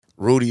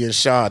Rudy and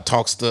Shaw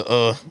talks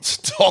to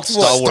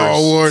Star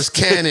Wars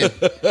canon.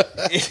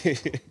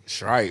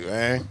 That's right,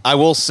 man. I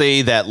will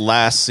say that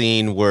last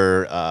scene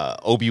where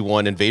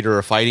Obi-Wan and Vader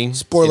are fighting.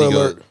 Spoiler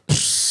alert.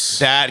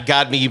 That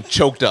got me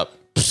choked up.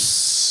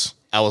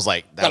 I was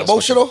like, that Got was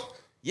emotional? fucking-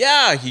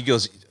 yeah, he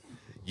goes,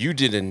 you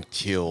didn't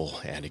kill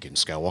Anakin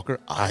Skywalker.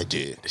 I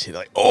did. He's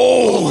like,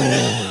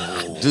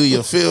 oh. Do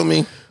you feel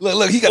me?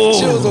 Look, he got the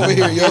chills over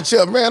here, yo. Yo,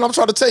 chill, man. I'm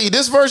trying to tell you,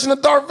 this version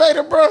of Darth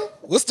Vader, bro.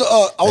 What's the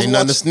I was Ain't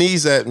nothing to watching,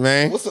 sneeze at,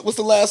 man. what's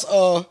the last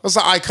It's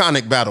an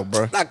iconic battle,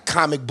 bro. not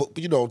comic book,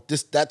 but you know,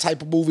 that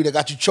type of movie that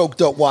got you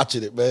choked up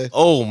watching it, man.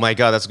 Oh my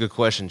God, that's a good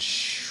question.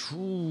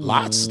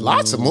 Lots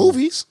of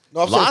movies.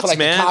 No, I'm saying Lots, for like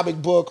man. a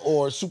comic book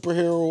or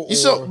superhero. You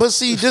so, but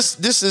see, this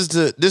is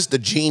the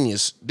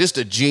genius. This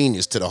the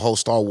genius to the whole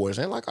Star Wars.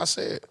 And like I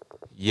said,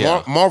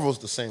 Yeah. Marvel's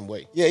the same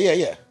way.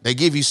 yeah. They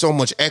give you so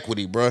much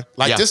equity, bro.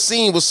 Like Yeah. this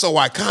scene was so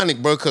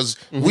iconic, bro, because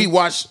we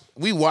watched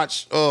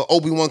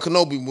Obi-Wan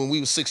Kenobi when we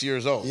was 6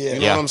 years old. Yeah. You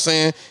know Yeah. what I'm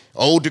saying?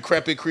 Old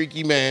decrepit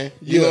creaky man.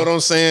 You Yeah. know what I'm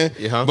saying?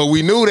 Yeah. But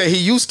we knew that he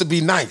used to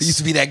be nice. He used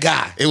to be that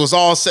guy. It was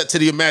all set to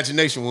the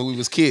imagination when we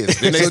was kids.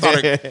 Then they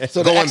started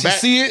So they going actually back.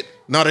 see it?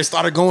 No, they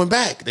started going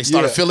back. They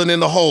started Yeah. filling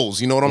in the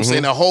holes. You know what I'm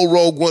saying? That whole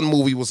Rogue One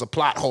movie was a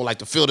plot hole, like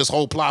to fill this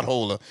whole plot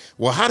hole.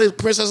 Well, how did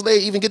Princess Leia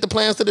even get the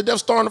plans to the Death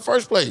Star in the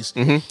first place?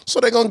 So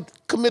they're gonna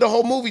commit a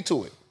whole movie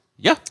to it.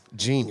 Yeah.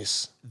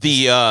 Genius.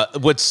 The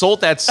what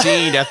sold that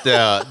scene at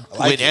the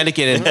when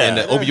Anakin and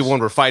Obi-Wan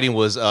were fighting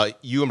was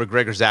Ewan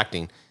McGregor's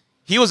acting.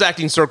 He was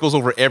acting circles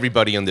over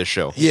everybody on this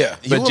show. Yeah.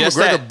 But Ewan just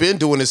McGregor that, been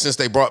doing it since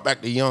they brought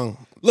back the young.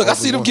 Look, I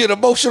see them getting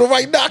emotional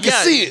right now. I can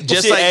Yeah, see it.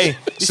 just See, like hey,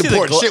 you see the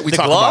supporting shit we the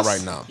talking gloss? about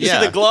right now. You Yeah.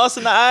 see the gloss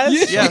in the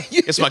eyes? yeah,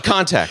 it's my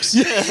contacts.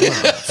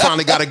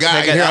 Finally got a guy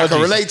I got here I can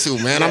allergies. relate to,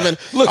 man. I've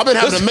been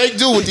having to make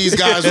do with these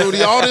guys,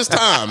 Rudy, all this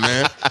time,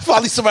 man.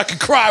 Finally somebody can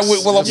cry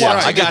with while I'm Yeah,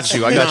 watching. I got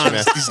you,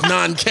 man. These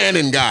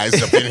non-canon guys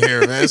up in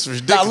here, man. It's Now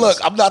ridiculous. look,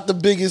 I'm not the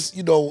biggest,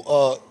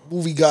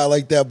 movie guy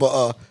like that,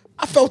 but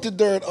I felt it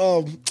during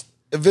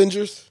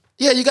Avengers.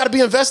 Yeah, you got to be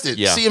invested.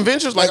 Yeah. See,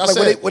 Avengers, like I when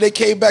said, when they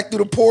came back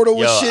through the portal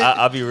Yo, and shit.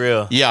 I'll be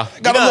real. Yeah,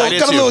 got I a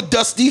did little too.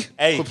 dusty.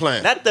 Hey, Quit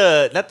playing. not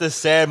the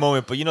sad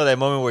moment, but you know that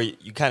moment where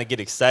you kind of get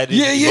excited,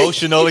 Yeah, yeah.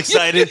 emotional,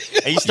 excited,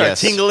 and you start Yes.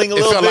 tingling a it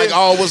little felt bit. like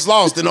all was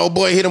lost. And old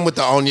boy hit him with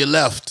the on your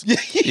left.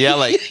 Yeah,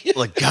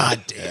 like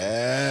God damn.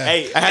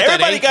 Hey, I had that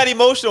everybody ache. got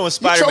emotional when You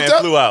Spider-Man choked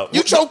up? flew out.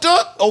 You choked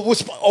up?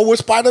 With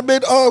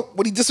Spider-Man,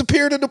 when he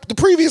disappeared in the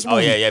previous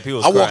movie. yeah, people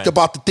was I walked crying.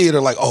 about the theater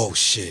like, oh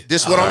shit.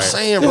 This what I'm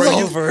saying, It's bro.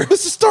 over. Mr.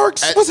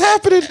 Starks, what's happening?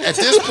 At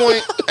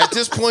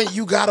this point,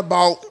 you got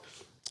about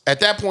at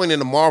that point in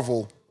the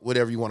Marvel,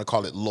 whatever you want to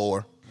call it,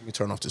 lore. Let me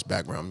turn off this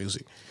background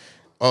music.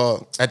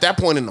 At that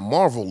point in the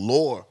Marvel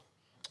lore,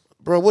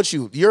 bro,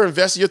 you're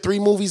invested. You're 3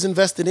 movies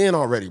invested in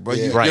already, bro.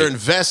 Yeah. Right. You're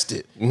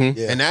invested,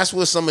 Yeah. and that's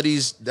what some of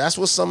these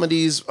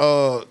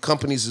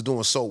companies are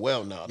doing so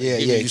well now. They're Yeah,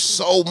 giving yeah. you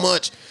so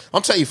much.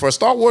 I'm telling you, for a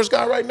Star Wars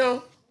guy right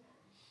now,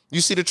 you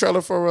see the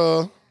trailer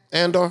for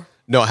Andor?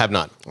 No, I have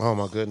not. Oh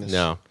my goodness,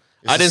 No.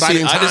 It's I didn't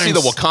see exciting the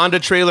times.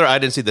 Wakanda trailer. I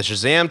didn't see the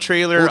Shazam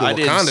trailer. Ooh, the I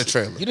didn't Wakanda see-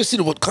 trailer. You didn't see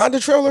the Wakanda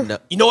trailer? No.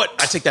 You know what?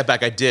 I take that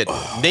back. I did.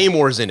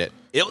 Namor's in it.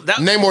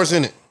 Namor's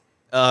in it.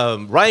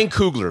 Ryan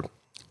Coogler.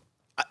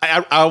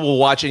 I will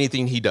watch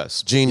anything he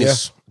does.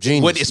 Genius,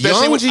 genius.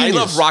 Especially Young when I genius.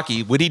 love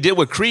Rocky. What he did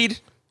with Creed,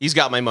 he's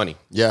got my money.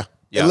 Yeah.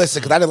 Yeah. And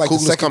listen, because I didn't like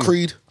Coogler's the second coming.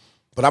 Creed,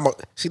 but I'm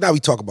now we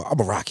talk about I'm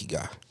a Rocky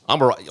guy.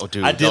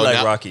 Dude. I did no, like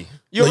now- Rocky.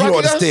 You a No, you Rocky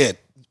don't guy? understand.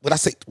 When I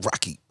say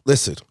Rocky,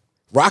 listen.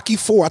 Rocky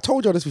 4, I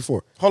told y'all this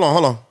before. Hold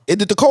on.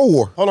 Ended the Cold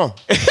War. Hold on.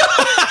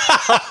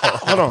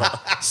 Hold on.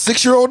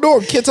 6-year-old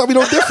Norm can't tell me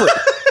no different.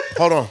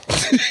 Hold on.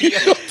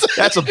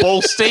 That's a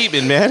bold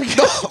statement, man.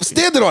 No, I'm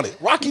standing on it.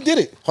 Rocky did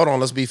it. Hold on.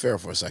 Let's be fair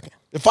for a second.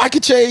 If I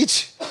could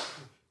change,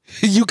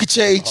 you could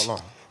change. Hold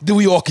on. Then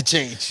we all could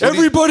change.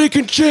 Everybody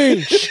can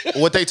change.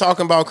 What they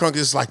talking about, Crunk,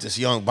 is like this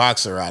young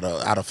boxer out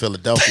of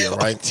Philadelphia,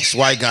 right? This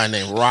white guy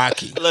named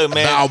Rocky Look,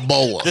 man,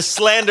 Balboa. the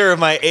slander of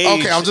my age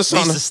Okay, I'm just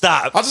needs trying to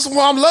stop. I just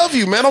want to love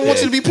you, man. I want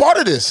you to be part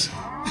of this.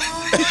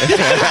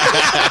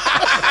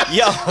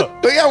 Yo,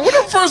 But yeah, when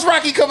did the first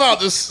Rocky come out?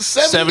 The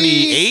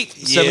 78?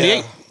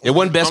 78? It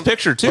won Best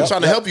Picture, too. I'm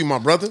trying to help you, my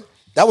brother.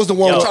 That was the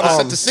one yo, with, trying to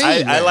set the scene.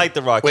 I man. like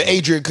the Rocky. when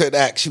Adrian couldn't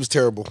act. She was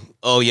terrible.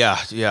 Oh, yeah.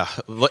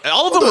 All of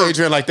Don't them do are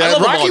Adrian like I that.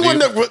 love them Rocky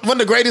all, dude. wasn't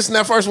the greatest in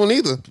that first one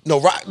either.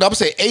 No, I'm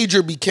saying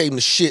Adrian became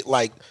the shit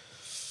like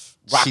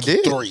Rocky She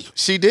did. 3.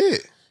 She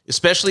did.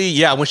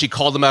 Especially, when she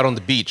called him out on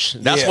the beach.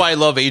 That's Yeah. why I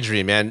love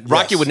Adrian, man.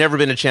 Rocky Yes. would never have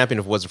been a champion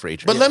if it wasn't for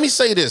Adrian. But let me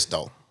say this,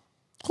 though.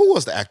 Who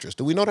was the actress?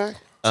 Do we know that?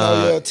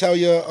 Tell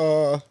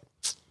you,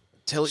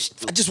 tell you.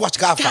 I just watched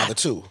Godfather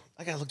too.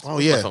 I gotta look. Oh, my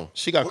yeah. phone.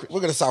 She got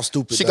We're gonna sound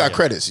stupid. she now. got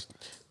credits.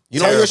 You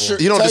Tell don't, your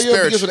you don't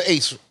disparage. begins with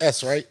an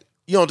S, right?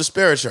 You don't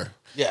disparage her.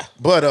 Yeah.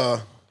 But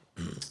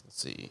Let's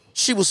see.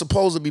 she was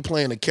supposed to be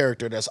playing a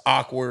character that's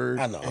awkward.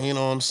 I know. You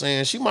know what I'm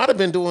saying? She might have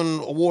been doing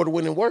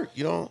award-winning work,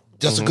 you know?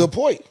 That's a good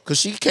point. Because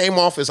she came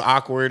off as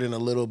awkward in a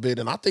little bit,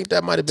 and I think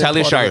that might have been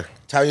Talia part Shire. of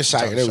Talia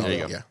Shire. There we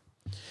Shire, go. yeah.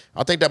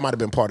 I think that might have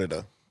been part of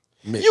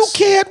mix. You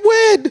can't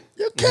win.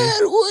 You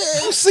can't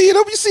win. You see him?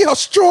 You see how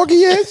strong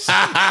he is?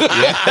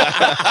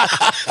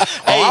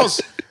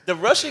 The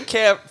Russian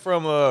cat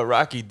from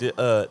Rocky. Do you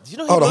know he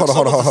Hold on. looks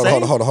almost the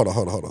same? Hold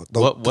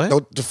on. What?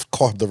 Don't just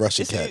call him the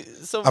Russian Is cat. he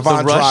some- Ivan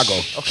The Rush-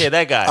 Drago. Okay,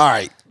 that guy. All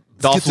right.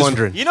 Dolph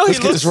Lundgren. You know Let's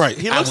he get looks this right.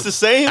 He looks the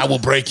same. I will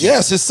break you.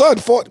 Yes, his son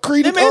fought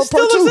Creed That in man still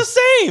part two. looks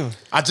the same.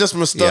 I just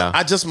mistook. Yeah.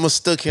 I just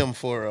mistook him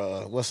for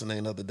what's the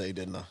name the other day,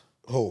 didn't I?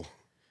 Oh,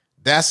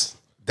 That's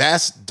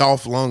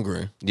Dolph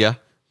Lundgren, Yeah.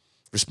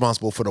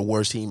 responsible for the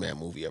worst He-Man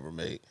movie ever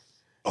made.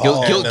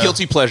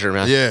 Guilty pleasure,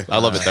 man. Yeah. I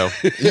love it though.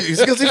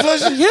 He's guilty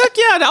pleasure. Heck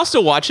yeah, and I'll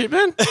still watch it,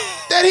 man.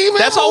 That He-Man.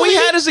 That's all we movie?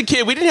 had as a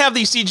kid. We didn't have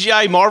these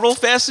CGI Marvel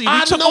fest. We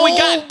I took know, what we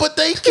got. but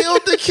they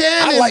killed the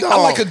cannon. I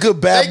like a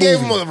good bad They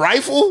gave movie. him a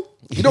rifle.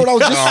 you know what I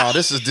was just? Oh,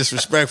 this is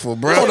disrespectful,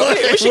 bro.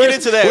 We should get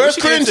into that. Where's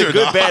we should get into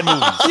Cringer? good bad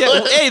movies. Yeah,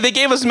 well, hey, they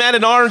gave us Man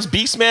at Arms,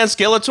 Beastman,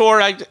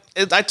 Skeletor. I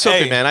took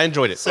Hey, it, man. I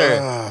enjoyed it.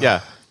 sir.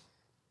 Yeah.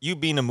 You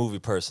being a movie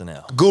person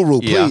now. Guru,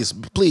 Yeah.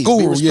 please, Guru,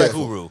 be yeah.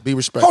 respectful. Guru. Be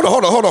respectful.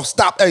 Hold on.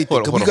 Stop everything.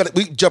 Hold on, 'Cause hold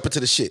we jump into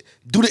the shit.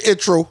 Do the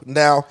intro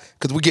now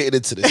because we're getting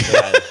into this.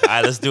 All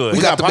right, let's do it. We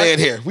got the got man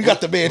here. We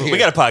got the man here. We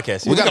got a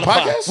podcast. We got a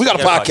podcast? We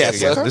got a podcast.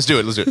 Yeah. Sir. Let's do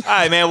it. Let's do it. All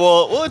right, man.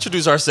 Well, we'll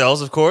introduce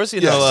ourselves, of course.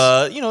 You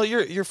know,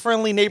 Yes. your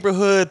friendly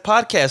neighborhood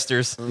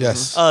podcasters.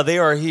 Yes. They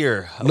are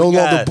here. No We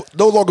got-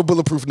 longer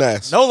bulletproof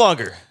Nas. no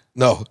longer.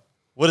 No.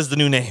 What is the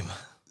new name?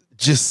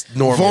 Just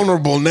normal.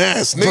 Vulnerable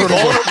Nas. Nigga.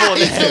 Vulnerable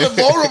He's Nas. feeling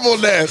vulnerable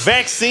Nas.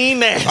 Vaccine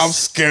Nash. I'm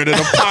scared of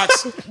the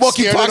pox.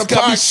 Monkey Scared Pox of the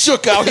got me pox.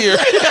 shook out here.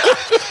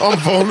 I'm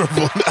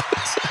vulnerable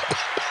Nas.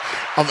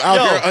 I'm out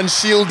Yo. here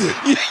unshielded.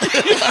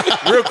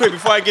 Real quick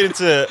before I get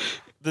into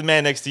the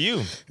man next to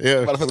you. Yeah. Matter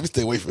of fact, let me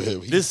stay away from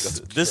him.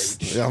 This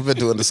Yeah, I've been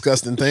doing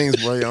disgusting things,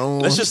 bro. I don't-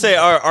 let's just say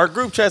our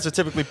group chats are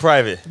typically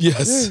private.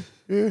 Yes.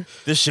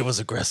 This shit was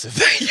aggressive.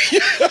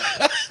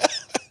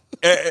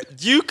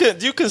 Do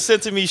you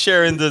consent to me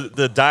sharing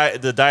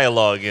the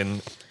dialogue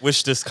in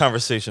which this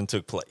conversation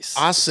took place?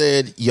 I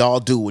said, y'all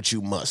do what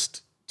you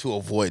must to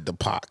avoid the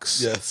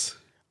pox. Yes.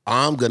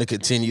 I'm going to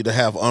continue to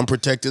have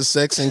unprotected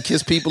sex and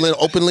kiss people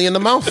openly in the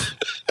mouth.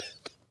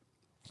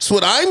 That's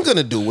what I'm going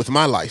to do with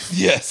my life.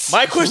 Yes.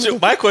 My question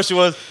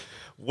was,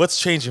 what's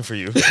changing for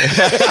you?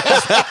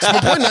 My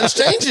point, nothing's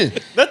changing.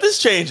 Nothing's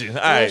changing.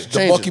 All right. The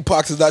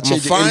monkeypox is not I'm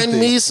gonna changing find anything.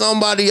 me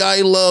somebody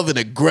I love and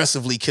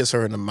aggressively kiss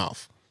her in the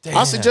mouth.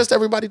 I suggest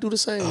everybody do the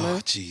same, Oh,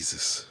 man.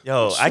 Jesus.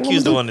 Yo,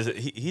 IQ's the one that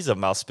he's a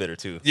mouth spitter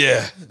too.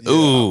 Yeah.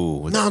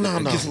 Ooh. No. You're not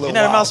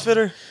a mouth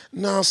spitter?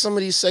 No, some of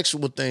these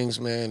sexual things,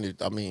 man.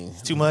 I mean,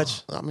 Too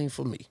much? I mean,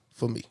 for me.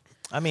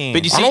 I mean,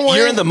 But you I see, don't want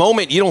you're any- in the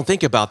moment. You don't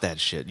think about that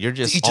shit. You're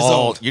just each his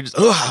all. own. You're just.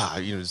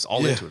 You're just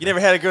all into it. you never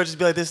had a girl just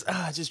be like this,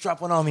 just drop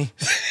one on me.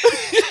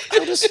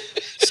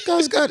 This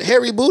guy's got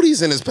hairy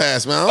booties in his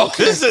past, man. I don't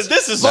care. This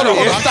is Hold on,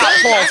 true.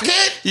 I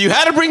can't. You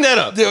had to bring that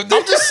up.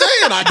 I'm just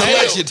saying, I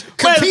can't legend.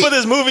 Go ahead and compete. put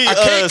this movie I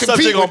can't subject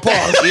compete on with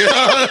that. pause. You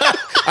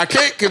know? I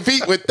can't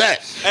compete with that.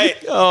 Hey,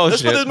 Oh,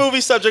 let's put shit. this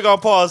movie subject on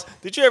pause.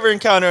 Did you ever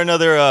encounter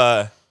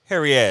another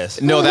hairy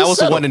ass? No, Well, that he's was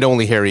the settled. one and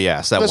only hairy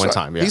ass that That's one right.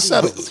 time. Yeah. He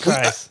settled.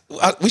 Christ.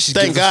 We should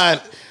Thank give this-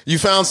 God you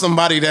found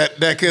somebody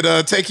that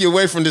could take you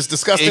away from this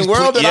disgusting It's-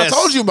 world that yes. I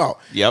told you about.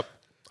 Yep.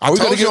 I we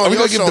told gonna you give- on are we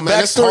your gonna give show, the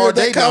man. It's backstory hard of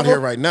that day down convo? here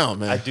right now,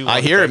 man. I do. I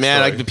want hear the it,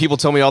 man. backstory. Like, people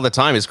tell me all the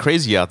time. It's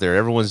crazy out there.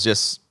 Everyone's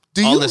just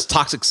Do all you- this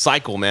toxic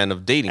cycle, man,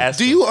 of dating. Ask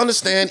Do you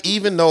understand?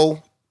 Even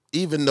though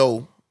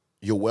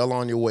you're well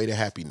on your way to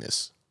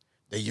happiness,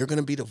 that you're going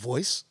to be the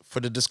voice for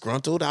the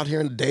disgruntled out here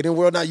in the dating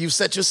world. Now you've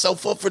set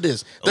yourself up for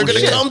this. They're going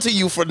to shit. come to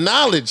you for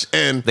knowledge,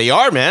 and They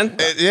are, man.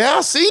 yeah,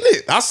 I seen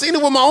it. I seen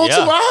it with my own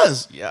Yeah. two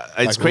eyes. Yeah,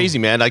 it's crazy,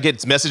 man. I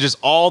get messages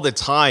all the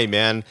time,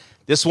 man.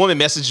 This woman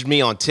messaged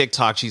me on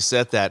TikTok. She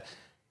said that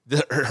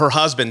her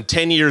husband,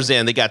 10 years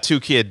in, they got 2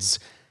 kids.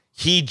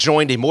 He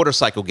joined a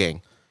motorcycle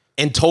gang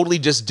and totally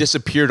just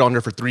disappeared on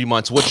her for 3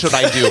 months. What should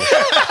I do?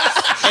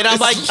 And I'm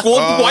like,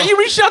 well, why you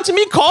reaching out to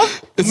me? Call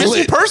missing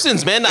lit.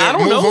 persons, man. I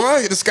don't Move know.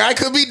 on. This guy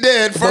could be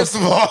dead. First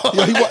of all,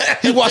 Yo,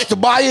 he watched the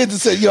buy-ins and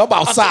said, "Yo, I'm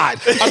outside."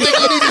 I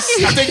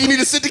think you need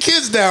to sit the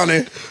kids down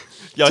there.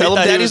 Yo, Tell he him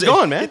thought he daddy's was-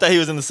 gone, man. He thought he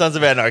was in the Sons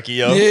of Anarchy,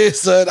 yo. Yeah,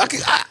 son. I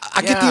get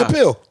the Yeah.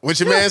 appeal. What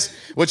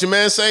your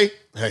man say?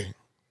 Hey,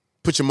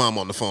 put your mom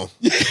on the phone.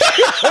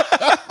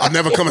 I'm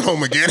never coming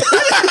home again.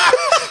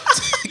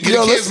 Get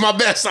Yo, the kids my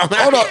best. I'm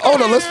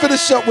Hold on. Let's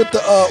finish up with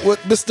the with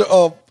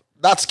Mr.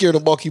 Not scared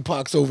of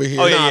monkeypox over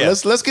here. Oh, yeah. Nah,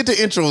 let's get the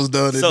intros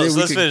done. And So, then so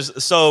we let's can,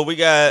 finish. So we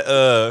got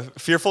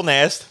Fearful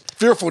Nast.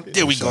 Fearful.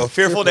 There we go.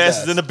 Fearful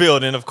Nast is in the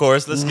building, of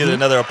course. Let's get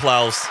another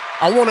applause.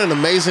 I want an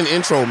amazing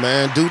intro,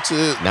 man. Due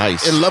to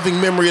Nice. in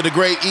loving memory of the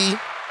great E.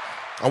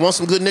 I want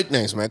some good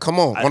nicknames, man. Come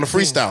on, on a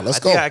freestyle. Let's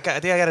go. I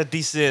think I got a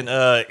decent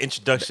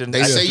introduction.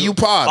 They I say do- you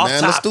pod, off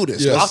man. top. Let's do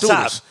this. Yeah. Let's Off do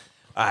top. this.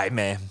 All right,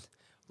 man.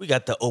 We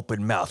got the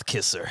open mouth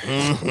kisser.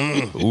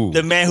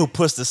 The man who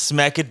puts the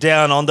smack it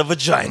down on the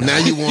vagina. Now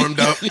you warmed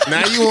up.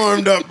 Now you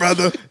warmed up,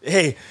 brother.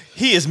 Hey,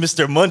 he is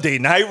Mr. Monday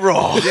Night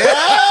Raw.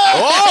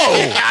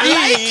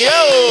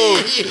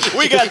 Oh, Yo,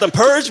 we got the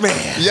Purge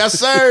Man. yes,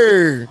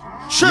 sir.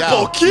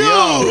 Triple Q.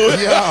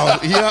 Yo.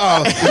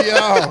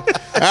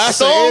 That's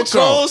Stone an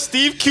intro. Cold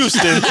Steve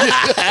Houston.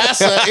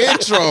 That's an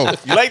intro.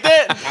 You like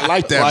that? I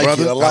like that, Like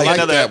brother. it. I like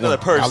that another one.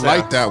 purse I sound.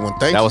 like that one.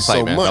 Thank That you was so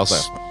tight, man. That much.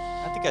 was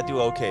I think I do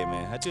okay,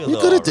 man. I do a You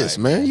little good at all this,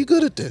 right. man. You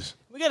good at this.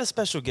 We got a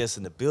special guest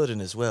in the building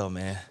as well,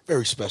 man.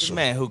 Very The special.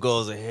 man who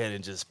goes ahead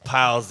and just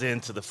piles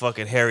into the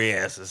fucking hairy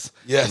asses.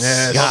 Yes.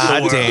 Yes.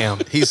 God damn.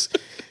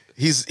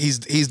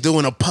 He's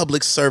doing a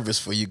public service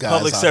for you guys.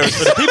 Public out service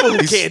for here. the people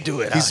who can't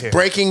do it out He's here.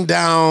 breaking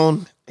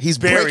down. He's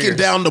breaking Barriers.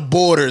 down the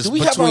borders Do we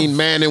have between our-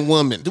 man and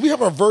woman. Do we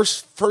have our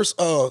first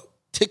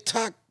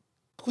TikTok?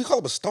 Can we call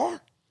him a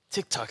star?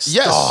 TikTok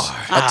Yes, star.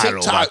 a I don't know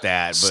TikTok about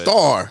that, but-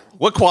 star.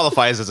 What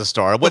qualifies as a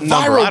star? What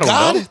number? Viral I don't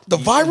God? know. The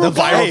viral The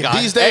viral God? God.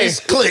 These days,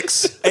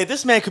 clicks. Hey,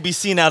 this man could be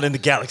seen out in the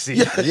galaxy.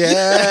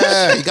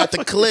 Yeah, he got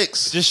the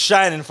clicks. Just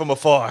shining from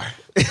afar.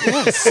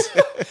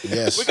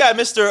 Yes. We got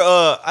Mr.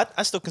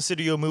 I still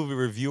consider you a movie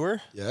reviewer.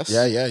 Yes.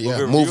 Yeah.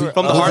 Movie Movie reviewer.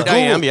 From the heart, I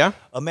am. Yeah.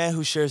 A man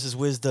who shares his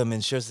wisdom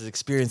and shares his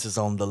experiences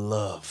on the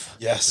love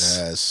Yes.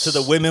 Yes. to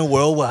the women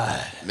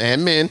worldwide.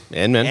 and men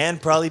And man,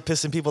 And probably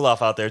pissing people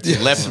off out there too.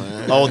 left.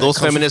 Oh, those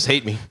feminists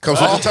hate me.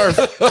 comes with the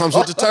turf. Comes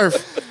with the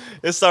turf.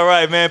 It's all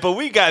right, man. But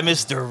we got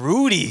Mr.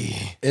 Rudy.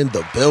 In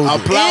the building.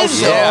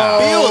 Applause.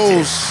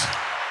 Yeah.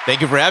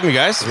 Thank you for having me,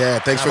 guys. Yeah.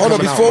 Thanks for Hold on,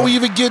 coming out, before man. we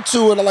even get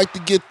to it, I like to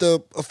get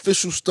the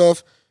official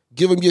stuff.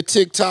 Give them your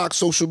TikTok,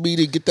 social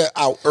media, get that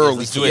out early.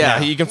 let's do it. Yeah,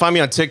 now. you can find me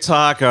on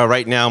TikTok.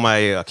 Right now, my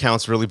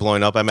account's really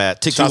blowing up. I'm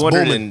at TikTok's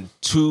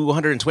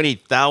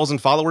 220,000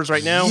 followers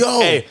right now. Yo,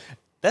 Hey,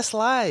 that's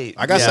light.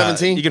 I got Yeah,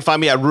 17. You can find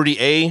me at Rudy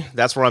A.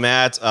 That's where I'm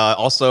at.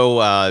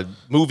 Also,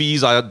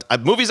 movies.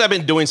 Movies I've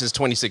been doing since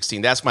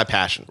 2016. That's my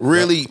passion.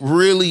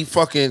 Really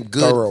fucking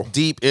good, Thorough.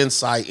 deep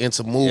insight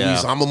into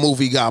movies. Yeah. I'm a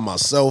movie guy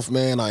myself,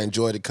 man. I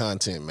enjoy the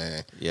content,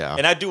 man. Yeah.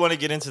 And I do want to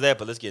get into that,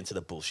 but let's get into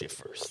the bullshit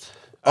first.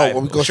 Oh, All right,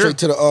 well, we go sure. straight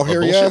to the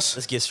hairy bullshit? ass.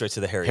 let's get straight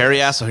to the hairy.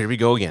 Harry ass. So here we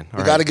go again. All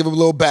We right. got to give him a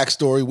little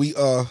backstory. We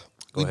ahead.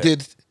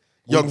 did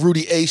Young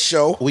Rudy A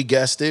show. We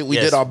guessed it. We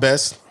Yes. did our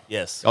best.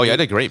 Yes. Oh yeah, I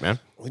did great, man.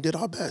 We did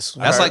our best.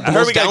 That's like the I heard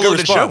most we got good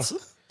downloaded show.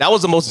 response. That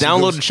was the most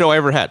downloaded show I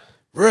ever had.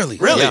 Really?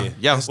 Really? Yeah.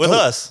 Yeah. With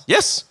us.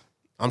 Yes.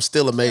 I'm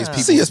still amazed.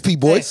 People. CSP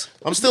boys.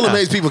 I'm still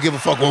amazed people give a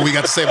fuck what we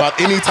got to say about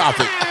any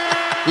topic.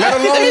 Let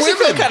alone It makes me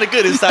feel women. kind of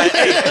good inside.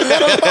 Hey,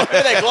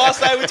 that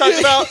gloss night we talked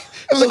about.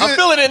 I'm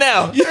feeling it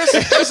now.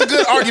 There's a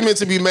good argument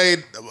to be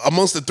made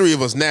amongst the three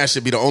of us. Nash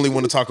should be the only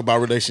one to talk about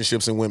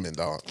relationships and women,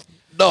 dog.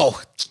 No.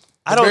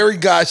 I The don't-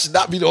 married guy should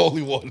not be the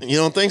only one. You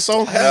don't think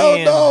so? Hell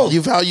Man. no.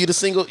 You value the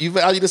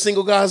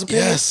single guy's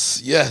opinion?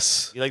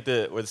 Yes. You like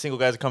where the single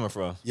guys are coming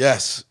from?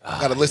 Yes.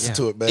 Gotta listen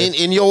to it, man.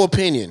 In your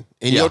opinion,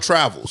 in Yeah. your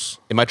travels,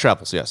 In my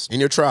travels, yes.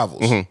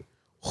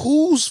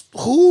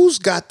 who's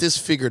got this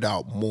figured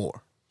out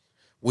more?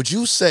 Would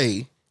you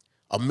say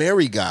a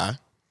married guy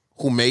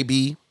who may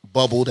be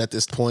bubbled at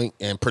this point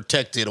and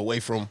protected away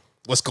from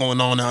what's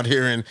going on out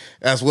here, and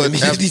as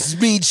These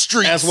mean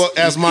streets.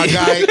 as my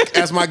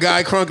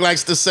guy Crunk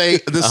likes to say,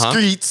 the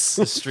streets.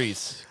 The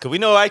streets. Because we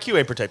know IQ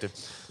ain't protected.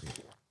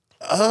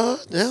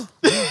 Yeah.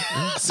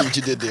 I see what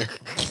you did there.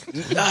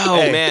 Oh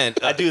Hey, man.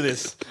 I do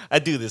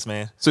this,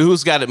 man. So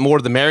who's got it more,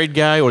 the married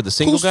guy or the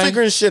single Who's guy?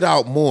 figuring shit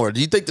out more? Do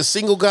you think the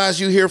single guys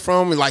you hear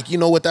from, like, you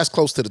know what, that's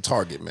close to the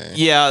target, man?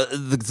 Yeah,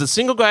 the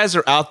single guys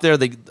are out there.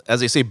 They, as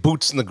they say,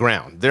 boots in the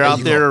ground. They're out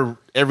you there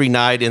every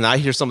night, and I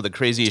hear some of the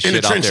craziest In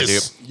the shit out there,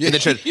 trenches. dude. In the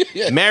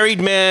trenches.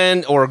 Married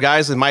men or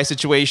guys in my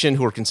situation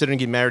who are considering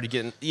getting married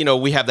again,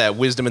 we have that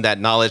wisdom and that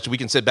knowledge. We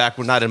can sit back.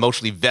 We're not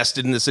emotionally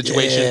vested in the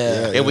situation,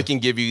 and we can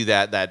give you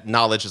that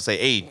knowledge and say,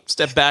 hey,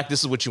 step back. This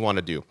is what you want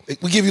to do.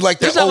 We give you like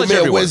There's that old knowledge man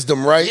everywhere.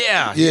 wisdom, right?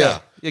 Yeah.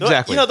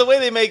 Exactly. You know, the way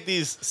they make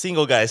these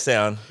single guys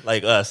sound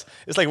like us,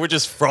 it's like we're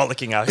just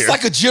frolicking out here. It's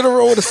like a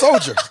general and a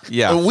soldier.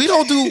 Yeah. And we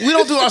don't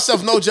do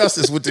ourselves no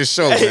justice with this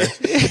show, man.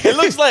 it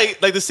looks like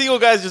the single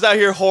guys just out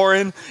here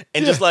whoring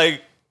and just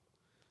like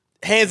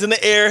hands in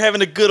the air,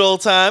 having a good old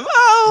time.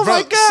 Oh Bro,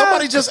 my God.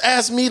 somebody just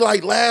asked me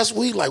like last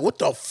week, like, what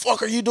the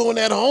fuck are you doing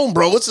at home,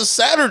 bro? It's a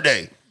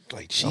Saturday.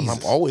 Like, I'm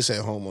Jesus. always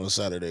at home on a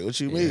Saturday. What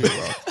you mean,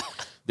 bro?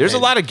 There's a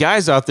lot of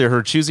guys out there who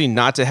are choosing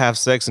not to have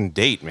sex and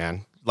date,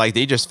 man. Like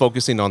they just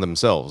focusing on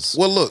themselves.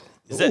 Well, look,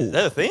 Is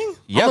that a thing?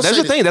 Yeah, I'ma that's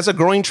say the thing. That's a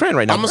growing trend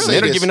right now. I'ma say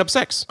Men are this. giving up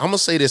sex. I'm gonna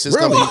say this. It's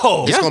Really?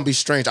 gonna be Yeah. gonna be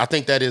strange. I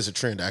think that is a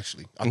trend,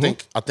 actually. I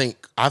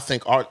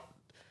think our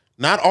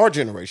not our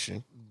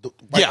generation.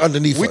 Like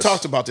underneath we us.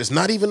 talked about this.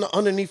 Not even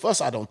underneath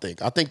us. I don't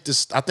think. I think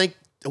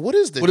what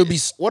is this? Would it be-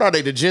 What are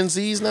they? The Gen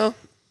Zs now?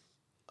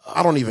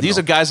 I don't even. These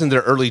know. are guys in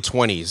their early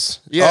 20s.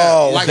 Yeah,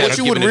 Oh, like that what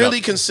are you would giving it really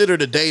up. consider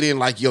the dating,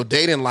 like your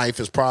dating life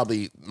is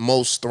probably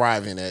most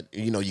thriving at,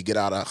 you get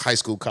out of high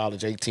school,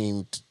 college,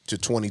 18 to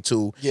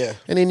 22. Yeah.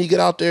 And then you get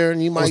out there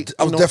and you I was, might,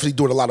 I was definitely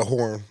doing a lot of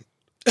horn.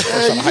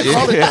 yeah, you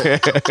call it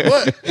that.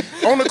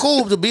 But on the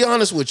cool, to be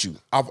honest with you,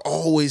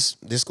 this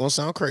is going to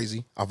sound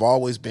crazy. I've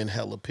always been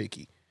hella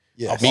picky.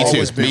 Yeah. I've Me too,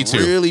 always been me too,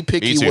 really me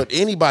picky too. with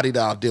anybody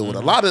that I deal with. A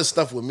lot of the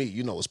stuff with me,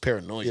 is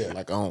paranoia. Yeah.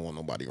 Like I don't want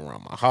nobody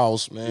around my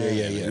house, man.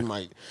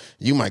 Yeah.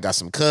 You might got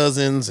some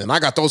cousins, and I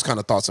got those kind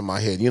of thoughts in my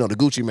head. The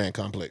Gucci Man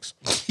complex.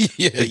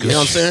 Yeah. You know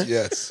what I'm saying?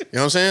 Yes. You know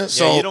what I'm saying?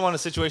 So Yeah, you don't want a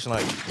situation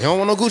like you don't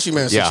want no Gucci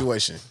Man Yeah.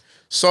 situation.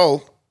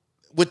 So,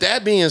 with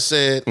that being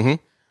said,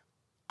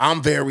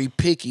 I'm very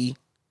picky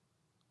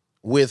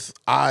with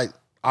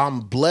I'm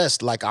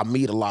blessed. Like I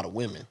meet a lot of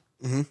women,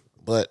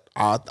 but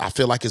I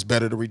feel like it's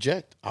better to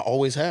reject. I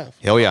always have.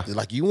 Hell yeah.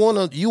 Like you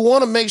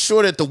wanna make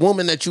sure that the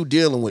woman that you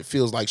dealing with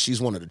feels like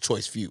she's one of the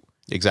choice few,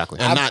 Exactly.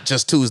 and not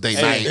just Tuesday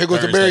Hey, night. here goes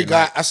the Thursday married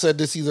guy. night. I said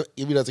this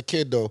even as a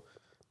kid though.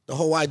 The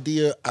whole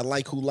idea, I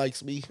like who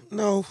likes me.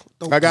 No,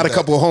 don't I got do a that.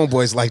 couple of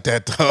homeboys like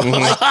that though.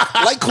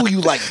 like who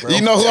you like, bro.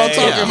 You know who I'm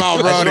talking about,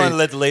 I just want to bro.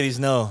 let the ladies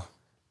know.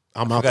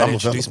 I'm I out. gotta I'm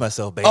introduce available.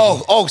 myself, baby.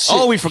 Oh shit.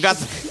 Oh, we forgot.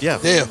 Yeah.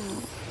 Damn.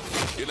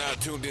 You're now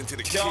tuned into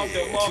the kid.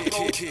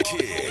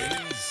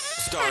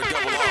 Star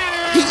Double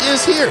R. He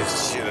is here.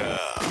 Shit up.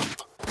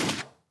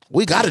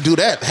 We got to do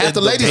that. Half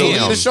the ladies will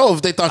leave the show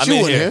if they thought I'm you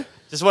in were here. here.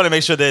 Just want to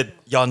make sure that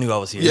y'all knew I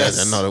was here.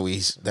 Yes, I know that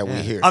we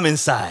here. I'm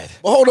inside.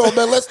 Well, hold on,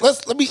 man.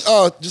 Let me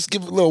just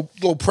give a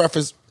little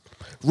preface.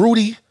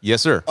 Rudy,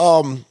 Yes, sir.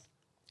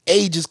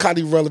 age is kind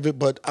of irrelevant,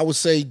 but I would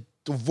say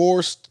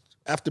divorced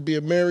after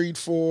being married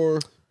for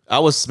I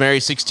was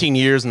married 16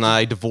 years and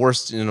I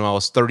divorced when I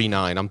was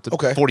 39. I'm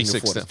Okay.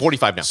 46,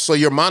 45 now. So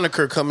your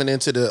moniker coming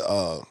into the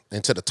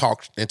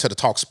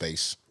talk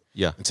space,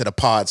 Yeah. into the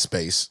pod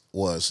space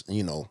was,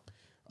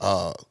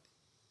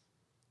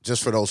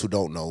 just for those who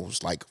don't know,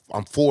 it's like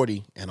I'm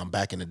 40 and I'm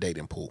back in the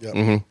dating pool.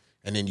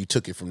 And then you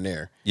took it from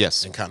there.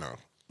 Yes. And kind of,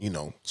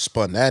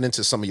 spun that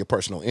into some of your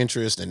personal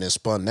interest and then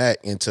spun that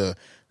into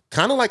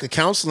kind of like a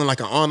counseling, like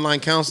an online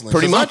counseling.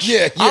 Pretty 'Cause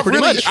much. pretty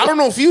much. I don't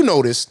know if you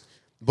noticed,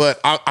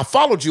 but I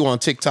followed you on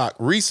TikTok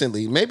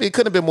recently. Maybe it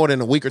could have been more than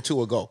a week or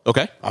two ago.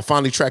 Okay. I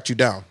finally tracked you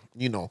down.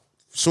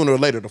 Sooner or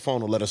later the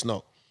phone will let us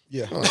know.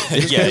 yeah.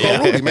 Yeah.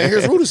 Rudy, man,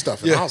 here's Rudy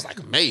stuff. And I was like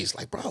amazed.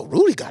 Like, bro,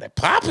 Rudy got it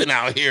popping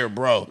out here,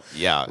 bro.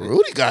 Yeah.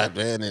 Rudy got it,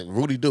 man. And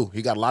Rudy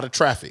he got a lot of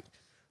traffic.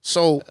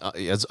 So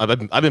Yes, I've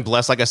been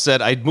blessed. Like I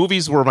said,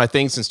 movies were my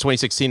thing since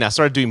 2016. I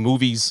started doing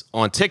movies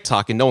on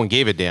TikTok and no one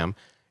gave a damn.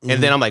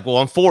 And then I'm like, well,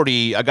 I'm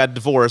 40. I got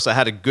divorced. I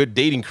had a good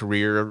dating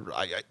career.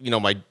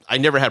 I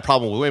never had a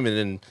problem with women.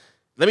 And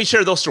let me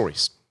share those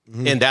stories.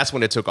 And that's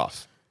when it took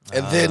off.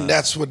 And then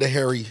that's when the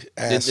hairy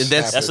ass. And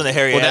that's- That's when the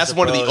hairy. Well, ass that's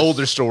one of the approach.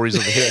 older stories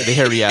of the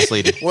hairy ass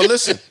lady. well,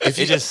 listen, if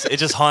you It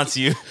just haunts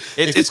you.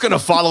 It's gonna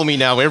follow me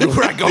now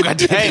everywhere I go.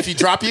 God if you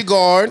drop your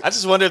guard, I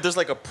just wonder if there's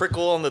like a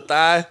prickle on the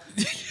thigh.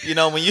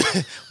 When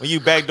you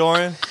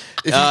backdooring.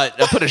 I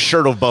put a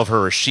shirt above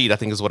her, a sheet. I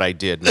think is what I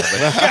did. No,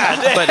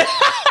 but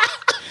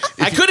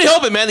I couldn't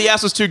help it, man. The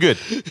ass was too good.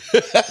 you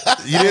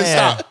didn't Man,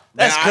 stop.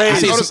 that's Man,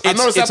 crazy. I noticed that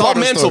It's part all of the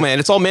mental, story. man.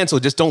 It's all mental.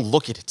 Just don't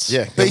look at it.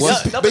 Yeah. Basically-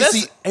 Well, No, but that's,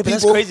 Basically, but that's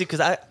people- crazy because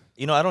I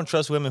don't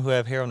trust women who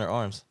have hair on their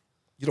arms.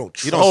 You don't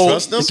trust. you don't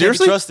trust them? Can't be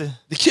Seriously? trusted.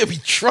 They can't be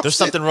trusted. There's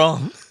something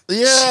wrong.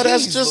 Yeah,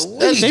 that's Jeez just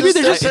Louise. Maybe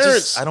they're their just-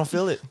 parents. I don't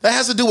feel it. That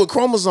has to do with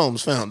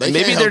chromosomes found. They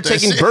Maybe can't they're help that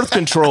taking shit. birth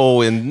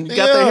control and got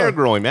Yeah. their hair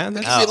growing, man.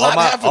 That's See, a lot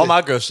happening. All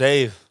my girls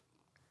shave.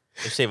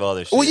 They shave all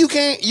their shit. Well, you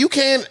can't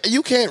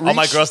reach. All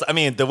my girls. I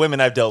mean, the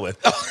women I've dealt with.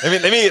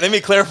 Let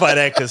me clarify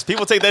that because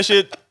people take that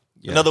shit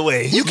another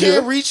way. You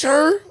can't reach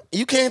her.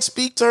 You can't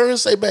speak to her and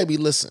say, "Baby,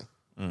 listen,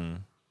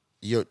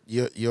 you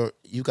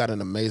got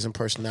an amazing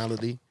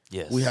personality.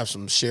 Yes. We have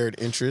some shared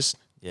interests.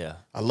 Yeah.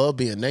 I love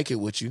being naked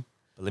with you.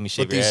 But let me But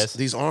shave your ass.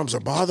 these arms are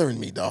bothering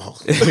me,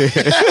 dog.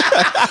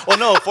 Well,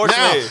 no, Now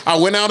fortunately. I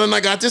went out and I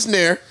got this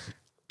Nair.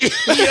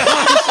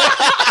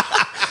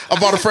 I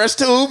bought a fresh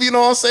tube. You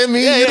know what I'm saying?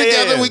 Me and you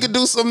together, yeah. we could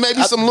do some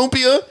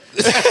lumpia,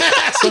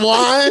 some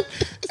wine,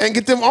 and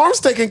get them arms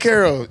taken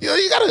care of.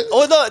 You gotta.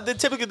 Oh no,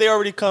 typically they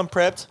already come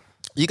prepped.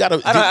 You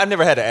gotta. I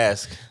never had to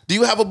ask Do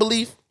you have a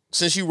belief?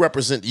 Since you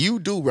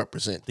do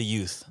represent the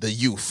youth the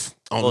youth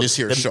on Well, this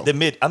here the, show.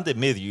 I'm the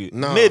mid youth.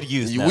 No. Mid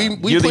youth. We You're the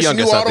pushing you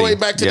youngest, all I the way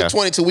think. back to Yeah. the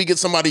 20 till we get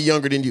somebody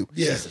younger than you.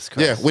 Yeah. Jesus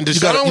Christ. Yeah, when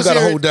Deshaun you was gotta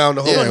here, hold down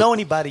the whole. I don't yeah. know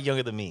anybody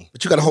younger than me.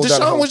 But you gotta hold down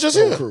the Deshaun whole, was just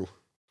the whole here. crew.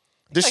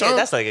 Deshaun,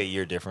 That's like a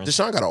year difference.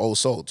 Deshaun got an old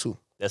soul too.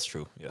 That's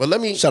true. Yeah. But let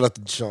me Shout out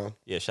to Deshaun.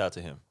 Yeah, shout out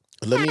to him.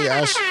 let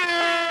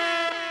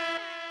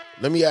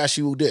me ask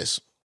you this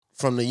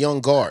from the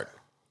young guard.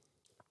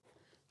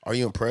 Are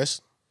you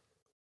impressed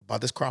by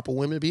this crop of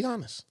women? Be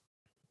honest.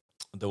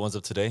 The ones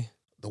of today.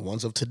 The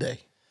ones of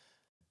today.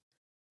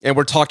 And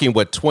we're talking,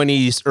 what,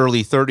 20s,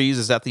 early 30s?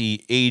 Is that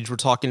the age we're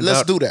talking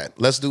Let's about?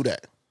 do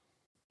that.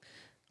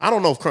 I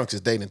don't know if Crunks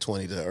is dating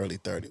 20 to early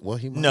 30. Well,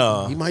 he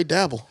might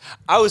dabble.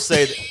 I would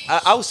say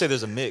I would say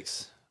there's a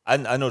mix. I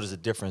know there's a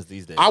difference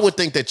these days. I would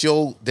think that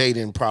your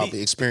dating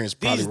experience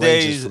probably these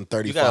ranges days from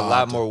 35. you got a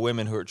lot to- more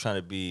women who are trying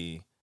to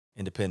be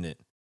independent,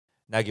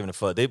 not giving a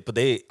fuck.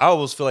 I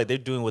always feel like they're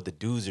doing what the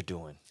dudes are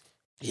doing.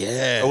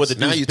 Yeah. Or what the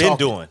dudes been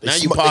doing. Now They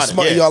you they potting.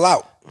 smutting Yeah. y'all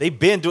out. They've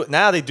been doing.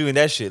 Now they doing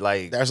that shit.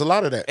 Like, There's a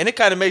lot of that. and it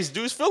kind of makes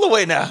dudes feel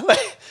away now. Like,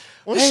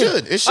 Well, it hey,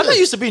 should. It should. I'm not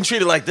used to being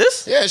treated like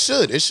this. Yeah, it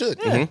should. It should.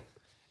 Yeah.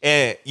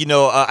 And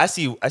I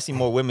see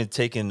more women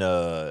taking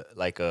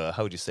like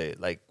how would you say it?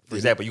 Like for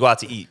example, you go out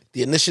to eat.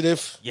 The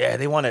initiative. Yeah,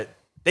 they want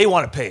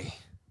to pay.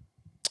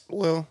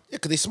 Well, Yeah,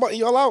 because they smarting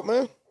y'all out,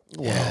 man.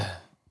 Yeah,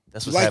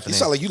 that's You what's like, happening. you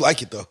sound like you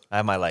like it, though.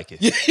 I might like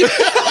it.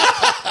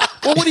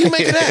 well, what do you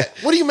make of that?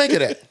 What do you make of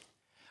that?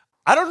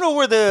 I don't know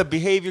where the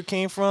behavior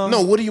came from.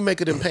 No, what do you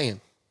make of them paying?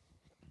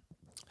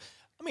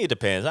 I mean it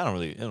depends. I don't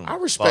really. It don't I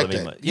respect bother me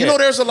that. much. You know,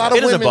 there's a lot of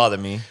it doesn't women. bother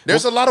me.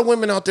 There's a lot of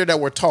women out there that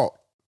were taught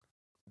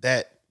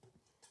that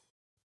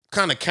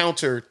kind of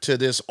counter to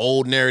this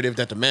old narrative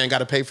that the man got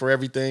to pay for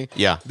everything.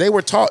 Yeah. They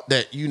were taught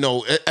that,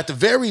 at the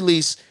very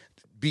least,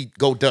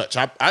 go Dutch.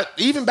 I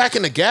even back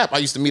in the Gap, I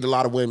used to meet a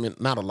lot of women,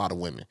 not a lot of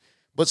women,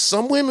 but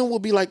some women will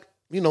be like,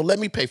 let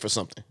me pay for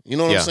something. You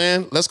know what Yeah. I'm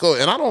saying? Let's go.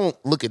 And I don't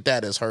look at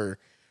that as her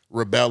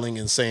rebelling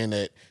and saying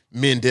that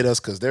men did us,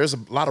 because there's a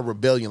lot of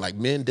rebellion. Like,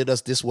 men did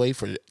us this way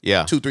for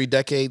 2-3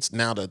 decades.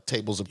 Now the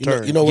tables have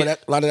turned. You know where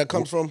a lot of that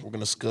comes from? We're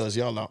gonna scuzz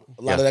y'all out.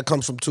 A lot of that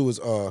comes from too is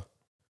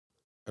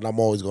and I'm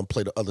always gonna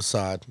play the other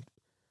side.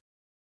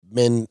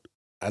 Men,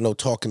 I know,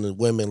 talking to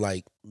women,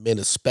 like men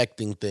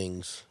expecting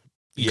things.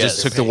 You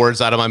just took the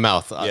words out of my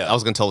mouth. Yeah. I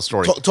was going to tell a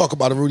story. Talk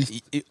about it,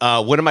 Rudy.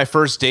 One of my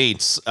first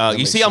dates.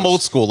 You see, I'm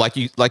old school, like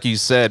you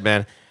said,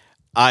 man.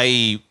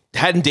 I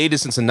hadn't dated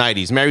since the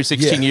 90s. Married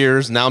 16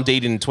 years. Now I'm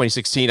dating in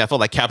 2016. I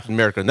felt like Captain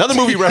America. Another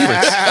movie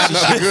reference.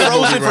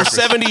 Frozen for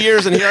 70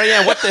 years, and here I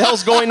am. What the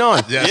hell's going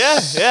on?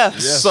 Yeah.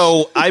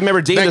 So I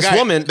remember dating this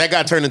woman. That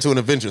guy turned into an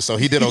Avenger, so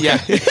he did okay.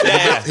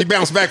 Yeah. He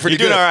bounced back pretty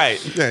You're doing good. all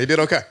right. Yeah, he did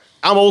okay.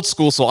 I'm old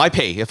school, so I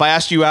pay. If I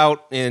ask you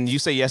out and you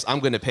say yes,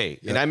 I'm going to pay.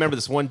 And I remember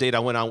this one date I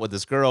went on with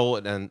this girl,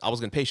 and I was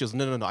going to pay. She goes,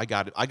 no, I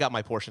got it. I got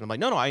my portion. I'm like,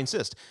 no, I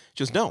insist.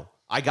 She goes, no,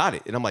 I got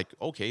it. And I'm like,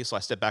 okay. So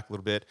I stepped back a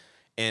little bit.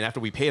 And after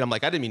we paid, I'm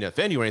like, I didn't mean to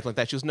offend you or anything like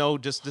that. She goes, no,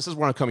 just this is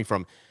where I'm coming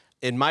from.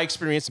 In my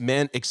experience,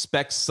 men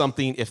expect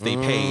something if they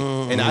pay.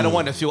 And I don't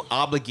want to feel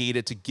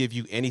obligated to give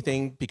you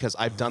anything because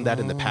I've done that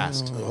in the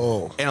past.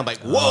 Oh. And I'm like,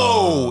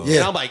 whoa. Yeah.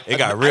 And I'm like, It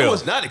got I real.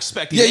 was not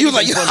expecting Yeah, you was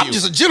like, anything from I'm you.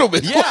 just a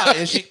gentleman.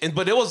 Yeah,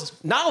 but it was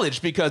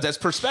knowledge because that's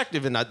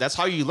perspective, and that's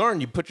how you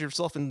learn. You put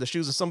yourself in the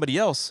shoes of somebody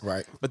else.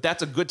 Right. But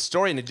that's a good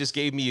story, and it just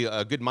gave me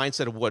a good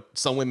mindset of what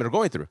some women are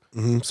going through.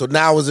 So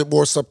now is it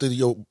more something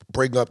you'll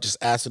bring up, just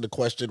asking the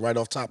question right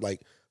off top,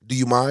 like, do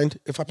you mind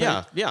if I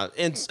pay? Yeah.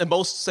 And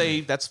most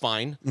say that's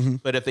fine,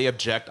 but if they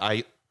object,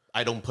 I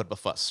don't put up a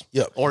fuss.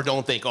 Yeah. Or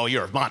don't think, oh,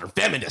 you're a modern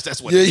feminist. That's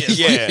what Yeah, it is.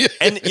 Yeah.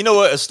 And you know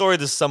what? A story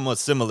that's somewhat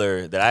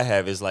similar that I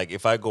have is like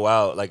if I go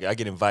out, like I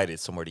get invited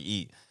somewhere to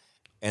eat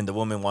and the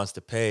woman wants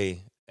to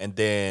pay. And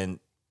then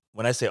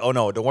when I say, oh,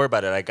 no, don't worry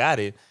about it, I got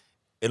it,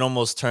 it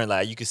almost turned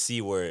like you can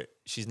see where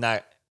she's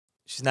not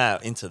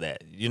into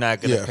that. You're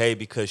not going to pay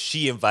because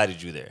she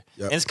invited you there.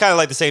 Yep. And it's kind of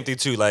like the same thing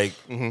too. Like,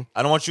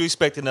 I don't want you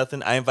expecting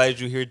nothing. I invited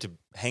you here to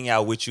hang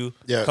out with you,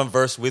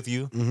 converse with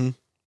you,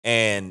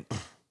 and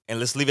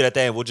let's leave it at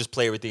that. And we'll just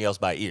play everything else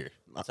by ear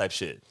type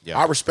shit. Yeah.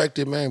 I respect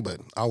it, man, but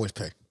I always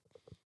pay.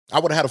 I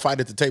would have had a fight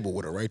at the table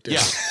with her right there.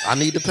 Yeah. I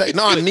need to pay.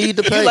 No, I need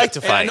to pay. You like to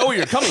And fight. I know where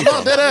you're coming No,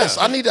 from. dead ass.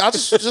 I need to. I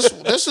just.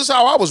 This is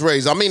how I was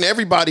raised. I mean,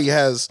 everybody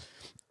has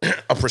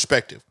a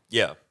perspective,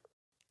 Yeah.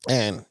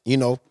 and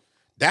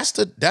that's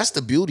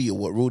the beauty of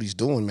what Rudy's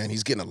doing, man.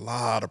 He's getting a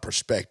lot of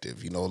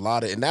perspective,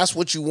 and that's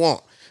what you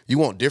want. You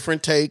want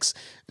different takes.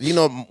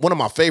 One of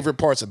my favorite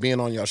parts of being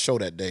on your show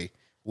that day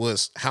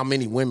was how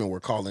many women were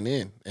calling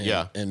in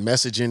and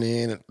messaging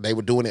in. They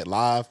were doing it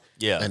live.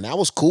 Yeah. And that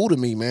was cool to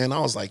me, man.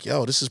 I was like,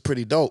 yo, this is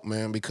pretty dope,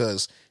 man,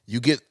 because you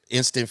get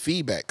instant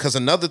feedback. Because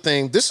another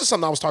thing, this is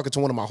something I was talking to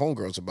one of my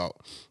homegirls about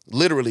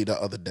literally the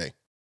other day.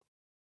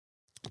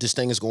 This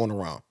thing is going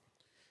around.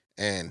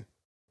 And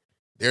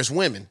there's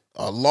women,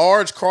 a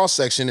large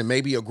cross-section and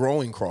maybe a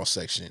growing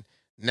cross-section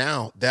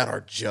now that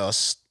are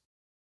just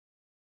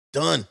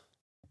done.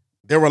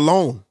 They're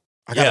alone.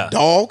 I got a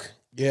dog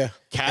Yeah.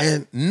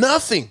 and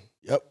nothing.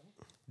 Yep.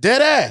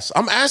 Dead ass.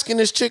 I'm asking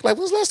this chick, like,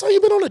 when's the last time you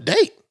been on a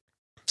date?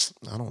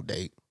 I don't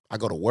date. I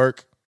go to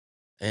work.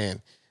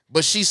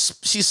 But she's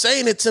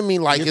saying it to me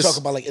like You're it's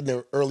talking about like in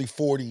their early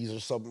 40s or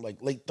something, like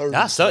late 30s.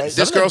 Nah, so- right?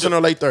 some this of them girl's in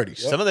her late 30s.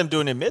 Some of them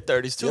doing it in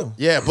mid-30s too.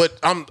 Yeah, but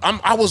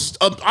I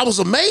was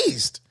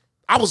amazed.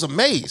 I was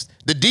amazed.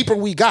 The deeper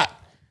we got,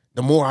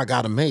 the more I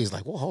got amazed.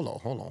 Like, well, hold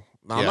on.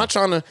 Now, I'm not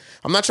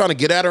trying to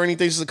get at her or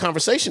anything. This is a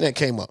conversation that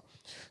came up.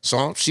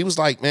 So she was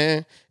like,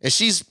 man, and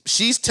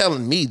she's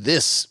telling me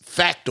this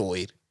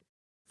factoid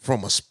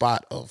from a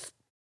spot of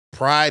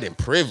pride and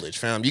privilege,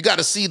 fam. You got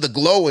to see the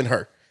glow in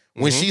her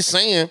when she's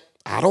saying,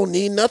 I don't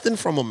need nothing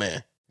from a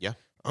man. Yeah.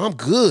 I'm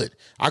good.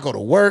 I go to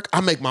work. I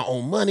make my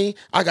own money.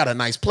 I got a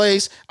nice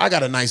place. I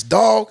got a nice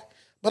dog.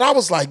 But I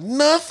was like,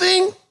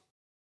 nothing.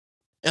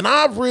 And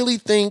I really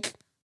think,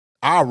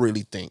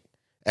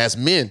 as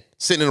men,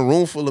 sitting in a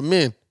room full of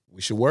men,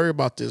 we should worry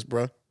about this,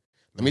 bro.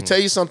 Let me tell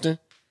you something.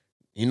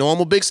 I'm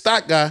a big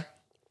stock guy.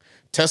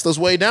 Tesla's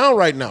way down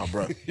right now,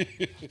 bro. You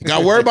got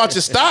to worry about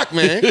your stock,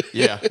 man.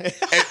 Yeah.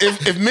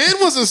 If men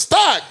was a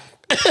stock,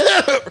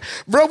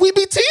 bro, we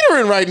be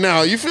teetering right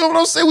now. You feel what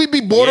I'm saying? We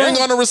be bordering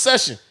on a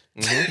recession.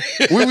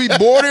 We be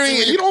bordering.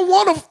 You don't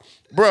want to,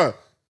 bro.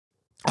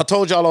 I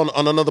told y'all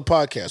on another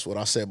podcast what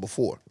I said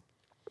before.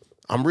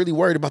 I'm really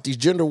worried about these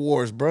gender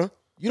wars, bruh.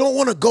 You don't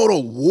want to go to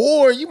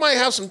war. You might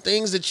have some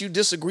things that you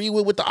disagree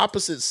with the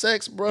opposite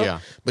sex, bro. Yeah.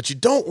 But you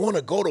don't want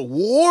to go to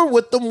war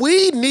with them.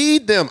 We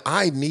need them.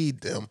 I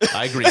need them.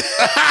 I agree.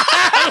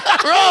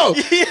 Bro,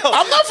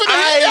 I'm not finna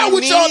hang out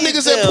with y'all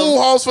niggas at pool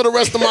halls for the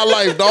rest of my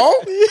life, dog.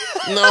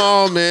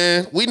 No,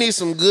 man. We need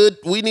some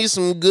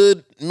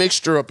good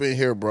mixture up in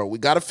here, bro. We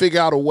got to figure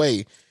out a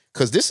way,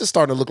 because this is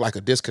starting to look like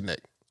a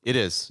disconnect It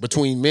is.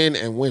 between men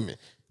and women.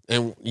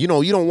 And you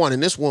don't want,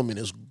 and this woman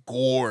is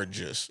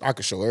gorgeous. I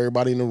could show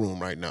everybody in the room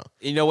right now.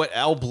 You know what?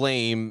 I'll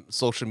blame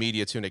social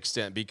media to an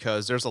extent,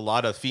 because there's a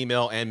lot of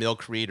female and male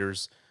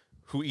creators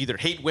who either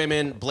hate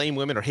women, blame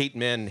women, or hate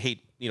men,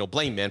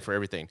 blame men for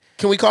everything.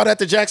 Can we call that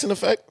the Jackson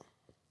effect?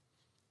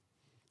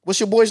 What's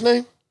your boy's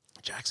name?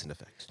 Jackson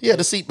effect. Yeah,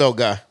 the seatbelt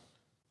guy.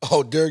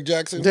 Oh, Derek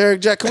Jackson?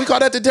 Derek Jackson. Can we call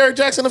that the Derek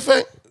Jackson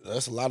effect?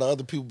 That's a lot of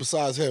other people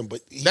besides him.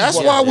 But That's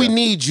why we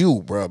need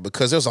you, bro,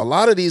 because there's a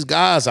lot of these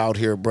guys out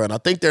here, bro, and I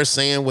think they're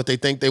saying what they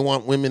think they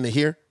want women to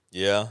hear.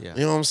 Yeah. Yeah.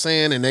 You know what I'm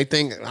saying? And they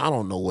think, I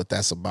don't know what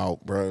that's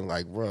about, bro.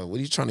 Like, bro, what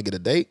are you trying to get a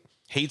date?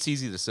 Hate's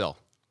easy to sell.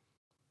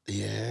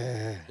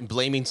 Yeah. And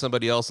blaming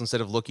somebody else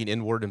instead of looking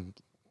inward and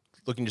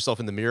looking yourself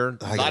in the mirror.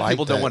 I A lot of like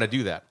people don't that. want to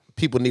do that.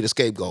 People need a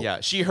scapegoat.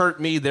 Yeah, she hurt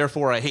me,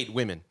 therefore I hate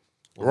women.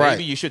 Well, Right.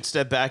 Maybe you should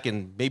step back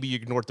and maybe you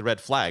ignored the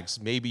red flags.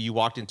 Maybe you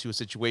walked into a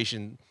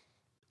situation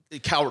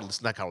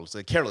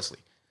carelessly.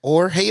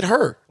 Or hate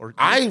her. Or-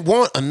 I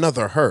want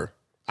another her.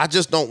 I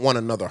just don't want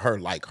another her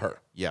like her.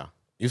 Yeah,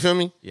 You feel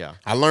me? yeah.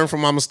 I learned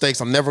from my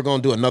mistakes. I'm never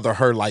going to do another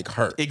her like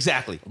her.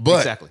 Exactly. But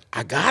exactly.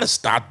 I got to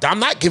stop. I'm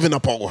not giving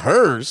up on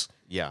hers.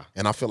 Yeah.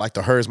 And I feel like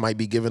the hers might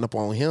be giving up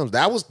on him.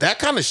 That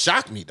kind of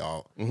shocked me,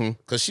 dog.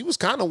 Because she was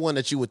kind of one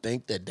that you would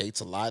think that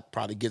dates a lot,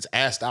 probably gets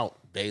asked out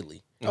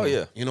daily. Oh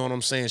yeah. You know what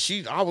I'm saying?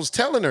 I was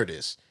telling her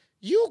this.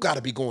 You got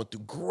to be going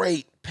through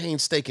great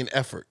painstaking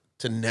effort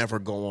to never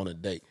go on a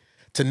date,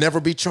 to never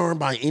be charmed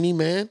by any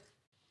man.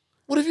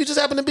 What if you just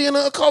happen to be in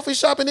a coffee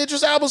shop and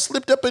Idris Elba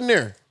slipped up in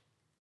there?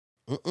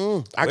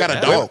 I got a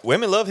dog.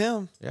 Women love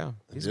him. Yeah.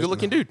 He's a good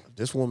looking dude.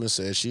 This woman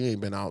says she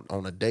ain't been out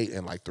on a date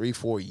in like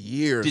 3-4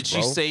 years. Did she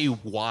bro. say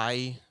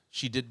why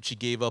she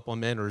gave up on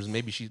men, or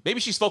maybe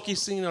she's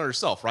focusing on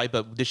herself, right?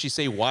 But did she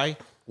say why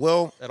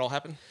Well, that all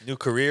happened? New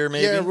career,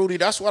 maybe. yeah, Rudy.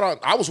 That's what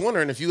I was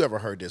wondering if you ever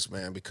heard this,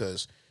 man,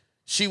 because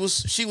she was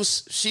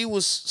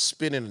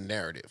spinning a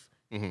narrative,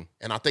 and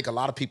I think a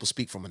lot of people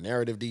speak from a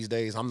narrative these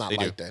days. I'm not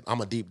like that. I'm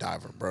a deep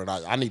diver, bro.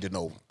 I need to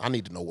know. I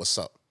need to know what's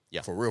up.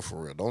 Yeah. For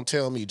real. Don't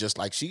tell me just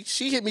like she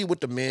hit me with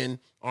the men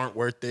aren't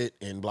worth it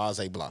and blah,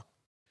 blah, blah.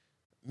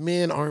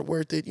 Men aren't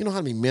worth it. You know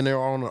how many men there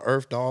are on the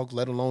earth, dog,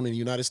 let alone in the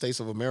United States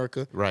of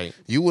America? Right.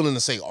 You willing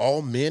to say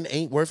all men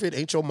ain't worth it?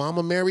 Ain't your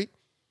mama married?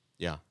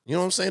 Yeah. You know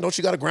what I'm saying? Don't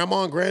you got a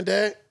grandma and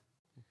granddad?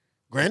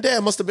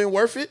 Granddad must have been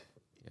worth it.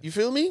 You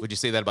feel me? Would you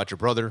say that about your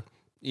brother?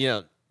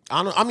 Yeah.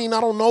 I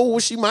don't know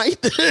what she might.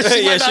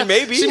 She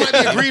may be. She might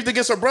be aggrieved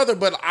against her brother,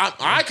 but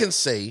I can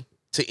say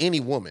to any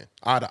woman,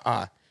 eye to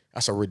eye,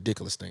 that's a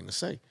ridiculous thing to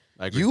say.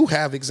 I agree. You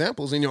have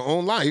examples in your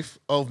own life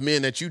of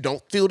men that you don't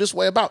feel this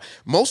way about.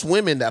 Most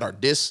women that are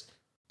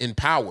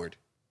disempowered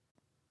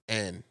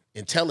and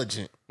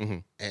intelligent,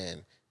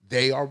 and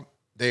they are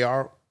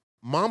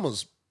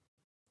mama's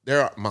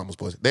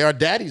boys. They are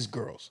daddy's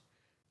girls.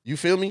 You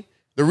feel me?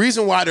 The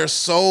reason why they're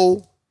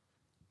so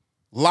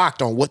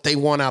locked on what they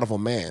want out of a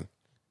man,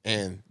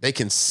 and they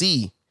can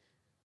see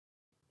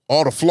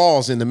all the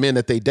flaws in the men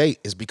that they date,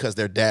 is because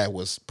their dad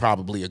was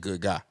probably a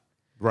good guy.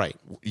 Right.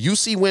 You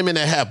see women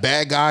that have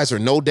bad guys or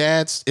no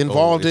dads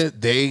involved in it,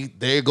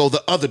 they go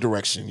the other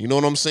direction. You know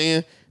what I'm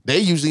saying? They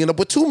usually end up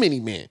with too many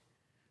men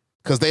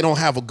because they don't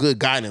have a good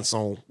guidance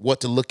on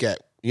what to look at.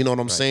 You know what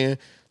I'm saying?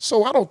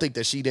 So I don't think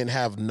that she didn't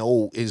have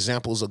no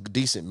examples of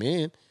decent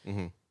men.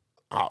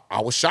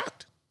 I was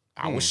shocked.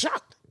 I was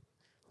shocked.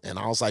 And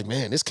I was like,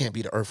 man, this can't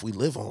be the earth we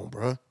live on,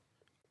 bro.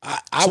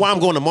 That's why I'm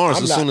going to Mars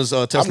as soon as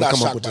Tesla I'm not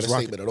come up shocked with by this the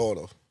rocket. statement at all,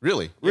 though.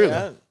 Really? Really?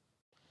 Yeah.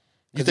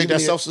 You think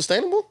that's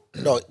self-sustainable?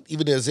 No,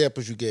 even the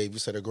examples you gave, you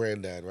said her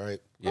granddad, right?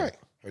 Yeah. Right.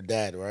 Her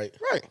dad, right?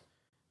 Right.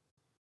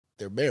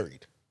 They're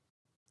married.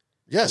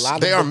 Yes, A lot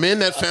of they are them- men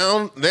that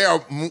found. They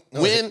are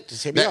men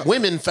just hear me that out.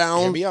 women Hear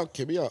found. me out.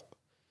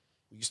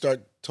 When you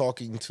start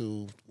talking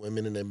to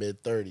women in their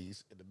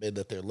mid-30s and the men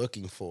that they're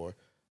looking for,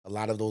 a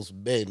lot of those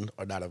men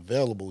are not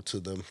available to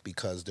them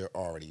because they're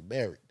already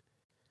married.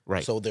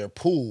 Right. So their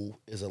pool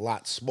is a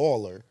lot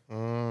smaller.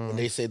 When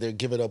they say they're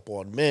giving up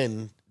on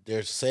men,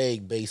 they're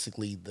saying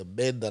basically the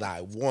men that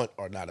I want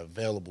are not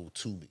available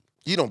to me.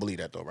 You don't believe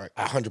that though, right?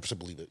 I 100%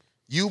 believe it.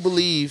 You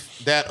believe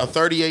that a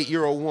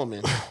 38-year-old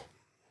woman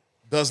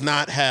does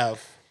not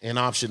have an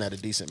option at a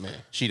decent man.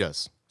 She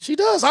does. She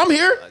does. I'm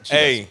here.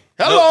 Hey,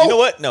 Hello. No, you know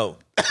what? No.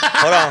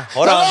 Hold on.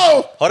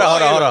 Hello. Hold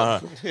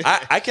on.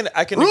 I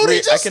can Rudy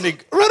agree. just,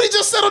 Rudy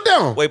just settled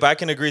down. Wait, but I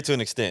can agree to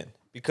an extent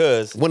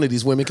because One of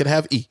these women could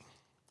have E.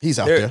 He's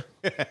out there,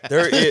 there.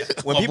 there is,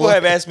 when people boy.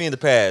 have asked me in the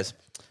past,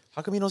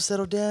 how come you don't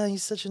settle down? You're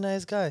such a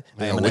nice guy.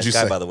 I am a What'd nice you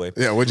guy, say? by the way.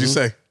 Yeah, what'd you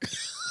say?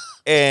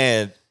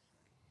 And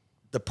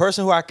the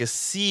person who I could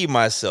see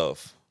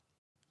myself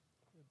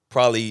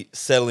probably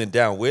settling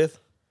down with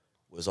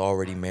was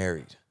already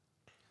married.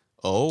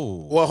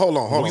 Oh. Well, hold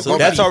on. So Go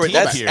that's back. already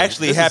deep that's here.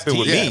 actually This is happened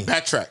with Yeah, me.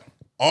 backtrack.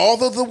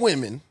 All of the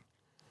women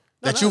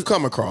that you've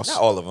come across. Not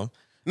all of them.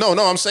 No,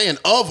 I'm saying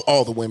of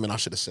all the women, I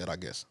should have said, I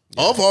guess.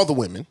 Of all the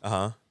women,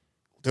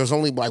 there's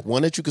only like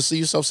one that you could see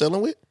yourself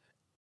settling with?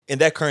 In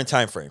that current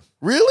time frame.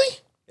 Really?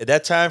 At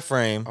that time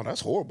frame. Oh,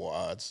 that's horrible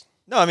odds.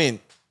 No, I mean,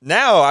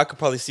 now I could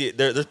probably see it.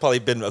 There's probably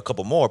been a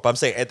couple more, but I'm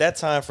saying at that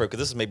time frame, because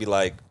this is maybe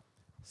like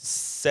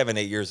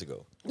 7-8 years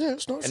ago. Yeah,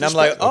 it's not. And I'm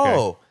like,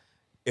 oh,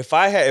 if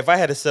I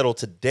had to settle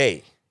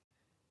today,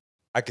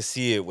 I could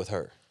see it with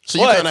her. So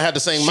you But kind of had the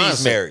same mindset.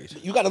 She's married.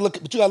 You got to look.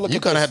 But you got to look. You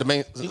at kind of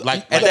this. had the main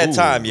like at that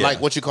time, yeah.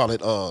 like what you call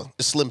it,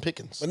 it's slim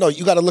pickings. But no,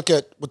 you got to look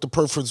at what the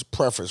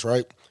preference,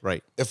 right?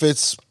 Right. If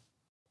it's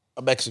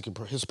a Mexican,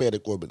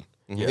 Hispanic woman,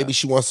 maybe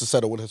she wants to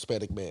settle with a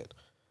Hispanic man.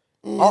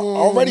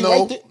 Already, no,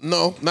 right there.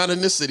 no, not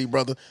in this city,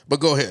 brother. But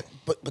go ahead.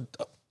 But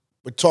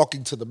we're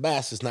talking to the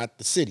masses, not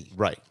the city.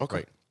 Right. Okay.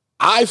 Right.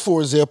 I,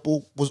 for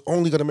example, was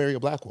only going to marry a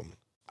black woman.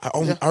 I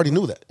already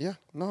knew that. Yeah,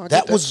 no, I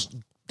that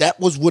get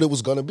was what it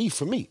was going to be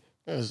for me.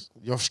 That's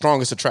your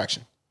strongest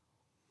attraction.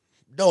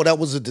 No, that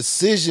was a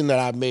decision that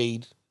I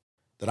made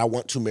that I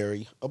want to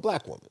marry a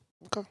black woman.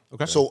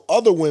 Okay. So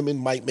other women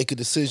might make a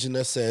decision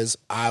that says,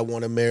 I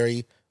want to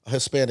marry a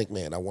Hispanic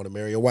man. I want to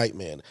marry a white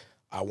man.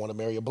 I want to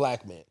marry a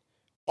black man.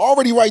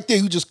 Already right there,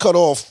 you just cut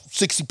off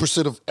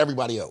 60% of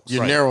everybody else.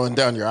 You're narrowing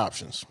down your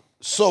options.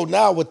 So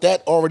now with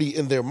that already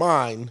in their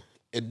mind,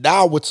 and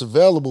now what's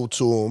available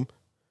to them,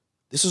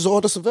 this is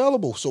all that's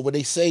available. So when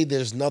they say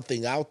there's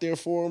nothing out there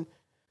for them,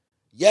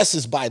 yes,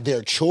 it's by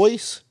their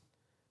choice,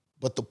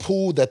 but the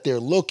pool that they're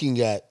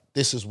looking at,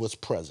 this is what's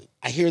present.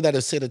 I hear that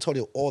in San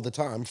Antonio all the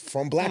time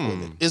from black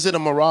women. Is it a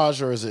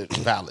mirage or is it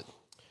valid?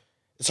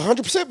 It's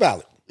 100%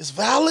 valid. It's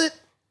valid?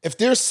 If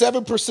there's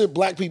 7%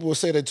 black people in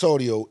San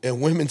Antonio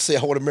and women say,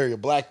 I want to marry a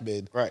black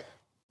man, Right.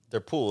 Their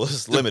pool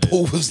is limited.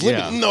 pool is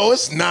limited. Yeah. No,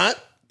 it's not.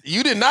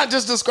 You did not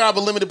just describe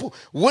a limited pool.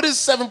 What is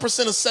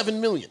 7% of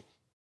 7 million?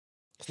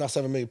 It's not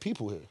 7 million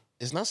people here.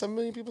 It's not 7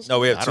 million people? No,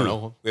 we have I two.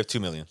 don't know. We have 2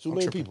 million. 2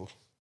 million people.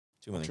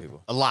 2 million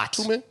people. A lot.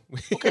 2 million?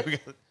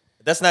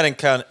 That's not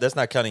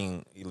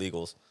counting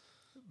illegals.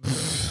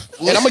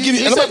 Well, And I'm gonna give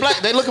you- he and I'm said gonna-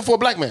 black. They looking for a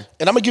black man.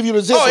 And I'm gonna give you an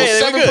example. Oh, yeah,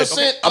 there we go.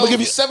 7%. I'm gonna give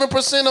you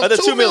 7% of Other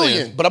 2 2 million.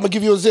 million. But I'm gonna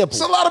give you an example.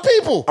 It's a lot of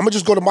people. I'm gonna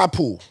just go to my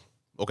pool.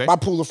 Okay. My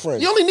pool of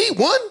friends. You only need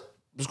one.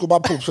 Just go to my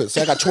pool of friends.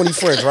 Say I got 20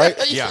 friends, right?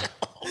 Yeah.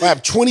 I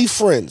have 20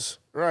 friends.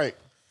 Right.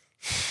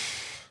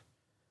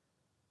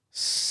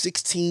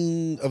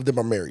 16 of them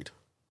are married.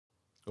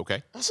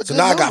 Okay. That's a So good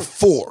now I number. got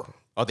 4.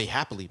 Are they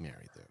happily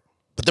married though?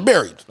 But they're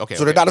married. Okay,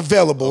 So they're okay. not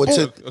available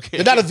until okay.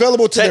 they're not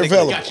available until they're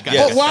Technically, available.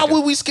 Gotcha. But why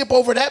would we skip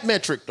over that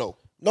metric though?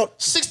 No,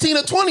 16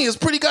 or 20 is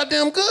pretty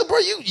goddamn good, bro.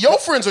 Your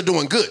friends are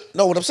doing good.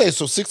 no, what I'm saying,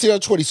 so 16 or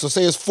 20, so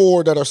say it's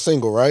 4 that are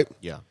single, right?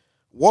 Yeah.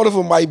 One of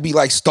them might be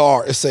like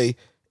Star and say,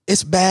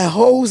 it's bad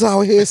hoes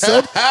out here,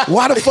 son.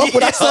 Why the fuck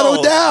would I settle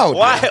Yo, down?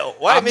 Why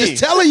I'm me?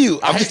 just telling you.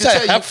 I'm I hate just to telling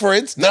tell you. I you, have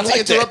friends. Not to like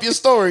interrupt that. your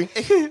story.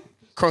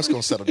 Crunk's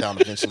gonna settle down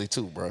eventually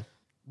too, bro.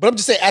 But I'm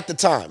just saying at the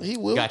time. He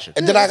will. Gotcha.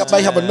 And then I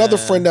might have another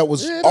friend that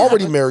was Yeah,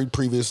 already married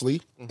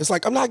previously. It's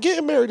like, I'm not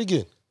getting married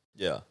again.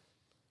 Yeah.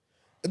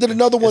 And then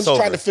another one's over.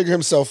 trying to figure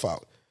himself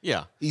out.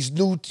 Yeah. He's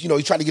new,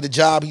 he's trying to get a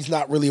job. He's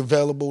not really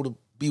available to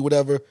be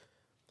whatever.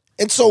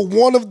 And so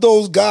one of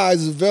those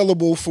guys is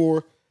available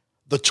for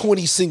the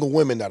 20 single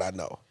women that I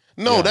know.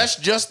 No, that's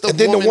just the And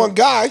then woman. the one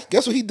guy,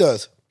 guess what he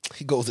does?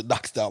 He goes and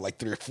knocks down like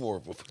 3 or 4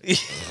 of them.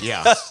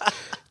 Yeah.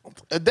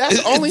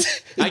 That's only.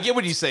 I get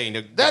what he's saying.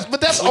 That's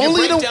when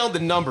only you break the. down the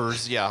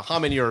numbers. Yeah. How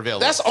many are available?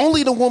 That's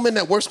only the woman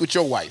that works with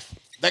your wife.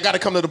 That got to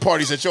come to the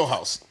parties at your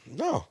house.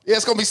 No. Yeah,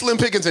 it's gonna be slim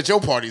pickings at your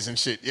parties and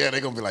shit. Yeah,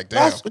 they're gonna be like,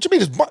 damn. What you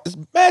mean? It's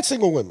mad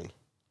single women.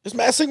 It's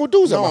mad single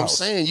dudes at No, my I'm house.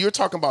 saying you're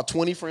talking about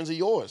 20 friends of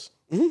yours.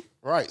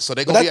 Right, so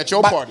they're But gonna be that- at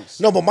your my- parties.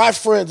 No, but my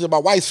friends and my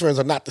wife's friends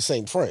are not the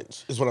same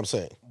friends, is what I'm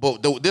saying.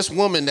 But this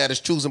woman that is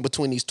choosing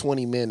between these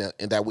 20 men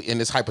and that we in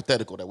this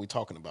hypothetical that we're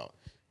talking about,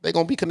 they're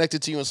gonna be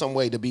connected to you in some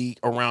way to be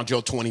around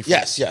your 20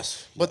 friends.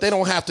 Yes. But they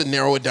don't have to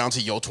narrow it down to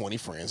your 20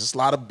 friends. It's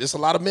a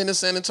lot of men in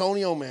San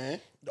Antonio,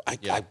 man. I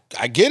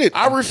get it.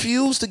 I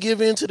refuse to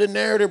give in to the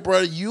narrative,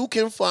 brother. You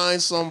can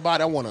find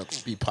somebody. I want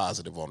to be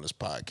positive on this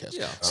podcast.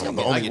 Yeah. See, I'm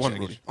I the only get you, one, I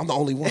get Rudy. you. I'm the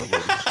only one, Rudy.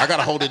 I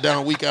gotta hold it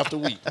down week after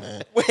week,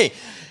 man. Wait.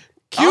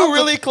 Q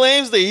really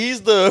claims that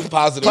he's the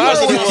Positive. You heard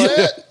positive what I one.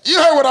 said? You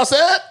heard what I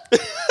said?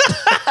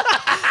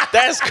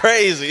 That's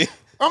crazy.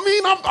 I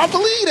mean, I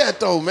believe that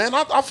though, man.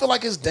 I feel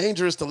like it's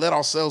dangerous to let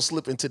ourselves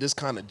slip into this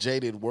kind of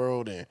jaded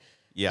world, and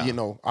Yeah.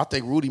 I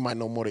think Rudy might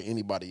know more than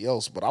anybody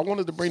else. But I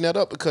wanted to bring that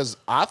up because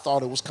I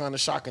thought it was kind of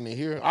shocking to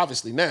hear.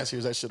 Obviously, Nas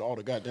hears that shit all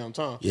the goddamn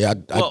time. Yeah,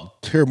 Well-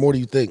 I hear more than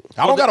you think.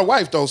 I don't got a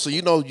wife though, so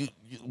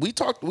we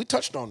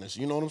touched on this.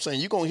 You know what I'm saying?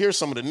 You're gonna hear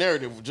some of the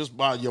narrative just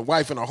by your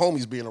wife and her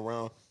homies being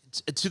around.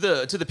 To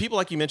the people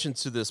like you mentioned,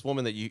 to this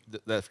woman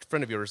that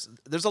friend of yours,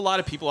 there's a lot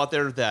of people out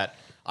there that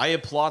I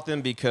applaud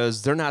them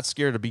because they're not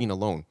scared of being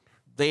alone.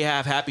 They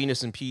have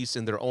happiness and peace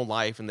in their own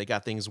life, and they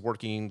got things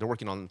working. They're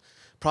working on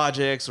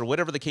projects or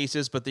whatever the case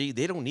is, but they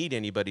don't need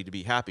anybody to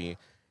be happy.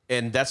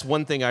 And that's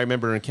one thing I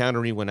remember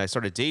encountering when I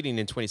started dating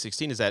in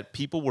 2016 is that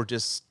people were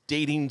just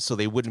dating so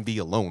they wouldn't be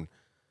alone.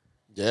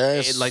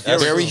 Yes, Like,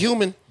 that's they're very so-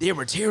 human. They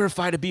were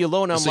terrified to be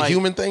alone. It's I'm a like,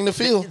 human thing to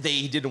feel.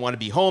 They didn't want to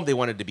be home. They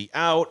wanted to be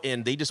out,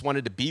 and they just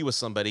wanted to be with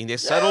somebody. And they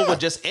settled with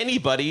just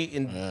anybody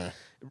in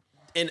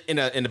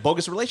a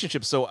bogus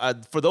relationship. So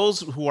for those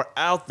who are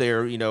out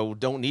there,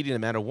 don't need a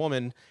man or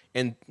woman,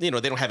 and they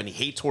don't have any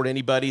hate toward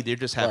anybody. They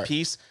just have Right.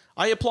 peace.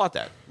 I applaud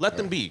that. Let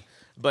them be.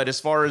 But as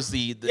far as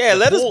the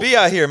let us be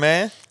out here,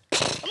 man.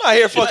 I'm out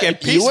here fucking You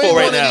peaceful ain't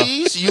right one now. of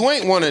these. You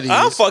ain't one of these.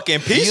 I'm fucking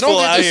peaceful You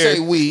don't get out to here. say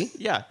we.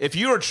 Yeah, if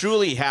you are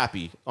truly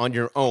happy on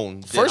your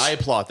own, then I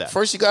applaud that.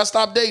 First, you gotta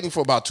stop dating for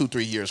about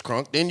 2-3 years,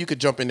 Crunk. Then you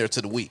could jump in there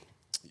to the we.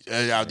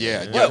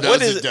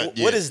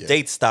 What is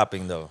date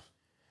stopping though?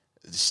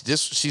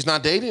 She's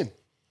not dating.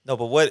 No,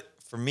 but what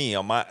for me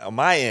on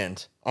my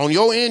end? On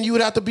your end, you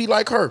would have to be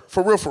like her.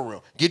 For real, for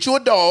real. Get you a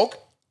dog.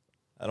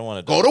 I don't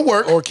want to Go to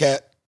work. Or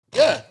cat.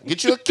 Yeah.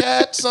 Get you a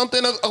cat,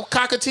 something, a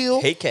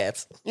cockatiel. hate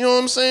cats. You know what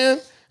I'm saying?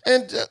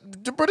 And,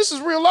 bro, this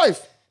is real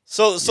life.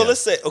 So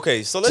let's say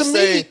okay. So let's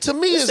say to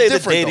me, let's it's say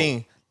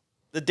different,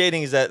 the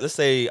dating is that let's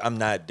say I'm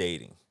not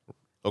dating,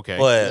 Okay.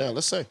 but Yeah,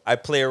 let's say. I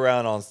play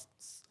around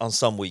on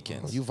some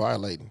weekends. You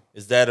violating.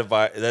 Is that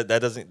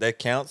that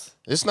counts?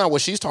 It's not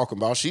what she's talking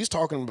about. She's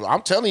talking about,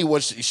 I'm telling you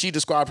what she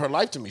described her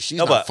life to me. She's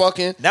No, not but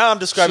fucking. now I'm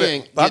She describing.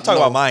 ain't But I'm getting talking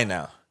no- about mine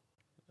now.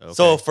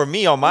 So for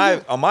me on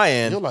my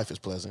end, Your life is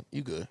pleasant.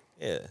 You good.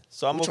 yeah.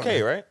 So I'm trying okay,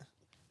 to- right?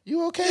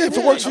 You okay? if it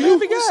man. works for I'm you. a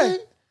happy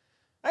guy.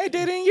 I ain't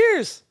dated in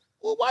years.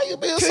 Well, why you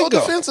being King so go.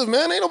 defensive,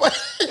 man? Ain't nobody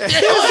said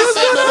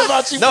nothing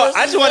about you. No, I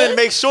personally, just wanted to man.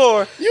 make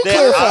sure You that,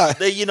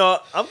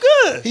 clarify. I'm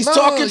good. He's No,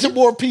 talking you- to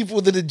more people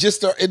than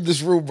just are in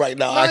this room right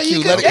now. Nah, IQ,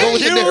 you let it can- go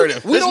with yeah, the you-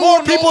 narrative. we There's don't more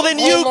want no- people than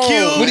you, hold on,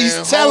 Q. But man. he's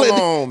Hold telling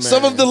on,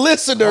 some man. of the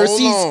listeners,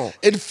 Hold he's on.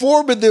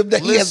 informing them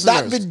that he has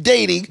not Listeners, been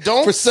dating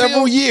don't for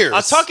several feel- years.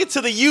 I'm talking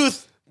to the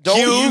youth.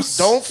 Q's.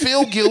 Don't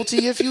feel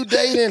guilty if you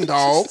dating,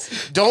 dog.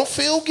 Don't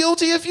feel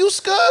guilty if you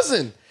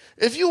scuzzing.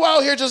 If you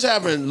out here just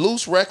having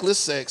loose, reckless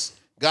sex,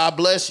 God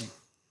bless you.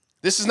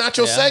 This is not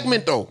your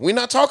segment, though. We're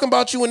not talking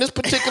about you in this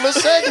particular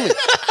segment.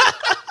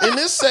 In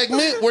this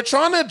segment, we're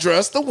trying to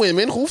address the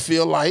women who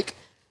feel like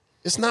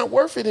it's not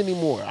worth it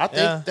anymore. I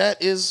think that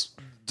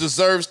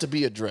deserves to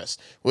be addressed.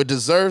 What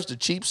deserves the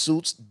cheap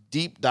suits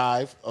deep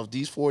dive of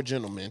these four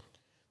gentlemen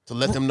to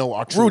let them know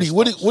our true Rudy,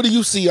 what thoughts. do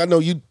you see? I know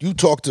you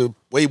talk to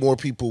way more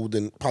people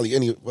than probably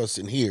any of us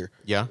in here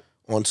Yeah.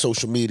 on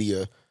social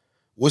media.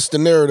 What's the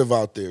narrative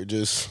out there,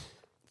 just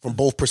from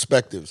both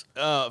perspectives?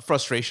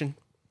 Frustration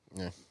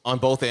on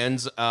both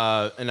ends.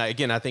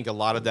 I think a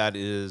lot of that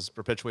is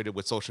perpetuated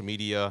with social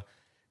media.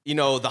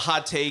 The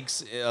hot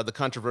takes, the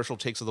controversial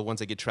takes are the ones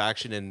that get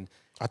traction. And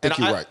I think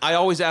you're right. I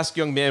always ask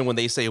young men when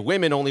they say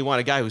women only want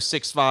a guy who's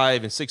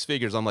 6'5" and six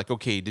figures. I'm like,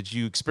 okay, did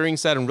you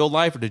experience that in real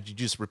life or did you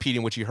just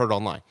repeating what you heard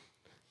online?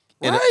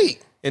 And, Right.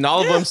 And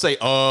all of them say,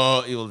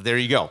 oh, there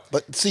you go.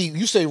 But see,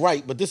 you say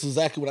right, but this is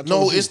exactly what I'm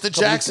No, talking it's the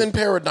Jackson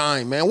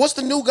paradigm, man. What's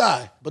the new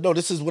guy? But no,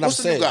 this is what What's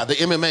I'm the new saying. guy? The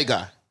MMA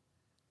guy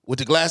with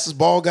the glasses,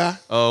 bald guy.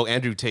 Oh,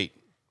 Andrew Tate.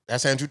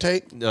 That's Andrew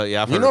Tate. Yeah, I've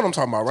You heard. know what I'm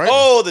talking about, right?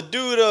 Oh, the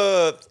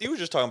dude. You were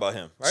just talking about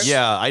him, right?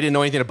 Yeah, I didn't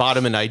know anything about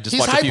him, and I just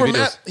he's watched a few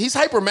videos. he's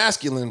hyper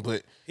masculine,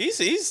 but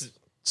He's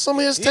some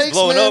of his takes,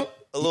 blowing man. up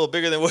a little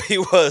bigger than what he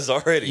was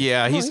already.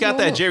 Yeah, he's got don't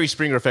that know. Jerry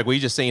Springer effect where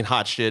he's just saying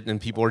hot shit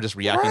and people are just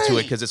reacting to it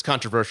Right. because it's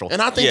controversial.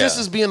 And I think this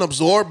Yeah. is being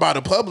absorbed by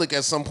the public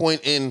at some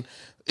point. And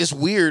it's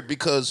weird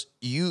because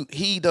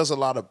he does a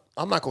lot of,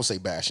 I'm not gonna say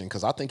bashing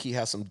because I think he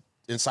has some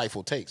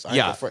insightful takes.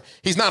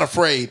 He's not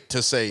afraid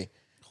to say.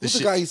 Who's this the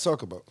shit. guy he's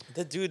talking about?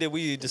 The dude that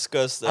we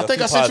discussed. I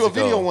think I sent you a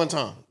video one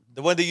time.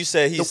 The one that you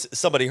said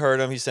somebody heard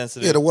him. He's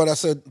sensitive. Yeah, the one I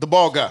said. The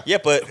bald guy. Yeah,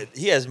 but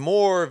he has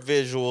more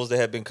visuals that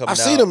have been coming out.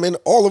 I've seen them, and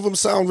all of them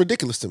sound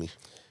ridiculous to me.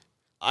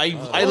 I you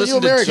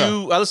listened a married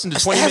to I listened to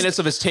 20 minutes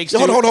of his takes.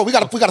 Yo, too. hold on. We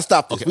gotta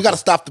stop this. We gotta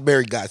stop the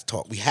married guys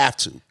talk. We have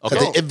to.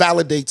 Because Okay. it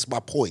validates my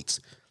points.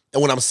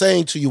 And what I'm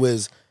saying to you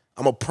is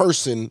I'm a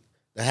person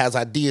that has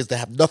ideas that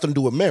have nothing to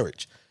do with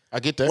marriage. I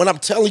get that. When I'm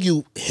telling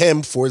you,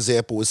 him, for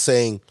example, is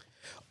saying,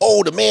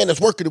 oh, the man that's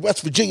working in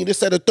West Virginia, this,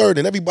 that, and third,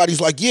 and everybody's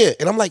like, yeah.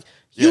 And I'm like,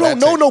 you Yeah, don't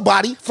that know take.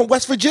 nobody from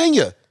West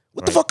Virginia.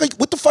 What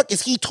the fuck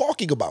is he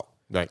talking about?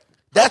 Right.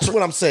 That's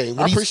what I'm saying.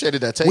 I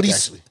appreciated that take,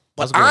 actually.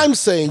 But That's good. I'm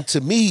saying,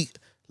 to me,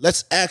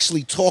 let's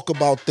actually talk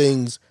about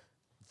things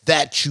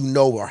that you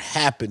know are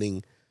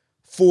happening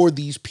for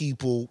these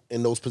people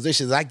in those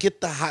positions. I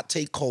get the hot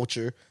take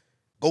culture.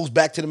 Goes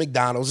back to the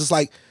McDonald's. It's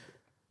like,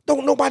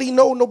 don't nobody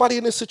know nobody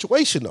in this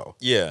situation, though.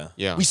 Yeah.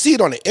 Yeah. We see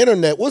it on the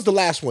internet. What's the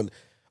last one?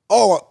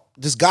 Oh,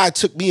 this guy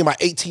took me and my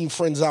 18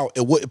 friends out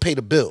and wouldn't pay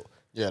the bill.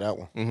 Yeah, that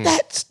one.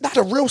 That's not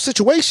a real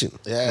situation.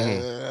 Yeah,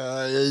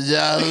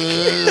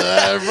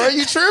 bro,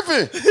 you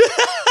tripping.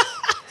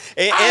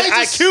 In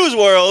I just- IQ's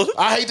world,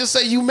 I hate to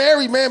say you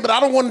married, man, but I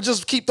don't want to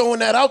just keep throwing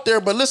that out there.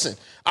 But listen,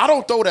 I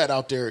don't throw that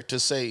out there to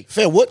say,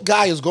 Fam, what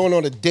guy is going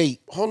on a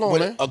date Hold on,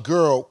 with man. a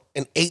girl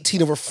and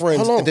 18 of her friends,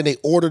 Hold on. and then they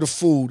order the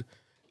food,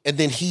 and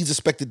then he's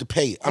expected to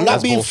pay. I'm not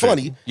That's being bullshit.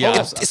 funny. Yeah.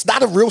 It's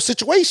not a real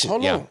situation.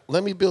 Hold Yeah. on.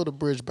 Let me build a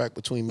bridge back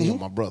between me and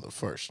my brother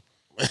first.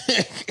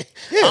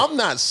 Yeah.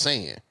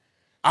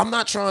 I'm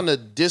not trying to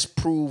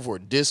disprove or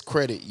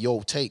discredit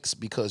your takes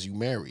because you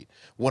married.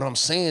 What I'm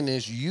saying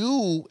is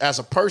you as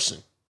a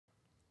person,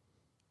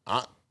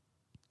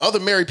 other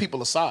married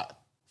people aside,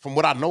 from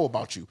what I know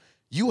about you,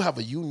 you have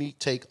a unique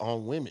take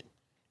on women.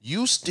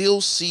 You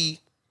still see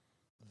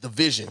the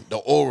vision, the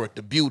aura,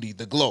 the beauty,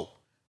 the glow.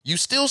 You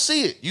still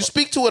see it. You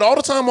speak to it all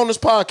the time on this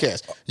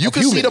podcast. You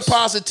can see the humans.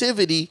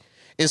 positivity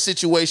in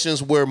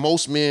situations where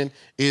most men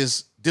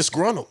is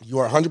disgruntled. You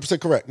are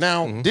 100% correct.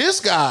 Now, this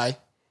guy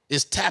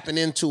is tapping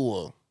into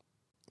a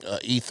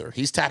ether.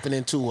 He's tapping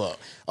into a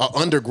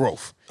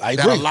undergrowth. I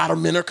That agree. a lot of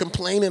men are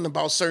complaining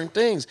about certain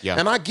things. Yeah.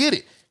 And I get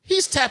it.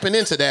 He's tapping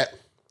into that,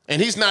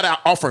 and he's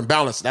not offering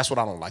balance. That's what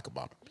I don't like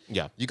about him.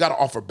 Yeah. You got to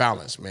offer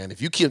balance, man.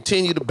 If you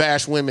continue to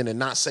bash women and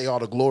not say all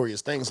the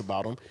glorious things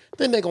about them,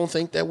 then they're going to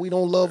think that we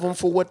don't love them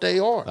for what they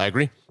are. I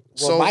agree.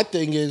 Well, so my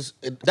thing is...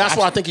 that's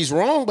why I think he's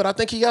wrong, but I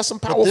think he has some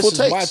But powerful this is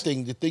takes. my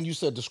thing. The thing you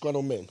said,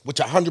 disgruntled men,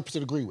 which I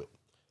 100% agree with.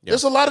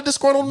 There's a lot of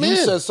disgruntled You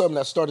men. said something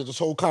that started this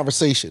whole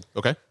conversation.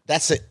 Okay.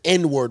 That's an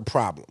N-word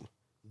problem.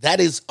 That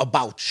is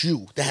about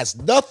you. That has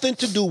nothing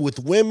to do with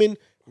women,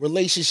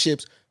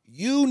 relationships.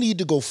 You need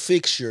to go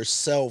fix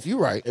yourself. You're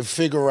right. And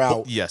figure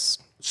out. Yes.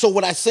 So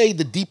when I say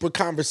the deeper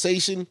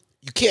conversation,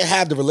 you can't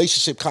have the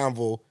relationship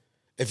convo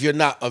if you're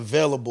not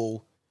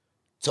available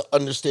to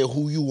understand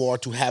who you are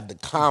to have the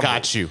convo.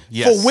 Got you.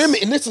 Yes. For women,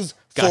 and this is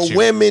Got for you.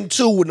 women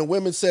too, when the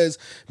women says,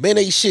 men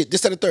ain't shit,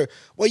 this, that, and the third.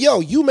 Well,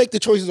 yo, you make the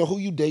choices on who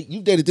you date.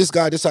 You dated this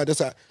guy, this side, this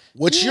side.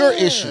 What's your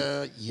issue?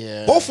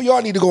 Yeah. Both of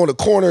y'all need to go in the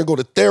corner and go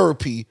to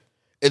therapy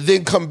and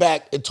then come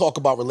back and talk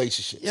about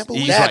relationships. Yeah, but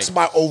He's that's right.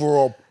 my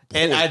overall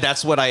And point.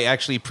 that's what I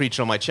actually preach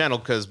on my channel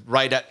because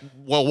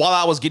while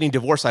I was getting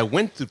divorced, I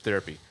went through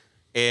therapy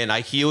and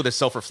I healed and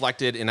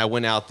self-reflected and I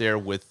went out there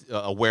with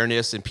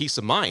awareness and peace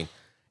of mind.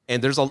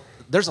 And there's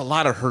a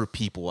lot of hurt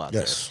people out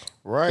Yes. there.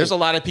 Right. There's a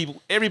lot of people.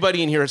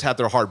 Everybody in here has had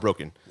their heart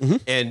broken.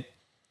 And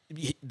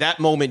that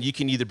moment you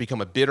can either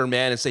become a bitter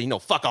man and say,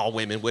 fuck all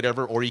women,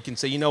 whatever, or you can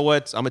say, you know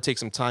what, I'm gonna take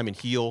some time and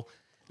heal.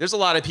 There's a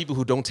lot of people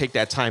who don't take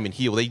that time and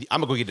heal. I'm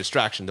gonna go get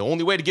distraction. The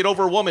only way to get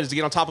over a woman is to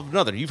get on top of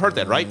another. You've heard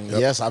that, right?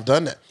 Yes, I've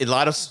done that.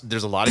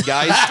 There's a lot of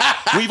guys.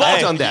 We've all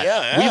done that.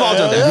 yeah, We've all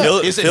done that. Feel-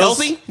 Is it feels-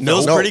 healthy?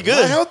 feels No. pretty Not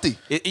good. healthy.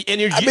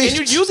 And you're mean,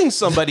 using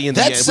somebody in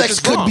the that end. sex which is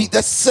could wrong. be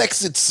that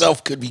sex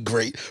itself could be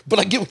great, but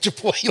I get what your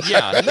point.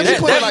 Yeah, Let me that-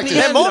 put it that- like this.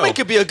 That Yeah, moment no.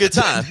 could be a good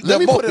time. Let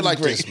me That put it moment like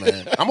is this,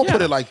 man. I'm gonna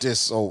put it like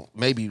this, so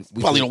maybe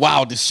we Probably could- the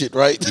wildest shit,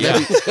 right? Yeah.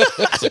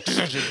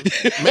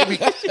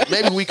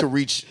 maybe we could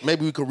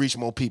reach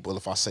more people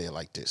if I say it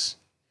like this.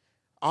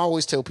 I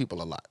always tell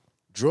people a lot.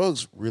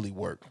 Drugs really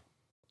work.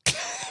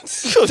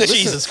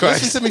 Jesus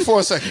Christ. Listen to me for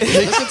a second.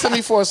 Listen to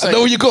me for a second. I know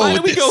where you're going Why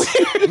with do we this.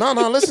 go here?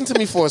 No, listen to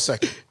me for a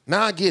second.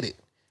 Now I get it.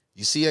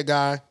 You see a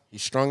guy,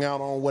 he's strung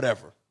out on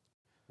whatever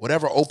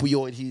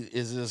opioid he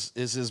is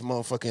his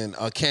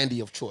motherfucking candy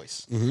of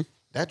choice. Mm-hmm.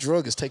 That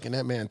drug is taking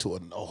that man to a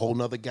whole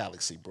nother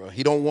galaxy, bro.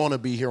 He don't want to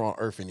be here on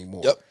Earth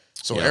anymore. Yep.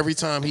 So every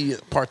time he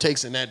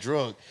partakes in that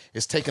drug,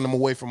 it's taking him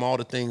away from all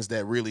the things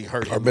that really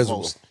hurt him the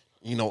miserable. most,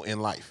 in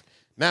life.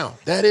 Now,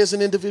 that is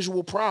an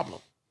individual problem.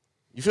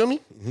 You feel me?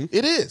 Mm-hmm.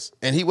 It is.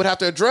 And he would have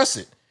to address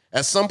it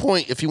at some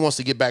point if he wants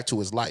to get back to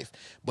his life.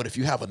 But if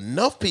you have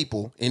enough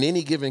people in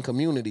any given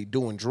community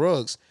doing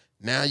drugs,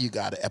 now you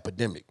got an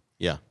epidemic.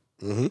 Yeah.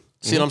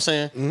 See what I'm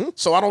saying?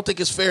 So I don't think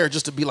it's fair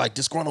just to be like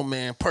disgruntled,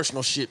 man,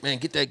 personal shit, man,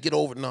 get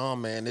over. No,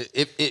 man.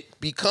 It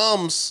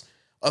becomes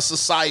a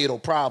societal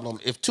problem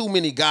if too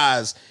many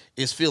guys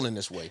is feeling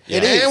this way.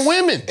 It is. And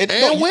women. And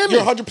And no, women.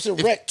 you're 100%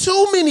 If correct.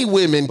 too many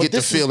women But get to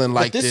this is- feeling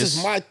like but this.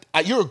 is my.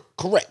 You're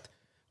correct.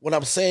 What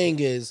I'm saying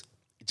is,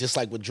 just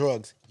like with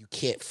drugs, you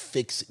can't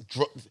fix it.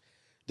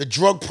 The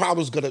drug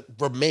problem is gonna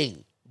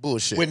remain.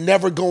 Bullshit. We're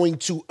never going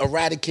to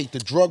eradicate the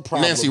drug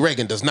problem. Nancy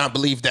Reagan does not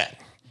believe that.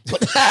 But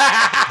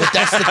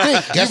that's the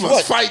thing. Guess you what?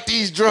 must fight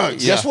these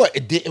drugs. Guess what?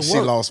 It didn't She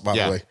work. lost, by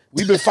Yeah. the way.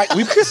 We've been fighting.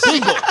 We've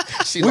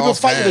been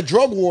lost fighting bad. a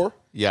drug war.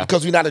 Yeah.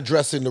 Because we're not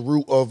addressing the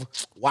root of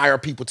why are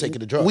people taking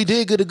the drugs. We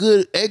did get a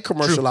good egg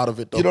commercial out of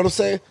it, though. You know what I'm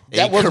saying?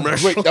 That A wasn't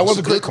commercial. great. That was a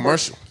It's good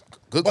commercial.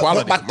 Good But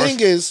quality my commercial.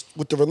 thing is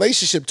with the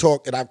relationship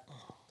talk, and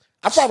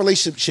I find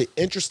relationship shit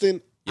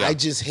interesting. Yeah. I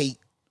just hate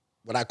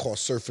what I call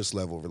surface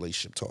level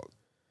relationship talk.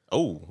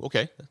 Oh,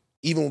 okay.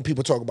 Even when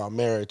people talk about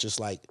marriage, it's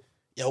like,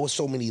 yo, it's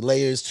so many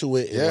layers to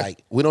it. And Yeah.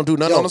 like, We don't do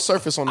nothing Yo, on the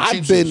surface on the I've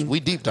cheap been- shoes.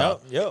 We deep dive.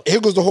 Yep. here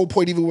goes the whole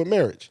point. Even with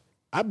marriage,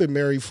 I've been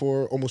married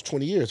for almost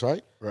 20 years,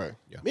 right? Right.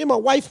 Me and my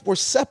wife were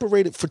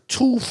separated for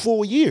 2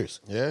 full years,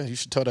 Yeah, you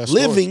should tell that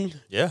story. living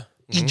Yeah.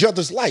 each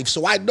other's life.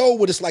 So I know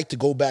what it's like to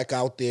go back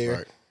out there,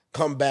 Right.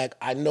 come back.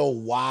 I know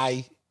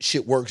why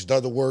shit works,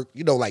 doesn't work.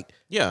 Like,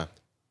 Yeah.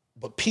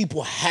 but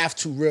people have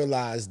to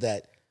realize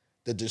that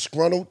the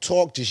disgruntled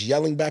talk, just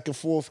yelling back and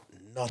forth,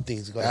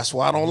 Nothing's gonna. That's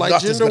why I don't like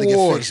nothing's gender gonna get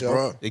wars, fixed, yo.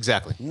 bro.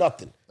 Exactly.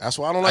 Nothing. That's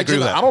why I don't like agree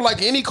with gender. that. I don't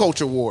like any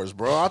culture wars,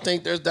 bro. I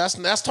think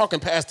that's talking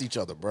past each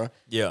other, bro.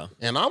 Yeah.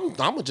 And I'm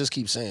gonna just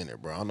keep saying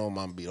it, bro. I know I'm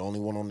gonna be the only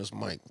one on this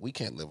mic. We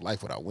can't live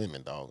life without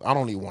women, dog. I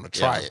don't even want to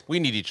try it. We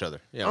need each other.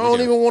 Yeah, I we don't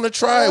do. even want to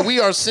try it. We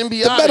are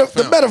symbiotic.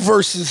 The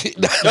metaverse is.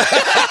 The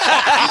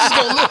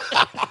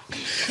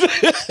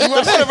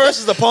metaverse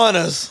is upon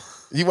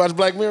us. You watch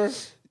Black Mirror?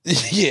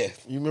 Yeah.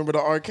 You remember the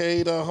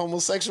arcade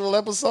homosexual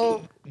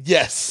episode?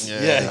 Yes.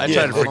 Yeah. I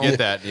try to forget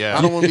that. Yeah.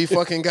 I don't want to be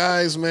fucking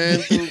guys, man,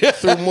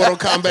 through Mortal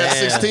Kombat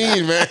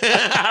 16, man.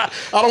 I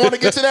don't want to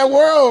get to that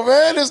world,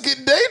 man. It's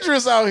getting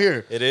dangerous out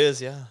here. It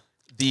is, yeah.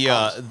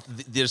 The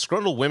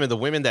disgruntled women, the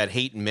women that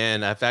hate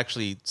men,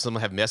 some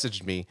have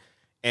messaged me,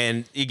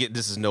 and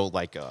this is no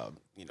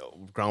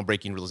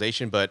groundbreaking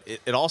realization, but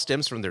it all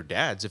stems from their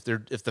dads. If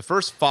the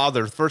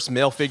first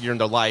male figure in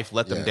their life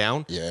let them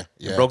down, yeah.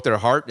 broke their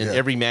heart, and Yeah.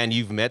 every man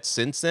you've met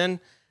since then,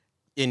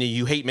 and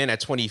you hate men at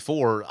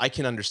 24, I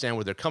can understand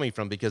where they're coming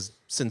from because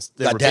since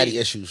they Got were daddy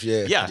babies- issues.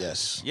 Yeah. yeah,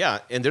 Yes. yeah,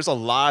 and there's a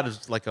lot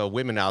of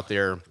women out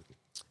there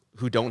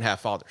who don't have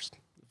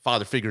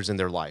father figures in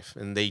their life,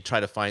 and they try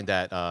to find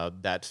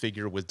that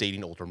figure with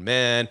dating older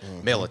men,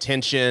 male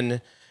attention,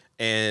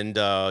 and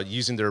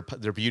using their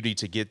beauty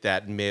to get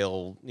that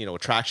male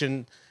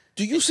attraction.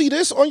 Do you see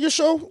this on your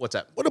show? What's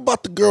that? What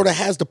about the girl that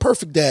has the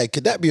perfect dad?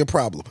 Could that be a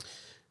problem?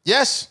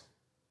 Yes.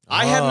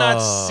 I have not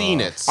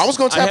seen it. I was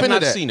going to tap into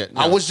that. Seen it.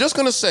 I no. was just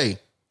going to say,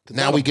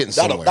 now we getting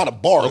somewhere. Not a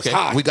bar. It's Okay.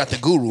 high. We got the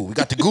guru. We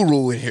got the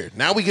guru in here.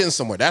 Now we getting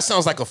somewhere. That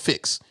sounds like a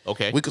fix.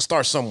 Okay. We could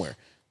start somewhere.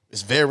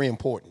 It's very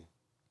important.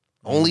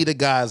 Only the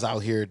guys out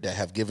here that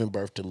have given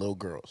birth to little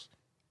girls,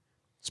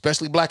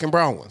 especially black and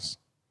brown ones.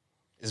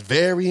 It's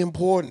very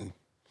important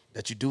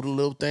that you do the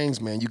little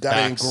things, man. You got to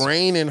Facts.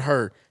 ingrain in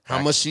her how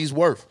much she's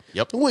worth.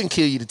 Yep. It wouldn't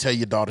kill you to tell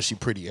your daughter she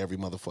pretty every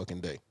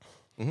motherfucking day.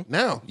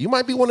 Now, you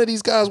might be one of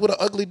these guys with an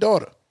ugly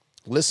daughter.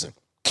 Listen.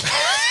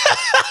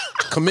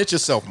 Commit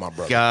yourself, my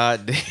brother.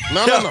 God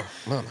damn.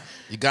 No.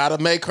 You gotta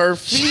make her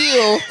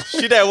feel.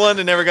 She that one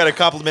that never got a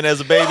compliment as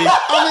a baby.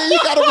 I mean, you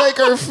gotta make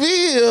her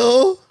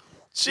feel.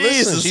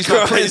 Jesus she's my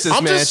Christ.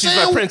 princess, man. She's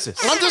my princess.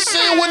 I'm just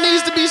saying what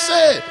needs to be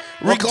said.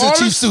 Welcome to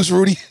Chief Suits,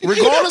 Rudy.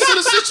 Regardless of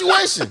the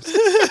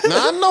situation.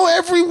 Now, I know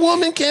every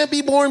woman can't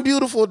be born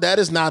beautiful. That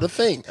is not a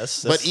thing.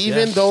 But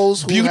even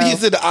those who Beauty have,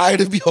 is in the eye of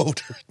the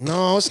beholder.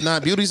 no, it's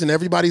not. Beauty's in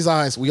everybody's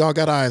eyes. We all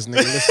got eyes, nigga.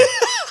 Listen.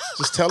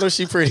 Just tell her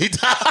she pretty.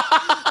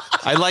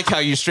 I like how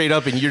you straight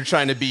up and you're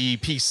trying to be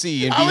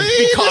PC and be, I mean,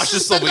 be this cautious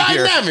is the over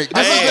here. dynamic.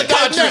 This Hey, is the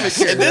dynamic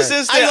here. In this man.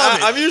 instant, I love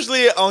it. I'm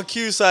usually on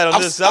Q side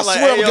on this. I'm like,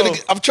 swear hey, yo,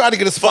 I'm trying to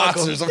get a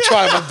sponsors. I'm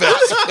trying my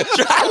best.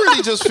 I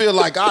really just feel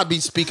like I'd be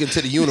speaking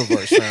to the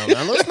universe, fam.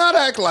 Now, let's not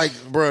act like,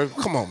 bro.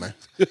 Come on, man.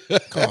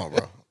 Come on,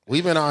 bro.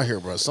 We've been out here,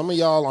 bro. Some of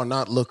y'all are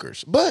not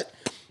lookers, but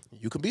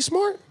you can be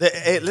smart.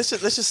 hey, let's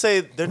just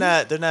say they're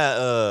not. There's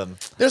how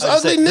you ugly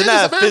say, they're niggas,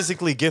 not man.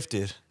 physically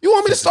gifted. You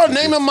want me to start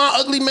naming my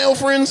ugly male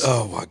friends?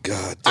 Oh my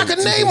God. I can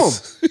name them.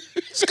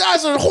 These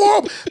guys are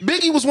horrible.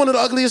 Biggie was one of the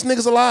ugliest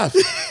niggas alive.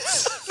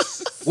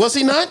 Was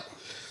he not?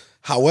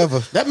 However,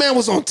 That man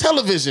was on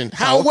television.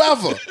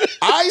 However,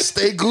 I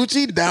stay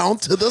Gucci down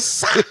to the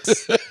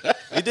socks.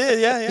 He did,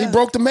 yeah. He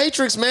broke the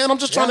matrix, man. I'm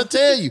just trying to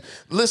tell you.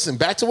 Listen,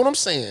 back to what I'm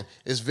saying.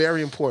 It's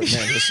very important,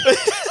 man. Listen.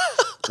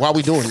 While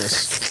we doing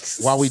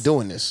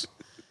this,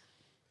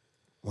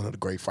 one of the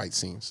great fight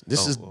scenes.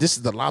 This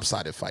is the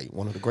lopsided fight.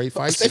 One of the great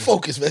fights. stay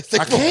focused, man. Stay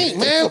I focused. can't, Stay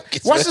man.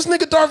 focused, Watch man. this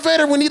nigga Darth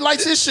Vader when he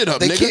lights his shit up,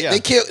 They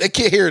nigga.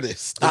 can't hear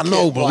this. They I know,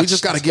 can't but we watch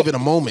just got to this. give it a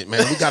moment,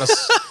 man. We got to.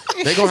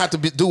 They gonna have to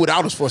do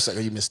without us for a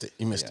second. You missed it.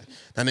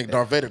 That nigga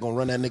Darth Vader gonna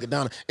run that nigga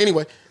down.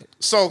 Anyway,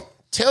 so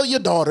tell your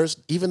daughters,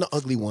 even the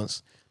ugly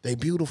ones, they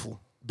beautiful.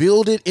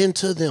 Build it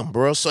into them,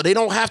 bro, so they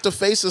don't have to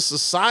face a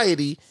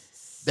society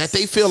that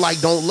they feel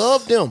like don't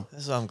love them.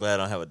 That's why I'm glad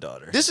I don't have a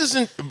daughter. This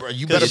isn't. Bro,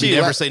 you better she be.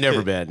 Never say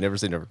never, bad. Never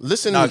say never.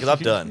 Listen, No, to because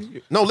me. I'm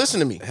done. No, listen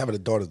to me. Having a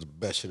daughter is the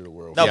best shit in the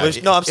world. No, Yeah,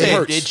 but I'm saying,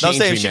 hurts. no, I'm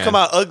saying if Changed she me, come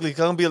man. out ugly, I'm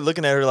gonna be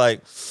looking at her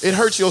like, It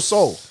hurts your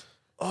soul.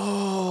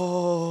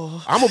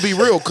 oh, I'm gonna be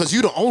real, because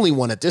you're the only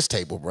one at this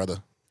table, brother.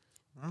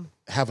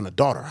 Having a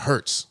daughter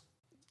hurts.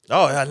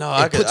 oh yeah, no,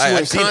 I It could. puts you in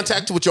I've seen it.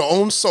 contact with your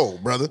own soul,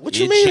 brother. What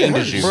you mean? It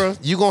changes you. bro?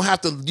 You gonna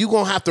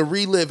have to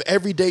relive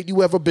every date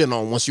you ever been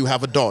on once you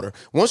have a daughter.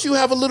 Once you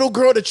have a little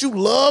girl that you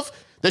love,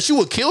 that you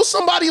would kill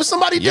somebody if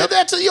somebody did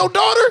that to your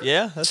daughter,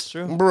 Yeah, that's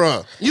true.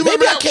 bruh. You Maybe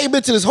remember I that? came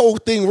into this whole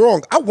thing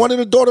wrong. I wanted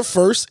a daughter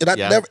first, and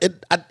Yeah.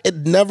 it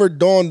never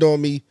dawned on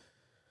me.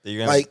 That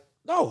you're gonna- Like,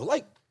 no,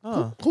 like,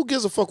 Who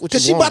gives a fuck what you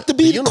because she want? about to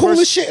be the universe-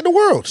 coolest shit in the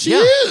world. She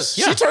is.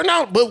 She turned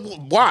out, but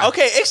why?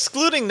 okay,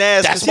 excluding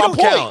Nas, That's because he my don't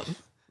point. count.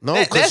 No,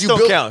 Nas because you don't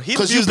built, count. He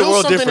 'cause you views the built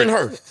world something in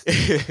different.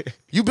 her.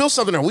 You built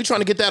something in her. We trying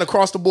to get that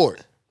across the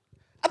board.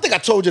 I think I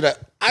told you that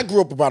I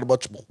grew up around a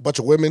bunch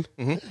of women,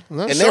 That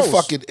and they're shows.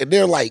 fucking, and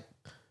they're like,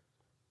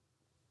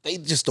 they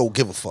just don't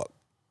give a fuck.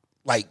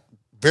 Like,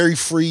 very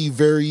free,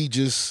 very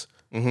just.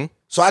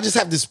 So I just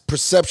have this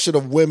perception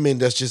of women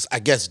that's just, I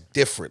guess,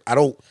 different.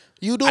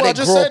 You do. I I didn't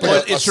just grow said up in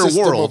that. a It's your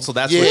system world, of- so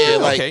that's yeah,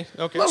 what. like,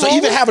 Okay. So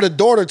even having a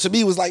daughter to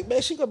me was like,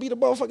 man, she gonna be the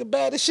motherfucking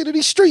baddest shit in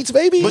these streets,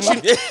 baby. But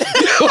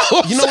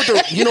you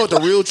know what the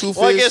real truth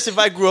Well, I is. guess if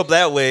I grew up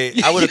that way,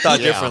 I would have thought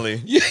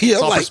differently. yeah,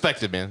 It's all like,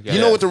 perspective, man. Yeah. You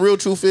know what the real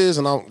truth is,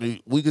 and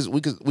we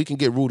can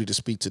get Rudy to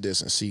speak to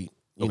this and see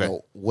Okay.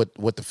 know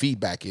what the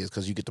feedback is,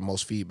 because you get the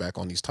most feedback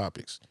on these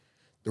topics.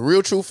 The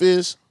real truth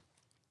is,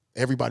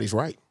 everybody's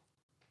right.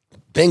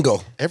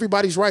 bingo.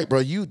 Everybody's right, bro.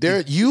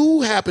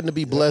 You happen to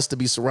be blessed to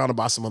be surrounded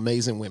by some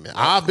amazing women.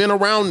 I've been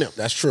around them.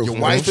 That's true. Your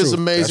That's wife is true.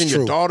 amazing. That's Your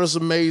true. daughter's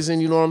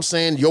amazing. You know what I'm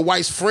saying? Your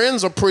wife's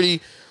friends are pretty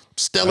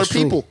stellar That's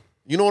true. people.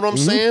 You know what I'm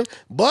saying?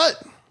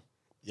 But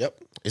Yep.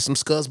 it's some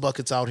scuzz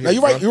buckets out here. No,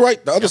 you're bro. right. You're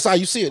right. The other side,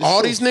 you see it. It's All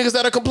true. these niggas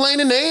that are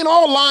complaining, they ain't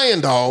all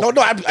lying, dog.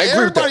 No, I agree with that.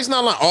 Everybody's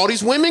not lying. All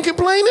these women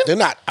complaining, They're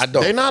not. I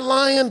don't. they're not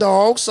lying,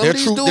 dog. Some Their of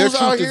these truth. dudes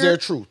Their out truth here. is their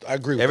truth. I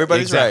agree. With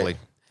Everybody's Exactly.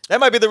 right. That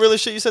might be the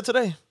realest shit you said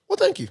today. Well,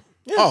 thank you.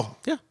 Oh,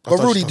 Yeah. But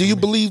Rudy, do you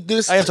believe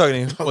this? I am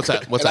talking to you. What's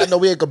that? What's And I that? know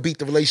we ain't gonna beat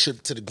the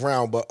relationship to the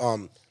ground, but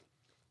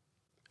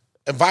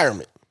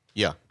environment.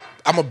 Yeah.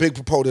 I'm a big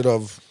proponent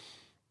of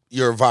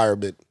your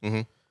environment,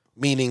 Mm-hmm.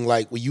 meaning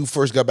like when you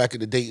first got back in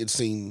the dating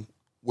scene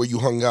where you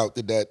hung out,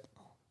 did that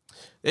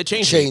It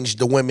changed. me. change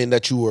the women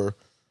that you were?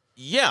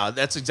 Yeah,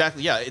 that's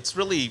exactly. Yeah, it's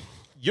really,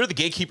 you're the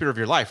gatekeeper of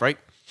your life, right?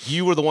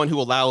 You are the one who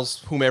allows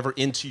whomever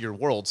into your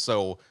world.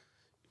 So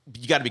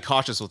you got to be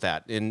cautious with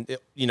that. And,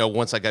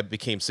 once I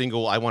became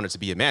single, I wanted to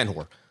be a man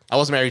whore. I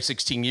was married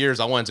 16 years.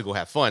 I wanted to go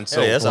have fun. So,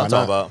 Hell yeah, that's what I'm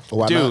talking about. Why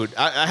not? dude,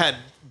 I had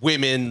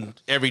women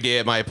every day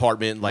at my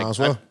apartment. Like, Might as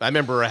well. I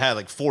remember I had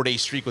like 4-day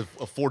streak with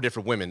 4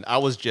 different women. I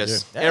was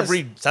just Sounds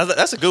like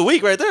that's a good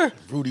week right there.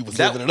 Rudy was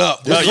That- living it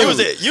up. No,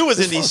 you was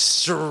in these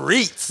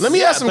streets. Let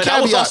me ask some but I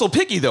was caveats. also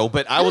picky though.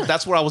 But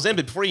that's where I was in.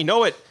 But before you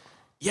know it,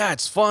 yeah,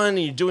 it's fun.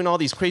 And you're doing all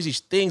these crazy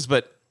things.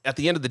 But at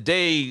the end of the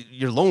day,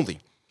 you're lonely,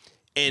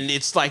 and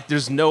it's like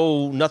there's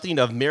nothing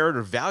of merit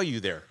or value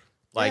there.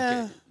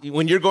 Like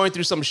when you're going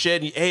through some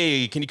shit, and,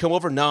 hey, can you come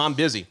over? No, I'm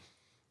busy.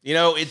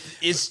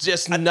 It's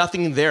just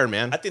nothing there,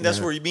 man. I think that's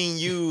where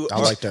you. I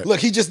like that. Look,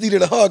 he just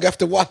needed a hug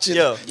after watching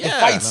Yeah. the Yeah.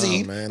 fight No,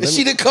 scene, man. and Let she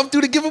me- didn't come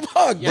through to give him a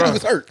hug. But he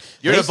was hurt.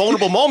 You're in a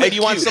vulnerable moment.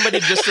 You want Q. somebody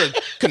just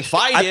to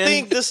confide I in.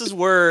 think this is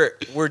where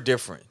we're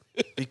different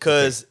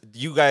because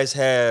you guys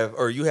have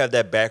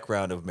that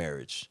background of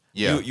marriage.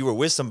 Yeah. You were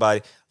with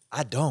somebody.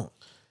 I don't.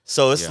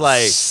 So it's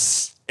like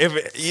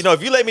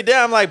if you let me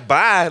down, I'm like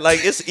bye.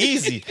 Like it's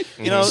easy.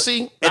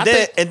 See,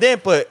 and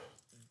then but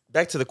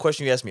back to the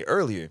question you asked me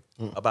earlier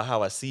about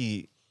how I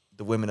see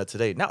the women of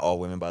today. Not all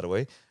women, by the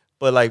way,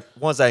 but like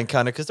ones I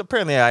encounter, because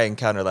apparently I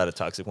encounter a lot of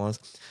toxic ones.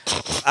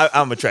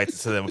 I'm attracted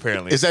to them.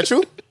 Apparently, Is that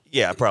true?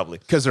 yeah, probably,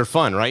 because they're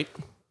fun, right?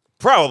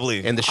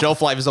 probably. And the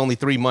shelf life is only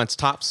 3 months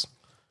tops.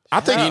 I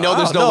think there's no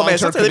man. long-term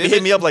Sometimes they hit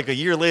commitment. me up like a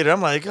year later.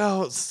 I'm like,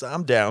 oh,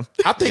 I'm down.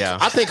 I think Yeah.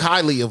 I think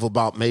highly of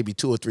about maybe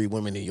 2 or 3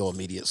 women in your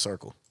immediate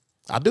circle.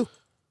 I do.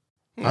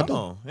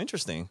 Oh,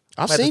 interesting.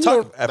 I've Might have seen to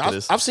you. talk after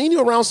this. I've seen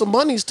you around some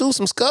bunnies too,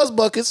 some scuzz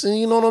buckets, and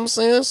you know what I'm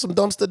saying, some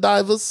dumpster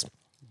divers.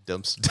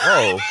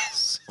 Oh,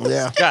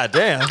 Yeah, god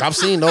damn, I've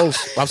seen those.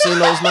 I've seen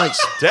those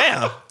nights.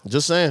 damn.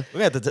 Just saying.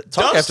 We have to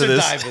talk after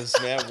this. divers,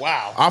 man.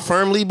 Wow. I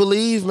firmly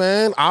believe,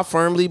 man. I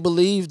firmly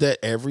believe that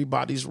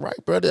everybody's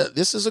right, brother.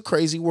 This is a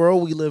crazy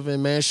world we live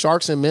in, man.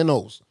 Sharks and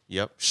minnows.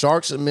 Yep.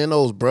 Sharks and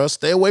minnows, bruh.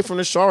 Stay away from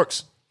the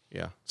sharks.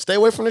 Yeah. Stay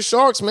away from the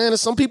sharks, man. And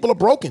some people are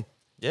broken.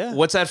 Yeah.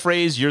 What's that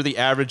phrase? You're the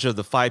average of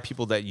the 5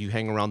 people that you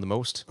hang around the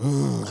most. I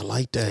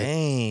like that.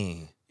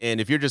 Dang. And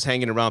if you're just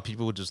hanging around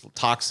people who just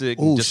toxic,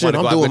 Oh just shit! want to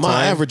I'm go have a doing good my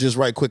time. averages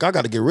right quick. I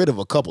got to get rid of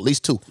a couple, at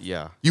least 2.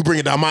 Yeah. You bring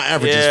it down. My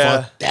averages,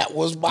 Yeah. fun. That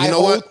was my You know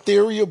whole what?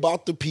 theory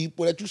about the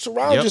people that you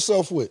surround Yep.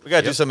 yourself with. We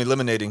gotta do some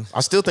eliminating.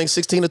 I still think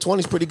 16 to 20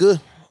 is pretty good.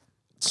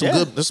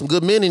 There's some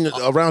good men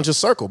around your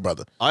circle,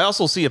 brother. I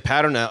also see a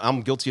pattern.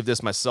 I'm guilty of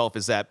this myself.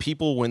 Is that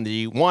people, when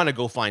they want to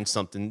go find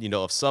something,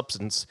 of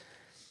substance,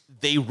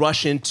 they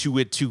rush into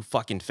it too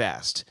fucking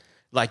fast.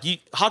 Like,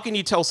 how can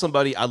you tell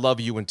somebody I love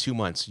you in 2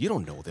 months? You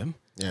don't know them.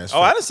 Yeah,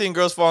 Oh, I done seen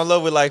girls fall in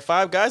love with like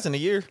 5 guys in a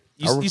year.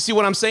 You see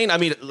what I'm saying? I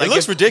mean, like, It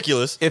looks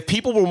ridiculous. if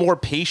people were more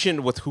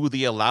patient with who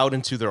they allowed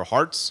into their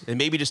hearts and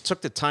maybe just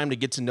took the time to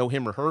get to know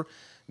him or her,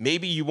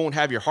 maybe you won't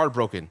have your heart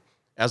broken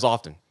as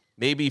often.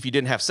 Maybe if you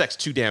didn't have sex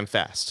too damn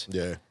fast.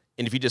 Yeah.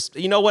 And if you just,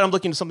 you know what, I'm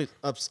looking for something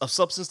of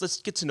substance,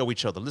 let's get to know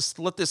each other. Let's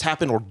let this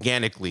happen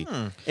organically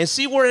and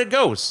see where it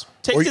goes.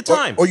 Take the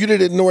time. Or you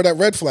didn't ignore that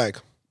red flag.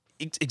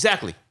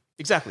 Exactly.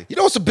 Exactly. You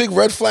know what's a big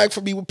red flag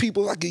for me with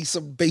people? I give you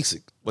some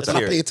basic. What's that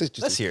that? I pay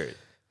attention Let's to. hear it.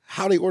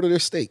 How they order their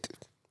steak.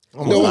 You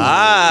know, Oh, you know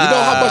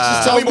how much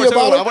this tells me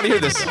about I them? want to hear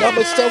this. You know how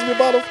much it tells me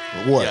about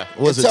them? What? Yeah.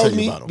 What does It it tell tells you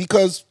me about 'em?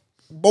 because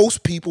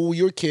most people, when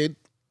you're a kid,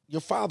 your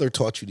father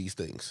taught you these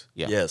things.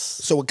 Yeah. Yes.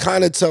 So it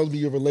kind of tells me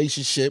your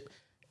relationship.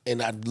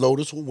 And I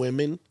notice with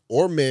women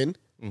or men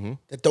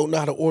that don't know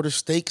how to order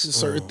steaks and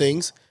certain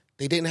things,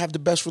 they didn't have the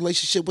best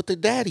relationship with their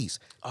daddies.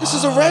 This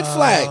is a red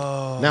flag.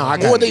 Now I Or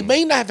got they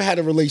may not have had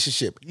a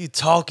relationship. You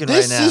talking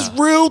This right now. is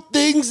real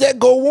things that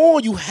go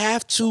on. You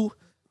have to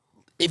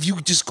if you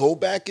just go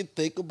back and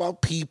think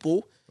about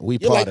people, We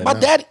you're like,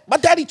 plotting my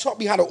daddy taught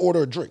me how to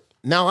order a drink.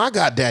 Now I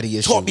got daddy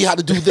issues. Taught me how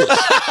to do this.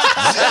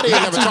 Daddy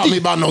ain't never taught me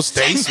about no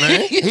steaks,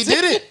 man. He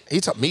didn't.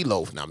 He taught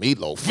meatloaf. Now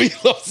meatloaf.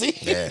 See?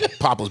 Yeah,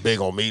 Papa's big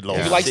on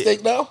meatloaf. You like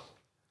steak now?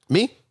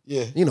 Me?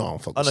 Yeah. You know I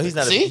don't fuck Oh with no, he's steak.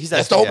 not. See? He's not.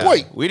 That's the whole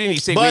point. We didn't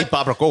say But we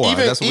barbacoa.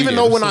 even That's what we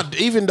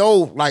even did.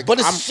 though like But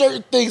it's I'm,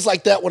 certain things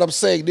like that. What I'm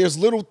saying, there's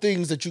little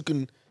things that you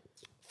can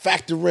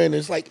factor in.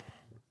 It's like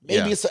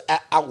maybe Yeah. it's an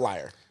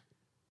outlier,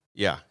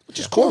 Yeah. which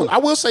is cool. cool. I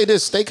will say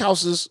this: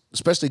 steakhouses,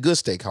 especially good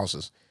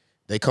steakhouses,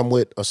 they come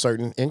with a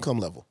certain income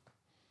level.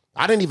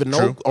 I didn't even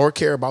know or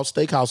care about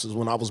steakhouses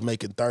when I was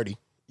making 30,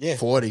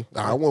 40.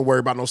 I wasn't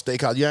worried about no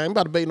steakhouse. Yeah, I ain't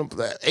about to pay them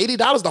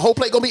 $80. The whole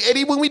plate gonna be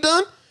 80 when we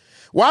done.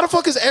 Why the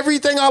fuck is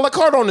everything a la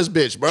carte on this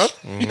bitch, bro?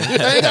 Ain't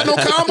got no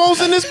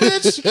combos in this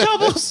bitch.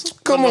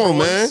 Combos. Come on,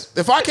 man.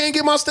 If I can't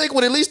get my steak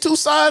with at least 2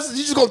 sides,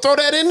 you just gonna throw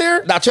that in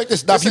there? Now check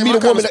this. Now if This you ain't meet a my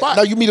kinda woman, spot.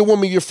 now you meet a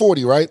woman, you're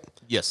 40, right?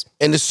 Yes.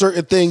 And there's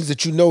certain things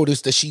that you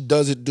notice that she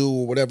doesn't do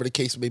or whatever the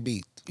case may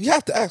be. You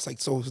have to ask, like,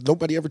 so has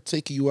nobody ever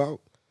taken you out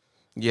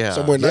Yeah.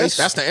 somewhere Yes, nice?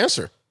 that's the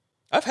answer.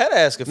 I've had to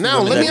ask a few Now,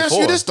 women let me that ask you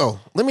before. this, though.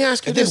 Let me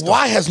ask you And this, then though.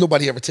 why has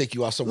nobody ever taken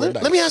you out somewhere Let,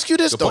 nice? let me ask you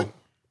this, though. point.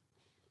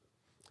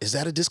 Is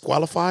that a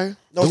disqualifier?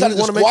 No, it's Do not a we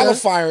wanna make that-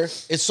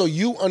 disqualifier. It's so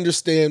you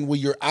understand when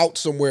you're out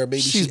somewhere,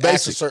 maybe She's she acts a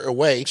basic. certain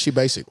way. She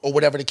basic. Or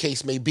whatever the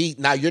case may be.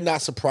 Now you're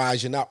not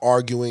surprised. You're not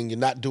arguing. You're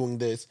not doing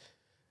this.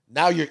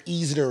 Now you're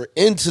easing her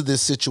into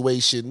this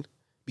situation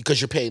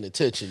because you're paying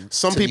attention.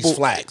 Some to these people-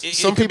 flags. It,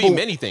 Some it could people- be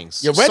many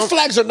things. Yeah, red some-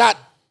 flags are not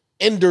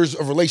enders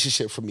of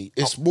relationship for me.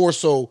 It's more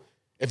so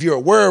if you're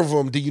aware of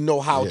them, do you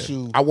know how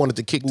to? I wanted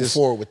to kick move this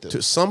forward with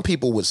this. Some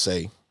people would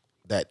say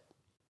that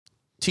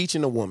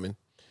teaching a woman,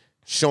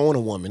 showing a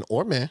woman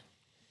or man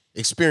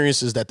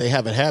experiences that they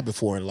haven't had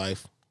before in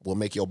life will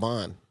make your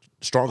bond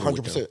stronger.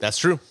 100%. That's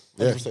true.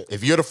 Yeah. 100%.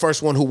 If you're the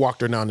first one who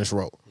walked her down this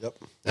road, Yep.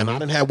 and I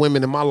didn't have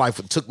women in my life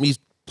that took me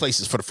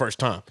places for the first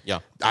time. Yeah.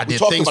 I We did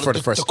talking things about for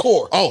the first. the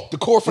core. Oh, The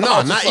core for the no,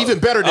 house or not something. even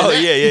better than Oh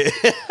that.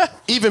 yeah.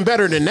 Even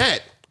better than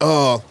that.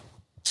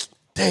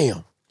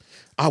 Damn.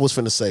 I was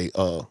finna say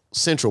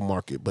Central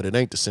Market, but it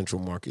ain't the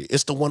Central Market.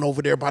 It's the one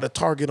over there by the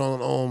Target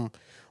on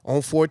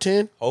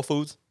 410. Whole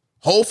Foods.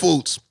 Whole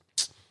Foods.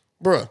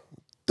 Bruh,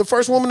 the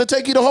first woman to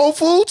take you to Whole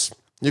Foods,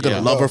 you're gonna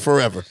Yeah. love her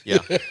forever. Yeah.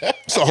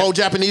 It's a whole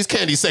Japanese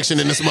candy section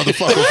in this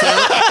motherfucker,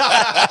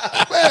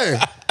 fam.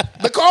 Man,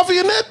 the coffee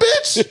in that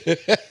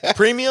bitch.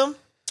 Premium.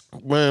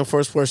 Man,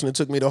 first person that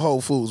took me to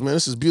Whole Foods, man.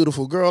 This is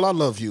beautiful. Girl, I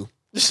love you.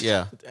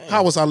 Yeah.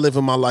 How was I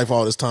living my life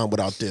all this time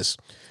without this?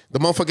 The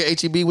motherfucker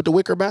HEB with the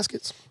wicker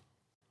baskets?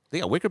 They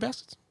got wicker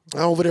baskets?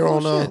 Over there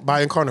on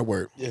by Incarnate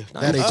Word. Yeah.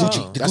 That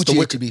HEB. The That's Gucci the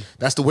wicker, HEB.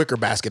 That's the wicker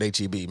basket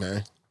HEB,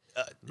 man.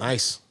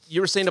 Nice.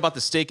 You were saying about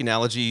the steak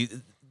analogy.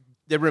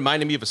 That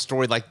reminded me of a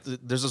story. Like,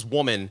 there's this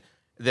woman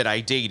that I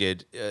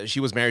dated. She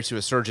was married to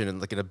a surgeon and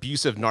like an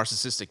abusive,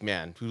 narcissistic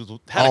man who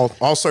had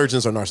All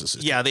surgeons are narcissists.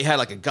 yeah, they had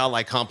like a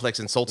godlike complex,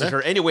 insulted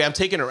her. Anyway, I'm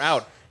taking her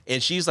out,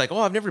 and she's like, "Oh,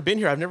 I've never been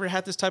here. I've never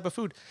had this type of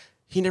food."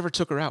 He never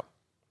took her out.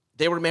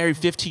 They were married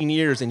 15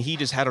 years, and he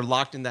just had her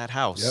locked in that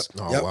house, Yep.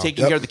 Oh, wow.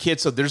 taking care of the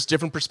kids. So there's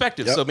different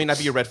perspectives. Yep. So it may not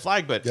be a red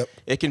flag, but Yep.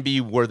 it can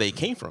be where they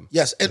came from.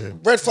 Yes, and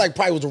red flag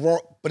probably was the wrong,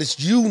 but it's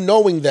you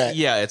knowing that.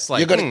 Yeah, it's like,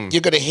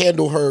 you're gonna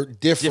handle her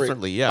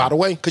differently. Yeah. By the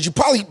way, Because you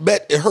probably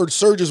met her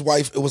surgeon's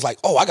wife. It was like,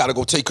 oh, I gotta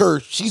go take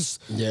her. She's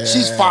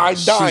fine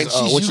dine. She's, She's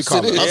what you used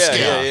call to it, this.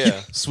 upscale.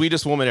 Yeah.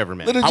 Sweetest woman ever,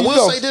 man. Little I did you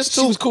will know, say this,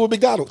 She too. was cool with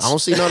McDonald's. I don't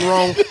see nothing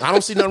wrong. I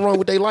don't see nothing wrong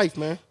with their life,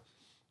 man.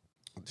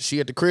 She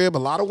at the crib. A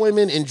lot of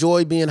women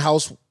enjoy being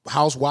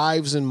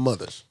housewives and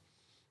mothers.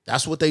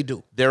 That's what they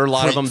do. There are a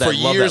lot of them that For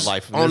love that years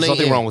life. on There's their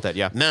nothing end. wrong with that.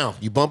 Yeah. Now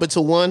you bump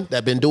into one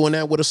that been doing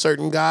that with a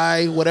certain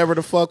guy, whatever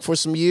the fuck, for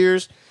some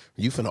years.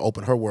 You finna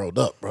open her world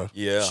up, bro.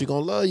 Yeah. She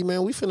gonna love you,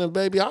 man. We finna,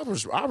 baby. I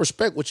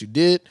respect what you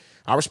did.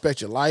 I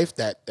respect your life.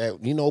 That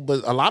you know,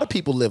 but a lot of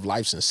people live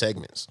lives in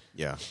segments.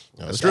 Yeah.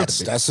 You know, it's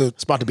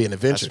about to be an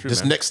adventure. true, This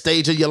man. next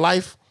stage of your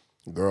life,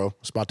 girl,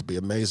 it's about to be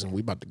amazing.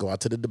 We about to go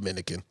out to the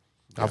Dominican.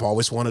 I've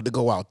always wanted to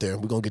go out there.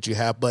 We're gonna get you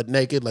half butt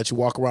naked, let you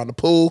walk around the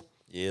pool.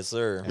 Yes,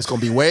 sir. It's gonna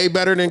be way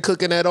better than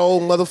cooking that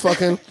old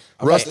motherfucking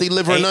rusty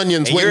liver and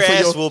onions And waiting your for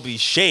ass your. will be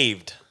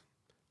shaved.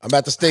 I'm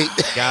at the state.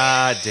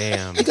 God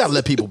damn. You gotta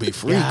let people be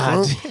free,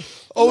 bro.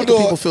 Oh, Make no.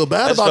 people feel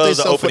bad That's about the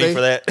themselves opening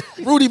for that.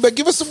 Rudy, man,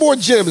 give us some more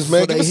gems,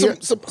 man. For Give they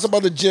us some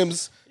other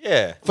gems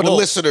Yeah. for the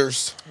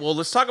listeners. Well,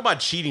 let's talk about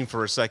cheating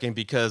for a second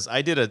because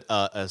I did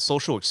a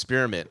social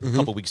experiment a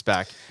couple weeks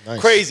back.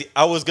 Crazy.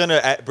 I was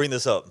gonna bring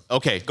this up.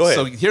 Okay, Go ahead.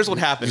 So here's what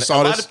happened. You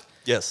saw a lot this? Of,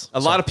 Yes. a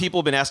lot of people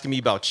have been asking me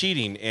about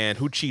cheating and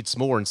who cheats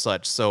more and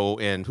such. So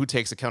and who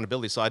takes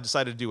accountability. So I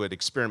decided to do an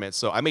experiment.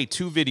 So I made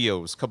 2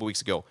 videos a couple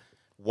weeks ago.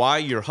 Why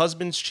your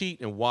husbands cheat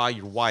and why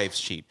your wives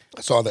cheat.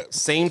 I saw that.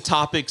 Same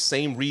topics,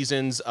 same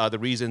reasons. The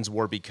reasons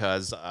were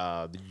because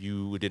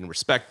you didn't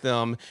respect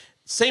them.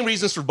 Same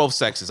reasons for both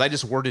sexes. I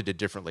just worded it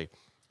differently.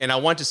 And I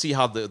wanted to see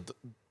how the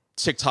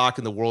TikTok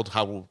and the world,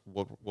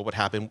 what would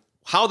happen,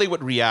 how they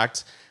would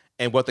react,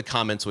 and what the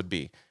comments would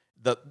be.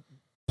 The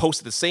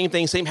posted the same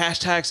thing, same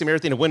hashtag, same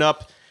everything. It went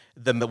up.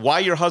 the Why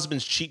Your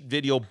Husband's Cheat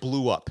video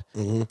blew up.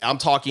 I'm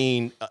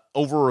talking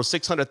over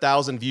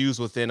 600,000 views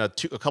within a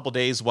couple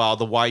days, while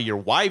the Why Your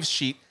Wives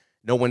Cheat,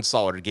 no one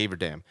saw it or gave a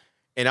damn.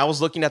 And I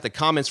was looking at the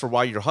comments for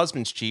Why Your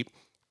Husband's Cheat,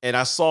 and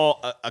I saw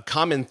a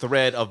common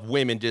thread of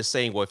women just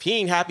saying, well, if he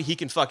ain't happy, he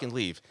can fucking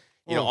leave.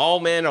 You know, all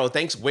men,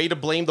 thanks, way to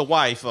blame the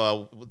wife.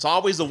 It's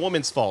always the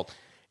woman's fault.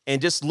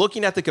 And just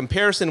looking at the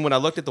comparison, when I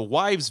looked at the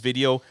wives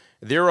video,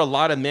 there are a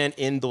lot of men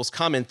in those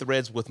comment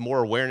threads with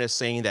more awareness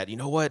saying that, you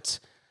know what?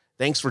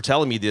 Thanks for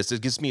telling me this.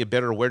 It gives me a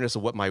better awareness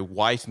of what my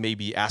wife may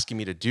be asking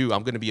me to do.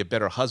 I'm going to be a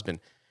better husband.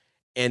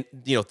 And,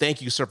 you know,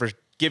 thank you, sir, for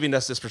giving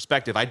us this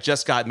perspective. I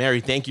just got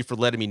married. Thank you for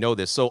letting me know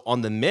this. So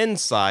on the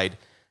men's side,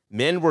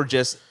 men were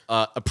just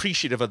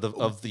appreciative of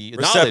the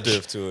Receptive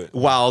knowledge, to it.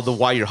 while the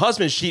Why Your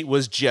Husband's Cheat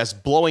was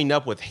just blowing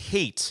up with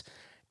hate.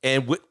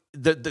 And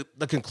the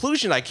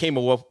conclusion I came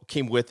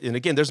with, and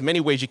again, there's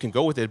many ways you can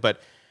go with it,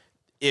 but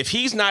if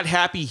he's not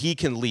happy, he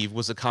can leave,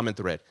 was a common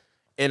thread.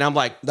 And I'm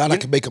like, Now I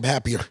can make him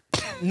happier.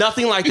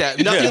 nothing like that.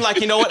 Nothing like,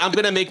 you know what? I'm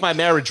going to make my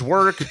marriage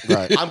work.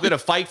 Right. I'm going to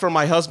fight for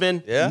my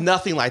husband. Yeah.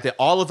 Nothing like that.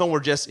 All of them were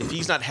just, if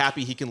he's not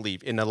happy, he can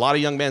leave. And a lot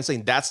of young men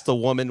saying that's the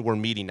woman we're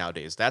meeting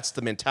nowadays. That's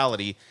the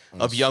mentality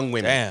of young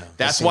women. Damn.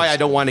 That's why I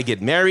don't want to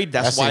get married.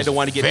 That's why I don't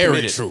want to get very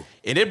committed. true.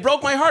 And it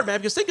broke my heart, man,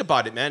 because think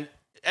about it, man.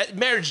 At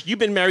marriage, you've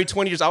been married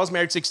 20 years. I was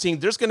married 16.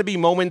 There's going to be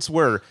moments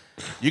where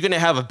you're going to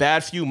have a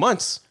bad few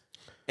months.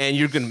 And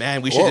you're going to,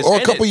 man, we should just Or a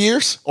end couple it.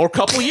 years. Or a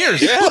couple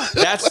years. Yeah.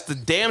 That's the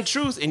damn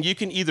truth. And you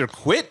can either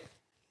quit,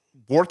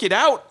 work it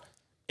out,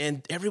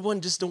 and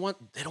everyone just don't want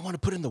to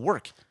put in the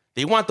work.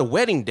 They want the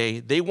wedding day.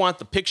 They want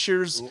the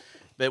pictures.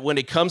 But when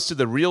it comes to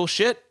the real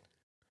shit,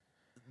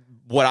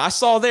 what I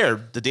saw there,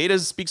 the data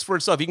speaks for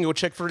itself. You can go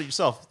check for it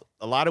yourself.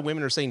 A lot of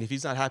women are saying if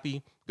he's not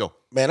happy, go.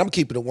 Man, I'm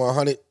keeping it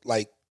 100.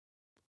 Like,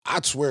 I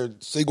swear,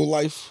 single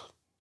life,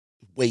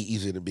 way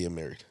easier than being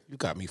married. You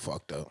got me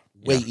fucked up.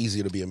 Way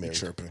easier to being married.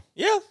 Tripping.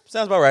 Yeah,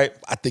 sounds about right.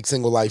 I think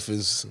single life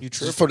is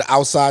just from the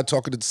outside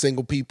talking to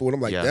single people, and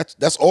I'm like, Yeah.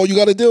 that's all you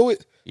got to deal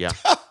with. Yeah.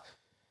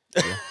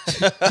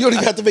 You don't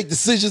even have to make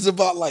decisions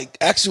about like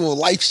actual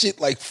life shit,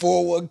 like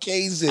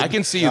 401ks. And, I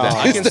can see that.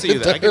 I can see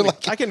that.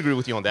 Like- I can agree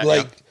with you on that.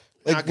 like,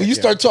 yeah. like when you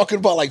start talking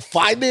about like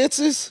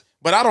finances,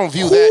 But I don't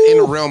view that in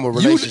the realm of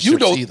relationships you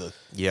don't- either.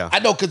 Yeah. I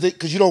know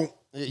because you don't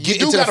You get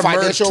do into the got to merge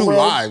financial two realm.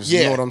 lives. Yeah.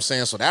 You know what I'm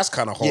saying? So that's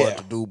kind of hard Yeah.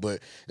 to do. But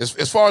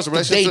as far as the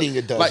relationship, dating,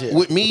 it does, like yeah.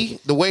 with me,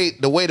 the way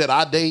that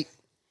I date,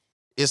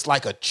 it's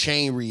like a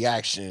chain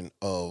reaction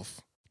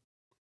of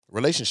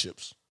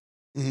relationships.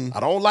 Mhm. I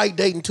don't like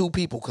dating two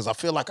people because I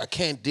feel like I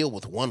can't deal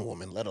with one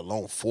woman, let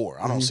alone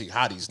four. I don't see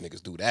how these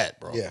niggas do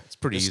that, bro. Yeah. It's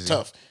pretty easy.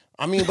 tough.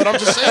 I mean, but I'm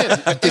just saying,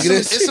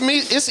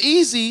 it's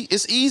easy.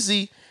 It's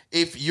easy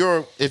if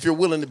you're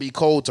willing to be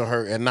cold to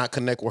her and not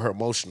connect with her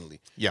emotionally.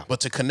 Yeah. But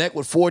to connect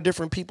with four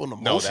different people that's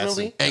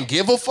emotionally and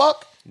give a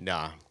fuck,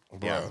 Nah.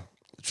 bro. Yeah.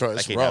 It's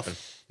can't rough. happen.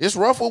 It's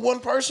rough with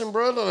one person,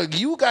 bro. Like,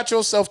 you got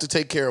yourself to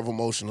take care of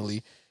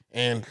emotionally,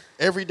 and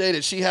every day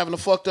that she having a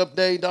fucked up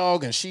day,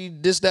 dog, and she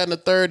this, that, and the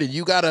third, and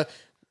you gotta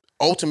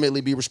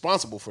ultimately be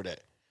responsible for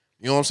that.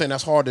 You know what I'm saying?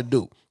 That's hard to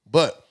do.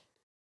 But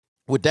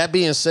with that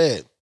being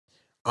said,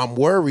 I'm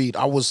worried.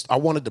 I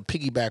wanted to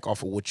piggyback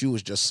off of what you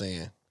was just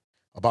saying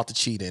about the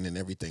cheating and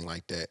everything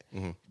like that,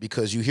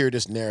 because you hear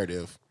this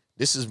narrative.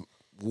 This is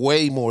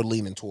way more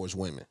leaning towards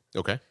women.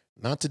 Okay.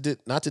 Not to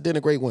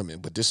denigrate women,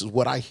 but this is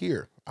what I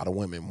hear out of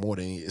women more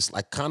than it's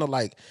like kind of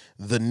like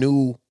the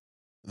new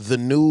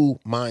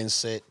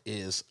mindset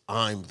is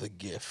I'm the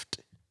gift.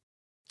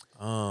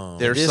 Oh,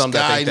 There's some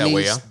that think that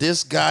way, yeah.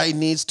 This guy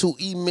needs to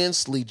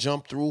immensely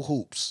jump through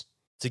hoops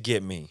to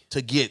get me.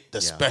 to get the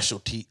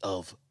specialty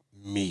of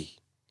me.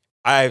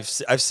 I've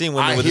seen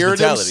women I with hear this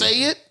them mentality.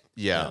 say it.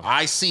 Yeah.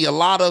 I see a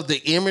lot of the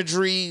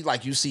imagery,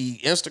 like you see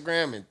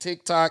Instagram and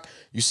TikTok.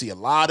 You see a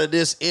lot of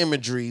this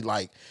imagery.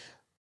 Like,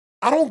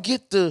 I don't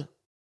get the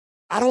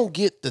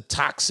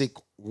toxic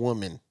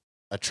woman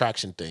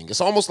attraction thing.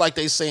 It's almost like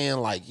they saying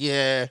like,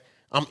 yeah,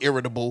 I'm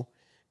irritable,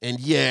 and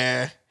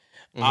yeah,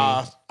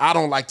 I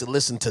don't like to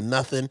listen to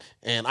nothing,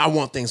 and I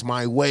want things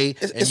my way.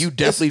 And you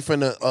definitely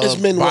finna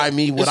buy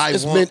me what I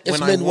want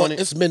when I want it.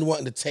 It's men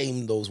wanting to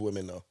tame those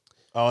women though.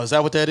 Oh, is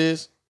that what that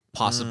is?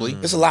 Possibly.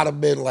 It's a lot of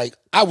men like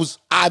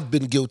I've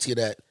been guilty of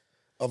that.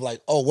 Of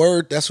like, oh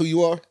word, that's who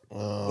you are.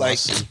 Like,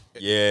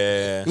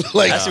 Yeah,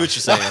 like I see what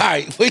you're saying. All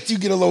right, wait till you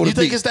get a load You of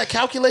think me. it's that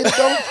calculated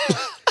though?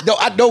 No,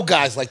 I know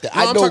guys like that.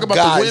 No, I I'm know talking about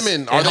guys. the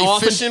women. Are And they how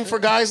often- fishing for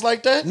guys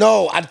like that?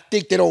 No, I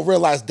think they don't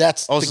realize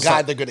that's Oh, it's the just guy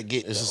like- they're gonna get.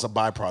 It's though. just a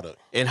byproduct.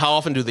 And how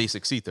often do they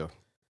succeed though?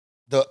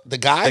 the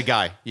guy. The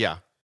guy. Yeah.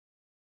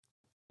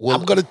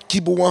 I'm gonna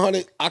keep it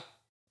 100.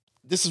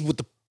 This is with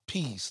the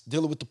peas,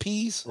 dealing with the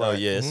peas. Oh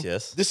yes,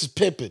 yes. This is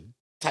pimping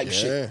type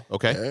shit.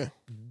 Okay. Yeah.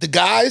 The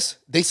guys,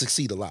 they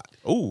succeed a lot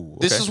Ooh.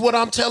 This is what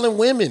I'm telling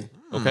women.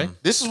 okay.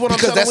 This is what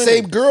because I'm that telling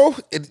same women. girl,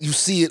 you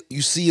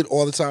see it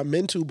all the time.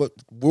 Men too, but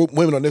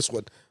women on this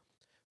one.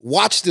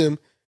 Watch them,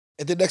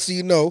 and the next thing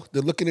you know,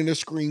 they're looking in their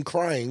screen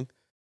crying.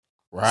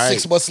 Right.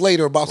 6 months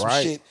later about some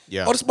Right. shit.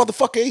 Yeah. Oh, this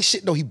motherfucker ain't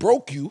shit. No, he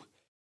broke you.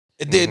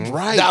 And then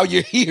Right. now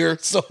you're here.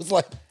 So it's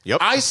like, Yep.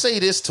 I say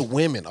this to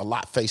women a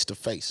lot face to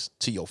face,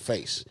 to your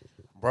face.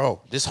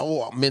 Bro, this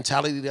whole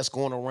mentality that's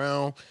going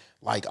around,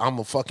 like I'm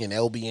a fucking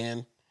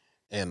LBN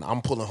and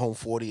I'm pulling home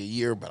 40 a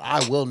year, but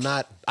I will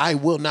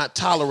not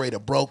tolerate a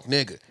broke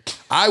nigga.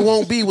 I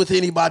won't be with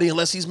anybody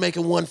unless he's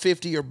making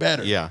 150 or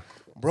better. Yeah.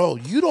 Bro,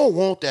 you don't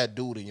want that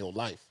dude in your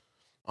life.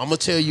 I'm gonna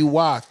tell you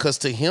why. Cause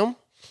to him,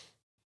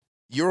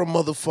 you're a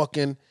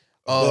motherfucking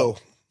No.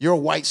 you're a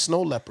white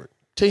snow leopard.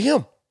 To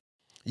him,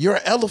 you're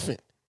an elephant.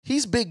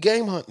 He's big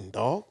game hunting,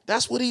 dog.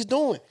 That's what he's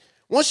doing.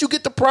 Once you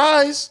get the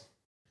prize,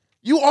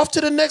 you off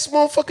to the next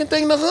motherfucking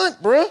thing to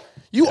hunt, bruh.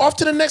 You off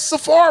to the next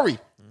safari.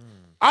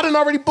 I done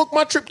already booked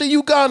my trip to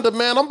Uganda,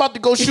 man. I'm about to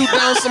go shoot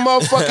down some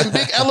motherfucking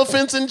big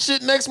elephants and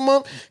shit next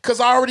month because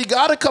I already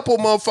got a couple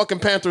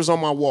motherfucking panthers on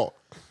my wall.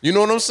 You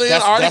know what I'm saying?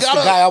 That's- I already that's got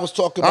the guy I was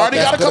talking about I already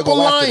that's got a gonna couple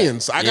go after that.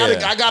 lions.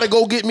 I gotta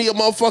go get me a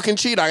motherfucking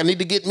cheetah. I need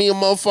to get me a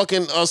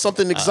motherfucking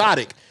something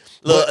exotic.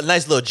 A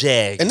nice little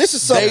jag. and this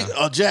is something.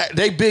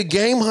 They big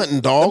game hunting,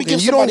 Let dog, me give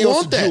and you don't somebody else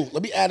want a that. jewel.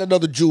 Let me add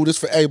another jewel. This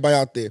for everybody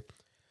out there.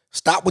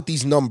 Stop with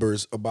these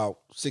numbers about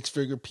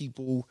 6-figure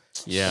people.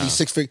 Yeah. These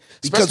 6-figure.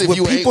 Because Especially if what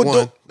you people ate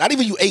one. do, not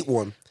even you ate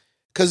one.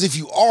 Because if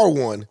you are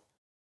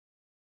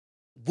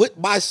what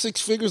my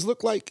 6 figures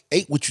look like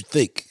ain't what you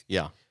think.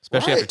 Yeah.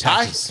 Especially after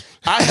taxes.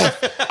 I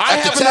have an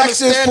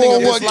taxes, understanding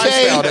of this 401k,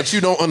 lifestyle that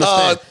you don't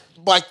understand.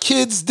 My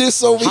kids,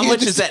 this over How here.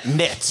 much this- is that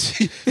net?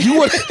 You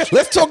want?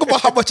 Let's talk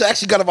about how much I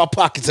actually got in my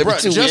pockets every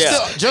Bruh, 2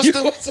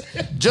 weeks.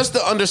 just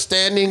the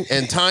understanding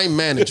and time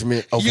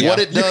management of what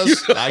it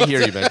does. I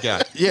hear you, man.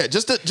 Yeah. Yeah,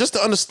 just the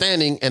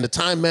understanding and the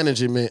time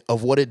management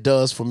of what it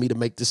does for me to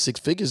make this 6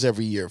 figures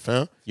every year,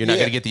 fam. You're not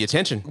going to get the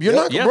attention. You're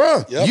not, Yeah.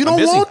 bruh. Yep. You I'm don't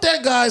busy. want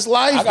that guy's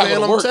life, gotta go man.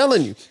 to I'm work.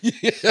 telling you.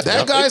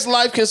 That guy's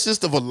life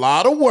consists of a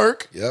lot of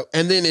work Yep.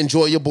 and then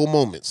enjoyable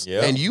moments.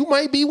 Yep. And you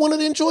might be one of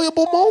the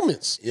enjoyable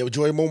moments. Yeah,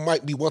 Joy Mo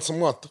might be once a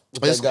month.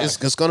 With that guy.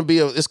 It's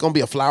gonna be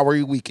a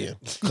flowery weekend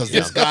because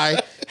this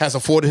guy has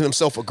afforded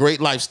himself a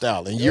great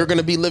lifestyle, and you're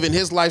gonna be living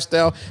his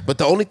lifestyle. But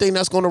the only thing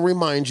that's gonna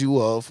remind you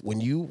of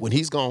when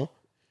he's gone,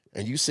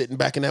 and you sitting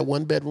back in that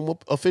 1-bedroom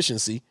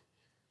efficiency,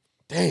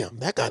 damn,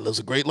 that guy lives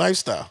a great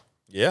lifestyle.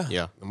 Yeah.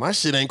 Yeah. My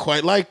shit ain't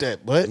quite like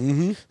that, but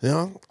you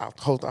know, I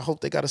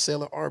hope they got a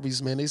sale at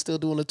Arby's, man. They still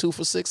doing a 2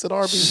 for $6 at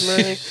Arby's,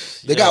 man.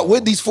 They got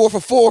Wendy's 4 for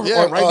 $4.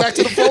 Yeah, right back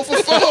to the 4 for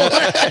 4.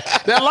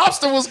 That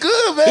lobster was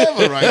good, man.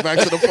 But right back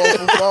to the 4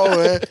 for 4,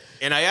 man.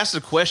 And I asked a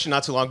question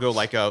not too long ago,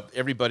 like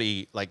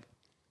everybody, like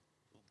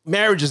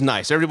marriage is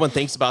nice. Everyone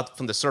thinks about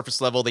from the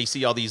surface level. They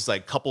see all these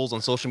like couples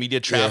on social media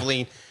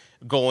traveling,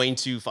 going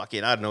to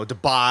fucking, I don't know,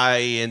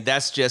 Dubai, and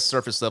that's just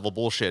surface level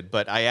bullshit.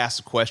 But I asked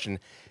a question.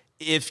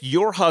 If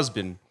your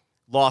husband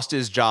lost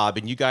his job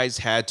and you guys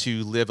had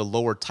to live a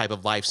lower type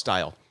of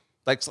lifestyle,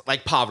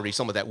 like poverty,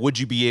 some of that, would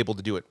you be able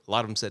to do it? A lot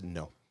of them said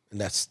no. And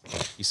that's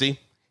You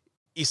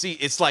see,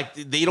 it's like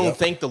they don't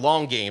think the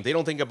long game. They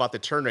don't think about the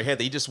turn ahead.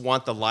 They just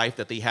want the life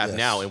that they have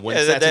now. And when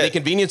Yeah, that's that- the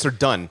convenience are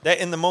done. That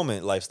in the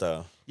moment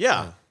lifestyle.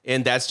 Yeah.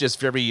 And that's just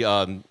very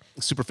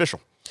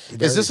superficial.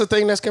 Is this a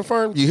thing that's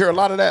confirmed? You hear a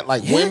lot of that.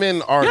 Like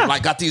women are Yeah.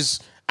 like got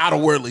these out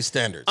of worldly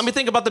standards. I mean,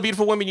 think about the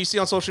beautiful women you see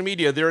on social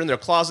media. They're in their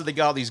closet. They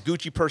got all these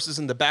Gucci purses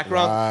in the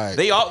background. Right.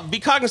 They all be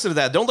cognizant of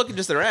that. Don't look at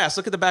just their ass.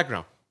 Look at the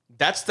background.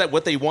 That's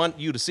what they want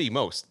you to see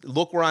most.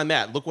 Look where I'm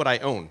at. Look what I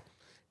own.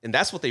 And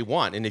that's what they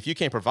want. And if you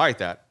can't provide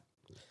that,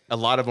 a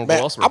lot of them go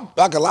man. elsewhere.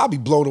 I'll be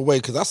blown away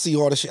because I see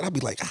all this shit. I'll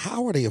be like,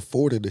 how are they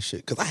affording this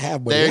shit? Because I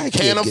have money. They I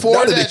can't get afford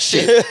none of that this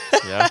shit.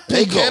 yeah.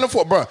 They can't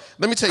afford, bro.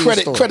 Let me tell you a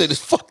story. Credit is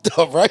fucked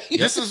up, right?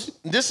 This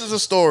is a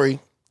story.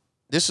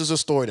 This is a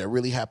story that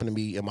really happened to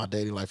me in my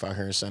dating life out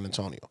here in San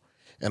Antonio.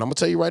 And I'm gonna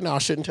tell you right now, I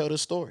shouldn't tell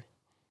this story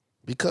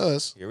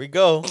because Here we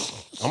go.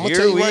 I'm gonna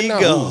tell you right now.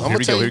 Here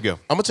we go.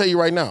 I'm gonna tell you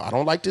right now. I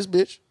don't like this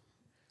bitch.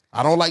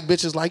 I don't like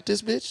bitches like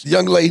this bitch.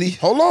 Young lady.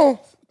 Hold on.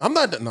 I'm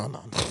not. No.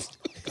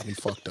 Got me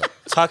fucked up.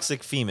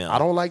 Toxic female. I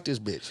don't like this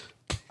bitch.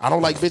 I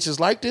don't like bitches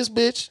like this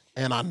bitch,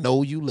 and I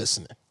know you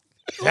listening.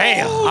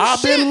 Damn.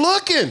 I've been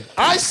looking.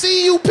 I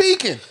see you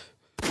peeking.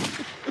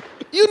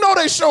 You know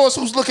they show us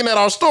who's looking at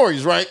our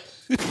stories, right?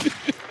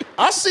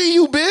 I see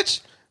you,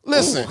 bitch.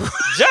 Listen,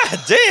 God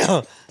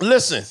damn.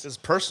 listen, It's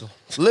personal.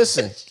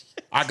 listen.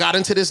 I got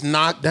into this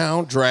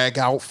knockdown, drag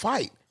out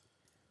fight.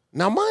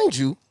 Now, mind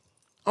you,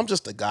 I'm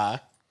just a guy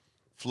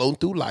floating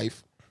through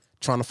life,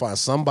 trying to find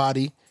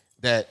somebody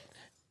that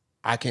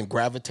I can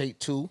gravitate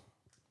to,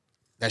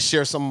 that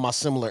share some of my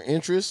similar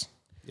interests,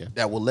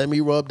 that will let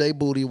me rub their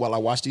booty while I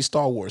watch these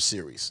Star Wars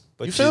series.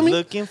 But you feel me?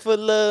 looking for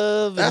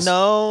love That's- in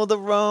all the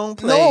wrong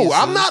places. No,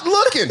 I'm not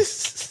looking.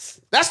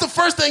 That's the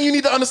first thing you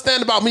need to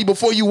understand about me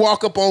before you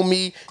walk up on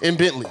me in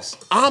Bentleys.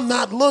 I'm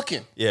not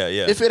looking. Yeah,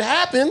 yeah. If it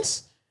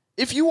happens,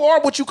 if you are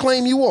what you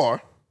claim you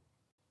are,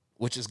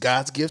 which is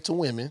God's gift to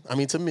men,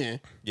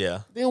 Yeah.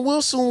 then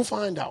we'll soon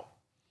find out.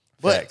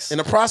 But Facts. in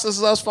the process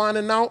of us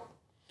finding out,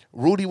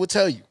 Rudy would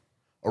tell you,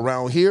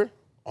 around here,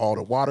 all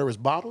the water is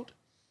bottled,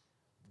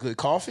 good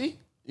coffee,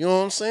 you know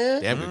what I'm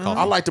saying? Damn good coffee.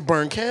 I like to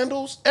burn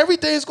candles.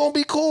 Everything's gonna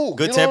be cool.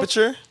 Good you know?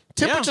 temperature.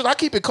 Temperatures, I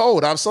keep it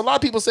cold. So a lot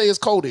of people say it's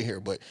cold in here,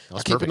 but I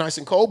keep perfect. it nice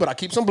and cold, but I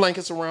keep some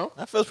blankets around.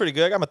 That feels pretty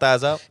good. I got my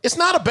thighs out. It's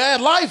not a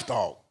bad life,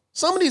 dog.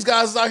 Some of these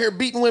guys is out here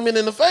beating women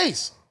in the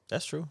face.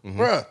 That's true.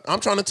 Bruh, I'm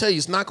trying to tell you,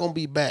 it's not going to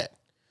be bad.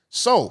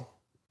 So,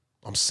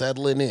 I'm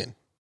settling in.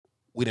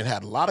 We done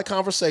had a lot of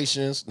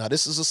conversations. Now,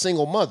 this is a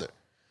single mother.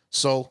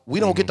 So, we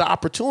don't get the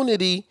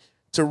opportunity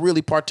to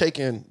really partake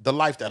in the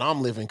life that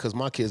I'm living because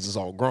my kids is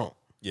all grown.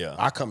 Yeah.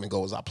 I come and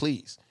go as I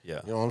please.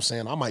 Yeah. You know what I'm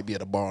saying? I might be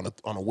at a bar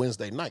on a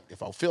Wednesday night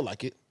if I feel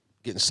like it,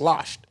 getting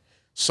sloshed.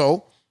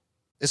 So,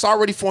 it's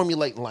already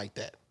formulating like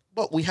that.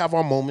 But we have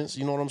our moments,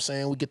 you know what I'm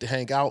saying? We get to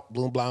hang out,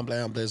 bloom, blah,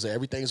 blah, blah.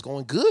 Everything's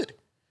going good.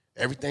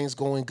 Everything's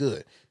going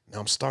good. Now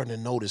I'm starting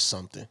to notice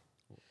something.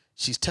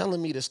 She's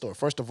telling me this story.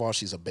 First of all,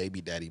 she's a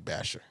baby daddy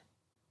basher,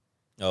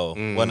 Oh,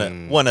 one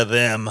of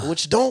them.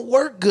 which don't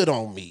work good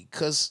on me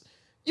because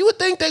you would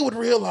think they would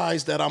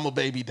realize that I'm a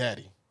baby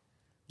daddy.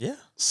 Yeah.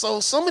 So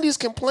some of these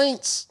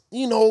complaints,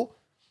 you know,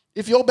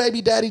 if your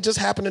baby daddy just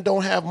happen to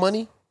don't have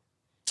money,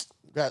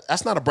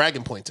 that's not a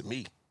bragging point to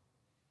me.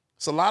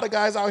 It's a lot of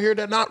guys out here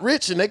that are not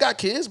rich and they got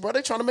kids, bro.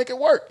 They trying to make it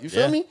work. You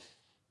feel Yeah. me?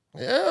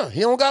 Yeah,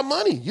 he don't got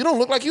money. You don't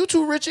look like you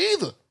too rich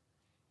either.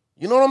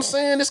 You know what I'm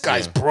saying? This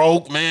guy's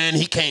broke, man.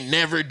 He can't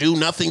never do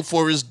nothing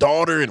for his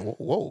daughter. And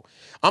whoa,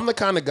 I'm the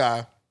kind of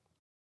guy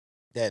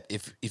that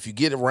if you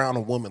get around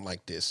a woman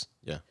like this,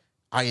 Yeah.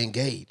 I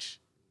engage.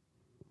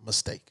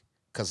 Mistake,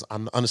 because I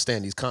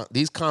understand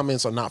these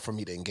comments are not for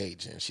me to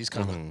engage in. She's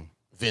kind of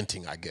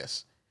venting, I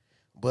guess.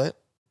 But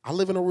I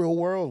live in a real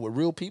world with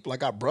real people. I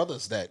got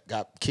brothers that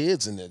got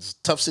kids, and it's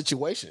a tough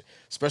situation,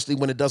 especially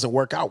when it doesn't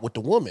work out with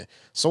the woman.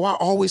 So I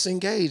always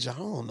engage. I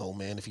don't know,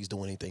 man, if he's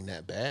doing anything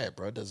that bad,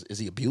 bro. Is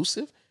he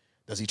abusive?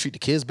 Does he treat the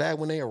kids bad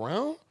when they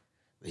around?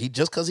 He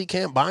just because he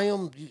can't buy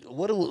them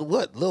what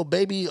little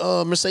baby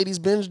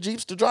Mercedes-Benz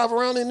Jeeps to drive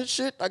around in and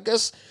shit? I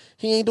guess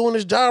he ain't doing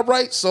his job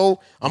right. So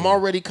I'm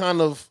already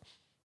kind of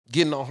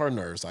getting on her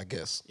nerves, I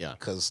guess. Yeah.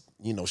 Because,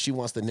 you know, she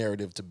wants the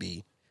narrative to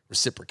be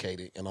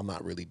reciprocated, and I'm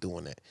not really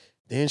doing that.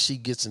 Then she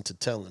gets into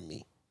telling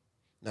me.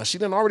 Now, she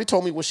done already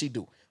told me what she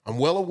do. I'm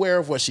well aware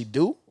of what she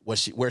do, where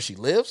she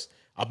lives.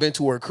 I've been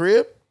to her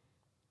crib.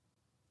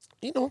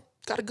 You know,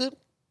 got a good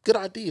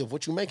idea of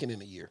what you're making in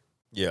a year.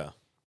 Yeah.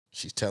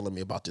 She's telling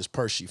me about this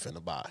purse she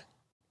finna buy.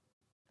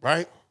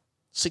 Right?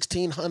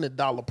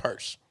 $1,600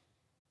 purse.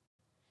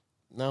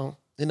 Now,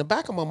 in the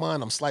back of my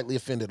mind, I'm slightly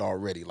offended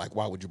already. Like,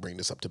 why would you bring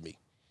this up to me?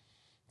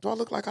 Do I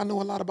look like I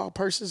know a lot about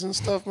purses and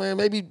stuff, man?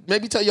 Maybe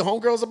tell your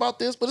homegirls about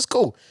this, but it's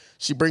cool.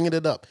 She bringing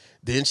it up.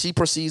 Then she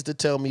proceeds to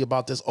tell me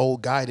about this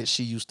old guy that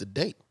she used to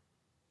date,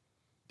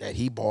 that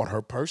he bought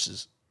her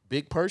purses,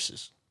 big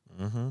purses.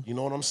 You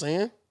know what I'm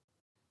saying?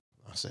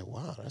 I said,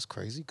 wow, that's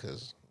crazy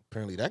because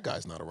apparently that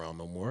guy's not around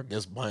no more. I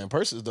guess buying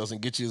purses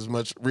doesn't get you as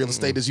much real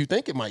estate as you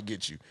think it might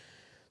get you.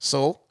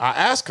 So I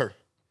asked her,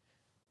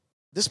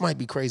 this might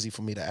be crazy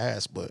for me to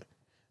ask, but,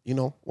 you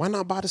know, why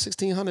not buy the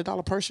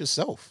 $1,600 purse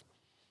yourself?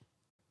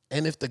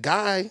 And if the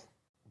guy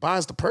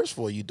buys the purse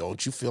for you,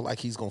 don't you feel like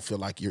he's gonna feel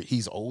like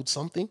he's owed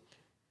something?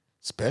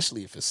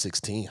 Especially if it's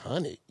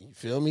 $1,600. You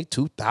feel me?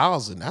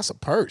 $2,000. That's a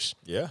purse.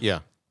 Yeah. Yeah.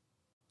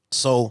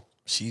 So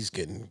she's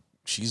getting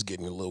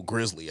a little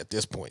grizzly at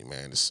this point,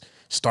 man. It's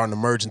starting to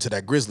merge into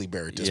that grizzly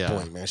bear at this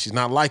point, man. She's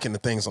not liking the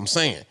things I'm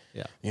saying.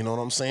 Yeah. You know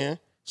what I'm saying?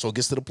 So it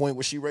gets to the point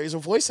where she raised her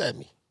voice at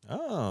me.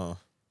 Oh.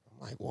 I'm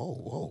like,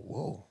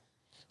 whoa.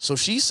 So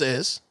she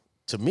says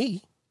to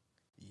me,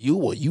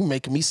 you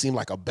making me seem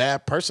like a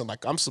bad person,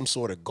 like I'm some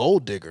sort of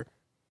gold digger.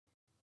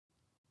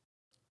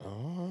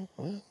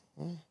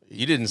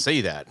 You didn't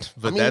say that,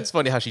 but I mean- that's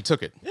funny how she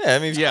took it. Yeah, I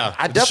mean, Yeah.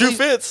 the shoe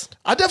fits.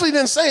 I definitely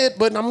didn't say it,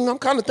 but I'm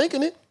kind of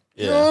thinking it.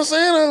 You know Yeah. what I'm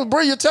saying?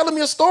 Bro, you're telling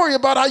me a story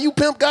about how you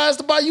pimp guys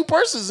to buy you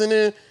purses and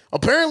then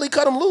apparently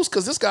cut them loose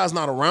because this guy's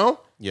not around.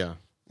 Yeah.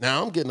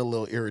 Now I'm getting a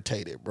little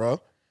irritated,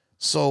 bro.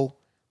 So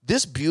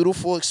this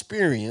beautiful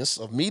experience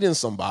of meeting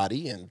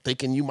somebody and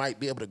thinking you might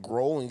be able to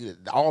grow and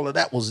all of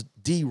that was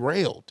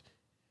derailed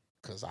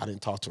because I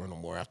didn't talk to her no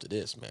more after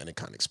this, man. It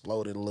kind of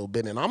exploded a little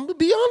bit. And I'm going to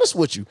be honest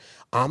with you.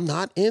 I'm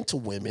not into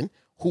women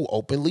who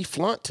openly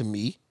flaunt to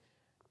me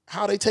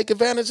how they take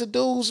advantage of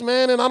dudes,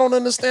 man. And I don't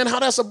understand how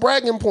that's a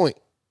bragging point.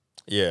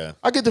 Yeah.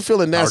 I get the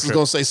feeling Nas is trip.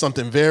 going to say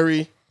something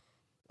very...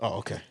 Oh,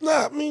 okay.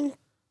 Nah, I mean,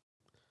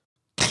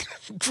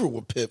 Drew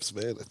with pips,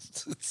 man. I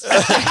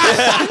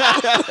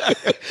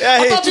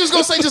thought you was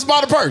going to say just buy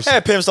the purse. I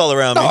had pimps all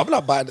around No, me. I'm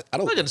not buying. I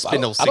don't. not gonna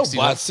spend no I don't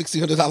buy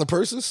 $1,600. $1,600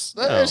 purses.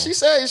 She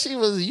said she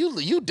was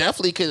you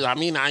definitely could. I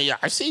mean,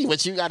 I see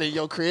what you got in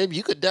your crib.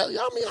 You could. I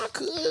mean, I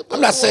could. but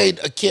I'm not saying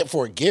a kid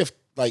for a gift.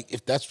 Like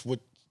if that's what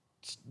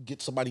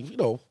get somebody, you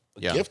know,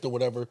 a Yeah. gift or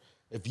whatever.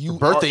 If you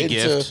Birthday are into,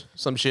 gift,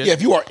 some shit. Yeah,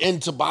 if you are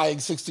into buying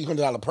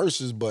 $1,600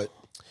 purses, but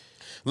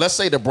Let's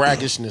say the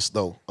braggishness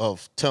though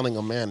of telling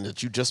a man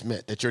that you just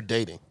met that you're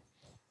dating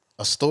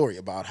a story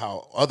about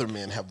how other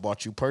men have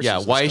bought you purses. Yeah.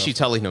 and Why is stuff. she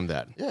telling him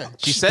that? Yeah.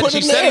 She She said put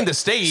she's it in setting there. the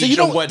stage So you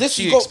know of what this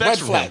she is expects red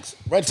from flags. him.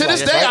 Red To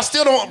this flags, day, right? I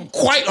still don't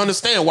quite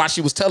understand why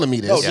she was telling me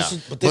this. No,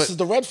 this is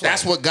the red flag.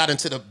 That's what got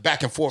into the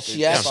back and forth.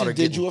 She It actually started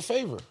did getting- you a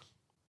favor.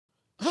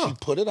 She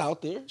put it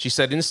out there. She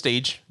said in the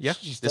stage, yeah,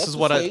 She this stepped is the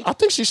what stage. I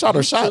think she shot her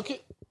You shot. took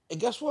it, and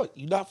guess what?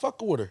 You're not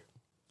fucking with her.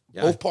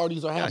 Yeah. Both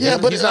parties are happy. Yeah,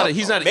 but he's not.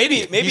 He's not. an Maybe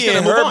idiot. He's maybe gonna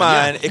in move her on,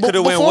 mind, yeah. it could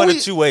have went Before one we- or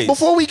two ways.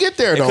 Before we get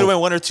there, It could have though. went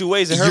one or two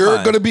ways in her You're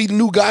mind. gonna be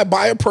new guy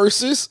buying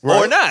purses,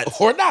 Or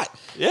not. or not.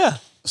 Yeah.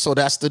 So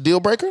that's the deal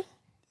breaker?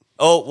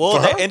 Oh, well,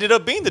 For that her? ended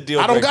up being the deal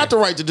I don't breaker. got the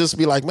right to just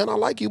be like, man, I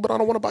like you, but I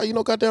don't want to buy you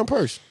no goddamn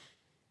purse.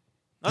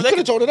 No, You they could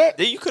have told her that.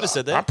 Yeah, you could have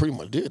said I that. pretty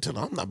much did tell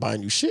her, I'm not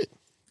buying you shit.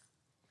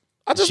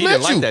 I just She met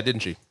didn't you. like that,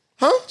 didn't she?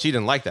 Huh? She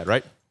didn't like that,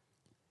 right?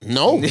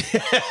 No. But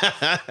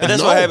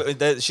that's No. what happened.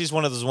 That she's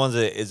one of those ones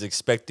that is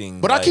expecting.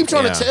 But I keep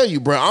trying yeah. to tell you,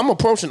 bro, I'm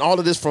approaching all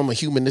of this from a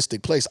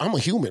humanistic place. I'm a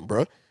human,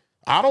 bro.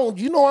 I don't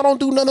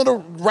do none of the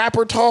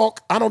rapper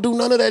talk. I don't do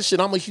none of that shit.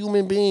 I'm a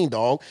human being,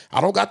 dog. I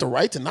don't got the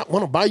right to not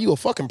want to buy you a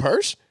fucking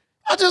purse.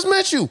 I just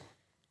met you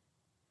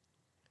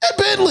at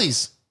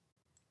Bentley's.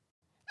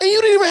 And you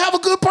didn't even have a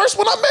good purse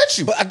when I met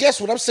you. But I guess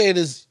what I'm saying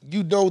is,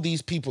 you know,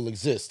 these people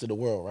exist in the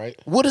world, right?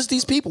 What is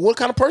these people? What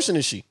kind of person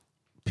is she?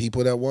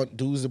 People that want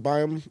dudes to buy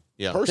them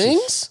Yeah. purses.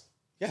 Things?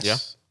 Yes. Yeah.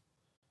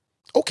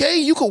 Okay,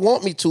 you could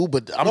want me to,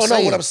 but I'm No,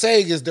 saying, what I'm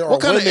saying is there are what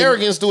kind women, of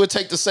arrogance do it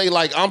take to say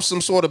like I'm some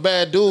sort of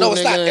bad dude? No,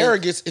 it's not nigga?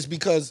 arrogance. It's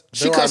because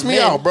She there cussed are me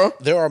men- out, bro.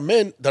 There are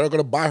men that are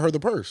going to buy her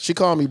the purse. She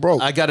called me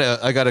broke. I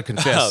gotta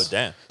confess. Oh,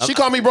 damn. She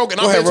called me broke, and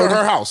Go I ahead, went to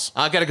Ronan. her house.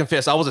 I gotta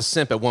confess. I was a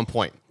simp at one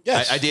point.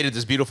 Yes. I dated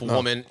this beautiful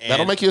woman. And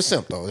That'll make you a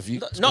simp, though. If you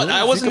No, if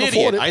I you was an can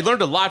afford idiot. it. I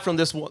learned a lot from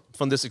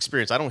this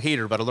experience. I don't hate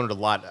her, but I learned a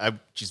lot.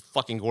 She's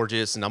fucking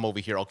gorgeous, and I'm over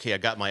here. Okay, I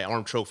got my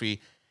arm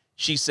trophy.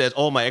 She said,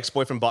 "Oh, my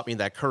ex-boyfriend bought me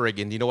that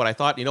Keurig," and you know what I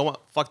thought? You know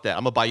what? Fuck that.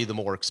 I'm gonna buy you the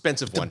more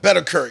expensive one.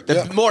 Better Keurig. The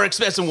Yeah. more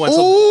expensive one. So,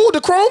 Ooh,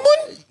 the chrome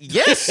one.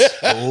 yes.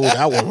 Oh,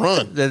 that one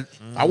run.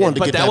 I wanted to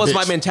But get that was bitch.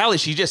 my mentality.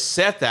 She just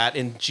said that,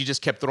 and she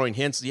just kept throwing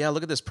hints. Yeah,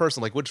 look at this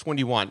person. Like, which one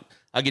do you want?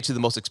 I'll get you the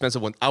most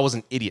expensive one. I was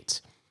an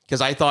idiot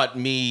because I thought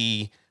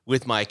me,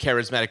 with my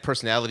charismatic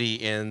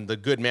personality and the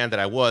good man that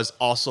I was,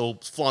 also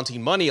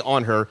flaunting money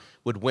on her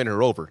would win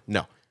her over.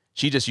 No,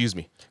 she just used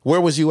me. Where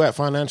was you at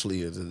financially?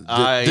 Did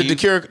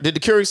the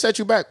Keurig set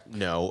you back?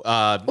 No,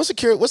 What's the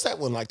Keurig? What's that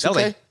one like? 2K? was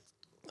like-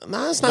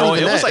 Nah, it's not no,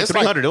 even it was that. like It's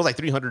 300. It was like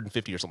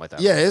 350 or something like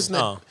that. Yeah, it's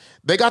not. Oh.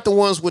 They got the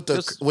ones with the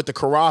Just-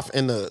 carafe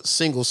and the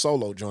single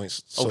solo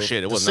joints. Oh So shit!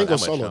 It the wasn't single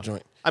that much, solo no.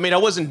 joint. I mean, I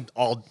wasn't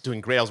all doing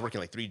great. I was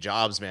working like 3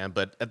 jobs, man.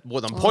 But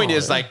what the point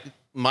is, like,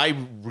 my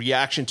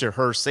reaction to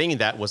her saying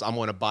that was, "I'm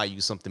going to buy you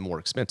something more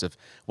expensive."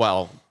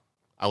 Well,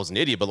 I was an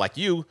idiot, but like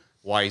you,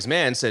 wise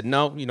man, said,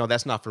 "No,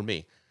 that's not for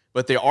me."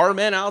 But there are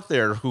men out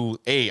there who,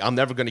 hey, I'm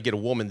never going to get a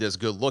woman this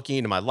good looking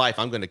in my life.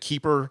 I'm going to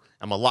keep her.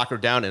 I'm going to lock her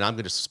down, and I'm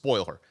going to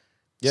spoil her.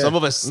 Yeah. Some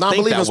of us Not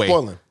think believe that in way.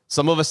 spoiling.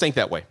 Some of us think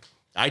that way.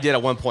 I did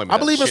at one point. I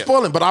believe in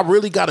spoiling, but I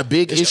really got a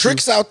big issue.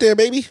 Tricks out there,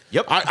 baby.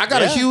 Yep. I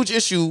got a Yeah. huge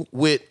issue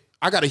with.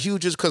 I got a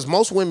huge issue because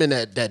most women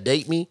that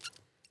date me,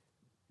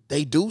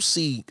 they do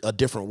see a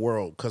different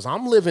world because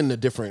I'm living a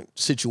different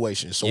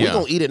situation. So we're Yeah.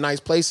 gonna eat at nice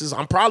places.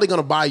 I'm probably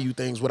gonna buy you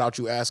things without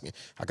you asking.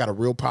 I got a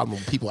real problem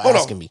with people Hold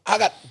asking on. me, I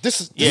got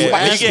this. Is Yeah, why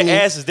when you asking get me-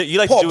 asses, you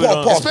like Pause, to do it pause,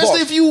 on. pause, especially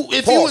pause. if you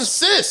Pause.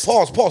 insist.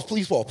 Pause,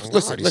 please pause. I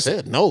Listen, already listen.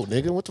 said no,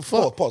 nigga. What the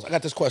fuck? Pause. I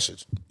got this question.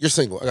 You're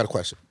single. I got a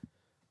question.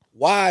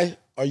 Why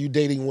are you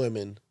dating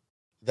women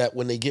that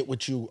when they get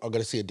with you are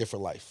going to see a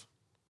different life?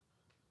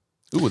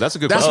 Ooh, that's a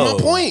good That's question.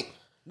 my point.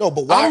 No,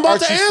 but why I'm about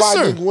aren't to you answer.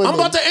 finding women? I'm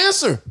about to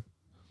answer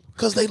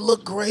because they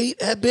look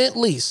great at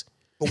Bentleys.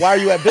 But why are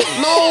you at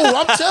Bentley? No,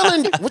 I'm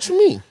telling you. What you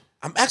mean?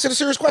 I'm asking a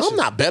serious question. I'm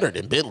not better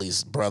than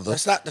Bentleys, brother.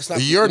 That's not.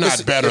 You're not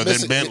listen, better you're than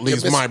missing-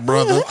 Bentleys, you're my missing-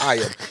 brother. I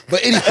am.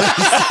 But anyway,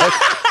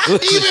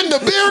 Even the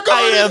beer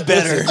garden. I am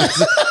better.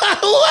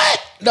 What?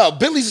 no,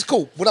 Bentley's is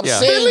cool. What I'm Yeah.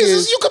 saying Bentleys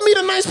is, is you can meet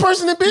a nice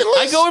person in Bentleys.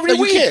 I go every No,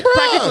 you week, can't.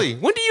 practically.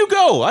 When do you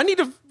go?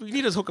 We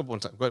need to hook up one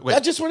time. Wait. I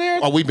just went there.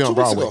 Oh, we been on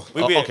 2 weeks Broadway.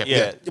 ago. We be- okay,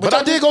 yeah. But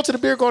I did go to the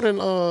beer garden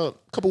a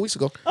couple weeks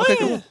ago. Okay,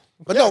 cool.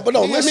 But no,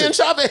 Me listen. and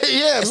Chave,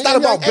 yeah. It's me not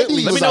and about Eddie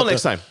Bentleys. Let me was know out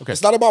next there. time. Okay.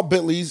 It's not about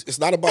Bentleys. It's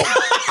not about.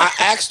 I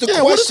asked the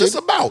Yeah, question. what is this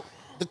about?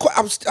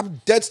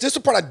 That's this is the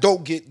part I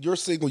don't get. You're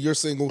single. You're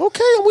single.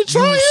 Okay, and we You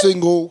trying.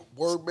 single.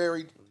 We're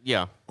married.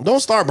 Yeah.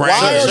 Don't start Why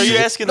bragging. are So you-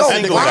 you're asking no, the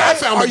single why guy. I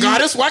found are a you-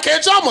 goddess. Why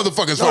can't y'all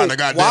motherfuckers find a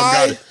goddamn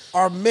why goddess?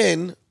 are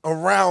men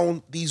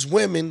around these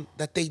women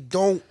that they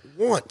don't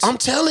want? I'm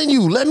telling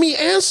you, let me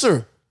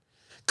answer.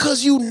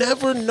 Because you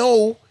never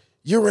know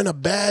you're in a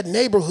bad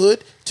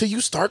neighborhood till you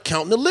start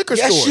counting the liquor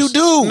Yes, stores. you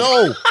do.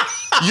 No.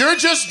 You're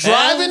just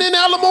driving in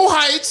Alamo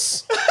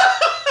Heights.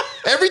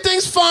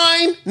 Everything's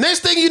fine. Next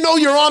thing you know,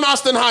 you're on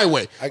Austin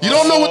Highway. You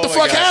don't know what the Oh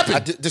my fuck God. happened.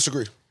 I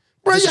disagree.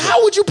 Bro, Disagree.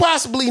 how would you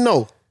possibly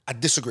know? I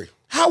disagree.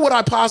 How would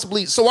I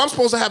possibly? So I'm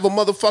supposed to have a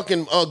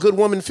motherfucking good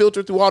woman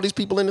filter through all these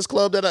people in this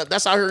club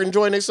that's out here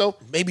enjoying themselves?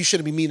 Maybe you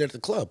shouldn't be meeting at the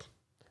club.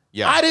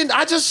 Yeah. I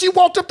didn't. She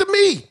walked up to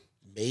me.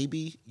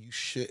 Maybe you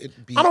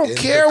shouldn't be. I don't in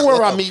care the where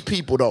I club. meet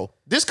people though.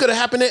 This could have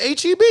happened at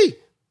HEB.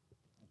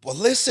 Well,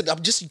 listen,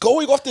 I'm just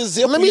going off the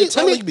example Let you're me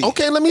telling me.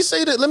 Okay, let me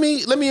say that. Let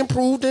me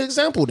improve the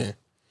example then.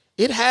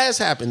 It has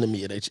happened to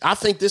me at HEB. I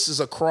think this is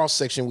a cross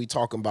section we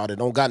talking about. It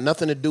don't got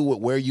nothing to do with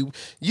where you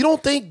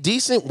don't think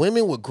decent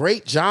women with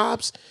great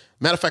jobs.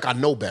 Matter of fact, I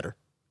know better.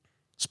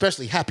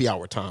 especially happy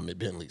hour time at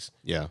Bentley's.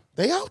 Yeah.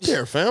 They out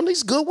there, fam.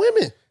 These good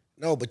women.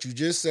 No, but you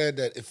just said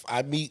that if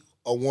I meet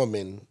a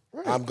woman,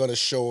 I'm going to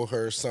show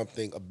her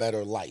a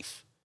better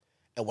life.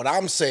 And what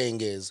I'm saying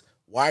is,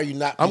 why are you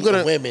not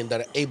meeting women that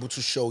are able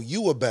to show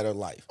you a better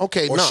life?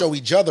 Okay, or show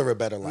each other a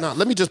better life? No,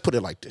 let me just put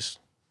it like this.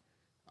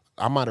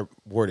 I might have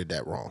worded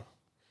that wrong.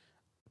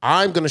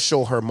 I'm going to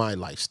show her my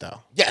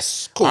lifestyle.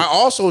 Yes, cool. I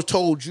also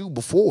told you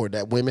before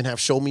that women have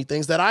shown me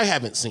things that I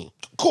haven't seen.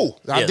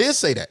 Cool. I did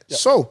say that. Yeah.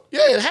 So,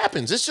 yeah, it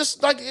happens. It's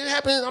just like it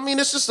happens. I mean,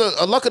 it's just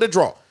a luck of the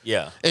draw.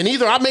 Yeah. And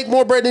either I make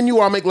more bread than you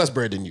or I make less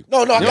bread than you. No,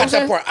 I You know got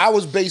that part. I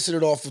was basing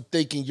it off of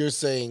thinking you're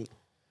saying,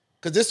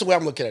 because this is the way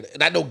I'm looking at it.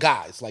 And I know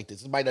guys like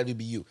this. It might not even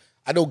be you.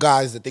 I know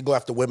guys that they go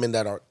after women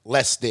that are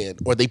less than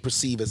or they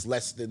perceive as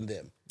less than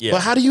them. Yeah.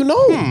 But how do you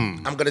know?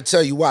 I'm going to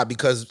tell you why.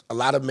 Because a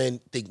lot of men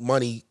think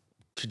money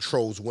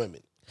controls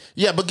women.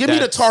 Yeah, but give me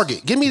the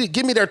target. Give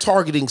me their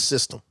targeting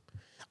system.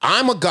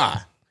 I'm a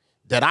guy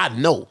that I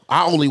know.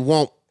 I only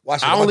want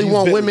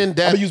women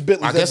that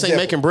I guess ain't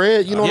making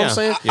bread. You know what I'm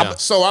saying? Yeah.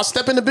 So I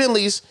step into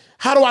Bentley's.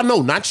 How do I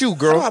know? Not you,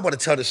 girl. How do I want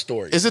to tell this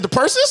story? Is it the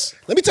purses?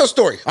 Let me tell a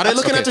story. Are they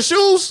looking at the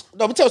shoes?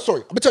 No, let me tell a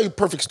story. I'm going to tell you a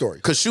perfect story.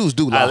 Because shoes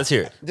do lie. Let's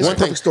hear it. This is a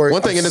perfect story.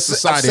 One thing in this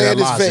society that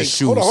lies is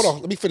shoes. Hold on.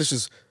 Let me finish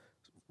this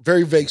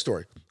very vague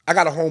story. I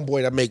got a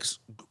homeboy that makes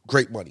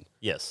great money.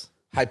 Yes.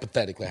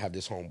 Hypothetically, I have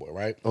this homeboy,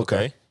 right?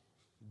 Okay.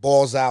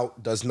 Balls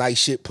out, does nice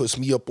shit, puts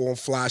me up on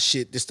fly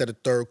shit, this, that, the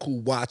third, cool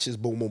watches,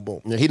 boom, boom,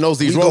 boom. Yeah, he knows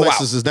these We go Rolexes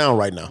out. is down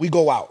right now. We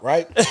go out,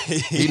 right?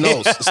 He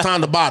knows. It's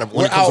time to buy them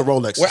when it comes to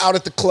Rolexes. We're out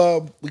at the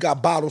club. We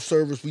got bottle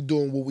service. We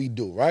doing what we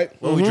do, right?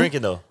 What are we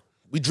drinking though?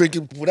 We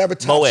drinking whatever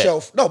top Moet.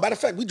 shelf. No, matter of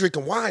fact, we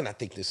drinking wine, I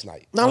think, this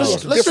night. Now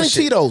let's drink Different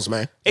shit. Tito's,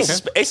 man. Ace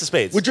of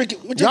Spades. We're drinking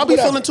Y'all be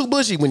whatever. feeling too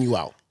bushy when you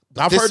out.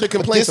 I've heard the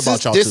complaints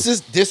about y'all this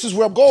too. This is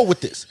where I'm going with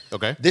this.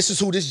 Okay. This is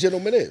who this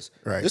gentleman is.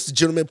 Right. This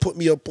gentleman put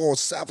me up on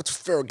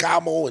Salvatore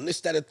Ferragamo and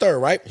this, that, and third,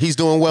 right? He's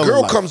doing well. Girl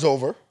in life. comes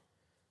over.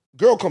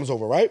 Girl comes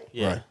over, right?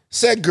 Yeah. Right.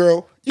 Said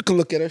girl, you can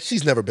look at her.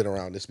 She's never been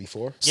around this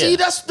before. See,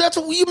 that's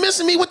what you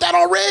missing me with that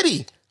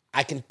already.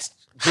 I can.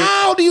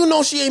 How do you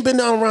know she ain't been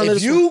down around If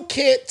this? you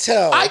can't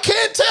tell, I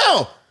can't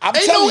tell. I'm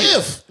ain't telling no you.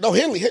 if. No,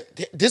 Henley,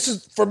 this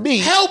is for me.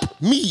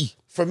 Help me.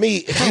 For me,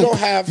 if you don't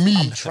have,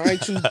 I'm trying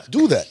to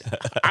do that.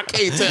 I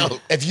can't tell.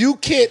 If you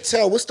can't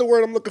tell, what's the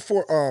word I'm looking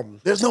for?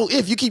 There's no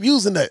if. You keep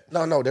using that.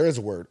 No, there is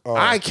a word.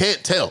 I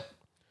can't tell.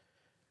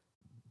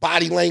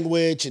 Body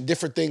language and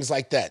different things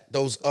like that.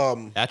 Those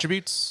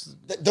Attributes?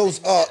 those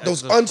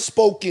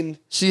unspoken.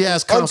 She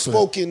has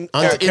unspoken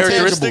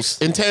characteristics?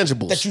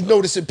 Intangibles. that you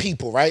notice in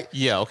people, right?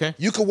 Yeah, okay.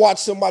 You can watch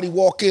somebody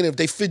walk in. If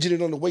they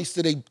fidgeted on the waist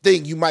of their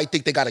thing, you might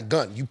think they got a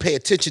gun. You pay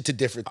attention to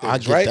different things, I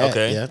get right? that.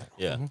 Okay. Yeah.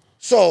 Yeah.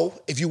 So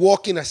if you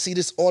walk in, I see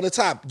this all the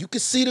time. You can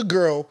see the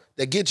girl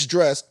that gets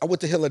dressed. I went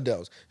to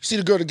Hillardale's. You see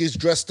the girl that gets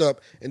dressed up,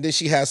 and then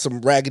she has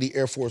some raggedy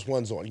Air Force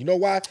Ones on. You know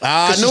why?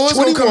 I 'Cause knew she's it was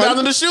gonna come 21. down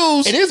to the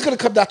shoes. It is going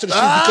to come down to the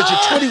shoes because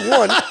you're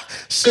 21.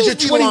 Because you're Shoes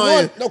be 21.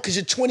 lying. No, because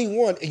you're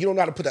 21 and you don't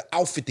know how to put an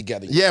outfit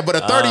together. Yeah, but a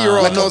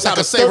 30-year-old knows how like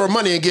to a save her thir-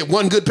 money and get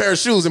one good pair of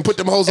shoes and put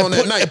them hoes on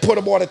that night. And put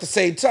them on at the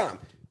same time.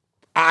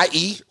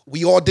 I.e.,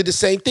 we all did the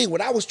same thing.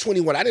 When I was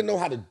 21, I didn't know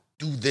how to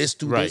do this,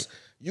 do Right. this.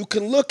 You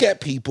can look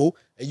at people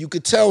and you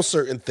could tell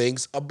certain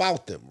things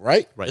about them,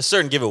 right? There's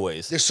certain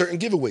giveaways. There's certain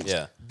giveaways.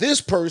 Yeah.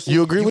 This person,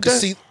 You agree with can that?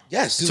 See,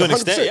 yes, To an 100%.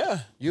 extent, yeah.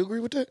 You agree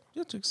with that?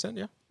 Yeah, to an extent,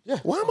 yeah. Yeah.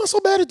 Why am I so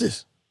bad at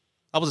this?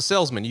 I was a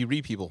salesman. You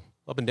read people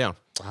up and down.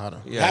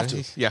 Yeah, Have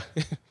to. Yeah.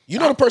 You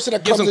know the person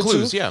that Gives comes them into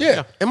clues,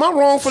 yeah. Am I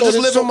wrong for just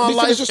this- living my let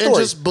me finish life the and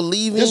story. just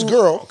believing? This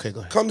girl Okay, go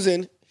ahead. comes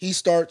in. He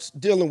starts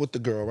dealing with the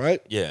girl,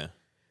 right? Yeah.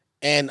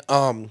 And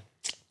long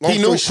He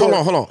knew. story short,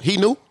 Hold on. He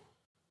knew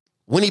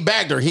when he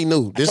bagged her. He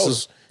knew this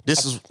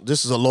told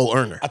is a low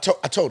earner, I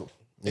told him.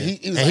 And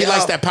he was and he like,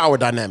 likes that power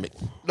dynamic.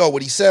 No,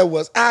 what he said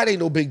was, it ain't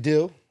no big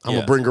deal. I'm Yeah.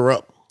 gonna bring her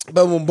up.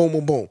 Boom, boom,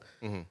 boom, boom,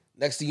 boom.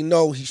 Next thing you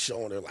know, he's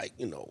showing her like,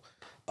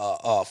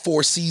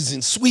 Four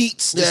Seasons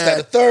suites, this, Yeah. that,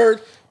 the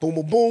third. Boom,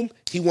 boom, boom.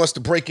 He wants to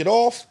break it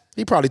off.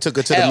 He probably took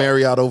her to the Hell.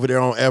 Marriott over there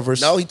on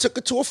Everest. No, he took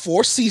her to a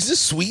Four Seasons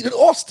suite in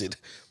Austin.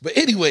 But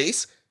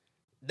anyways,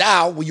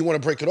 now when you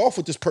want to break it off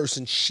with this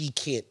person, she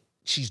can't.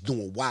 She's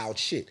doing wild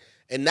shit.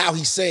 And now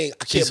he's saying,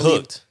 She's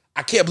hooked.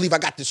 I can't believe I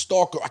got this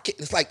stalker.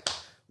 It's like,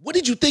 what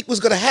did you think was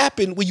going to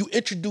happen when you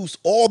introduce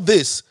all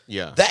this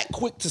Yeah. that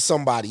quick to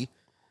somebody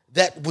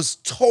that was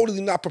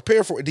totally not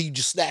prepared for it? Then you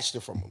just snatched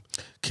it from him.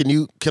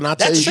 Can I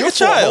tell That's you? your a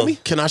child. fault,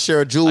 homie. Can I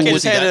share a jewel I can't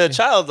with just you? hand a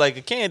child like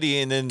a candy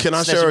and then Can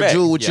I snatch share it a back.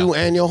 jewel with Yeah. you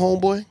and your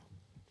homeboy?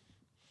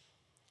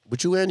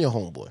 With you and your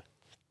homeboy.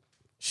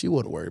 She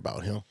wasn't worried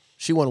about him.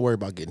 She wasn't worried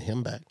about getting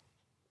him back.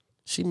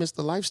 She missed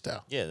the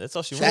lifestyle. Yeah, that's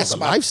all she That's the wants.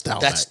 my lifestyle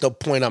That's back. the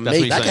point I'm That's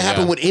what making. he's That can saying,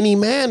 happen yeah. with any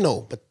man,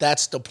 though. But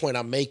that's the point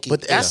I'm making.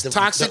 But that's The-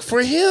 toxic the-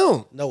 for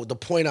him. No, the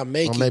point I'm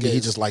making maybe he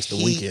is just likes the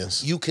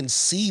weekends. You can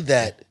see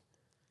that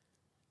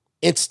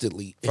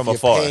instantly From if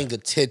afar. you're paying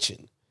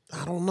attention.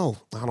 I don't know.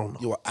 I'm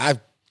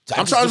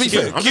trying to be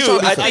fair. I'm just Q, trying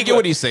to be I fair. think get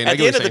what he's saying. I At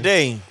get the what end of the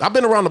he's day, I've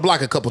been around the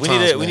block a couple we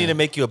times. need to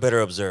make you a better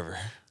observer,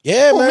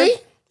 Yeah, Who, man. me?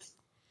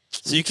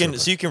 so you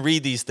can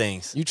read these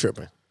things. You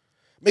tripping.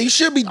 Man, you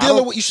should be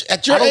dealing with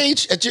at your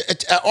age,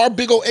 at our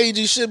big old age.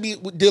 You should be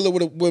dealing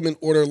with a women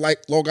order like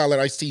Long Island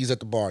iced teas at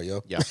the bar,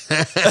 yo. Yeah. You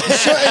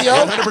shouldn't,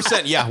 yo.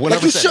 100%. Yeah. 100%.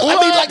 Like you should. I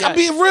mean, like I'm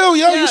being real,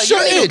 yo. You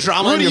shouldn't.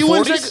 Drama Rudy, in you your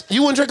wouldn't 40s? drink.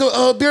 You wouldn't drink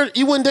a beer.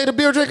 You wouldn't date a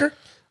beer drinker.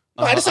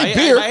 No, I didn't say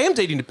beer. I am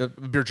dating a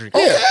beer drinker.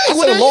 Yeah, I well,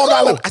 said there a you Long go.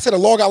 Island. I said a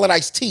Long Island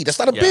iced tea. That's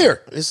not a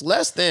beer. It's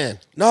less than.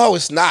 No,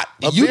 it's not.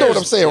 You know beer what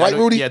I'm is- saying, right,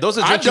 Rudy? Yeah, those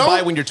are I drinks you buy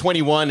don't. when you're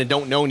 21 and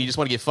don't know and you just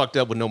want to get fucked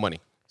up with no money.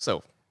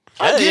 So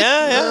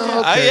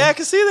Yeah. okay. I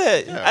can see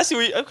that. I see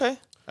where you, okay.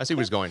 I see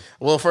where he's going.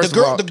 Well, The, first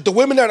girl, of all, the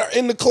women that are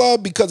in the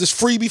club because it's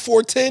free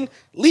before 10,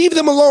 leave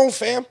them alone,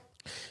 fam.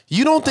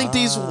 you don't think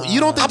these. You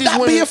don't think I'm these not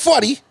women. being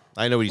funny.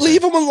 I know what he's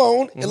Leave saying. them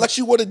alone unless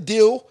you want to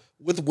deal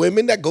with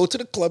women that go to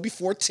the club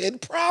before 10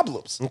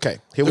 problems. Okay,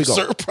 here we There's go.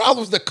 certain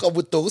problems that come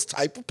with those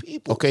type of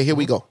people. Okay, here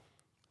we go.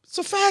 It's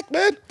a fact,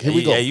 man. Here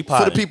we go. Yeah, you For the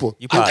potted. people.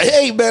 You potted.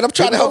 Hey, man, I'm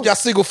trying to we help go. y'all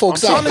single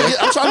folks I'm out. trying,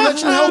 I'm trying to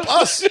let you help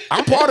us.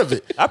 I'm part of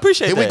it. I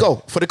appreciate Here that. we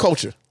go for the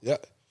culture. Yeah.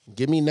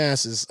 Give me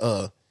Nas's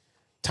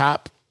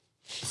top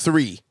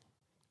 3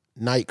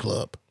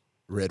 nightclub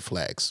red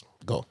flags.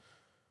 Go.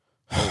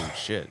 Oh,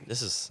 shit.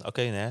 This is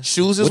okay, Nash.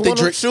 Shoes is What they one of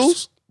them? drink?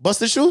 Shoes?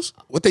 Busted shoes?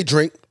 What they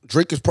drink?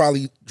 Drink is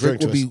probably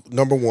Drink would be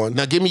number one.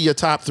 Now give me your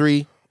top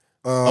 3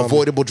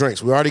 avoidable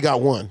drinks. We already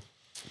got one.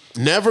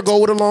 Never go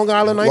with a Long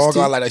Island iced Long tea.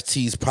 Island iced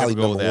tea is probably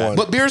Never go with number that. one.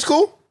 But beer's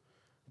cool.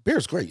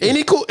 beer's great.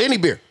 Any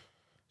beer.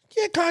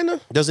 Yeah, kind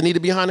of. Doesn't need to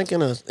be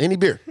Heineken or any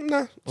beer.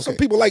 Nah. Some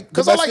people like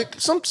Because I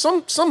domestic.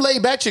 like some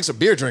laid back chicks are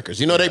beer drinkers.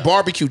 You know, they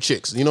barbecue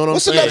chicks. You know what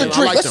What's I'm saying? another I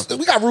drink? like Let's- them.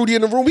 we got Rudy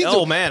in the room. We Oh,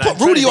 can man, put I'm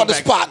trying Rudy to on the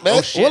think back. spot, man.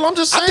 Oh, shit. Well, I'm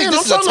just saying. I think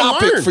this is a I'm trying to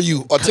topic learn. for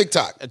you on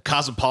TikTok.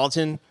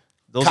 Cosmopolitan.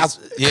 Those,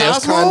 Yeah,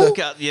 it's Cosmo?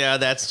 kinda- Yeah,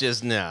 that's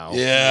just no.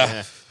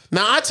 Yeah.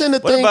 Now I tend to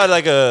What think. about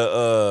like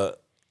a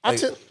I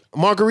tend,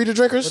 margarita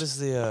drinkers. what is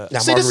the Nah,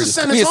 See, this is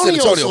San we in Antonio.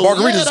 So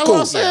Margaritas yeah, is that's cool.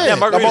 what I said. Yeah,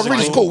 Nah, margaritas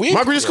margaritas cool. cool. We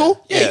Margaritas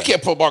cool. Yeah, you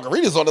can't put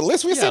margaritas on the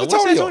list. We in San what's San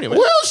Antonio. Antonio, man?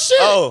 Well, shit.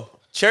 oh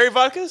cherry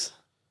vodkas?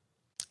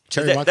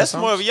 Cherry That- vodka that's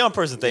sounds- more of a young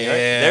person thing, right?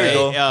 Yeah. There you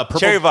go. Purple,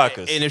 cherry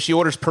vodkas. And if she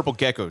orders purple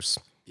geckos.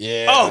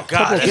 Yeah. Oh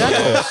God!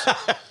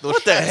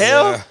 What the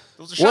hell?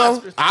 Those are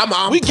shots. Well,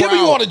 I'm we proud. giving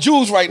you all the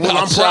jewels right now. Well,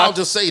 I'm Sean. proud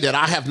to say that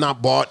I have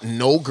not bought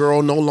no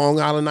girl, no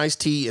Long Island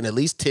iced tea in at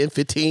least 10,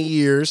 15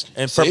 years.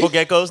 And purple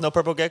geckos? No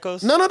purple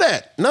geckos? None of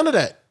that. None of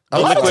that. A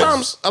No lot liquid- of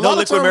times. A no lot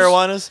liquid of times,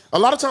 marijuanas? A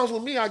lot of times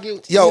with me, I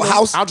get Yo, you know,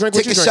 house. I'll drink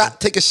what take you a drink. shot.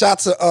 Take a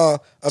shots of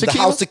the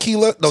Tequila? house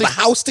tequila. No, the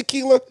house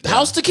tequila.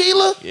 House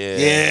tequila.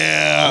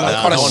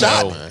 Yeah, on a no,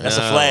 shot. no. That's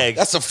a flag.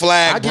 That's a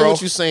flag, I get bro.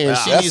 what you're saying.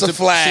 She That's needs a to.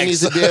 flag. She needs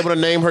to be able to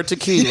name her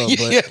tequila. But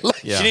Yeah, like,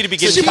 She need to be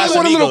so getting she might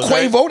want a little Casamigos,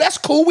 right? Quavo. That's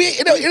cool.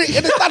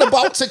 It's not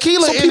about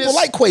tequila. Some in people this-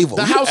 like Quavo.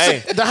 The house. Hey,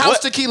 the house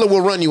what- tequila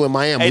will run you in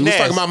Miami. Hey, We was Naz.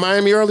 talking about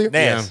Miami earlier.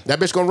 Naz.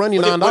 That bitch gonna run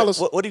you $9.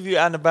 What if you're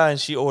out and about and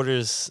she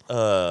orders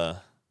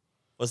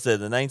what's that?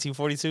 The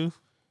 1942?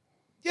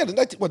 Yeah, the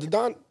night. What the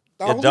Don?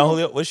 Yeah, Don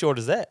Julio. What she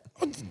orders that?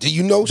 Do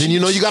you know? Then you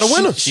know you got a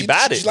winner. She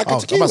bought it. She's like Oh, a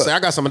I'm tequila. about to say I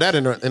got some of that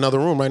in another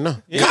room right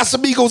now.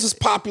 Casamigos is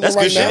popular That's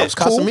right good now. shit. It's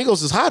cool.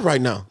 Casamigos is hot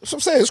right now. That's what I'm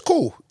saying. It's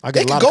cool. I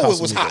They get a could lot go of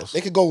with what's hot. Casamigos.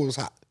 They could go with what's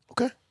hot.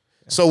 Okay.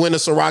 So when the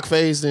Ciroc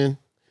phase, then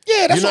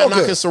Yeah, that's you're all not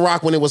knocking good.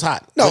 Ciroc when it was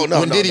hot. No, when, no,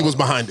 when no, Diddy no, was no.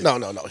 behind it. No.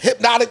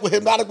 Hypnotic. When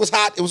Hypnotic was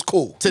hot, it was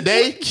cool.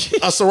 Today,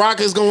 a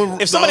Ciroc is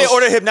going. If somebody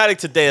ordered Hypnotic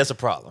today, that's a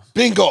problem.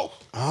 Bingo.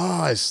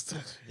 oh, it's,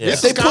 Yeah.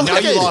 If they pull Now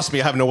up, you lost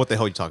me. I have no what the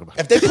hell you're talking about.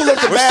 if they pull up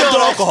the We're Mad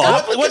still on Dog,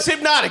 alcohol. What's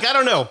hypnotic? I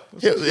don't know.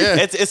 yeah,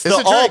 It's the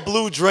a all drink.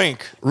 blue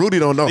drink. Rudy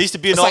don't know. It used to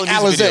be in It's all like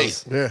of these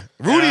Alizé. videos. Yeah,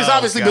 Rudy's Oh,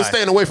 obviously been God.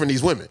 staying away from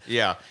these women.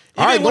 Yeah.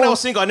 All right, Even when go I on. was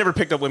single, I never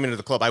picked up women to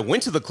the club. I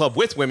went to the club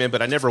with women,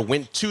 but I never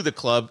went to the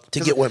club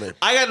To get women.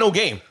 I got no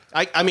game.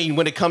 I mean,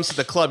 when it comes to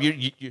the club,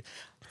 you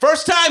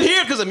first time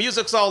here because the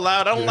music's all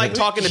loud. I don't like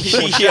talking to people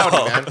and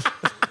shouting, man.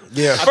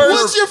 yeah.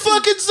 What's your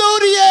fucking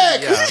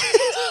zodiac?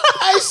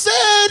 I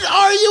said,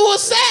 are you a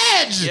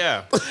Sag?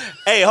 Yeah.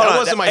 Hey, hold That on.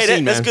 wasn't my Hey,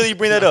 scene, that's man. good you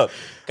bring that up.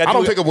 I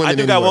don't pick up women I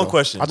do got anywhere, one though.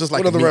 question. I just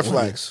like What are to the meet red women.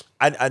 flags?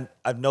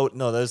 I've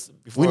no. That's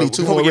before We need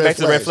two before we more get red back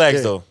to the red flags, flags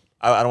yeah. though.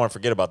 I don't want to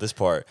forget about this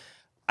part.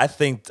 I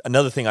think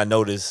another thing I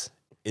noticed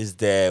is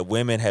that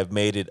women have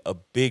made it a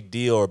big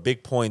deal or a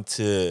big point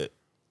to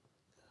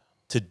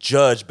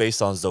judge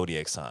based on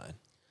zodiac sign.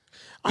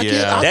 I get,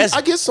 Yeah.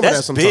 I get some of that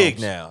that's sometimes. big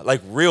now,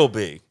 like real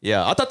big.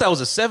 Yeah. I thought that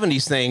was a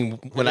 70s thing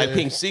when I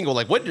pinged single.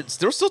 Like, what?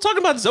 They're still talking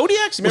about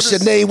zodiacs? What's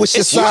Remember your name? What's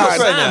your It's huge sign?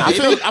 right now, I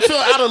baby. feel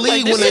out of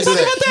league when they this do is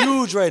that.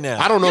 Huge right now.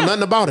 I don't know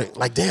nothing about it.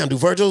 Like, damn, do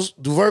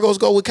Virgos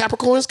go with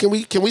Capricorns?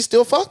 Can we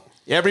still fuck?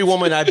 Every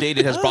woman I've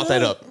dated has brought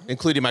that up,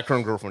 including my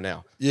current girlfriend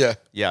now. Yeah.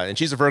 Yeah, and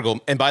she's a Virgo.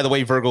 And by the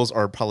way, Virgos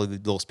are probably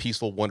the most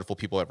peaceful, wonderful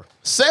people ever.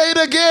 Say it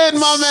again,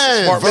 my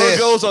man. Smart man.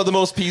 Virgos are the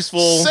most peaceful,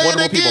 Say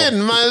wonderful it again,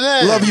 people. my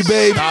man. Love you,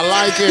 babe. I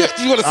like it.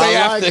 You wanna say I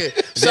after. like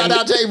it. Shout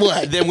out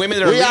J-Boy. Then women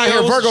that are We Leos, out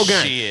here Virgo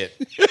gang.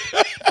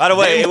 shit. By the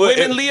way,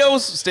 Women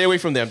Leos, stay away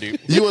from them, dude.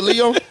 You a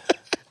Leo?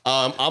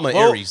 I'm an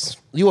Well, Aries.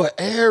 You a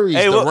Aries,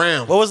 hey, the what,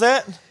 round. what was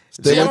that?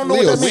 See, I don't know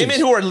what that means. Women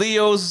who are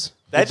Leos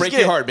will That break just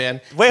your get- heart, man.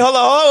 Wait, hold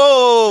on.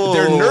 Oh,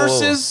 They're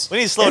nurses. We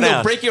need to slow and down.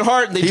 They'll break your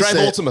heart and they drive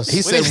said- Ultimas. he We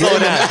need said to slow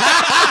women- down.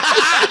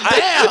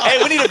 Hey,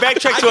 we need to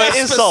backtrack to an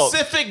insult.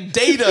 Specific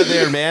data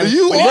there, man.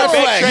 You We need red to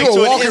flag. backtrack You to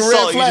a an walking insult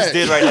red you just flag.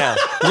 did right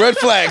now. Red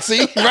flag.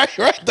 See,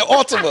 right. The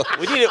ultimate.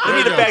 We need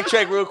to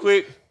backtrack real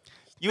quick.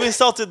 You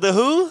insulted the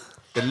who?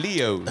 The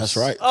Leos. That's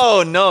right.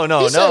 Oh no.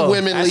 He said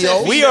women, I said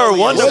Leo. We are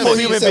wonderful Women,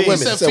 he human said beings.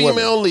 women. He said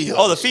female Leo.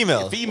 Oh, the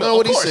female. Female. No,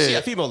 what of he course, said. Yeah,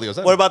 female Leos.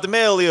 What about the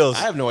male Leos? I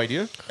have no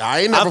idea.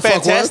 I ain't never I'm fucked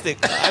fantastic.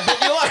 I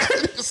bet you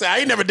are. Say, I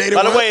ain't never dated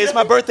By the one. way, it's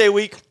my birthday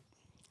week.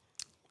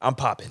 I'm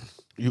popping.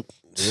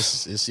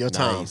 It's your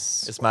time.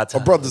 It's my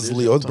time. My brother's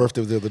Leo. His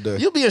birthday was the other day.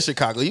 You'll be in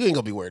Chicago. You ain't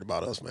gonna be worried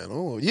about us, man.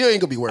 Oh, you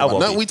ain't gonna be worried I about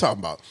won't nothing be. we talking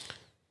about.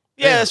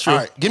 Yeah, that's true. All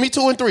right, give me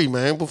 2 and 3,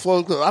 man.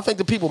 Before I think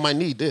the people might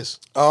need this.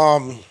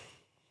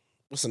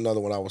 What's another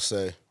one I would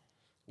say?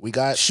 We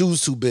got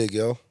Shoes too big,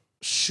 yo.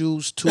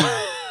 shoes too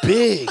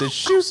big. The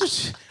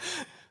shoes.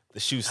 The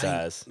shoe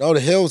size. No,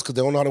 the heels because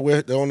they don't know how to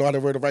wear. They don't know how to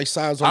wear the right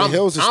size on the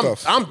heels and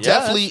stuff. I'm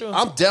that's true.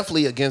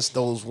 definitely against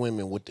those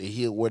women with the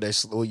heel where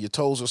your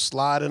toes are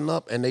sliding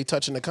up and they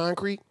touching the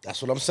concrete. That's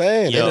what I'm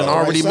saying. They Yo. done don't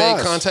already right made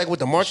size. contact with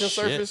the marching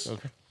surface.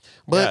 Okay.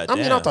 But God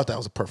I damn. thought that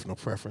was a personal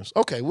preference.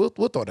 Okay, we'll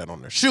throw that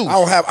on there. Shoes.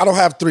 I don't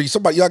have 3.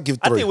 Somebody y'all give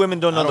 3. I think women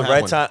don't know don't the have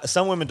right one. time.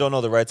 Some women don't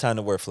know the right time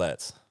to wear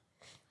flats.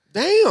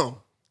 Damn,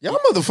 y'all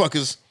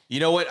motherfuckers, You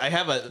know what? I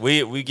have a.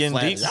 We getting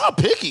Flats. deep. y'all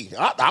picky.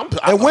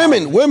 And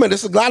women.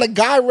 There's a lot of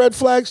guy red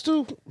flags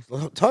too.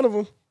 A ton of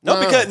them. No,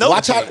 because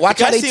Watch how because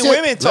they I see tip.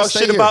 women talk Let's stay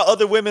shit here. about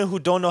other women who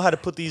don't know how to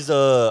put these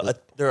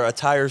their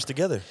attires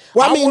together.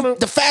 Well, I I mean, wanna-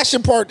 the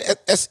fashion part,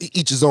 that's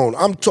each his own.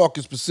 I'm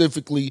talking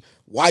specifically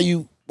why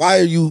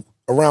are you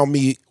around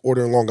me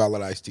ordering Long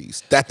Island iced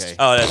teas? That's Okay.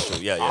 Oh, that's true.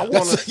 Yeah, yeah. I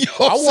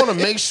want to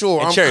make sure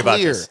And I'm cherry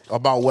clear vodkas.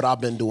 about what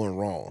I've been doing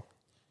wrong.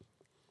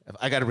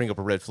 I got to bring up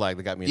a red flag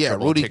that got me in Yeah,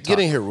 trouble. on Rudy, TikTok. get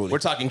in here, Rudy. We're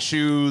talking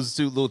shoes,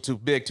 too little, too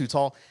big, too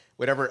tall,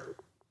 whatever.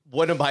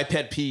 One of my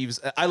pet peeves.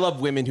 I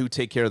love women who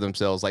take care of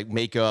themselves, like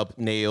makeup,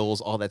 nails,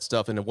 all that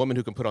stuff. And a woman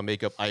who can put on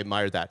makeup, I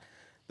admire that.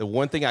 The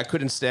one thing I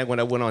couldn't stand when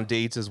I went on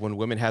dates is when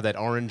women have that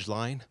orange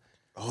line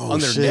on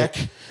their shit. neck.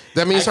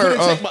 That means I her,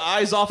 couldn't take my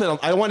eyes off it.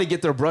 I want to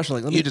get their brush.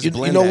 Like, let me just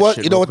blend you know that what?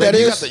 shit You know real what that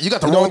quick. is? You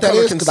got the know wrong what that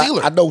color is? 'Cause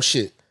concealer. I know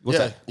shit. What's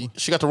Yeah, that?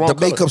 she got the wrong The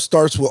color. makeup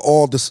starts with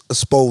all this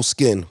exposed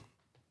skin.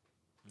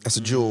 That's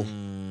a jewel.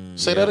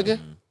 Say that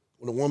again.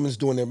 When a woman's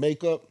doing their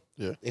makeup,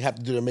 Yeah. they have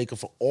to do their makeup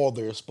for all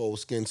their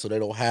exposed skin so they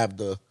don't have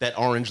the That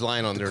orange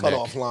line on their neck.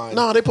 cutoff line.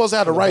 No, they supposed to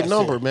have the right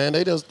number, man.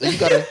 They just you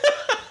gotta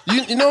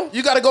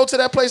you gotta go to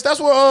that place. That's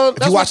where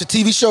If you watch a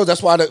TV show,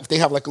 that's why they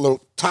have like a little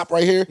top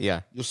right here.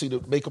 Yeah. You'll see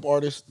the makeup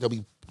artist. They'll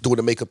be doing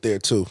the makeup there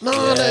too. No,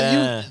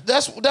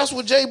 that's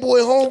what J Boy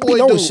Homeboy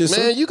knowing do, shit, son.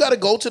 man. You gotta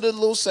go to the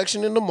little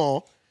section in the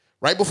mall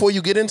right before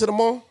you get into the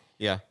mall.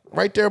 Yeah.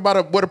 Right there by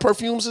where the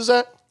perfumes is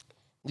at.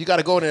 You got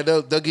to go there.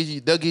 They'll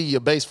give you a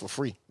base for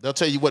free. They'll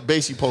tell you what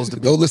base you're supposed to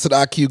be. Go listen to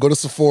IQ. Go to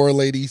Sephora,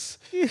 ladies.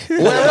 go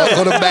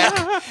to back.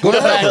 Go to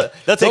back.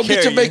 They'll take Don't care get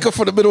of your you. makeup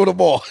for the middle of the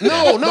mall.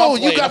 No, you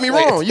playing, got me I'm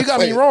playing, wrong. You got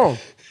me playing. wrong.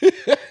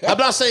 I'm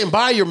not saying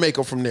buy your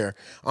makeup from there.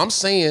 I'm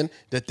saying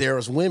that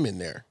there's women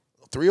there,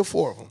 3 or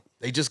 4 of them.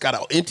 They just got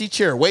an empty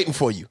chair waiting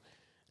for you.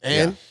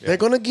 And they're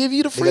gonna give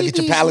you the gotta freebies, get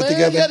your palette man.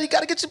 together? Yeah, you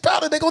gotta get your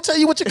palette. They're gonna tell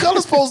you what your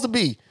color's supposed to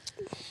be.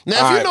 Now,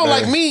 if All you right, know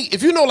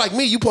man. like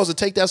me, you supposed to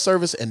take that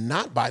service and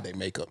not buy their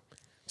makeup.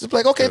 Just be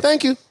like, okay,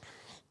 thank you,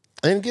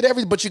 and get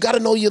everything. But you got to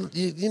know you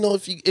know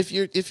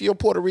if you're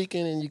Puerto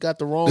Rican and you got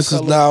the wrong. This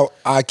color. is now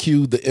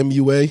IQ, the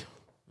MUA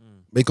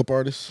makeup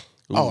artist.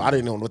 Oh, I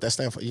didn't know what that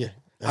stands for. Yeah,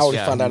 I only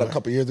Yeah, found out a MUA.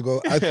 couple years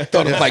ago. I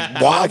thought it was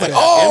like, wow. I was like,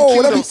 oh,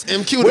 whenever you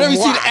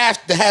see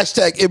the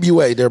hashtag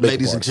MUA, they're makeup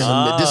Ladies and artists.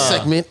 gentlemen, this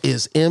segment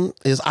is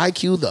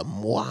IQ the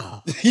moi.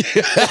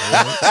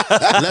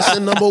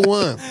 Lesson number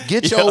 1: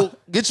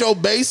 get your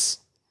base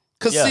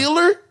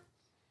concealer.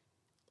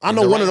 I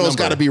know The one right of those number.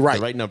 got to be right.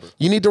 The right number.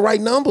 You need the right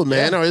number,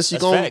 man, or else you're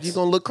that's gonna facts.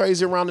 look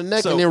crazy around the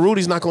neck, So- and then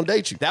Rudy's not gonna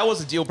date you. That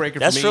was a deal breaker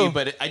That's for me, true.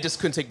 but I just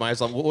couldn't take my eyes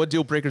off. What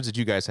deal breakers did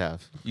you guys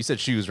have? You said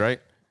shoes,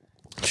 right?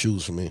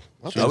 Shoes for me.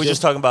 Are we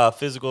just talking about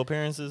physical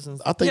appearances and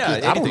I stuff? think Yeah, I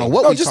don't know anything.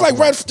 what. No, we just talking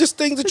like about. just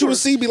things that you would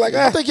see, be like,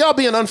 I think y'all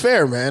being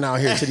unfair, man, out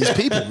here to these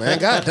people, man.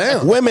 God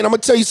damn. Women, I'm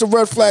gonna tell you some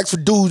red flags for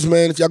dudes,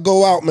 man. If y'all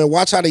go out, man,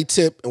 watch how they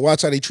tip and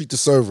watch how they treat the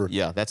server.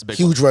 Yeah, that's a big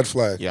Huge one. red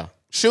flag. Yeah.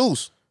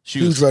 Shoes.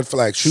 Huge red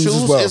flag. Shoes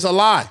as well. is a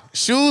lie.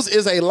 Shoes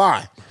is a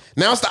lie.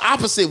 Now it's the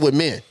opposite with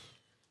men.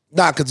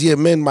 Nah, because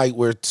men might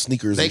wear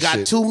sneakers. They and got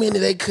shit. too many.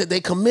 They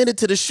committed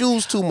to the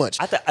shoes too much.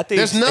 I think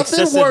there's nothing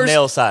excessive worse.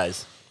 nail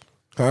size.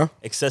 Huh?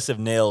 Excessive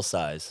nail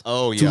size.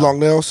 Oh, yeah. Too long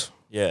nails.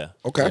 Yeah.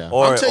 Okay. Yeah.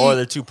 Or I'll tell you-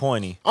 they're too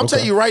pointy. I'll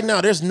tell you right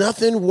now, there's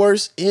nothing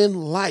worse in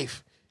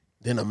life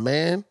than a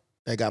man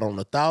that got on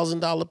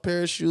 $1,000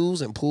 pair of shoes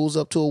and pulls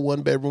up to a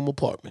 1-bedroom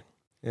apartment.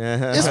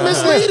 Yeah. It's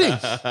misleading.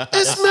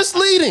 It's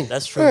misleading.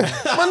 That's true.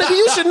 My nigga,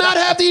 you should not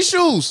have these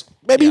shoes.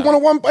 Maybe he want a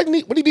one. What do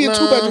you need a Nah.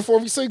 2-bedroom for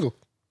if he's single?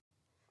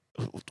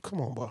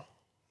 Come on, bro.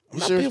 You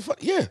Not serious? being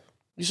yeah,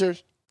 You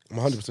serious? I'm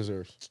 100%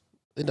 serious.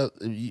 You know,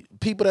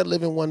 people that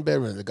live in 1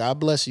 bedroom, God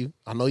bless you.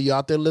 I know you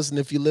out there listening.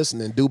 If you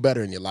listen, and do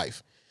better in your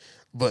life.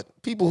 But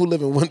people who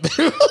live in 1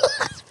 bedroom,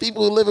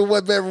 people who live in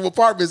 1-bedroom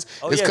apartments,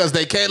 it's yeah. because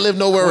they can't live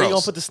nowhere Where you gonna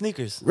else. put the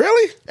sneakers?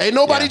 Really? Ain't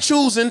nobody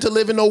choosing to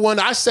live in no one.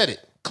 I said it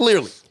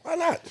clearly. Why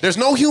not? There's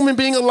no human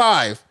being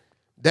alive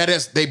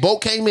they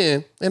both came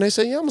in and they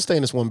say, yeah, I'm gonna stay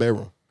in this one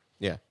bedroom.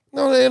 Yeah.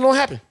 No, it don't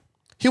happen.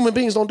 Human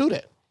beings don't do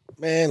that.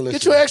 Man, listen.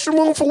 Get you an extra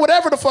room for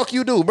whatever the fuck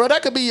you do, bro.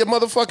 That could be your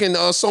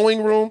motherfucking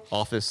sewing room.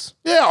 Office.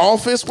 Yeah,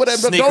 office, whatever.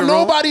 Sneaker Don't room.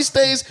 nobody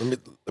stays. Let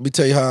me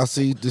tell you how I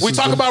see this. We is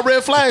talk the- about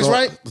red flags, the thought-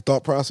 right? The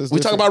thought process. We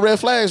talk different. about red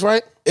flags,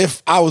 right?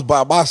 If I was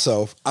by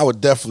myself, I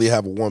would definitely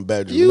have a one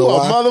bedroom. You know a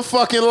why?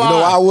 motherfucking lie. You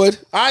know why I would?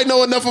 I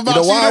know enough about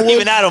know why I you. would?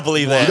 Even I don't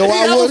believe that. You know He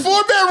why I have a would?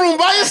 4-bedroom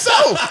by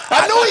himself.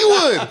 I know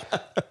he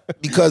would.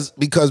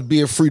 Because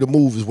being free to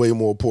move is way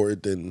more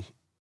important than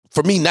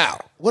for me now.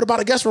 What about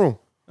a guest room?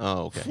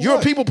 Oh, okay. You're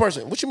a people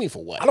person. What you mean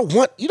for what? I don't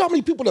want. You know how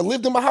many people that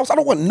lived in my house? I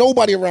don't want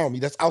nobody around me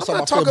that's outside I'm my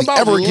not talking family about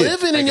ever again.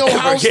 living in your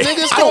house, again.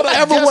 niggas. I don't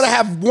ever want to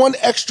have one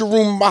extra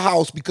room in my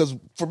house because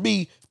for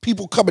me,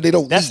 people come and they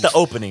don't That's leave. the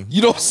opening.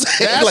 You know what I'm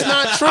saying? That's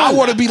not true. I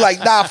want to be like,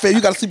 nah, fam,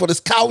 you got to sleep on this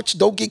couch.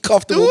 Don't get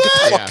comfortable. Get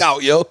the What? fuck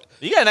out, yo.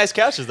 You got nice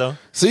couches though.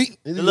 See?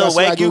 The little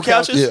Wagyu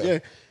couches. Yeah.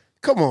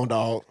 Come on,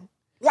 dog.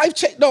 Life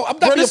change. No, I'm not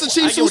Bro, being this is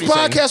Chief Suits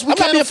podcast. We I'm not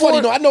can't being funny.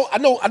 afford. No, I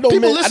know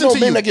People men, listen to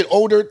men you. that get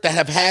older that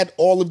have had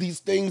all of these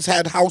things,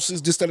 had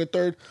houses, this, that, and the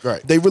third.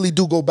 Right. They really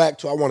do go back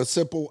to I want a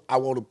simple.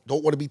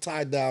 Don't want to be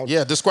tied down.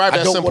 Yeah, describe I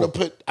that don't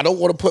simple. I don't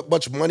want to put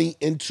much money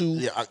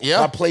into yeah.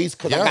 my place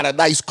because Yeah. I got a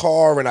nice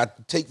car and I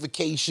take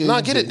vacations. No,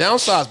 I get it.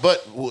 Downsize,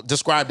 but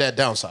describe that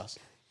downsize.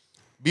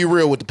 Be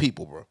real with the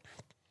people, bro.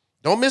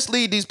 Don't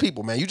mislead these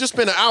people, man. You just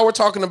spent an hour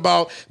talking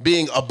about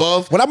being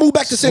above. When I moved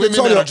back to San women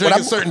Antonio, that are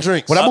drinking certain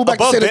drinks. When I moved back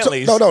to Above San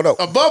Antonio, Bentleys.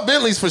 no. Above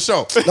Bentleys for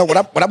sure. No, when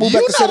I moved back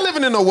You're to San not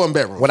living in no one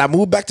bedroom. when I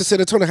moved back to San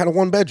Antonio, I had a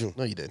one bedroom.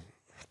 No, you didn't.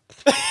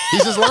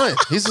 He's just lying.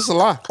 He's just a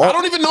lie. I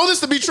don't even know this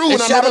to be true,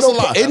 and I know that's a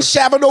lie. In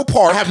Chavano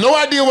Park. I have no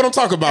idea what I'm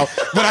talking about,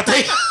 but I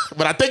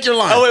think you're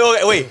lying.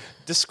 Oh wait.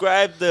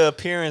 Describe the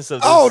appearance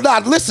of this. Oh, nah,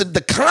 listen,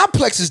 the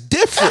complex is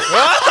different.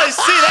 I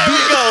see. There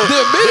we go. The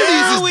amenities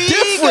There is we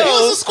different. go.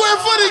 What's the square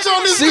footage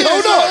on this? See, bitch?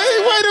 hold on. Hey,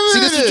 wait a minute. See,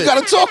 this is what you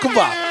got to talk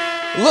about.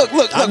 Look.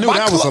 I knew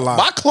that was a lie.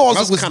 My closet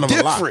That's was kind of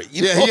a lie. different.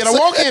 You Yeah, know he had a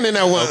what I'm walk in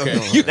that one.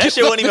 Okay. That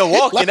shit wasn't even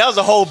walk-in. That was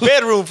a whole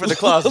bedroom for the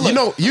closet.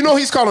 You know,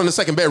 he's calling the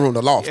second bedroom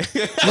the loft.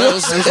 it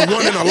was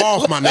one in a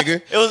loft, my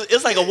nigga.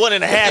 It's like a 1.5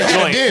 It had a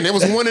joint. den. It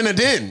was one in a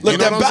den. Look, you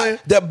know what I'm saying?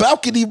 that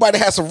balcony might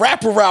have had some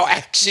wraparound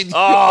action. You know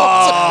what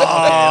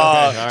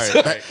Oh,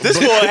 All right. this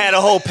boy had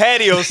a whole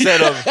patio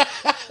set up.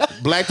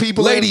 Black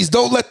people, Ladies,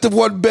 don't let the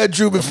one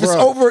bedroom. If it's Bruh.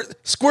 over,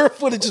 square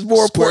footage is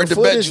more square important than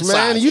footage, bedroom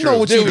man. size. You know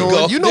what There you're we doing.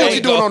 go. You know There what we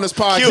you're go. doing on this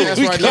podcast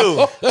Q, right Q.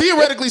 now.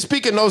 Theoretically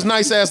speaking, those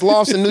nice ass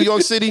lofts in New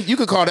York City, you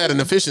could call that an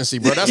efficiency,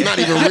 bro. That's not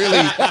even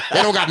really.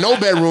 They don't got no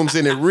bedrooms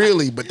in it,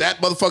 really. But that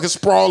motherfucker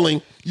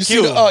sprawling. You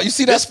see that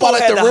This spot boy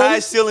at had the the rim? high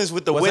ceilings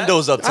with the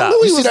windows up I top.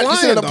 knew he You see was that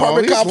lying,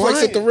 apartment dog. He was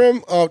complex at the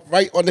lying. rim,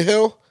 right on the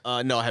hill?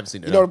 No, I haven't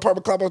seen it. You know the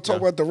apartment complex I'm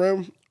talking about at the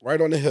rim? Right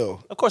on the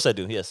hill. Of course I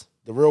do. Yes.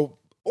 The real,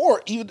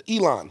 or even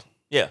Elon.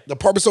 Yeah. The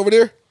apartments over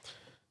there,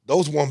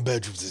 those one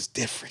bedrooms is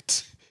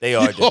different. They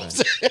are You know what I'm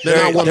different. saying?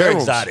 They're not one They're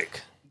bedrooms.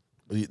 exotic.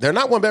 They're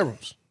not one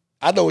bedrooms.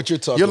 I know what you're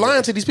talking You're about.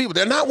 lying to these people.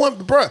 They're not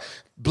one, bro.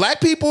 Black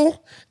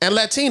people and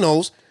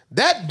Latinos,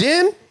 that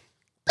den,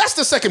 that's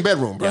the second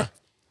bedroom, bro.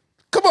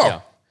 Come on.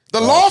 Yeah. The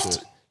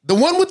loft, the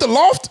one with the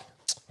loft,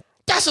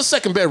 that's a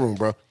second bedroom,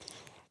 bro.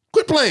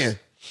 Quit playing.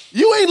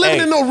 You ain't living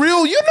Hey. in no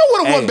real, you know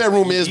what a one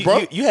bedroom is,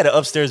 bro. You had an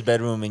upstairs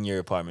bedroom in your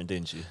apartment,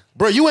 didn't you?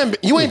 Bro, you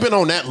ain't been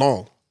on that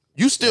long.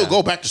 You still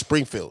go back to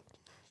Springfield.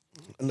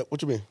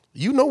 What you mean?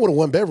 You know what a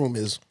one bedroom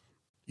is.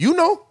 You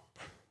know.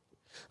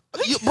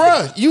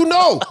 Bruh, you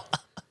know.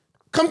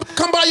 Come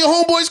by your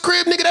homeboy's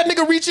crib, nigga. That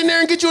nigga reach in there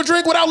and get you a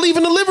drink without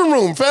leaving the living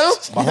room, fam.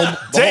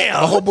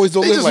 Damn. My homeboys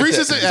don't They live just like reach that.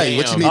 and say, hey,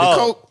 what you need, Damn. a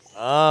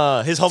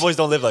Coke? His homeboys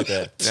don't live like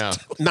that. Yeah.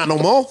 Not no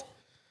more.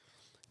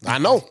 I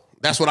know.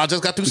 That's what I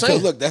just got through Because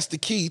saying. look, that's the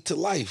key to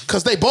life.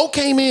 Because they both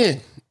came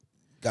in.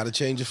 Got to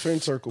change your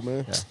friend circle,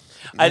 man.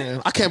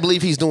 Man, I can't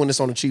believe he's doing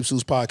this on the Chief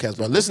Suits podcast,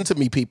 bro. Listen to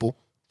me, people.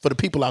 For the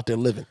people out there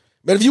living.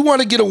 Man, if you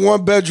want to get a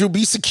one bedroom,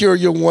 be secure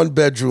in your one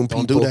bedroom,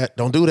 people. Don't do that.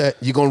 Don't do that.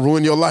 You're going to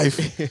ruin your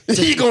life.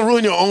 You're going to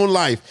ruin your own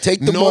life. Take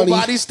the Nobody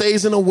money.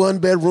 stays in a one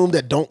bedroom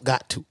that don't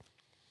got to.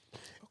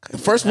 The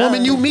first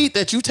woman you meet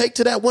that you take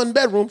to that one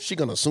bedroom, she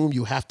going to assume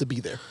you have to be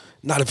there.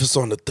 Not if it's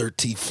on the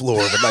 13th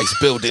floor of a nice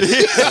building.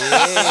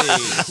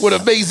 With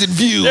amazing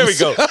views. There we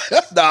go.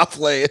 Nah, I'm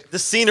playing. The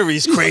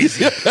scenery's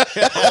crazy.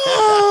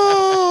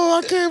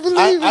 Oh, I can't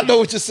believe I know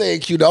what you're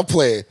saying, Q. I'm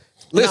playing.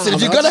 Listen, Nah,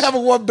 if you're no, going to just- have a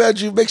one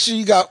bedroom, make sure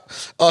you got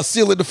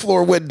ceiling to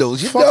floor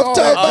windows. You know Fuck what I'm all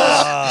talking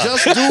about? that.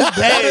 Just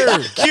do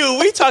better. Q,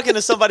 we talking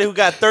to somebody who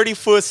got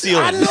 30-foot I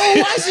ceilings. know.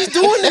 Why is he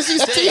doing this?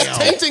 He's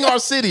tainting our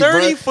city, bro.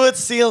 30-foot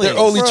ceilings.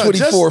 They're only Bruh,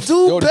 24 just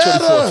do they're only 24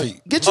 better.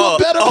 feet. Get you a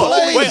better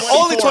place. Wait,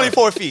 only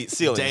 24 feet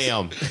ceilings.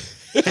 Damn.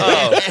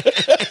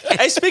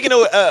 Hey, speaking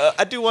of,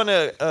 I do want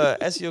to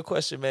ask you a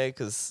question, man,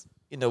 because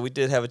we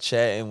did have a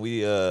chat, and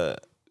we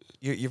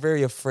you're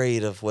very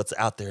afraid of what's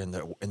out there in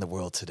the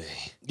world today.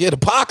 Yeah, the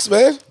pox,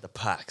 man. The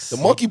pox. The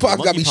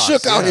monkeypox got me monkeypox,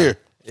 shook out yeah. here.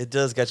 It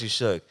does got you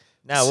shook.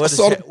 Now, I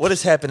saw what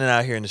is happening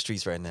out here in the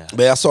streets right now?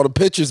 Man, I saw the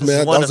pictures, This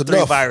man. is one That was of 3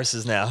 enough.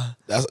 viruses now.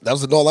 That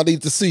was all I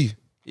needed to see.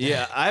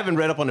 Yeah, I haven't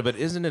read up on it, but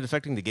isn't it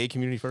affecting the gay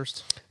community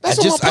first? That's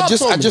what my pop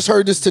told I me. just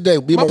heard this today.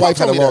 Me and My my pop wife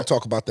had a told me long that.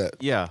 talk about that.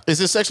 Yeah.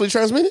 Is it sexually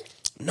transmitted?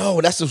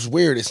 No, that's just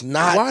weird. It's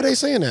not. Why are they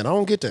saying that? I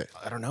don't get that.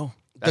 I don't know.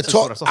 The That's just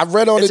what I talk, saw. I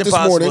read on It's it this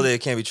impossible morning. that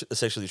it can't be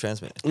sexually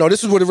transmitted. No,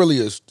 this is what it really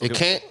is. It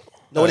can't.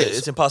 No, it is.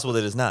 It's impossible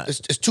that it's not.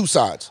 It's two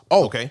sides.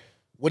 Oh, Okay.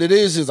 What it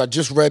is I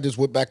just read this,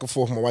 went back and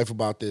forth with my wife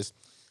about this.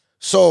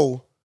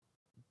 So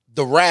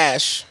the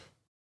rash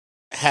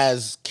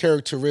has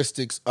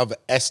characteristics of an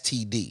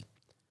STD.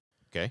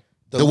 Okay.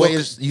 The way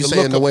it's, you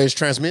saying the way it's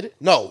transmitted?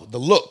 No, the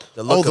look.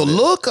 The look The of it.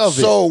 look of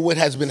it. So what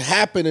has been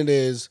happening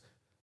is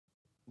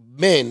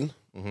men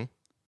Mm-hmm.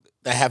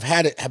 that have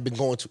had it have been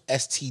going to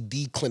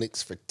STD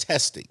clinics for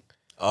testing.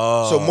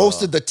 Oh. So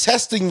most of the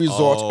testing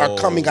results are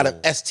coming out of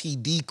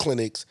STD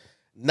clinics,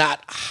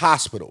 not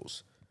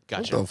hospitals.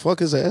 Gotcha. What the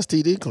fuck is an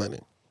STD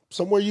clinic?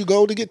 Somewhere you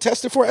go to get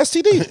tested for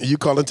STD. You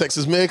calling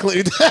Texas Med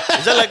Clinic? Is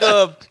that like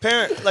a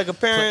parent? Like a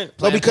parent?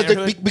 No, because they're,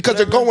 Parenthood, because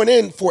they're going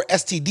in for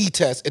STD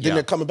tests and then Yeah.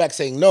 they're coming back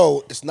saying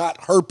no, it's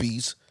not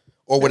herpes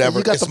or whatever.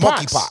 you got it's the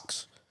pox.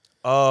 monkeypox.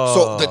 Oh. So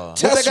the What that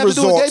test got to do with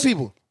gay results,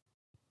 people?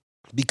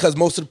 because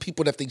most of the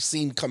people that they've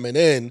seen coming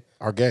in,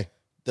 Are gay.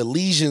 the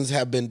lesions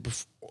have been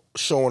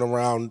showing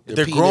around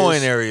Their penis,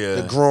 groin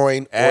area. the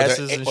groin,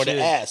 Asses or and the shit.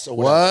 ass, or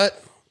whatever.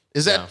 What?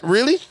 Is that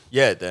really?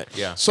 Yeah, that.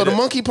 Yeah. So the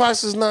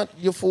monkeypox is not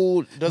your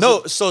food?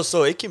 No,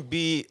 so it can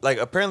be like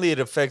apparently it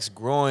affects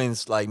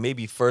groins like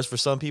maybe first for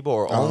some people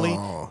or only,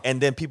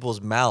 and then people's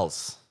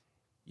mouths.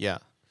 Yeah.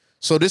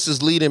 So this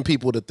is leading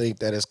people to think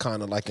that it's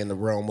kind of like in the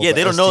realm of Yeah,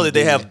 they don't know that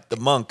they STD. have the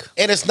monk.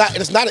 And it's not.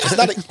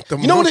 The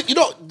you know monk- what? You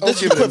know this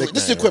is give it a equivalent.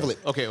 This is nickname, equivalent.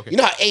 Okay, okay. You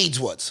know how AIDS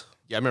was.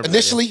 Yeah, I remember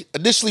that,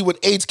 Initially, when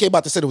AIDS came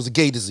out, they said it was a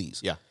gay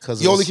disease. Yeah.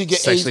 'Cause it you only was could get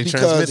AIDS sexually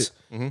because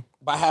transmitted.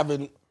 by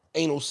having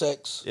anal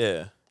sex.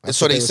 Yeah. And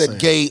so what they they were said saying.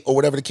 gay or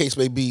whatever the case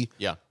may be.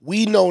 Yeah.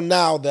 We know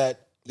now that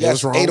yes,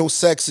 was wrong. anal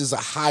sex is a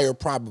higher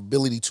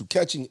probability to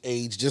catching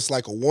AIDS, just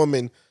like a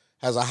woman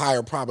has a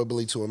higher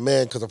probability to a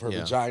man because of her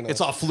vagina. It's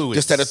all fluids.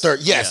 Just at a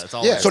third. Yes. Yeah, it's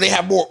all Yeah. So they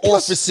have more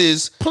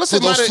orifices for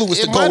those fluids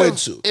to go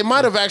into. It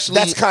might have actually.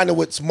 That's kind of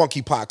what's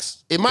monkeypox.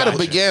 It might have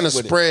began to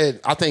with it.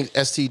 spread. I think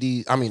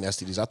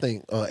STDs. I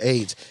think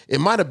AIDS. It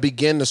might have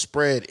began to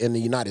spread in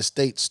the United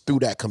States through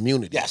that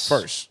community Yes.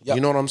 first. Yep.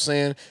 You know what I'm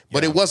saying?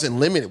 But it wasn't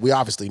limited. We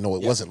obviously know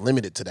it wasn't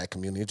limited to that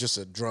community. It's just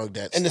a drug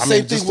that's. And the I same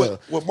mean, thing just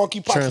with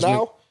monkeypox transmit-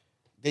 now.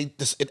 In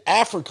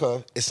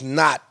Africa, it's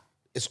not.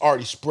 It's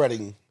already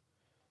spreading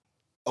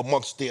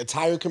amongst the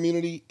entire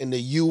community. In the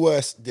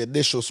U.S., the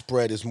initial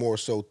spread is more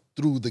so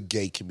through the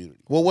gay community.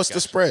 Well, what's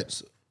the spread?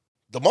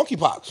 The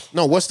monkeypox.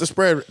 No, what's the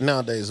spread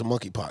nowadays of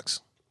monkeypox?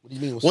 What do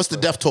you mean? What's the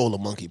death toll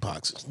of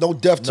monkeypox? No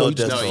death toll. No You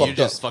just death get toll. No, you fucked up.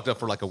 just fucked up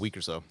for like a week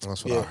or so.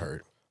 That's what I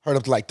heard. Heard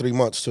up to like 3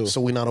 months too.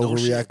 So we not No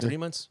shit, overreacting. 3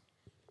 months?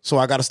 So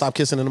I got to stop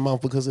kissing in the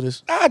mouth because of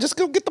this. just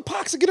go get the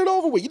pox and get it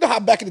over with. You know how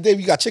back in the day when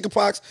you got chicken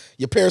pox,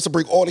 your parents would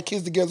bring all the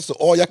kids together so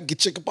all y'all can get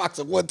chicken pox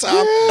at one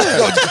time.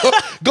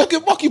 Go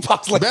get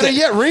monkeypox like Better that.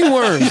 yet,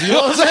 ringworms. You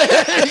know what I'm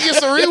saying? You get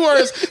some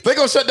ringworms, they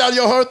gonna shut down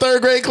your whole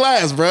third grade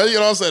class, bro. You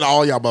know what I'm saying?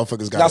 All y'all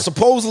motherfuckers got Now, it.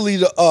 supposedly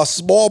the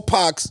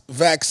smallpox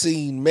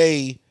vaccine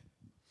may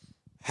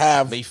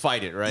have They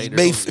fight it, right?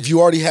 if you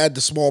already had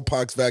the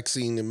smallpox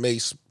vaccine, it may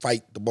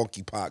fight the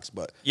monkeypox.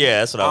 But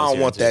Yeah, that's what I I was don't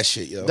hearing want too. that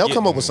shit, yo. They'll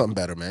come up with something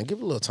better, man. Give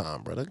it a little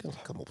time, bro. They'll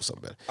come up with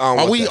something better. I don't Are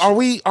want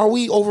we? that Are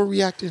we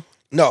overreacting?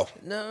 No,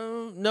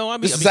 No, I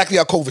mean, this is exactly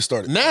how COVID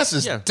started.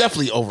 NASA's Yeah.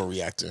 definitely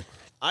overreacting.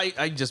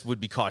 I just would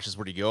be cautious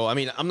where to go. I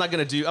mean, I'm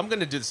gonna do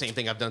the same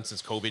thing I've done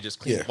since COVID. Just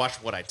clean, Yeah. watch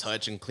what I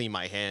touch and clean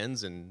my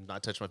hands and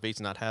not touch my face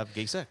and not have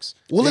gay sex.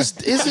 Well, is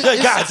it?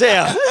 God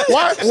damn.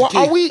 Why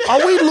are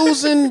we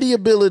losing the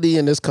ability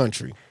in this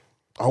country?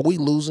 Are we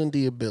losing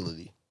the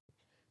ability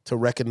to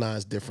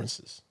recognize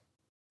differences?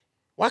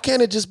 Why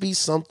can't it just be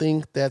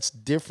something that's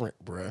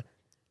different, bruh?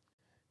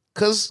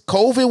 Because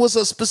COVID was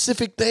a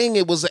specific thing.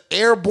 It was an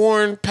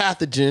airborne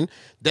pathogen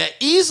that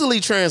easily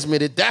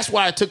transmitted. That's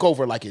why it took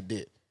over like it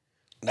did.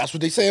 That's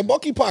what they say in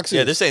monkeypox is.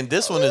 Yeah, they're saying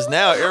this one is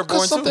now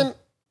airborne too.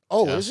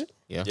 Oh, is it?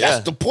 Yeah.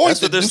 That's the point.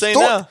 That's what they're The saying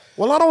story- now.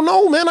 Well, I don't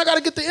know, man. I got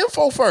to get the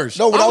info first.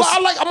 No, what I was-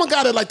 I'm a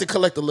guy that like to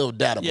collect a little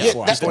data Yeah,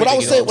 before That's I what I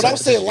was saying. What I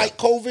was saying, saying, like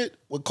COVID,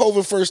 when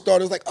COVID first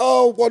started, it was like,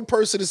 oh, one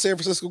person in San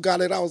Francisco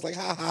got it. I was like,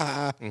 ha ha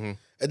ha. And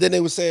then they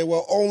were saying,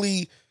 well,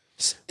 only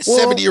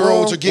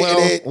 70-year-olds are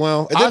getting it.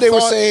 well, and then I they were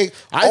thought- saying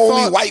I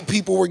only thought- white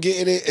people were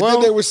getting it. And Well,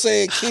 then they were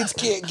saying kids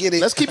can't get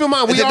it. let's keep in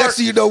mind, and we then are- next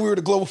thing you know, we were in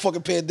the global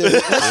fucking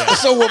pandemic.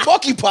 So with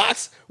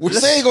monkeypox, we're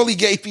saying only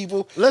gay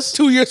people. let's-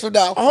 2 years from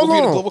now, Hold we'll be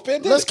in a on. global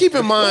pandemic. Let's keep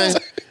in mind.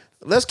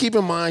 Let's keep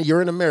in mind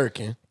you're an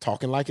American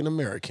talking like an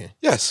American.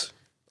 Yes.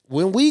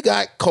 When we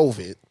got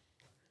COVID,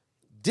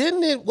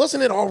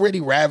 wasn't it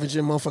already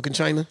ravaging motherfucking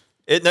China?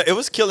 It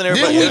was killing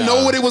everybody. Didn't we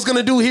know what it was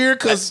gonna do here?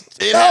 Because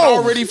it No. had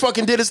already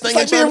fucking did its thing It's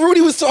like in me and China. Rudy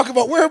was talking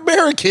about, we're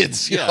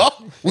Americans. You know?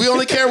 We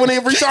only care when they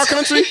reach our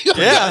country.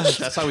 Yeah,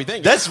 That's how we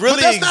think. that's But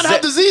really that's not how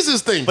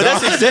diseases think. But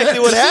that's dog. exactly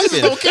what Diseases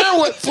happened. don't care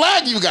what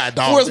flag you got,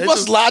 dog. For as They much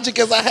just- logic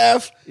as I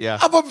have, Yeah.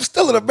 I'm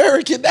still an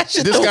American. That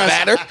shit this don't guy's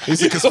matter.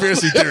 He's a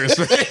conspiracy theorist.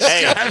 Man.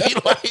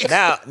 Hey.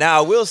 Now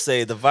I will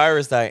say the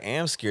virus that I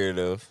am scared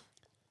of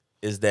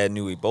is that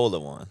new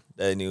Ebola one,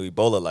 that new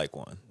Ebola-like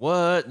one.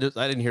 What?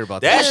 I didn't hear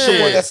about That that.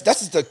 shit. That's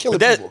just the killing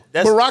That, people.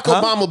 that's, Barack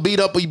huh? Obama beat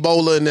up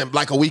Ebola in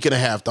like a week and a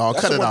half, dog.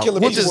 That's Cut the it one out.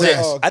 killing What people is in,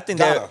 that? I think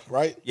Ghana, that-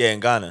 right? Yeah, in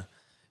Ghana.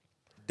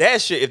 That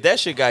shit. If that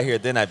shit got here,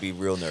 then I'd be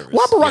real nervous.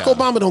 Why Barack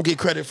Obama don't get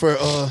credit for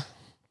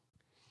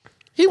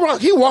he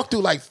walked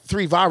through like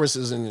 3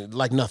 viruses and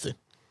like nothing.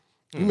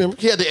 You remember?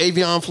 He had the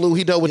avian flu.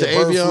 He dealt with the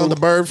bird avian, flu. the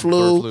bird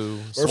flu.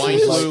 Swine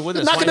He was flu. What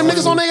is knocking swine them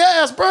flu? niggas on their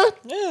ass, bro.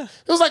 Yeah.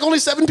 It was like only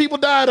 7 people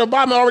died.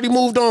 Obama already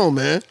moved on,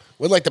 man.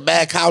 With like the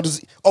bad cow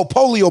disease. Oh,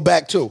 polio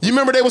back too. You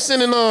remember they were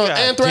sending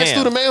anthrax damn.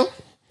 through the mail?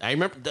 I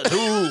remember, was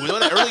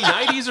that early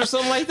 '90s or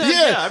something like that.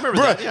 Yeah, I remember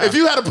bro. that. Yeah. If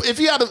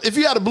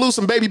you had to blew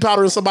some baby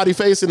powder in somebody's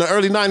face in the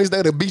early '90s,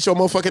 they'd have beat your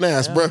motherfucking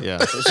ass, bro.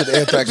 Yeah. Shit,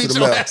 anthrax beat in the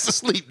your mouth. ass to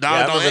sleep, dog. Yeah,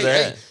 I dog. remember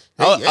Hey, that.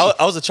 hey, hey,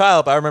 I was a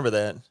child, but I remember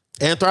that.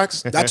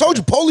 Anthrax. I told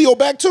you polio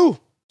back too.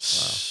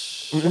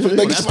 Well,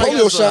 Make that's some polio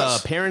because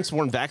shots. parents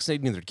weren't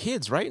vaccinating their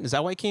kids, right? Is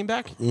that why it came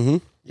back?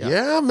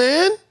 Yeah,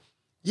 man.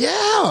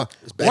 Yeah.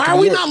 back Why in are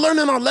New we York. not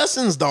learning our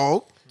lessons,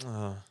 dog?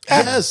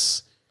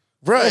 Yes.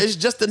 Bro, it's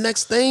just the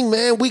next thing,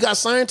 man. We got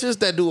scientists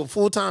that do a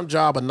full-time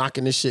job of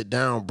knocking this shit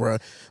down, bro.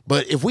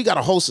 But if we got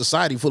a whole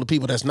society full of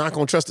people that's not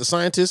going to trust the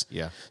scientists,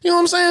 Yeah. you know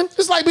what I'm saying?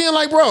 It's like being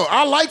like, bro,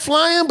 I like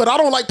flying, but I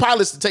don't like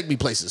pilots to take me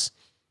places.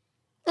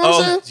 You know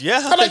what I'm saying?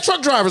 yeah. I like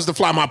truck drivers to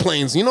fly my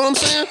planes. You know what I'm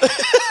saying?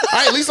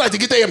 I at least like to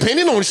get their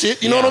opinion on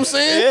shit. You know what I'm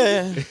saying?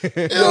 Yeah.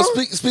 You You know,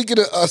 know? speaking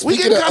of, We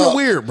speaking get of kind of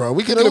weird, bro.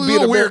 We get a speaking of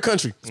being weird Ameri-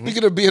 country.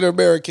 Speaking of being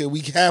American,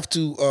 we have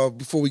to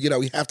before we get out,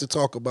 we have to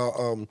talk about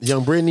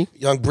Young Brittany,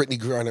 young Brittany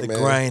Griner, man.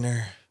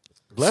 Griner.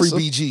 bless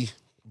Free her. BG.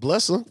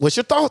 Bless her. What's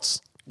your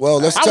thoughts?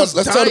 Well, let's I tell was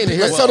let's dying tell to the,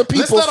 hear let's tell the that.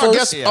 Let's people let our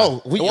first. guests-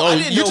 Oh, I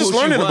didn't you know just who she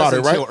learning was about it,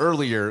 until right?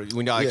 earlier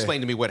when y'all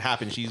explained to me what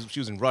happened. She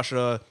was in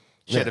Russia.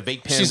 She had a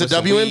vape pen. She's a with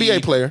some WNBA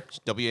weed. player.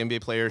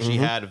 WNBA player. She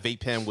had a vape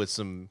pen with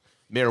some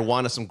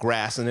marijuana, some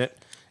grass in it,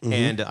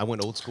 and I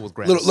went old school with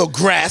grass. Little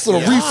grass,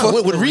 little Yeah.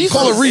 reefer. With reefer.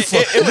 Call it reefer.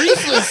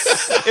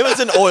 It was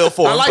in oil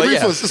form. I like but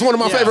reefers. Yeah. It's one of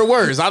my favorite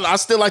words. I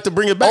still like to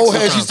bring it back. Old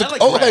heads sometimes. used to I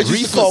like old grass. heads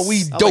used to call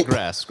weed I dope. like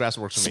grass. Grass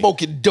works for me.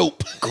 Smoking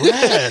dope.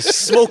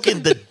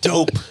 Smoking the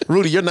dope.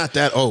 Rudy, you're not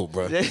that old,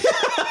 bro.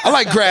 I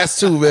like grass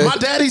too, man. My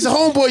daddy's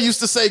homeboy used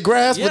to say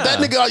grass, but that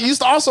Yeah. nigga used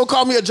to also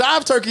call me a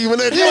jive turkey. When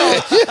who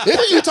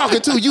are you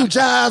talking to? You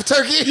jive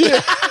turkey?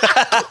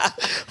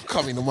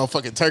 Call me the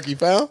motherfucking turkey,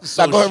 pal.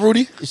 Now, go ahead,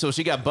 Rudy. So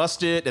she got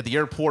busted at the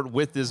airport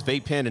with this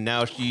vape pen, and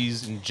now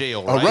she's in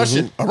jail. A Right?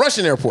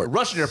 Russian airport.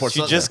 Russian airport. She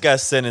So- just got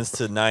sentenced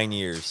to 9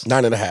 years.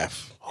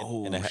 9.5.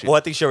 And a half. Well,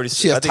 I think she already.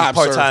 She has I think time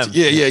part time. served.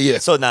 Yeah.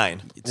 So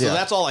 9. So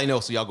that's all I know.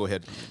 So y'all go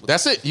ahead.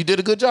 That's it. You did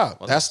a good job.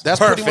 That's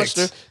pretty much Perfect.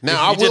 the.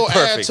 Now You did I will add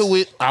perfect. to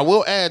it. I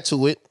will add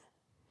to it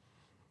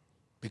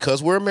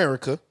because we're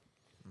America.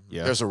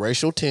 Yeah. There's a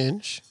racial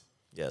tinge.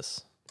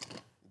 Yes.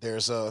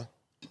 There's a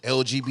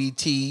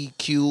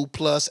LGBTQ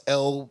plus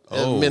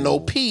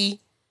LMNOP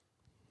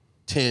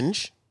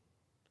tinge.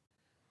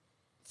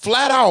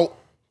 Flat out,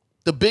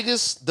 the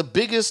biggest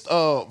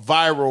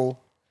viral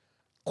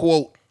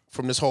quote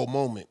from this whole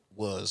moment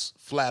was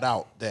flat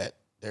out that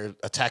they're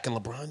attacking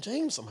LeBron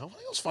James somehow. Why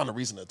else find a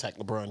reason to attack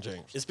LeBron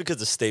James? It's because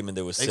the statement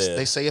that was They, said.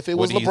 they say if it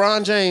What was did he-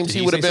 LeBron James, did he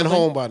he would have say been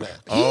something? home by now.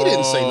 He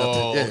didn't say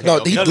nothing. Yeah. No,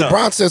 Okay. he, No.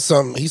 LeBron said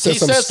something. He said He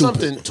something said stupid.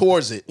 something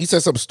towards it. He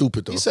said something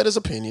stupid though. He said his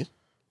opinion.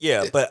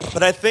 Yeah,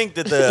 but I think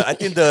that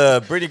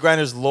the Brittany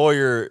Griner's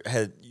lawyer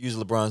had used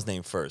LeBron's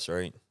name first,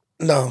 right?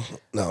 no.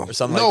 Or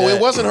something No, like that.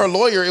 it wasn't her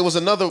lawyer. It was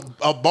another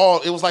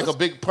ball. It was like a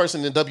big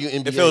person in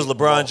WNBA. If it was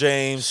LeBron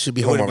James, Should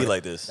be it wouldn't home be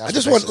already. like this. I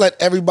just want to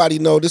let everybody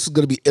know this is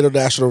going to be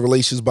international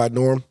relations by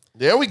Norm.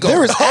 There we go.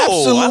 There is I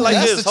absolutely. like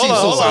That's this. the Hold on,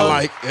 Jesus hold I on.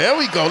 like. There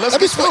we go. Let's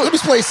Let me get to it.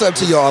 explain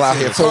something to y'all out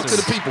here, Talk folks. to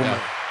the people, man.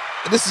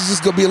 This is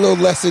just gonna be a little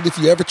lesson if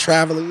you ever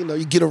traveling. You know,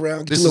 you get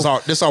around. Get This your is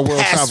little our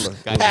world traveler.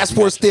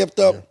 passport stamped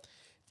up.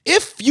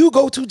 If you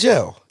go to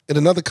jail in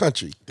another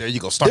country, There you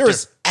go. Start there there.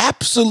 is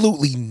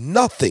absolutely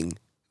nothing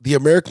the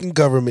American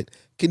government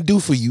can do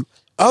for you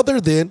other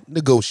than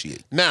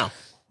negotiate. Now,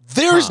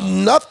 There's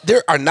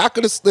There are not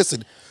going to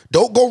listen.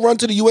 Don't go run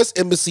to the U.S.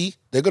 embassy.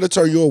 They're going to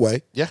turn you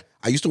away. Yeah.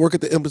 I used to work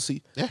at the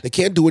embassy. Yeah. They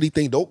can't do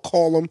anything. Don't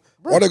call them.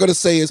 All they're going to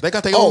say is they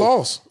got their own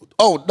laws.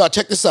 Oh, no,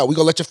 check this out. We're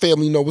going to let your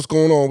family know what's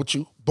going on with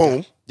you.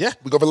 Boom. Yeah.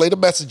 We're going to relay the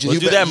messages. We'll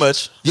do that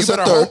much. You This a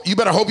better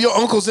third. hope your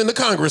uncle's in the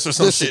Congress or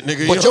some Listen, shit,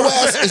 nigga. but You your know what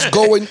I'm ass is saying?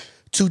 going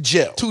to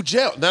jail. to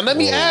jail. Now let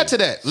me add to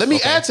that. Let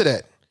me add to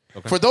that.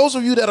 For those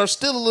of you that are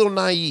still a little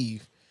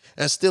naive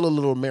and still a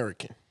little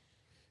American,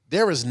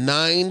 there is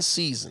 9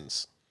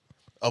 seasons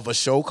of a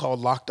show called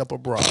Locked Up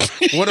Abroad.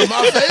 One of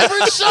my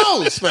favorite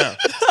shows, man.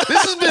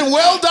 This has been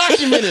well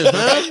documented,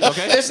 man.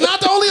 Okay. It's not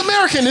the only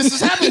American this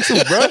has happened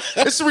to, bro.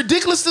 It's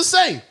ridiculous to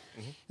say.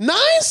 9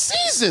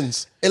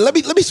 seasons. And let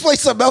me explain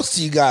something else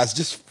to you guys,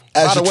 just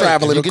By as the you're way,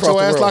 traveling if you get across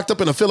your the ass world. locked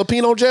up in a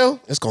Filipino jail,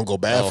 it's gonna go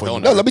bad for you.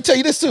 No, let me tell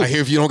you this too. I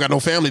hear if you don't got no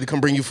family to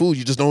come bring you food,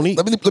 you just don't eat.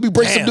 Let me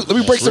break some Damn. let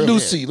me break some real.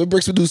 news to you. Let me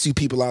break some news to you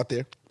people out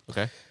there.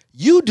 Okay.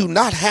 You do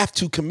not have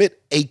to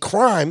commit a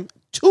crime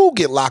to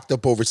get locked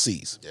up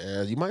overseas.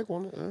 Yeah, you might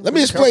want to. Let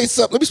me explain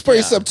something. Let me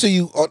explain something to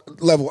you on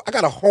level. I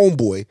got a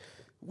homeboy.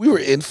 We were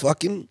in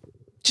fucking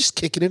just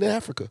kicking it in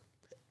Africa,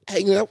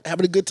 hanging out,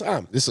 having a good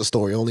time. This is a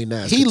story only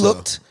Nas He can tell.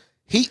 looked.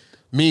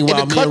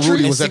 Meanwhile, in the me and country-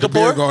 Rudy in was at the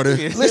Singapore? beer garden.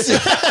 Listen,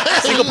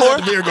 Singapore?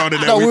 The beer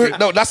garden that no, weekend.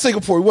 no, not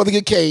Singapore. We wasn't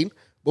get cane,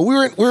 but we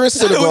were in we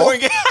Senegal.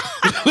 weren't getting,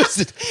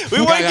 Listen, we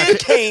weren't getting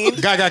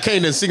caned. Guy got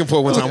caned in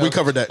Singapore one time. We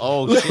covered that.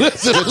 Oh,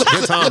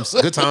 Good times.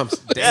 Good times.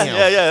 damn.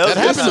 Yeah. That was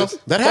happened. good though.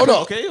 stuff. That Hold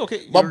happened. on.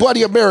 Okay. my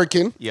buddy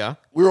American. Yeah.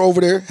 We were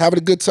over there having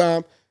a good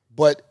time,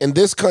 but in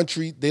this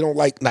country they don't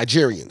like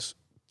Nigerians.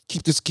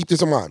 Keep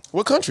this in mind.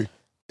 What country?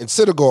 In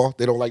Senegal,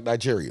 they don't like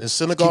Nigerians. In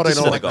Senegal, they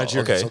don't like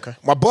Senegal, Nigerians. okay. Okay.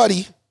 My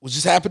buddy was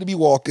just happened to be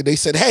walking. They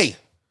said, "Hey,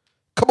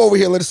 come over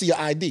here. Let us see your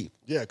ID."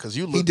 Yeah, because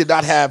you He look. did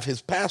not have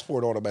his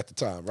passport on him at the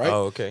time, right?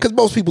 Oh, okay. Because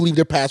most people leave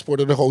their passport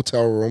in the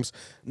hotel rooms.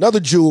 Another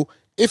Jew,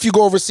 if you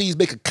go overseas,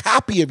 make a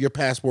copy of your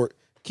passport,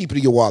 keep it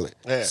in your wallet.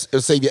 Yeah.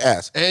 It'll save your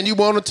ass. And you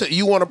want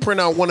to print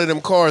out one of them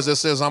cards that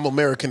says I'm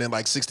American in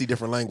like 60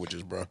 different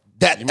languages, bro.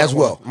 That You might as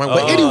well. want- might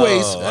But want-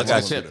 anyways, I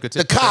got you. Good the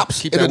tip.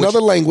 cops Keep in that with another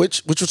you.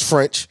 language, which was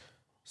French,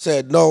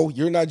 said, "No,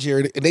 you're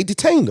Nigerian," and they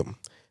detained him.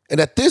 And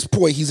at this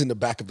point, he's in the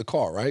back of the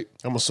car, right?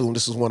 I'm assuming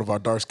this is one of our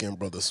dark skinned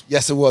brothers.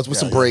 Yes, it was with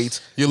some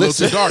braids. You're a little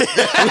too dark.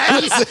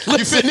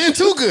 You fitting in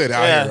too good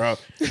out Yeah. here,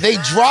 bro. They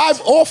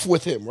drive off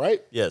with him, right?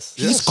 Yes.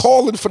 He's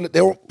calling from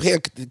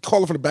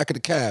calling from the back of the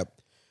cab.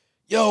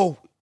 Yo,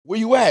 where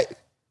you at?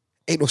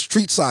 Ain't no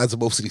street signs in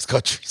most of these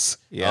countries.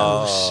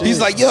 Yeah. He's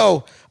like,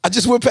 yo, I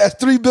just went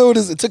past 3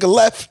 buildings and took a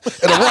left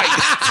and a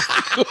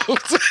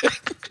right.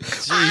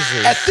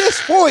 Jesus. At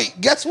this point,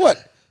 guess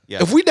what?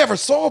 Yeah. If we never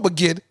saw him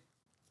again,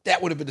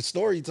 that would have been the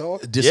story he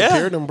told.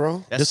 Disappeared him,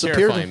 bro. That's Disappeared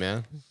terrifying, him.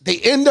 man. They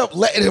end up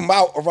letting him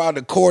out around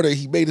the corner.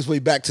 He made his way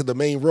back to the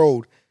main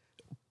road.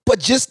 But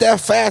just that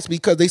fast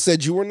because they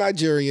said you were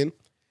Nigerian.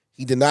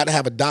 He did not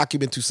have a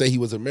document to say he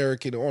was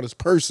American on his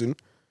person.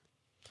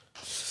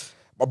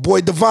 My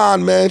boy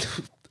Devon, man,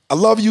 I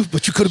love you,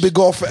 but you could have been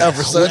gone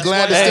forever, son. We're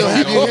glad to still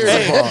have you here,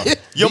 Hey, Devon.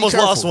 You almost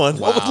careful. lost one.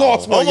 Almost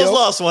lost one, Almost yo.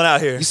 lost one out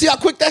here. You see how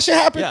quick that shit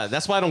happened? Yeah,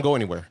 that's why I don't go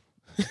anywhere.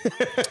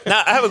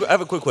 Now I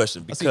have a quick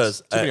question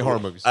because too many horror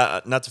movies.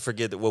 not to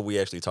forget that what we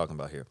actually talking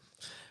about here,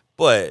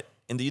 but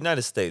in the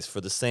United States for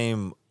the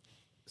same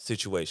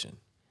situation,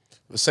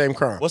 The same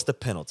crime. what's the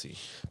penalty?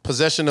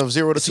 Possession of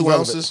 0 to 2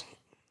 irrelevant. ounces.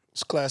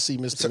 It's Class C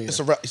misdemeanor.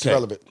 It's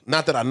irrelevant.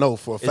 Not that I know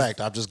for a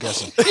fact. I'm just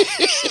guessing.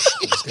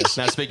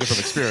 Not speaking from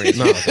experience.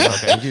 No,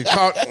 okay. You get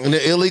caught in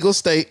an illegal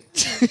state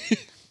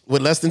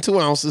with less than 2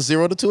 ounces,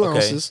 0 to 2 Okay.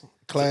 ounces.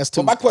 Class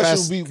 2. But my question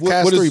class, would be,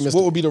 class what 3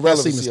 would be the Class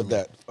C relevancy of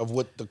misdemeanor. that? Of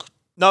what the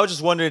No, I was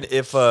just wondering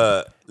if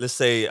let's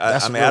say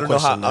That's I a mean real I don't know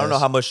question, how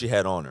Naz. much she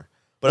had on her,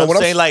 but No, I'm what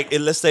I'm saying s- like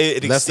let's say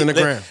it Less than a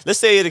gram. Let's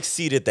say it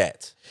exceeded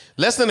that.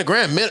 Less than a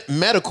gram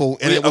medical,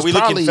 and it Are was we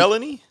probably looking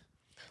felony?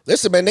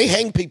 Listen, man, they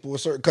hang people in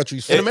certain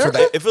countries for, If- for America?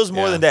 that. If it was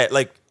more Yeah. than that,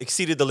 like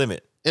exceeded the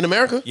limit, in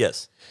America.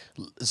 yes.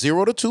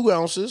 0 to 2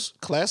 ounces,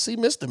 Class C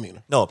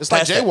misdemeanor. No, it's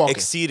like past that, jaywalking.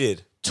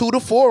 exceeded. 2 to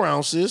 4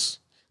 ounces,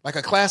 like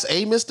a Class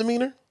A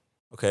misdemeanor.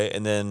 Okay,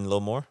 and then a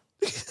little more.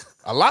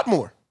 A lot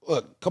more.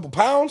 What, a couple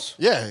pounds?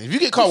 Yeah, if you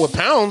get caught with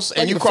pounds and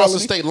Like you the cross the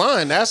fellas- state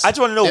line, that's I just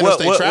want to know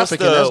interstate what's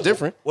trafficking. the That's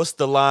different. What's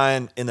the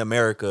line in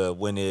America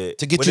when it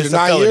To get when you it's to a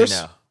 9 felony years?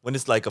 now? When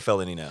it's like a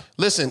felony now.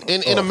 Listen,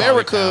 in Probably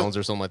America, pounds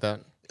or something like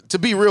that. to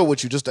be real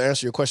with you, just to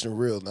answer your question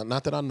real,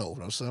 not that I know,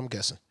 I'm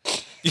guessing.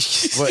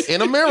 But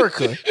in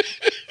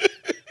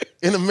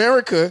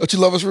America, Don't you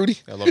love us, Rudy?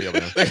 I love you,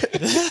 man.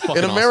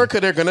 in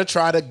America, they're gonna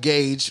try to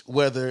gauge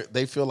whether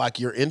they feel like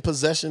you're in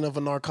possession of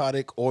a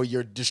narcotic or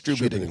you're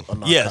distributing a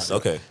narcotic. Yes,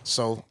 okay.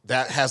 So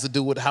that has to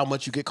do with how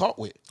much you get caught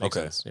with.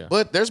 Okay. Yeah.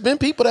 But there's been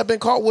people that have been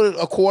caught with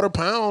a quarter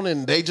pound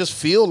and they just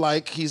feel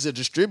like he's a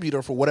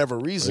distributor for whatever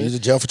reason. He's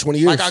in jail for 20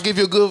 years. Like I'll give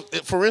you a good,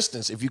 for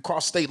instance, if you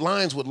cross state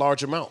lines with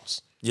large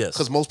amounts. Yes.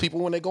 Because most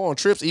people, when they go on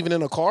trips, even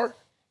in a car,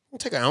 you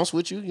take an ounce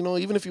with you,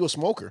 even if you're a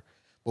smoker.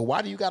 But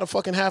why do you got a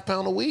fucking half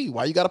pound of weed?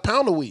 Why you got a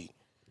pound of weed?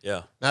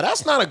 Yeah. Now,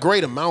 that's not a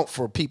great amount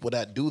for people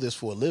that do this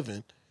for a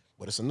living,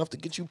 but it's enough to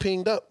get you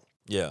pinged up.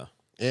 Yeah.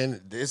 And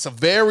it's a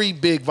very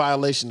big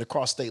violation to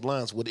cross state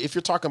lines. If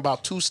you're talking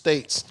about 2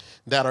 states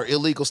that are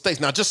illegal states,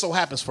 now it just so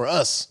happens for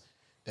us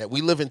that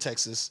we live in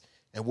Texas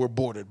and we're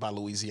bordered by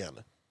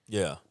Louisiana,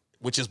 Yeah.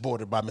 which is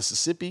bordered by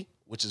Mississippi,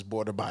 which is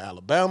bordered by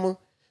Alabama,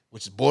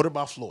 which is bordered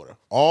by Florida.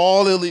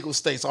 All illegal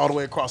states all the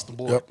way across the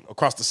board,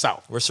 across the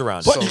South. We're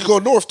surrounded. but you can go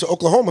north to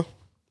Oklahoma,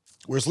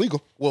 where it's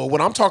legal. Well,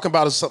 what I'm talking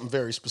about is something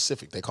very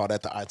specific. They call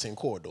that the I-10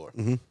 corridor.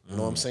 You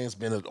know what I'm saying? It's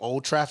been an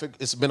old traffic.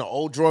 It's been an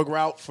old drug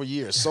route for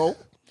years. So,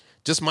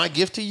 just my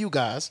gift to you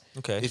guys.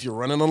 Okay. If you're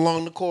running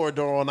along the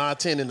corridor on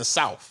I-10 in the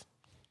South,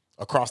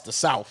 across the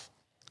South,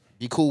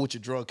 be cool with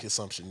your drug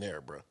consumption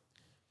there, bro.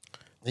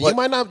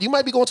 And you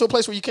might be going to a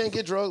place where you can't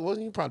get drugs. Well,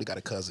 you probably got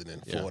a cousin in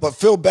Florida. But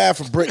feel bad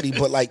for Brittany,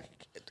 but like,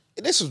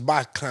 this is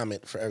my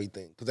comment for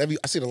everything. Because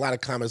I seen a lot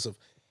of comments of,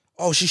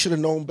 oh, she should have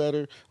known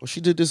better, or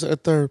she did this at a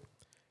third.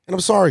 And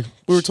I'm sorry,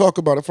 we were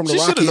talking about it from the She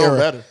Rocky shoulda known era.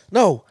 better.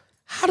 No,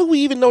 how do we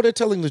even know they're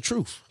telling the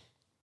truth?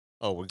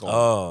 Oh, we're going.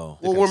 Oh.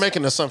 Well, we're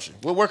making an assumption.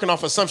 We're working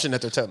off assumption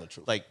that they're telling the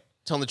truth. Like,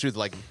 telling the truth,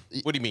 like,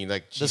 what do you mean?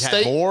 Like, she the had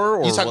state, more?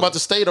 Or you talking what? about the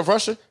state of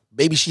Russia?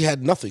 Maybe she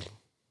had nothing.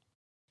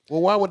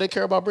 Well, why would they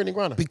care about Brittany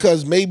Griner?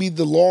 Because maybe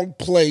the long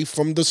play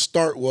from the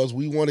start was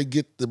we want to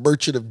get the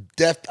merchant of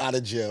death out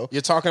of jail.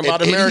 You're talking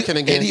about And American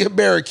again. Any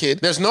American.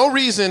 There's no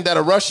reason that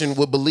a Russian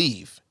would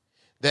believe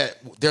that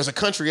there's a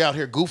country out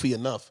here goofy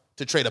enough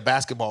to trade a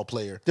basketball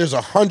player. There's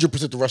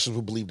 100% the Russians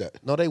would believe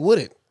that. No, they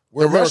wouldn't.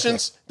 We're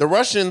The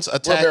Russians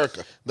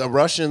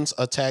America.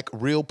 attack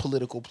real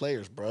political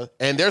players, bro.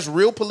 And there's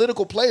real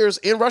political players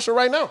in Russia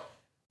right now.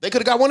 They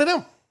could have got one of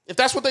them if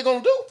that's what they're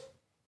gonna do.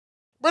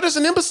 Bro, there's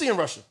an embassy in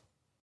Russia.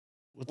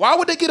 Why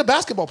would they get a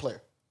basketball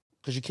player?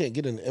 Because you can't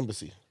get in the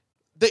embassy.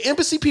 The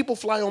embassy people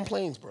fly on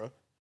planes, bro.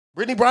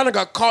 Brittany Griner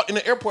got caught in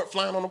the airport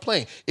flying on a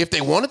plane. If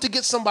they wanted to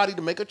get somebody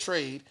to make a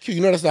trade, Q,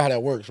 you know that's not how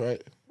that works,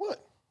 right?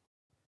 what?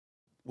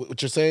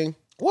 What you're saying?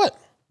 What?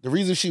 The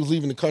reason she was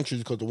leaving the country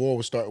is because the war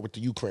was starting with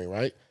the Ukraine,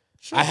 right?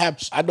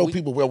 I know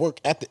people who work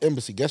at the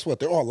embassy. Guess what?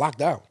 They're all locked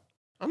down.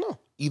 I know.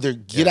 Either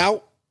get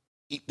out,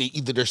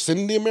 either they're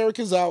sending the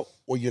Americans out,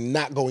 or you're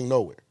not going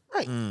nowhere.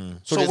 Right.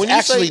 So there's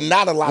actually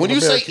not a lot when of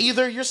you Americans. say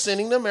either you're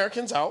sending the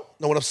Americans out,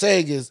 No, what I'm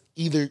saying is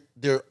either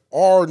there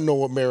are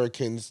no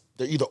Americans,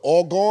 they're either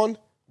all gone.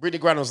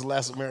 Brittany Griner was the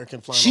last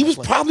American flying She on a was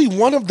plane. probably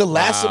one of the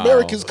last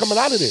Americans coming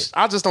out of there.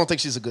 I just don't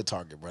think she's a good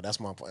target, bro. That's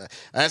my point.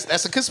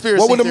 That's a conspiracy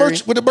Well, when the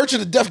theory.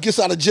 merchant of death gets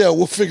out of jail,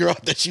 we'll figure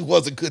out that she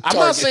was a good I'm target.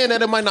 not saying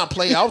that it might not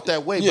play out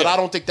that way, but Yeah. I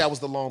don't think that was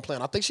the long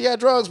plan. I think she had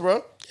drugs,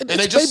 bro. And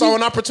they it's just saw maybe-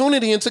 an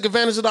opportunity and took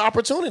advantage of the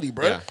opportunity,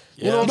 bro. Yeah.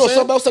 You know what You I'm know saying?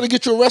 something else that'll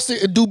get you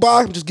arrested in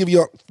Dubai? I'm just give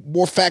you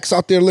more facts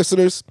out there,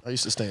 listeners. I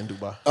used to stay in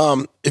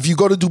Dubai. If you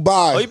go to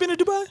Dubai, Oh, you been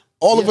to Dubai?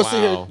 all of us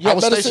in Wow. here, you I have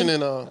was medicine?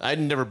 stationed in I've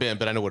never been,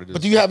 but I know what it is.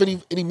 But do you have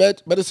any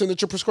medicine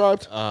that you're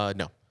prescribed?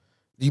 No.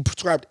 You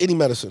prescribed any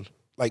medicine?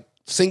 Like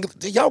single?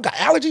 Y'all got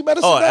allergy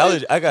medicine? Oh, man?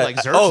 allergy. I got Like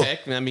oh,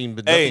 Zyrtec, I mean,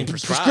 but Hey, nothing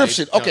prescribed.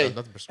 prescription, okay.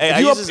 nothing prescribed. Hey, If I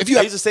you use, have- this- if you I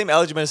have- use the same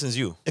allergy medicine as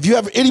you. If you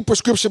have any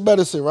prescription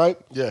medicine, right?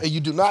 Yeah. And you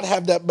do not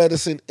have that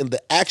medicine in the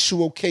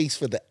actual case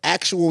for the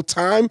actual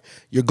time,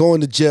 you're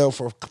going to jail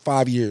for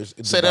 5 years.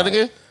 in Say that Dubai.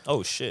 again?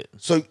 Oh shit.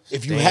 So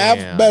if you have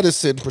Damn.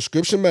 medicine,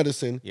 prescription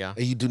medicine, Yeah.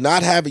 and you do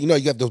not have it, you know,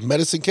 you got those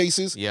medicine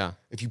cases. Yeah.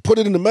 If you put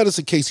it in the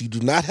medicine case, you do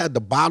not have the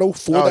bottle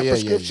for that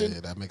prescription.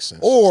 that makes sense.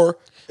 Or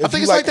I if think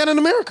you it's like that in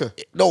America.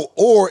 No,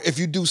 or if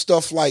you do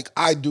stuff like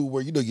I do,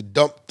 where you know you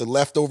dump the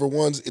leftover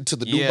ones into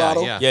the new Yeah,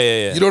 bottle. yeah.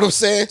 Yeah. You know what I'm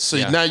saying? So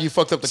Yeah. now you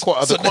fucked up the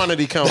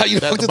quantity count Now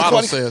you that fucked the up bottle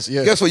quantity. says.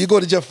 Yeah. Guess what? You're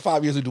going to jail for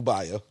 5 years in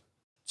Dubai, yo.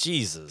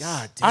 Jesus.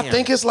 God damn. I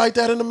think it's like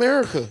that in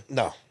America.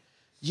 No.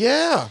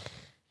 Yeah.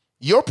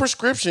 Your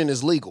prescription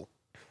is legal.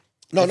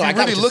 No, If no, you I got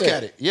really what you're look saying.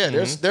 at it. Yeah,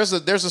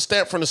 there's a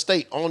stamp from the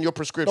state on your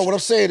prescription. No, what I'm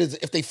saying is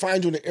if they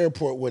find you in the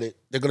airport with it,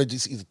 they're going to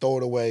just either throw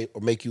it away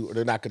or make you, or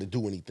they're not going to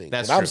do anything.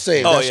 That's and I'm true.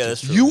 saying Oh, yeah,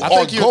 that's true. you I are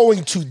think you're-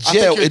 going to I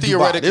jail think in you're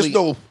Dubai. There's theoretically-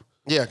 no...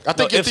 Yeah, I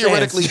think No, you're ifs,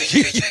 ands.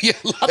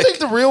 theoretically. I think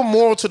the real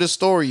moral to this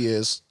story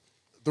is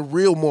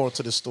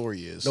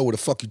know where the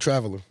fuck you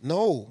traveling.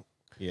 no.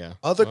 Yeah.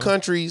 Other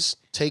countries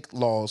take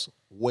laws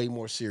way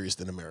more serious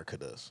than America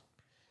does.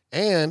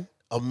 And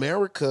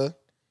America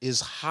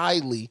is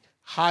highly,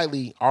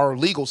 our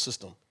legal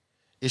system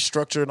is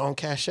structured on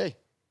cachet.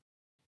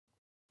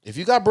 If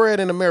you got bread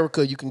in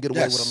America, you can get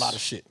away Yes. with a lot of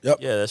shit. Yep.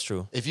 Yeah, that's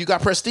true. If you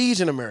got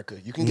prestige in America,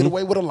 you can get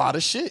away with a lot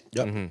of shit.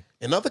 Yep.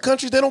 In other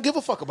countries, they don't give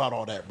a fuck about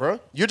all that, bro.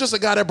 You're just a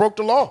guy that broke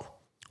the law.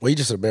 Well, you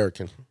just an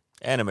American.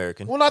 And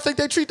American. Well, I think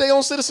they treat their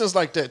own citizens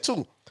like that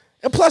too.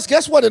 And plus,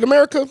 guess what? In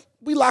America,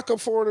 we lock up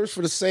foreigners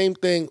for the same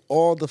thing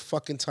all the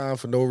fucking time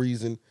for no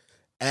reason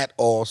at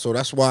all. So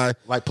that's why,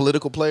 Like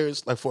political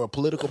players, like for a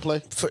political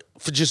play. for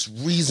just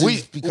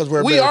reasons, because we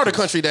are the Americans.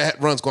 country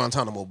that runs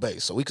Guantanamo Bay,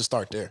 so we can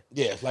start there.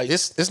 Yeah, like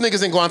This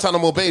niggas in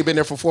Guantanamo Bay been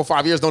there for 4 or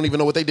 5 years, don't even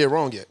know what they did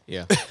wrong yet.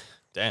 Yeah.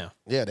 Damn.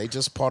 Yeah, they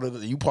just part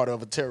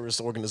of a terrorist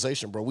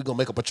organization, bro. We gonna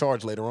make up a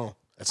charge later on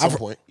at some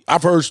point.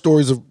 I've heard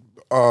stories of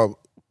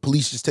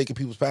police just taking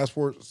people's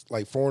passports,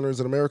 like foreigners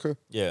in America,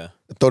 Yeah.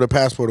 and throw their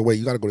passport away.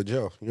 You got to go to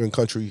jail. You're in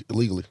country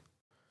illegally.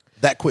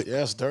 That quick.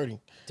 Yeah, it's dirty.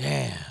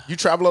 Damn. You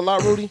travel a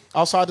lot, Rudy,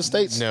 outside the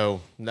states.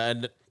 No.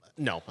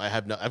 No. I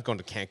have no. I've gone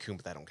to Cancun,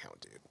 but that don't count,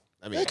 dude.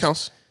 I mean, That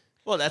counts.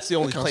 well, that's the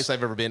only counts. place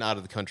I've ever been out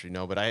of the country.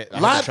 No, but I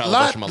haven't Lot traveled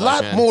much in my life,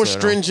 lot man, more so I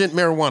don't- stringent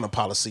marijuana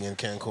policy in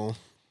Cancun.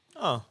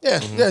 Oh. Yeah,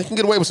 yeah, you can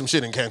get away with some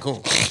shit in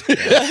Cancun.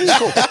 It's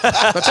cool.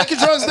 Now take your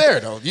drugs there,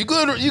 though. You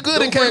good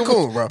in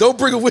Cancun, bro. Don't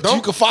bring them with you.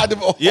 You can find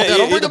them. Yeah,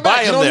 don't bring you them can buy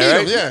back. You them don't there,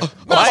 need them. right?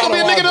 Yeah. No, it's gonna be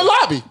a nigga in the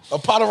lobby.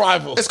 Upon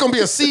arrival. It's gonna be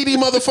a seedy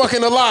motherfucker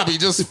in the lobby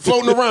just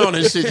floating around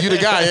and shit. You the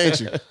guy,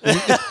 ain't you?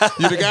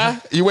 You the guy?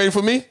 You waiting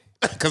for me?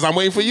 Because I'm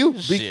waiting for you.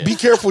 Be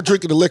careful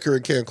drinking the liquor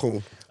in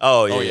Cancun.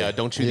 Oh yeah. Oh yeah,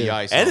 don't chew the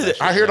ice. And all that it-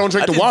 shit, I hear don't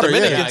drink I the think water.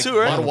 Dominican Yeah. too,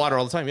 right? Bottle water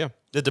all the time. Yeah.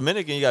 The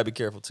Dominican, you gotta be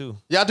careful too.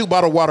 Yeah, I do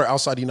bottled water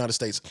outside the United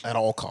States at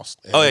all costs.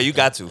 Oh yeah, you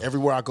got to.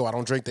 Everywhere I go, I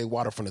don't drink their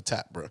water from the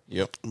tap, bro.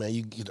 Yep. Man,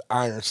 you get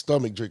iron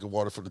stomach drinking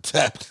water from the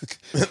tap.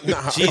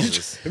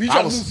 Jesus. If you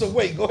try to lose some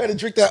weight, go ahead and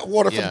drink that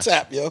water from Yeah. the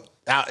tap, yo.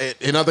 Out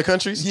in other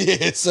countries.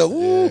 Yeah, so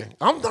ooh.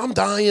 I'm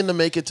dying to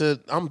make it to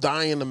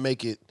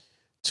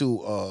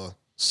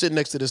sit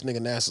next to this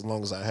nigga Nas as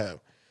long as I have.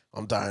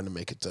 I'm dying to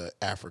make it to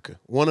Africa.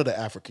 One of the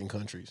African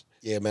countries.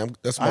 Yeah, man,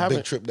 that's I my big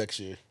haven't- trip next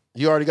year.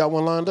 You already got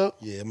one lined up?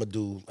 Yeah, I'm gonna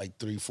do like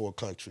 3-4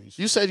 countries.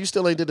 You said you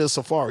still ain't did the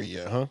safari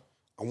yet, huh?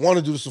 I want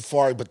to do the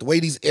safari, but the way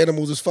these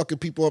animals is fucking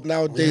people up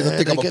nowadays, Yeah, I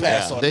think they I'm gonna get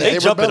pass out. on They- that. They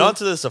jumping rebelling.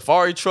 onto the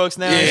safari trucks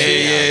now. and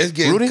shit. It's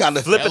getting Rudy? kind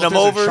of Flipping them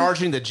Elephants are over.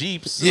 charging the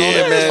jeeps. Yeah, Yeah,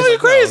 man. it's fucking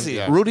crazy.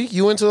 Yeah. Rudy,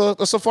 you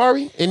into a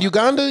safari in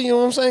Uganda? You know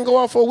what I'm saying?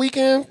 Go out for a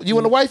weekend? You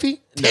and the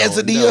wifey?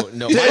 Tanzania?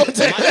 No.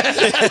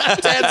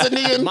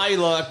 Tanzania? My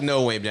luck,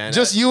 no way, man.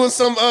 Just you and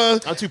some, I'm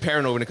too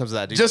paranoid when it comes to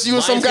that, dude. Just you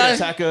and some Lion's gonna guy?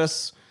 attack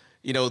us.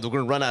 You know, they're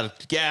gonna run out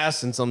of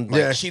gas, and some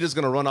Yeah. cheetah's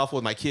gonna run off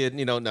with my kid.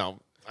 You know, no.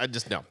 I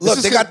just no. Look,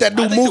 This they is got that I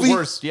new think movie. The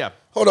worst, yeah.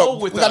 Hold up, Oh,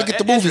 with, we gotta get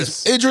the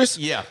movies. Idris.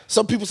 Yeah.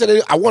 Some people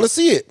said I want to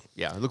see it.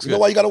 Yeah, it looks You good. know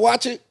why you gotta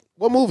watch it?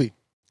 what movie?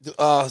 What's it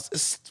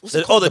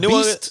Oh, called? the new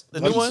one. Beast?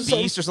 The new one.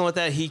 Beast or something like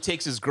that. He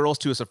takes his girls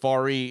to a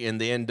safari,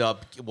 and they end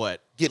up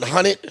Getting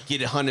hunted.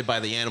 get hunted by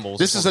the animals.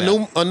 This or is a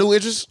something new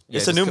Idris?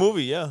 It's a new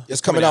movie. Yeah.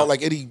 It's coming out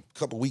like any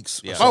couple weeks.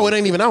 Yeah. Oh, it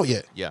ain't even out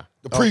yet. Yeah.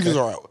 The previews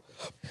are out.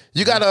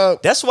 You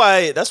got That's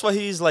why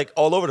he's like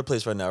all over the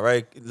place right now,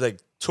 right? Like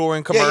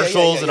touring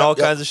commercials and all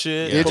kinds of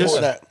shit. Yeah,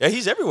 Promote that. Yeah,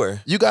 he's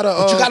everywhere. you got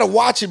But you gotta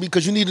watch it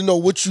because you need to know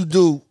what to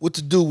do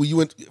when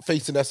you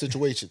facing that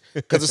situation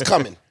because it's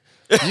coming.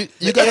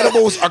 You got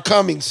animals are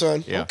coming,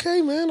 son. Yeah.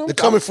 Okay, man. They're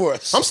coming for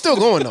us. I'm still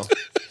going though.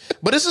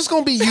 But this is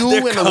gonna be you They're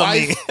and the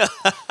coming.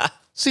 wife.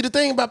 See, the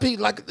thing about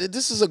people, like,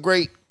 this is a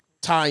great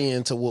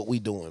tie-in to what we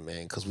doing,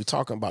 man, because we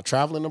talking about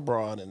traveling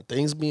abroad and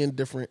things being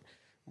different.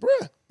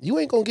 Bruh, you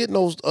ain't gonna get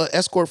no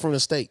escort from the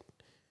state.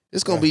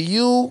 It's gonna be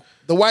you,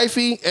 the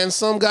wifey, and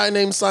some guy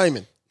named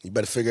Simon. You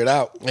better figure it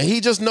out. And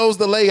he just knows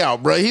the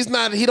layout, bruh.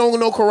 He don't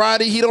know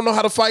karate. He don't know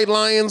how to fight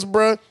lions,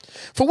 bruh.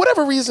 For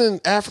whatever reason,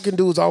 African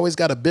dudes always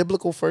got a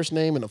biblical first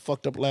name and a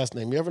fucked up last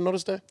name. You ever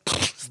notice that?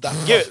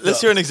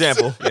 Let's hear an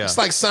example. Yeah. It's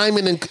like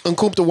Simon and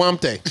Nkumta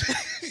Wamte.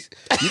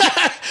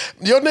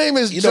 Your name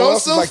is You know what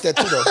else Joseph. is like that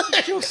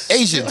too, though?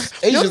 Asians.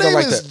 Your Asians name are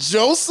like is that.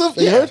 Joseph.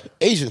 You heard?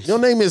 Asians. Your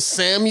name is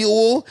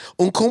Samuel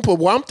Nkumpa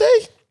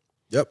Wamte.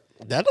 Yep.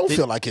 That don't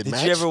feel like it Did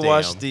matched. you ever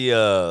watch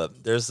the?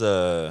 There's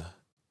a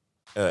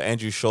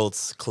Andrew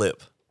Schultz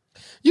clip.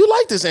 You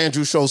like this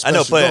Andrew Show special? I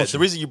know, but don't the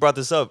you? reason you brought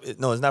this up,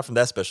 no, it's not from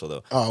that special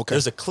though. Oh, okay.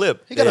 There's a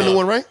clip. He got a new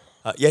one, right?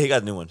 Yeah, he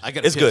got a new one. I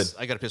got. It's good.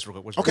 I got to piss real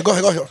quick. Which Okay, go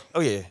ahead. Oh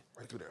yeah.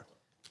 Right through there.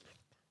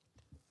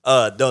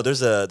 No,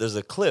 there's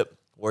a clip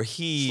where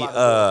he Slide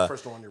the door,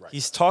 first door on your right.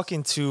 he's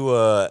talking to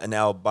an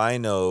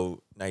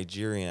albino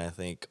Nigerian, I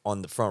think,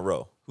 on the front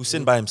row, who's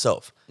sitting by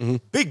himself.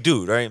 Big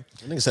dude, right?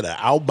 I think it said an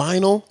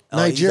albino He's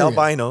Nigerian.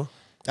 albino.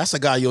 That's a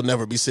guy you'll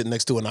never be sitting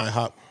next to in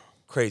IHOP.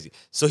 Crazy.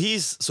 So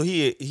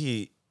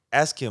he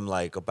asked him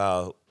like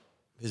about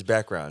his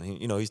background.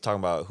 He's talking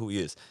about who he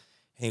is.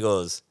 And he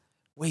goes,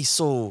 "Wait,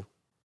 so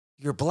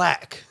you're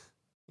black?"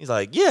 He's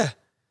like, "Yeah."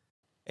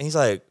 And he's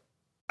like,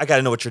 "I got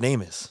to know what your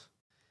name is."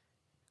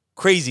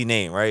 Crazy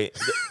name, right?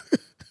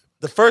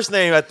 The first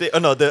name, I think. Oh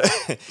no,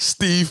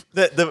 Steve.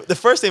 the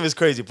first name is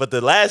crazy, but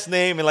the last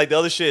name and like the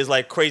other shit is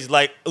like crazy,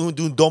 like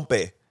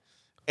Undundompe.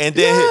 And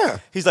then Yeah.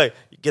 he's like,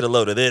 "Get a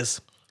load of this,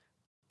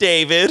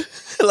 David."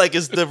 Like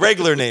it's the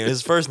regular name,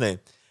 his first name.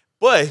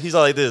 But he's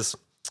all like this.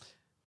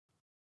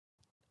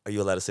 Are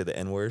you allowed to say the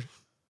N-word?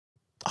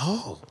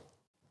 Oh.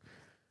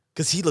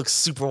 Because he looks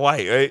super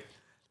white, right?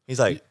 He's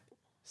like,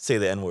 say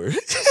the N-word.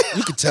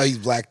 You can tell he's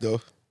black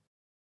though.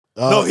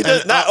 No, he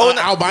does not.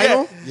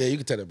 albino. Yeah, you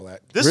can tell they're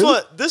black. This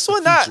Really?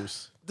 one not.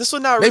 Features. This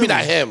one not. Maybe really.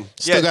 not him.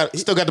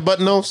 Still got the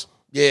button nose.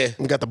 Yeah.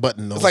 We got the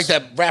button nose. It's like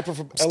that rapper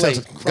from LA,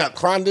 got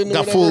Crondon or got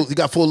whatever. full. You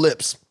got full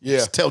lips. Yeah.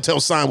 Just telltale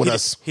sign with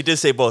us. He did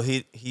say both.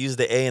 He used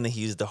the A and then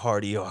he used the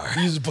hard ER.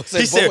 He used to say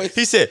He both said, ways?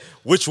 he said,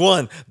 which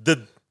one?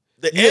 The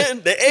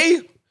N, the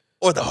A,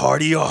 or the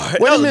hard ER?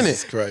 Wait a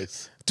minute.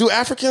 Christ. Do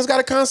Africans got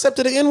a concept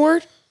of the N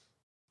word?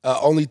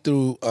 Only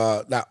through,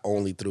 not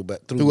only through,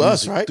 but through Through music,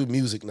 us, right? Through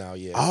music now,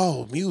 yeah.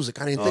 Oh,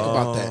 music. I didn't think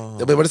about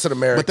that. But it's an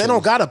American. But they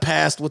don't got a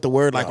past with the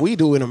word like we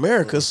do in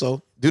America.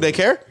 So do they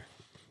care?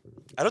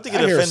 I don't think I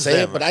it hear it offends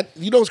say them. it, but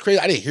you know what's crazy?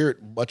 I didn't hear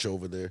it much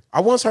over there.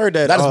 I once heard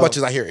that. Not as much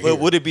as I hear it But here.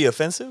 would it be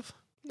offensive?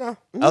 No. Out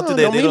there, don't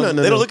they mean don't, nothing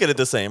to they don't them. look at it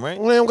the same, right?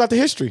 Well, they don't got the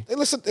history. They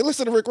listen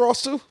to Rick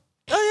Ross too.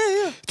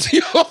 Oh, yeah.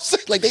 You know what I'm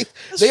saying? Like they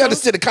true.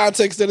 understand the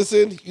context that it's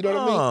in. You know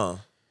what I mean? Oh.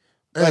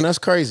 Man, that's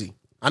crazy.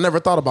 I never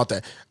thought about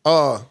that.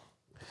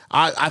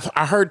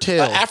 I heard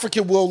tell. An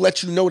African will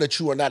let you know that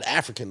you are not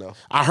African though.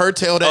 I heard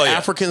tell that Oh, yeah.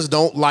 Africans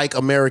don't like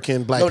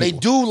American black No, they people.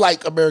 do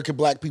like American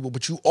black people,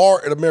 but you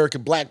are an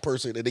American black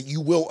person, and that you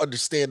will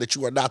understand that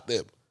you are not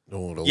them.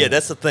 Yeah,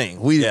 that's the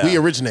thing. We Yeah. we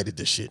originated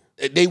this shit.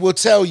 They will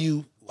tell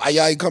you why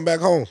y'all ain't come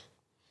back home.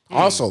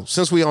 Also,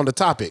 since we on the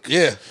topic,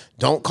 Yeah,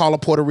 don't call a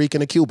Puerto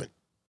Rican a Cuban.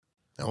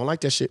 I don't like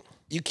that shit.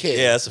 you can.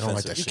 Yeah, that's I don't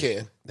like offensive. that you shit.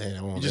 can.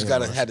 You You just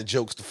gotta have the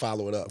jokes to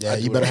follow it up. Yeah, I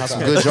you do better it have all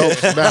some the good time.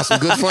 jokes. You better have some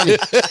good funny.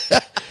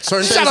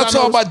 Certain Shout things out to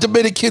I all noticed- my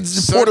Dominicans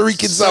and Puerto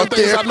Ricans certain out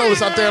things there. I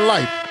noticed out there in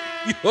life.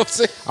 You know what I'm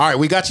saying? All right,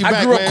 we got you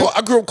back, I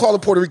man. grew up calling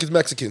Puerto Ricans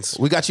Mexicans.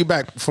 We got you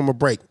back from a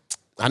break.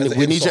 an We need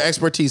your insult.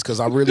 expertise because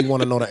I really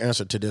want to know the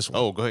answer to this one.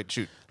 Oh, go ahead,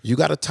 shoot. You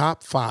got a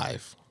top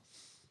 5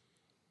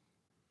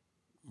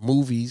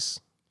 movies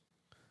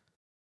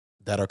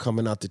that are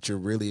coming out that you're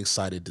really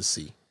excited to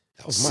see.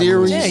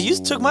 series. Yeah, you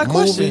just took my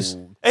question. movies.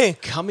 Hey,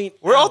 Coming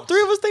we're all out.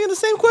 three of us thinking the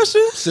same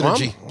question.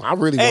 Synergy. I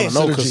really Hey, want to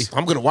know synergy. because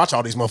I'm gonna watch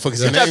all these motherfuckers.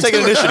 Good job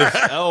taking initiative.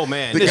 Oh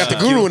man, They got the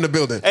guru in the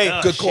building. Hey,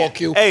 Good call,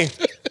 Q. Hey,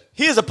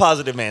 he is a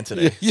positive man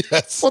today.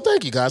 Yes. Well,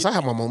 thank you guys. I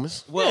have my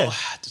moments. Well,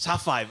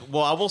 top 5.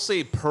 Well, I will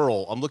say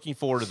Pearl. I'm looking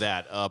forward to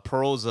that.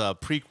 Pearl is a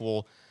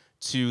prequel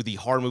to the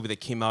horror movie that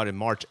came out in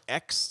March.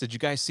 X. Did you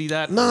guys see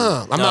that?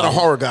 Nah, I'm not a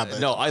horror guy.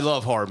 Man. No, I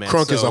love horror, man.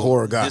 Crunk is a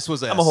horror guy. This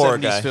was I'm a horror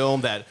 70s guy.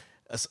 film that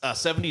a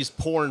 70s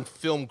porn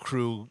film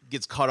crew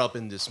gets caught up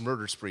in this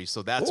murder spree.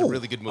 So that's a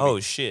really good movie. Oh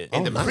shit.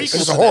 And the nice. prequel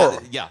It's to a that-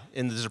 horror. yeah,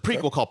 and there's a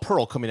prequel called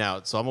Pearl coming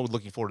out. So I'm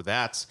looking forward to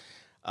that.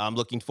 I'm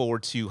looking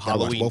forward to watch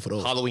Halloween. both of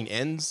those. Halloween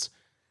Ends.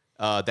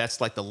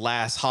 That's like the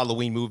last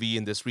Halloween movie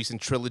in this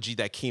recent trilogy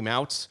that came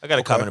out. I got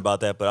a comment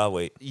about that, but I'll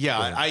wait.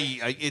 Yeah,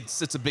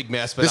 it's a big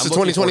mess. But This I'm is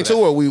looking forward 2022, to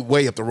or we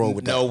way up the road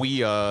with that. that? No, we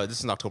this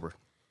is in October.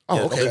 Oh,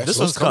 Yeah, okay. okay. This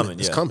So one's it's coming. coming,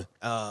 It's yeah. coming.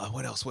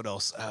 What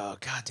else?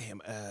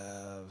 Goddamn.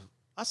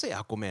 I'll say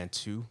Aquaman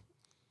 2.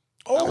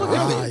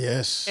 Ah,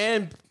 yes.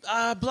 And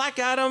Black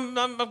Adam,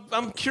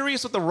 I'm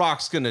curious what The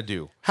Rock's gonna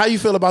do. How you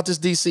feel about this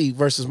DC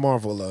versus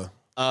Marvel?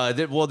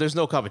 Well, there's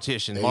no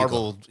competition. you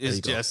Marvel go. There is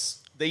you go. just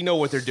they know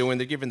what they're doing.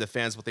 They're giving the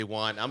fans what they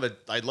want.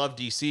 I love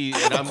DC. I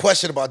have and a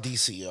question about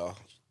DC, y'all.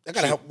 I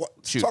gotta help.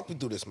 Shoot. Talk me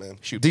through this, man.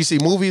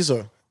 DC movies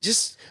or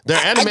Just their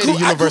I animated grew-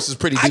 I universe grew- is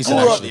pretty I decent.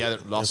 grew up- Actually. Yeah,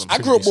 they're awesome. I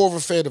grew up more of a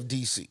fan of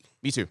DC.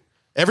 Me too.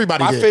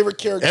 Everybody. My did. favorite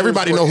characters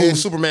Everybody were know who in-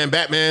 Superman,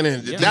 Batman,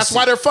 and that's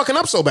why they're fucking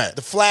up so bad.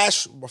 The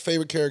Flash, my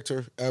favorite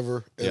character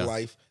ever in Yeah.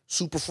 life.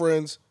 Super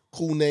Friends,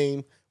 cool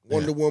name.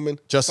 Wonder Woman,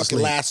 Justice fucking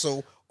League.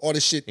 Lasso, all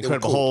this shit. They were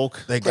Incredible cool.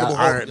 Hulk. They got Incredible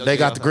Hulk. Iron. They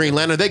got the Green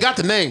Lantern. They got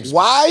the names.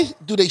 Why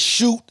do they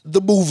shoot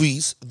the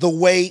movies the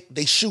way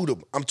they shoot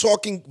them? I'm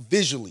talking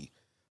visually.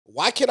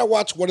 Why can't I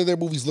watch one of their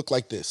movies look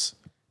like this?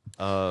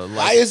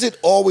 Why is it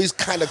always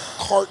kind of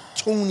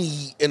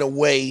cartoony in a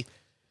way?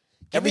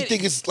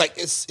 Everything is like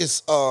it's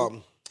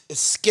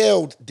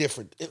scaled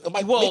different. Am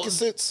I Well, making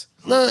sense?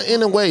 Nah,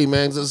 in a way,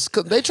 man. 'Cause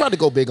they tried to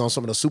go big on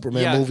some of the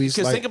Superman movies.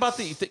 Because Like, think about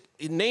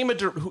name a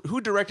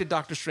who directed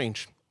Doctor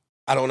Strange.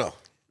 I don't know.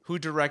 Who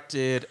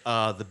directed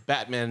the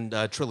Batman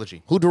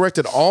trilogy? who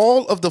directed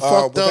all of the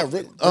fucked was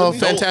that up Ridley?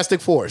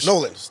 Fantastic Fours?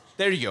 Nolan.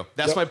 There you go.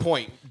 That's Yep. my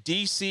point.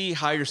 DC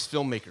hires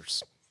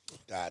filmmakers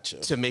Gotcha.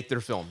 to make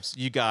their films.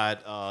 You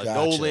got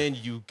Nolan,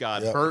 you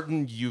got Yep.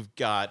 Burton, you've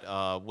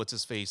got what's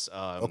his face?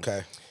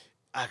 Okay.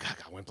 I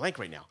went blank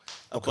right now.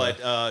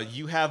 But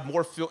you have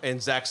more film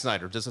and Zack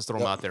Snyder. Just to throw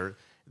them out there.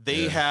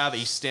 They have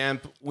a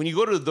stamp. When you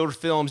go to those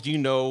films, you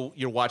know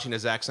you're watching a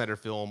Zack Snyder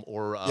film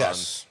or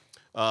Yes.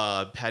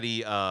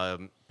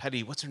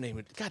 Patty, what's her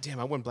name? God damn,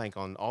 I went blank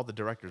on all the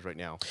directors right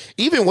now.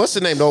 Even what's the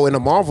name though in the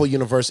Marvel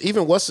universe?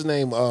 Even what's the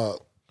name? The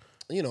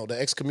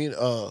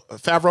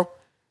Favreau.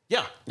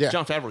 Yeah, Yeah.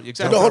 John Favreau.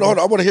 Exactly. No, hold on.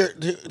 I want to hear.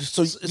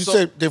 So you So-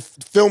 said they're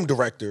film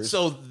directors.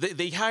 So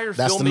they hire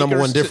That's the filmmakers number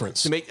one to-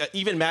 difference. to make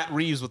even Matt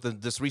Reeves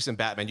with this recent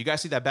Batman. You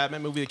guys see that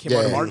Batman movie that came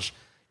out in Yeah. March?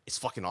 It's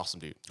fucking awesome,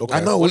 dude. I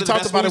know. One We of the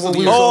talked best about it movies when of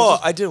we the were. year. Oh,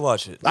 I did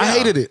watch it. I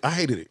hated it. I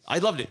hated it. I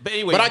loved it. But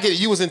anyway, But I get it.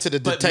 You was into the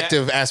But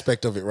detective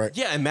aspect of it, right?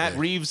 yeah, and Matt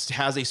Reeves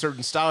has a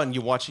certain style, and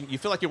you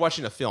feel like you're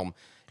watching a film.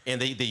 And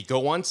they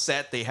go on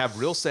set. They have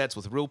real sets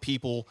with real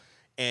people,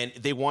 and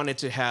they wanted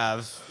to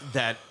have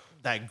that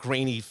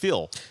grainy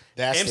feel.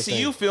 That's the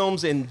MCU thing.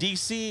 films and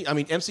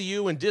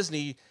MCU and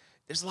Disney.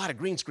 There's a lot of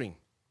green screen.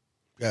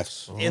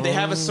 Yes. And they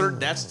have a certain,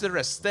 that's their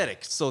aesthetic.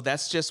 So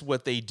that's just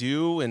what they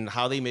do and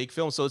how they make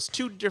films. So it's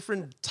two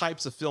different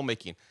types of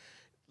filmmaking.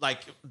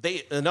 Like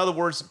in other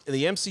words, in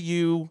the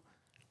MCU,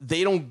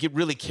 they don't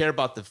really care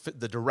about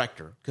the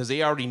director because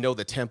they already know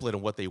the template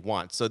and what they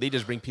want. So they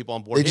just bring people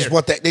on board. They just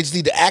want that. They just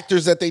need the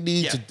actors that they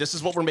need Yeah, to. this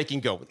is what we're making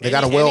go. They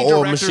got a Any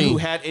well-oiled director machine. who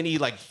had any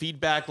like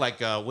feedback, like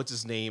what's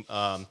his name?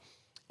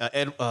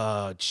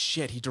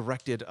 He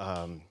directed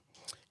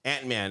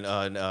Ant-Man.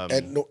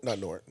 Not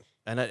Norton.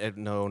 And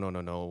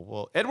no.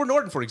 Well, Edward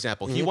Norton, for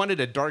example, he wanted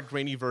a dark,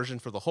 grainy version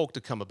for the Hulk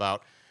to come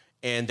about,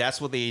 and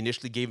that's what they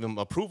initially gave him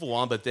approval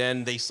on. But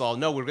then they saw,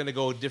 no, we're going to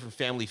go different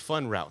family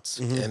fun routes,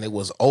 And it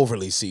was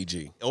overly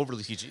CG.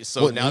 overly CG.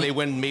 So now they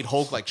went and made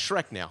Hulk like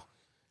Shrek now,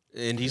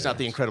 and he's not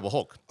the Incredible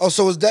Hulk. Oh,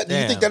 so is that? Do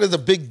you think Damn. that is a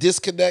big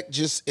disconnect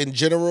just in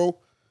general?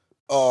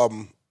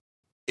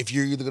 If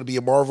you're either going to be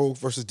a Marvel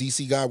versus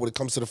DC guy when it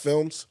comes to the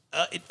films.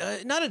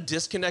 Not a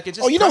disconnect. It's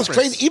just Oh, you know what's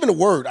preference. crazy? Even the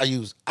word I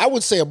use, I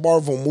would say a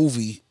Marvel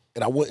movie,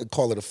 and I wouldn't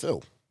call it a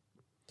film.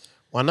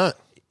 Why not?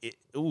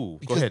 Go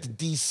Because ahead.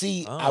 the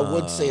DC, I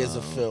would say is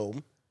a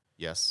film.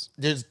 Yes.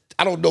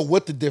 I don't know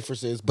what the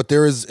difference is, but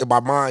there is in my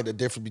mind a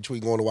difference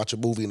between going to watch a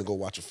movie and to go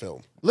watch a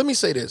film. Let me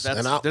say this.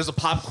 There's a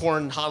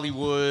popcorn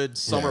Hollywood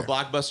summer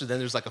blockbuster. Then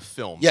there's like a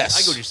film. Yes. I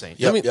get what you're saying.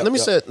 Yeah.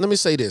 let me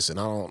say this, and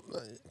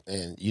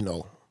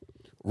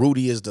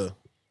Rudy is the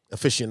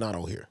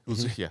aficionado here,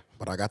 Yeah.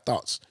 but I got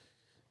thoughts.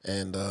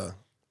 And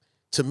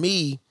to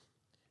me,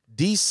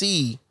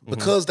 DC,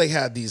 because they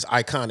had these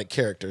iconic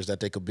characters that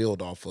they could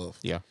build off of,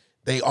 Yeah.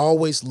 they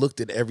always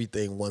looked at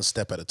everything one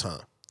step at a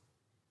time,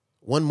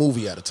 one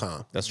movie at a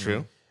time. That's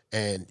true.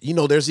 And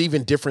there's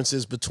even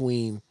differences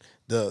between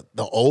the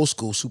old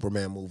school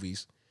Superman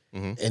movies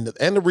and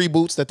the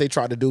reboots that they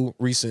tried to do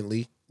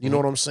recently. You know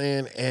what I'm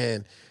saying?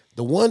 And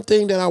the one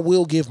thing that I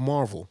will give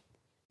Marvel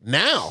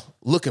now,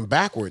 looking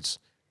backwards,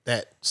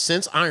 that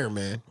since Iron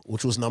Man,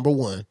 which was number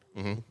one,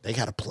 they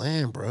got a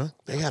plan, bro.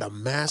 They got a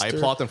master. I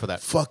applaud them for that.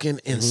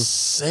 Fucking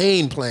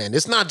insane plan.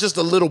 It's not just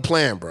a little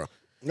plan, bro.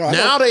 No, I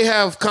now they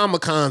have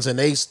Comic-Cons and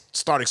they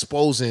start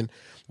exposing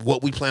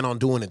what we plan on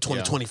doing in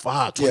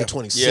 2025,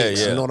 2026.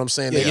 Yeah. You know what I'm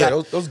saying? Yeah, They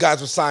got- those guys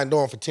were signed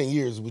on for 10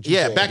 years. What you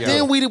yeah, saying. back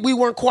then we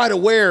weren't quite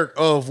aware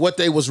of what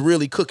they was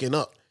really cooking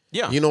up.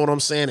 Yeah. You know what I'm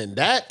saying? And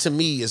that to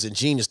me is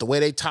ingenious. The way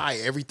they tie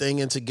everything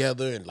in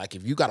together. And like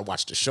if you got to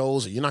watch the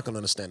shows or you're not going to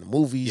understand the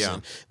movies. Yeah.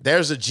 And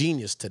there's a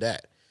genius to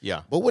that.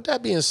 Yeah. But with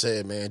that being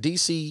said, man,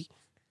 DC,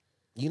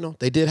 you know,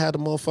 they did have the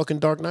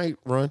motherfucking Dark Knight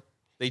run.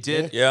 They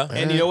did. Yeah.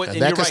 And you know what? And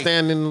And that you're can right.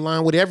 stand in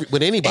line with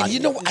anybody. And you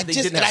know, I They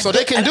just didn't and have- I so don't-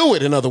 they can do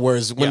it, in other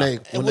words, when Yeah. they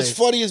And what's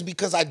funny is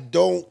because I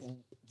don't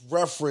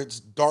reference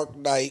Dark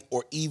Knight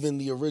or even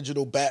the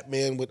original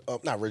Batman with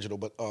not original,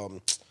 but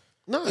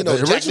no, you know,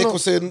 the Jack original.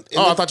 Nicholson and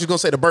Oh, I the- thought you were gonna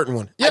say the Burton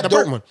one. Yeah, I the don't-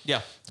 Burton one.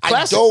 Yeah.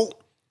 Classic.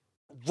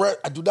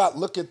 I do not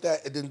look at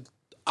that and then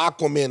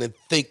Aquaman and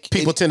think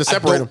People tend to I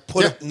separate don't them.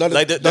 Put Yeah. it, none of,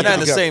 Like they're none not in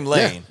the together. same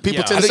lane. People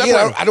Yeah. tend I, to think,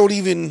 separate yeah, them. I don't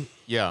even.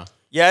 Yeah.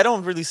 Yeah, I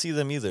don't really see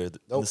them either in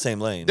the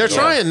same lane. They're Yeah.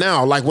 trying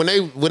now. Like when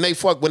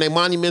they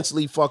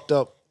monumentally fucked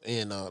up,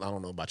 and I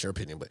don't know about your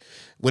opinion, but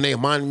when they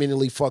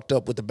monumentally fucked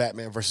up with the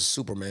Batman versus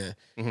Superman,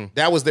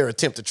 that was their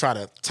attempt to try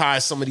to tie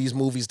some of these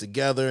movies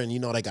together. And you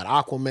know they got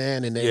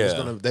Aquaman, and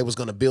they was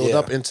gonna build Yeah.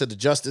 up into the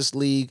Justice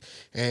League,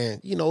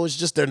 and you know it's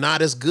just they're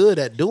not as good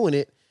at doing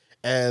it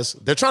as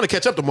they're trying to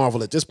catch up to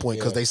Marvel at this point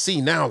because they see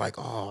now like,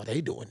 oh,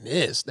 they doing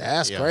this.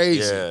 That's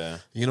crazy. Yeah.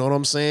 You know what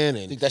I'm saying?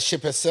 And Think that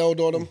ship has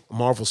sailed on them.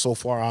 Marvel's so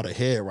far out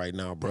ahead right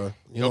now, bro.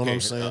 You know what I'm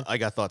saying? I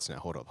got thoughts now.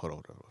 Hold up.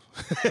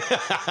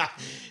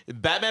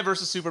 Batman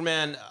versus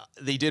Superman,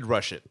 they did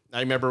rush it. I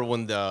remember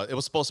when it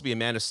was supposed to be a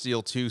Man of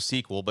Steel 2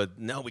 sequel, but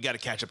no, we got to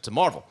catch up to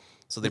Marvel.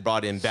 So they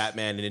brought in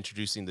Batman and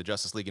introducing the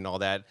Justice League and all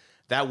that.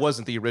 That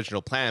wasn't the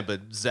original plan,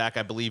 but Zach,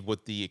 I believe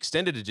with the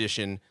extended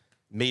edition,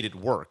 made it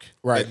work.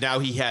 Right. But now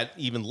he had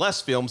even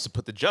less films to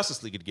put the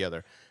Justice League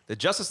together. The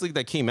Justice League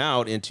that came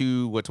out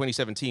into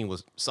 2017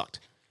 sucked.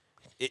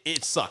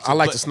 It sucked. I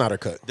like But the Snyder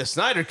cut. the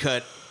Snyder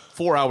cut,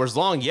 4 hours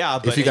long, yeah.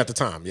 But If you got the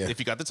time, yeah. If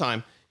you got the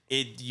time,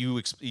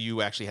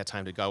 you actually had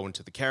time to go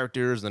into the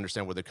characters and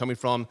understand where they're coming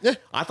from. Yeah.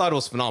 I thought it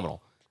was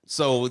phenomenal.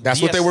 So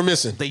That's what they were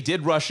missing. They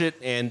did rush it,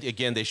 and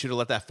again, they should have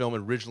let that film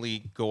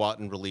originally go out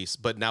and release.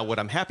 But now, what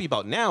I'm happy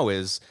about now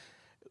is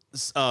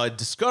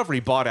Discovery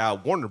bought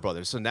out Warner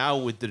Brothers, so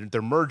now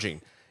they're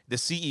merging. The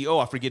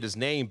CEO, I forget his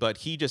name, but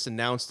he just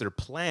announced their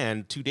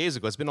plan 2 days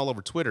ago. It's been all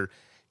over Twitter.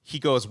 He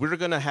goes, we're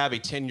going to have a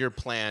 10-year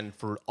plan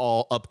for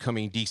all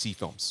upcoming DC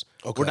films.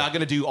 We're not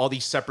going to do all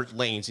these separate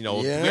lanes. You know,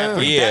 we have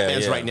 3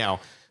 Batmans right now.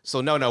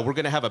 So, no, we're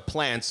going to have a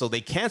plan. So they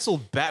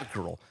canceled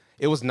Batgirl.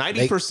 It was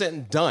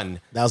 90%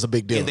 done. That was a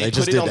big deal. And they, They put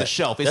just it did on that. the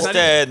shelf. It's That's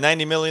not even- that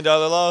 $90 million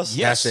loss?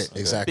 Yes. That's it,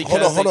 exactly.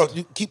 Because Hold on.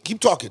 You keep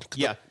talking.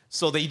 Yeah.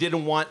 So they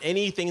didn't want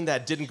anything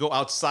that didn't go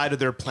outside of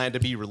their plan to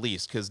be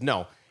released. Because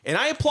no. And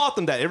I applaud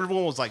them that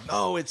everyone was like,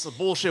 no, it's a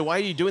bullshit. Why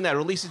are you doing that?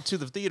 Release it to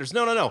the theaters.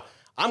 No.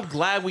 I'm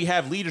glad we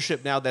have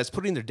leadership now that's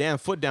putting their damn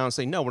foot down and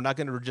saying, no, we're not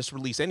going to just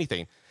release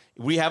anything.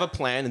 We have a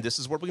plan, and this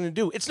is what we're going to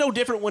do. It's no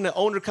different when an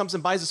owner comes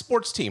and buys a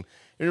sports team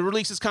and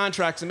releases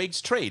contracts and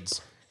makes trades.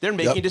 They're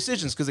making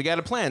decisions because they got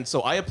a plan. So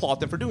I applaud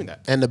them for doing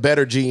that. And the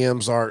better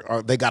GMs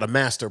are they got a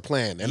master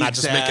plan. They're not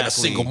just making a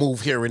Exactly. single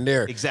move here and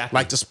there. Exactly.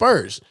 Like the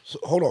Spurs. So,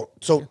 hold on.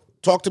 So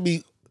talk to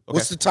me.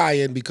 What's the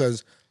tie-in?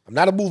 Because I'm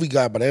not a movie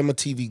guy, but I am a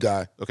TV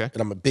guy. Okay. And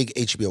I'm a big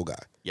HBO guy.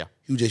 Yeah.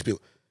 Huge HBO.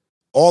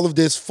 All of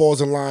this falls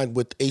in line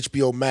with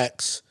HBO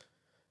Max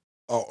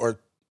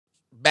or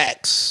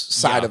Max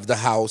side Yeah. of the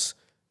house.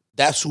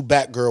 That's who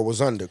Batgirl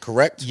was under,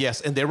 correct? Yes,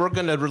 and they were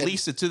going to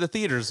release it to the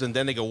theaters, and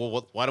then they go,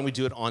 well, why don't we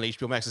do it on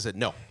HBO Max? I said,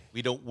 no,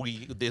 we don't.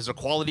 There's a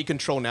quality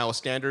control now, a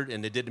standard,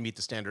 and it didn't meet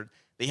the standard.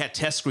 They had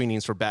test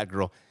screenings for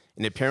Batgirl,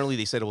 and apparently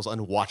they said it was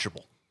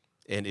unwatchable,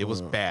 and it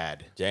was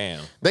bad.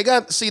 Damn. They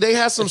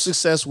had some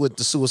success with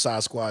the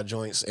Suicide Squad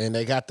joints, and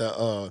they got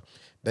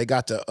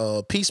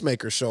the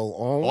Peacemaker show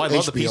on Oh, I HBO.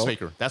 love the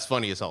Peacemaker. That's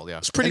funny as hell. Yeah,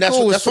 It's pretty And that's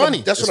cool. what, It's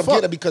funny. That's what It's I'm fun.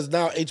 getting at because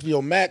now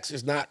HBO Max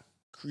is not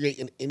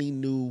creating any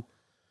new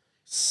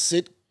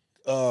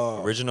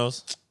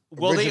Originals?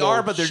 well, they original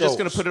are, but they're just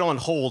going to shows. put it on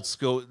hold.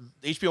 So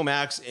HBO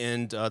Max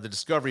and the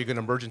Discovery are going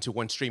to merge into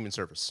one streaming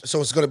service.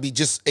 So it's going to be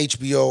just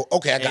HBO.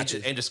 Okay, I got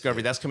you. And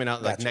Discovery. That's coming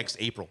out like next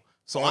April.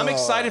 So I'm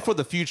excited for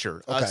the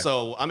future. Okay.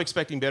 So I'm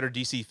expecting better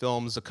DC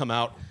films to come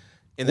out.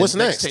 In What's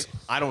next?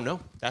 I don't know.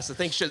 That's the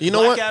thing. You know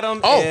Black what?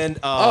 Adam Oh,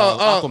 and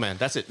Aquaman.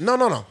 That's it. No.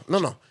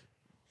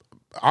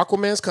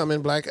 Aquaman's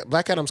coming. Black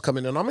Adam's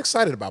coming, and I'm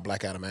excited about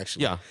Black Adam.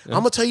 Actually, Yeah. I'm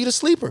gonna tell you the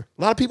sleeper.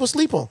 A lot of people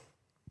sleep on,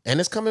 and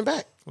it's coming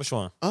back. Which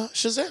one?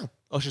 Shazam.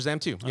 Oh, Shazam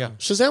too. Yeah,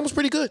 Shazam was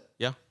pretty good,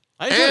 yeah.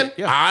 I enjoyed and it.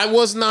 Yeah. I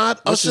was not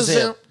a What's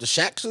Shazam. The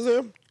Shaq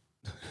Shazam?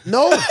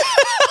 No, no,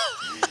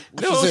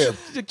 Shazam.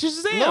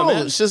 Shazam, no,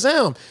 man.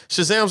 Shazam.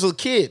 Shazam's a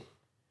kid,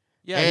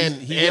 Yeah, and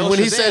he and yells when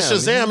he says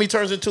Shazam, he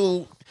turns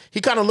into. He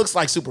kind of looks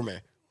like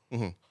Superman.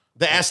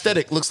 The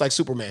aesthetic looks like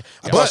Superman.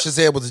 I But thought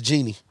Shazam was a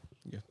genie.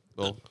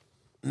 Well,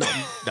 no,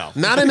 no.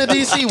 not in the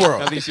DC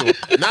world. Not DC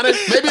world. Not in,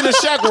 maybe in the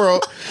Shaq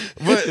world,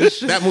 but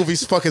that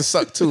movie's fucking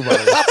sucked too, by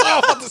the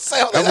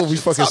way. That movie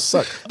fucking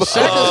sucked.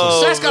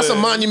 Shaq's got some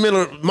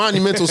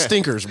monumental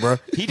stinkers, bro.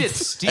 He did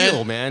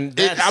steal, man.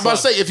 That I'm about to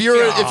say sucks. if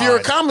you're a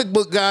God. comic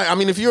book guy, I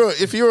mean if you're a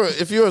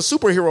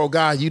superhero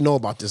guy, you know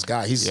about this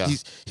guy.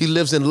 He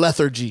lives in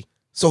lethargy.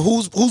 So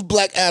who's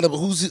Black Adam?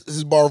 Who's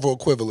his Marvel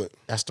equivalent?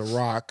 That's The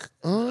Rock.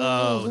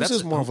 Oh, who's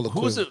his Marvel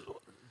Who's equivalent? it?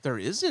 There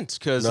isn't,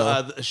 because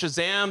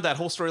Shazam, that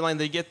whole storyline,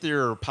 they get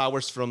their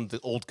powers from the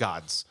old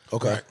gods.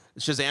 Okay.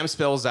 Shazam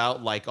spells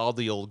out like all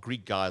the old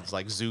Greek gods,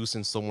 like Zeus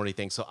and so many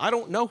things. So I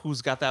don't know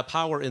who's got that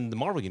power in the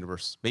Marvel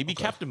universe. Maybe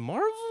Captain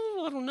Marvel?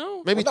 I don't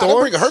know. Maybe They'll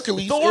Thor. bring a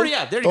Hercules. Thor, in.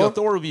 yeah, there you go.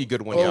 Thor would be a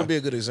good one. Thor Yeah. would be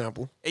a good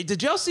example. Hey,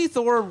 did y'all see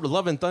Thor: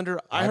 Love and Thunder?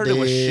 I heard it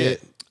was did.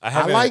 shit.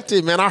 I liked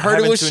it, man. I heard it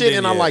haven't was tuned shit in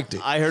and I yet. liked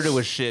it. I heard it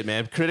was shit,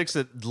 man. Critics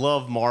that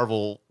love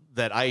Marvel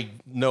that I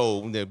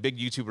know, the big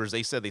YouTubers,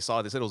 they said they saw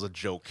it. They said it was a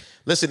joke.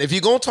 Listen, if you're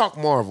gonna talk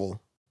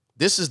Marvel,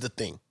 this is the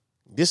thing.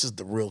 This is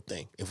the real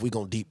thing. If we're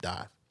gonna deep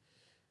dive,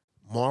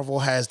 Marvel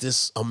has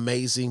this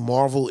amazing.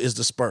 Marvel is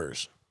the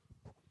Spurs.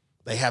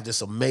 They have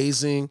this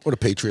amazing. Or the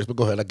Patriots, but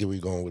go ahead. I'll get where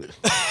you're going with it.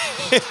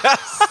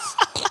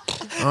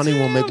 I don't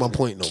even want to make my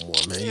point no more,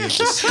 man. You're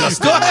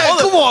disgusting. Go ahead.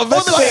 Come on,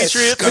 man. Go ahead.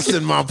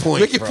 Disgusting my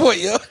point. Make your bro. point,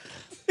 yo.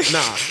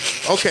 Nah.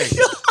 Okay.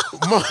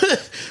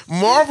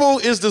 Marvel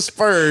is the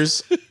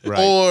Spurs Right.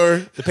 or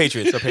The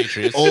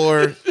Patriots.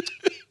 or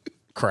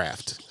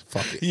Kraft.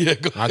 Fuck it. Yeah,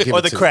 go I'll give Or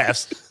it the to you.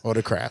 Crafts. Or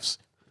the Crafts.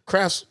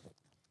 Crafts.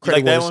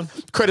 like that where one?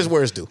 it's- Credit's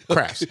where it's due.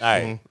 Crafts. All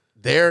right.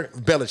 They're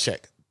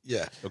Belichick.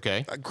 Yeah.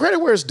 Okay. Credit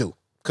where it's due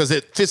because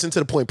it fits into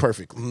the point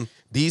perfectly.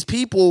 These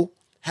people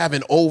have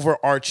an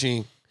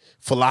overarching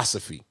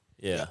philosophy.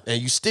 Yeah.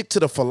 And you stick to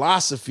the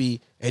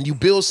philosophy and you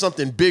build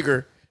something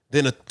bigger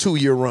than a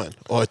 2-year run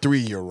or a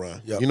 3-year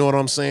run. Yep. You know what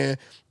I'm saying?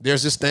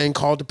 There's this thing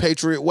called the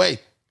Patriot Way.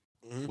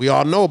 We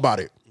all know about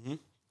it.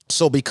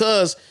 So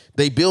because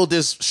they build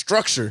this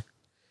structure,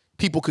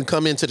 people can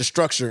come into the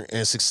structure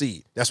and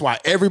succeed. That's why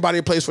everybody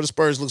who plays for the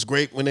Spurs looks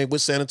great when they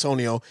with San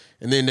Antonio,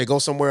 and then they go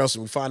somewhere else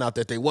and we find out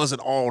that they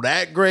wasn't all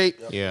that great.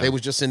 Yeah. They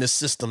was just in this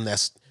system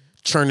that's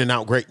churning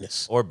out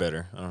greatness. Or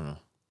better. I don't know.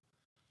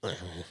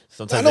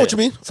 Sometimes I know what you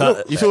mean.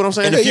 You feel what I'm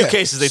saying? In a few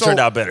cases, they turned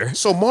out better.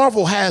 So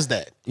Marvel has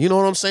that. You know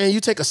what I'm saying? You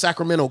take a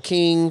Sacramento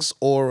Kings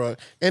or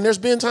and there's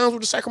been times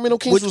where the Sacramento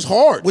Kings was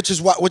hard. Which is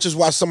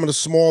why some of the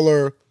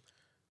smaller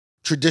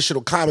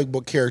traditional comic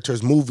book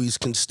characters movies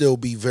can still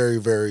be very,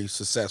 very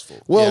successful.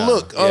 Well, Yeah.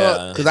 look,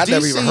 Yeah. Because I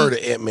never even DC heard of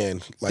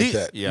Ant-Man like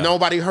that. Yeah.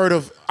 Nobody heard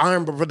of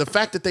Iron Man, but the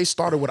fact that they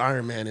started with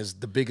Iron Man is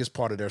the biggest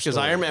part of their story.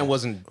 Because Iron Man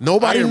wasn't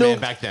Nobody Iron knew- Man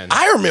back then,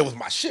 Iron Man was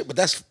my shit, but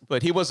that's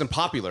but he wasn't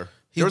popular.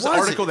 There was an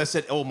wasn't. article that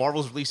said, "Oh,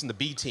 Marvel's releasing the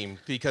B team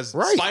because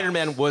Right.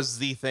 Spider-Man was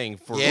the thing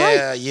for."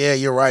 yeah,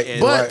 you're right. You're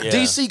But right. Yeah.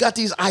 DC got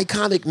these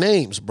iconic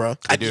names, bro.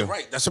 You're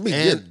right. That's what I mean.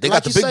 And Yeah, they like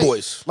got the you big say-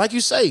 boys. Like you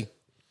say,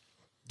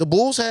 the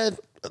Bulls had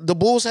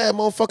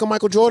motherfucking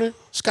Michael Jordan,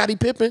 Scottie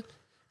Pippen,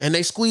 and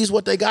they squeezed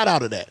what they got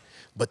out of that.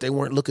 But they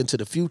weren't looking to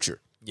the future.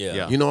 Yeah.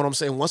 Yeah. You know what I'm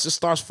saying? Once it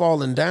starts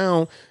falling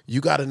down,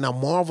 you got to now.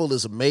 Marvel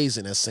is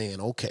amazing at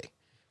saying, okay,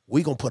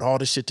 we gonna put all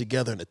this shit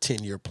together in a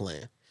 10-year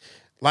plan.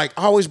 Like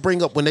I always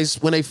bring up when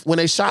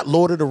they shot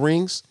Lord of the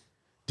Rings.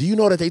 Do you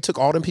know that they took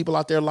all them people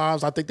out their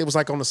lives? I think they was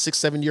like on a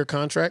 6-7 year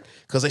contract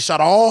because they shot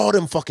all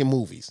them fucking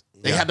movies.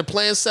 They had the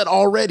plan set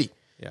already.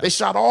 They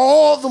shot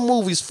all the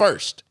movies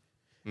first,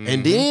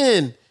 and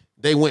then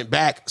they went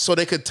back so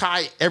they could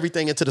tie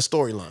everything into the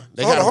storyline.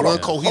 They got one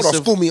cohesive. Hold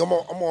on, school me. I'm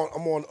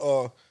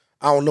on.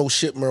 I don't know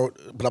shit, man,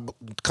 but I'm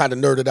kind of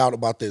nerded out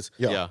about this.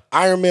 Yeah.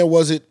 Iron Man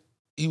wasn't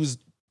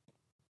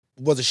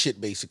shit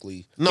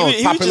basically. No, He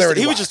was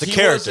popularity. just a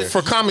character.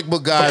 for comic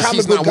book guys, comic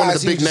he's book not one of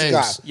guys, the big he was just a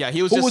names. guy. Yeah,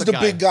 he was Who just was a the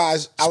guy. big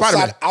guys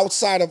Spider-Man.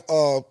 outside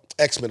of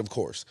X-Men, of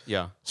course?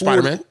 Yeah. Who were-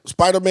 Spider-Man.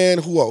 Spider-Man.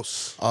 Who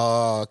else?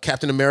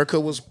 Captain America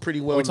was pretty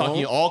well Are we talking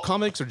known. all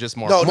comics or just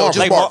Marvel? No, just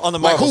Like Marvel. on the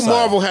Like Marvel who side.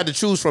 Marvel had to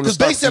choose from? Because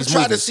Because basically, I'm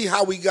trying to see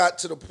how we got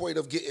to the point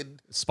of getting.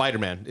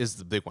 Spider-Man is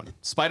the big one.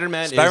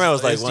 Spider-Man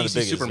was like is one of DC the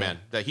biggest, Superman.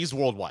 That he's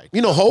worldwide.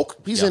 You know Hulk,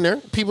 he's in there.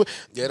 People,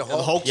 Yeah, the The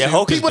whole. Hulk. Yeah, too.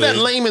 Hulk is people that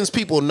big. layman's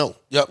people know.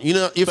 Yep. You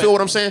know, you feel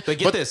what I'm saying? But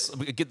get this,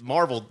 get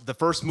Marvel. The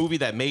first movie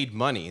that made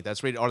money,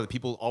 that's rated R, that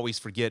people always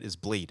forget, is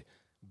Blade.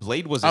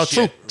 Blade was a Oh,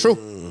 shit.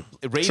 true.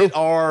 Rated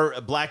R,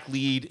 a black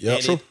lead. Yeah,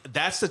 and true.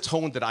 that's the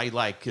tone that I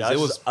like because I it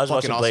was, was I was fucking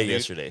watching awesome. Blade dude.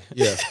 yesterday.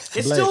 Yeah,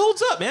 It still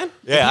holds up, man.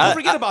 Yeah, People I-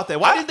 forget about that.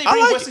 Why didn't they I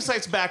bring like Wesley it.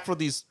 Snipes back for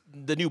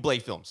the new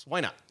Blade films?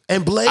 Why not?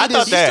 And Blade I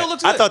thought is still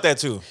looks that. I good. thought that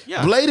too.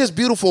 Yeah. Blade is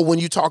beautiful when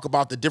you talk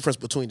about the difference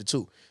between the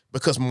two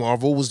because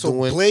Marvel was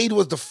doing. Blade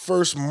was the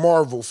first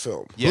Marvel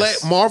film.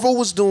 Yes. Marvel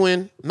was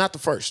doing not the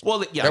first.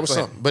 Well, yeah, there was go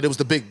ahead. something, but it was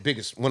the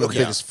biggest, one of the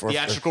biggest. For,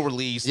 Theatrical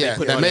release. they yeah,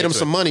 put that money made them into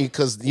some it. money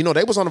because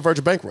they was on the verge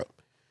of bankrupt.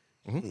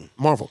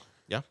 Marvel.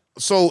 Yeah.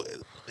 So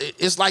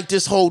it's like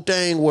this whole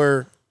thing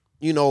where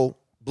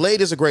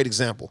Blade is a great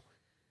example.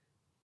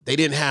 They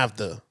didn't have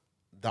the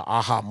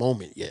aha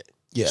moment yet.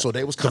 Yeah. So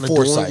they was The kind of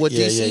doing foresight. what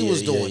Yeah, DC yeah,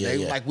 was yeah, doing. yeah, They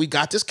yeah. like, we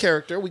got this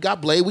character, we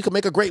got Blade, we could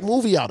make a great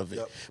movie out of it.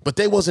 But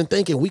they wasn't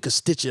thinking we could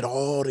stitch it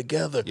all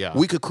together. Yeah.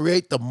 We could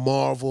create the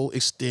Marvel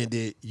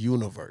extended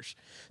universe.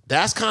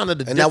 That's kind of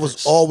the And difference. that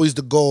was always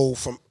the goal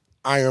from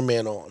Iron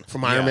Man on.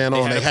 From Iron Yeah, Man they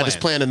on. had They a had this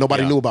plan. plan that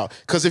nobody Yeah. knew about.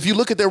 Because if you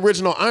look at the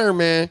original Iron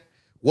Man,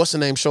 what's the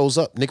name shows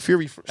up? Nick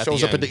Fury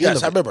shows the up at the end. end Yes,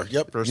 of I it. remember.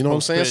 Yep. First You know what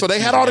I'm saying? So they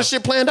had post-credit all this scene,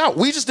 shit planned out.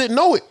 We just didn't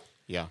know it.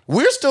 Yeah.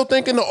 We're still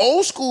thinking the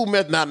old school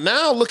method.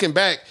 Now looking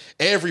back,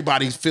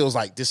 everybody feels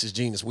like this is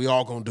genius. We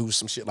all gonna do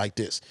some shit like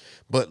this.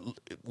 But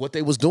what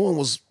they was doing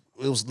was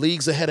it was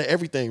leagues ahead of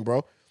everything,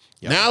 bro.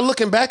 Now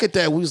looking back at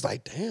that, we was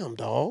like, damn,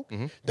 dog.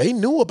 They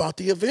knew about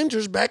the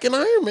Avengers back in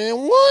Iron Man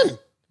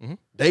 1.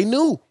 They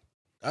knew.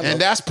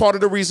 And that's part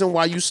of the reason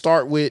why you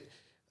start with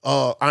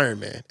Iron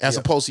Man as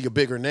opposed to your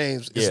bigger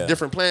names. It's a Yeah.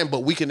 different plan, but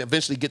we can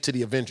eventually get to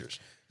the Avengers.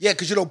 Yeah,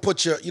 because you don't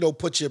put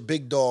your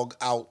big dog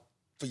out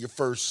for your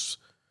first,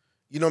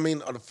 you know what I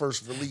mean, or the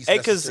first release. Hey,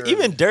 because necessarily.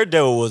 even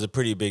Daredevil was a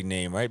pretty big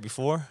name, right?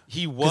 Before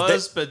He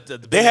was, but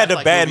they had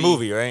a bad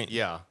movie, right?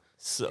 Yeah.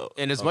 So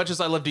And as much as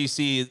I love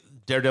DC,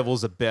 Daredevil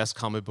is the best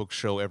comic book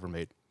show ever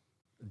made.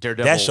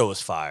 Daredevil. that show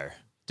was fire.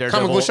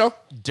 Daredevil, Comic book show?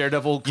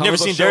 Daredevil. You comic never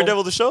book seen show?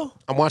 Daredevil the show?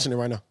 I'm watching it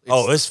right now.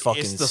 It's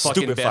fucking it's the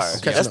fucking stupid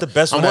best. fire. Yeah. That's the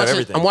best one out of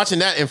everything. I'm watching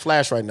that in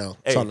Flash right now.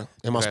 Hey,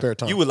 In my spare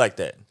time. You would like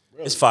that.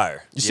 It's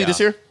fire. You see Yeah. this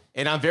here?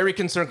 And I'm very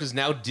concerned because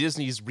now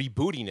Disney's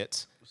rebooting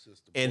it.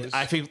 And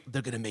I think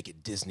they're going to make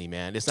it Disney,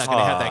 man. It's not going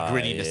to have that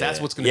grittiness. That's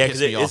what's going to piss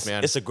me off,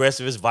 man. It's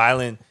aggressive. It's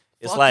violent.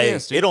 It's Fuck like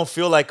yes, dude. it don't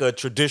feel like a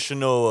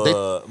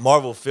traditional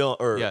Marvel film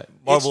or Yeah,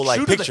 Marvel it's like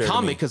true picture. to the to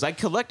comic me. because I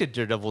collected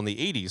Daredevil in the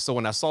 '80s. So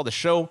when I saw the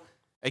show,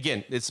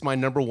 again, it's my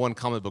 #1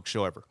 comic book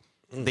show ever.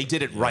 They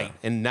did it right,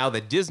 and now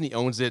that Disney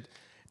owns it,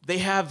 they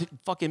have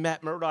fucking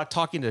Matt Murdock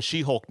talking to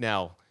She-Hulk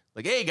now.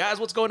 Like, hey guys,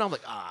 what's going on? I'm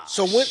like,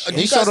 So when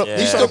He showed up.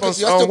 He showed up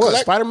on, what?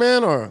 Spider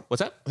Man or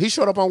what's that? he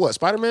showed up on what?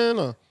 Spider Man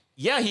or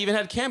Yeah, he even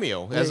had a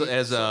cameo as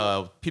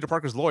Peter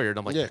Parker's lawyer. And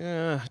I'm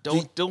like,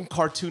 don't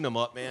cartoon him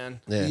up, man.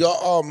 yeah.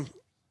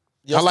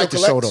 y'all I like the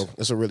still show collect?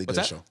 though. It's a really good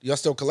that? show. Y'all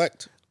still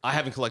collect? I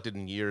haven't collected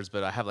in years,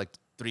 but I have like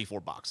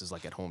 3-4 boxes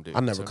like at home, dude. I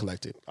never So-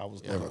 collected. I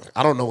was never.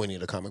 I don't know any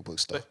of the comic book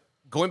stuff.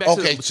 Going back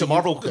Okay, to so you-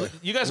 Marvel, okay.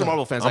 you guys are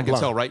Marvel fans. I'm I can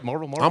blind. tell, right?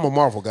 Marvel. I'm a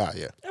Marvel guy.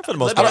 Yeah. Yeah, for the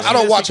most Let part. me- I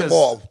don't Yes, watch them because-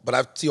 all, but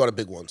I see all the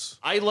big ones.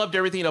 I loved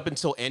everything up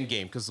until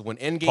Endgame because when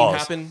Endgame Pause.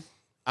 happened,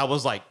 I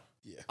was like,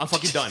 I'm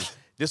fucking done.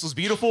 This was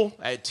beautiful.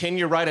 At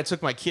 10-year ride, I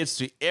took my kids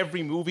to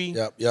every movie.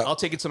 Yep, yep. I'll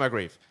take it to my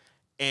grave.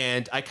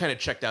 And I kind of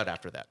checked out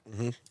after that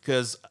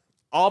because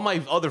all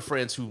my other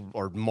friends who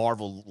are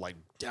Marvel, like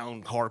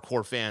down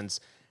hardcore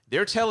fans,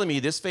 they're telling me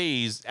this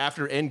phase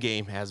after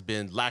Endgame has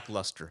been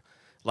lackluster.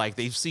 Like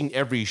they've seen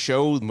every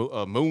show,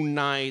 Moon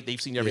Knight,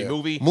 they've seen every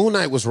movie. Moon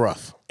Knight was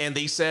rough. And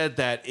they said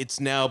that it's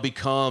now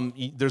become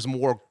there's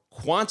more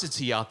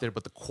quantity out there,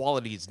 but the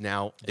quality is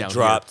now down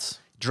here.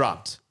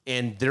 Dropped.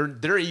 And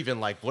they're even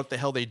like, what the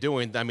hell are they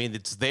doing? I mean,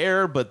 it's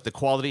there, but the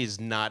quality is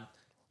not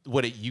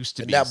what it used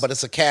to be. But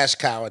it's a cash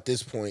cow at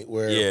this point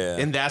where Yeah.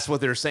 And that's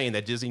what they're saying,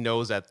 that Disney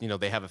knows that,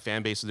 they have a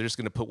fan base, so they're just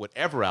going to put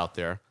whatever out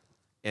there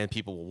and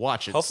people will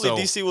watch it. Hopefully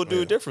So, DC will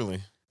do it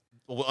differently.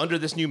 well, under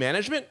this new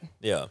management,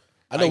 Yeah.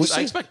 I know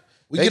I expect.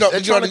 we They- get all, they're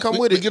we get trying all to these, come we,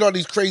 with we it. get all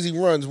these crazy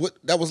runs. What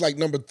that was like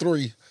number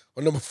 3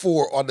 or number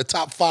 4 on the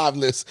top 5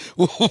 list.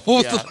 What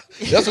was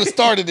that's what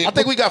started it. I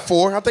think we got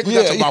 4. I think we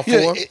got to about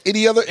 4.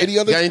 Any other? Got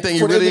anything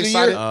you for the really end of the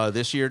year? excited?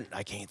 This year,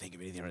 I can't think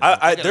of anything right now.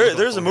 I gotta look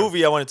there's up a on here.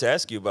 movie I wanted to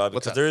ask you about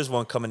What's because that? there is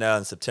one coming out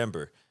in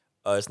September.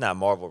 It's not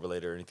Marvel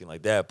related or anything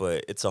like that,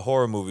 but it's a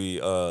horror movie.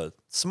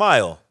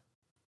 Smile.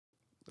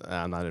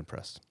 I'm not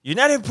impressed. You're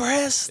not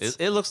impressed?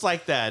 It looks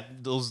like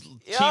that. Those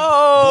cheap Yo!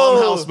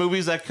 Blumhouse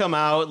movies that come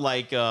out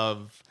like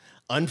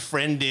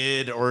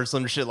Unfriended or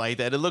some shit like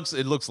that. It looks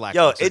like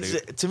Yo,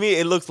 to me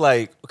it looks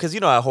like because you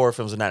know how horror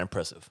films are not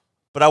impressive,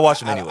 but I watch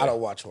them anyway. I don't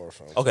watch horror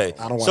films. Okay,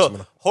 I don't watch so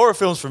them. horror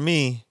films for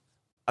me,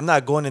 I'm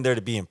not going in there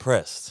to be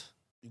impressed.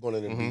 You're going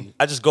in and be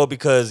I just go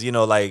because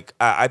like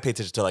I pay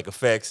attention to like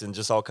effects and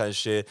just all kinds of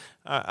shit.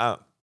 I'm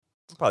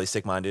probably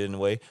sick minded in a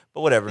way,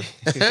 but whatever.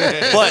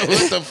 What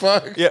but the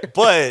fuck? yeah,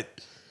 but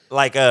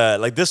like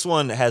this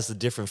one has a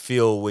different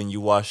feel when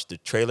you watch the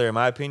trailer, in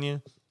my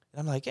opinion. And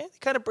I'm like, yeah, they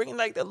kind of bringing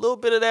like a little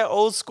bit of that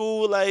old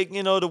school, like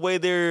the way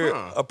they're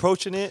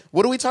approaching it.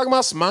 What are we talking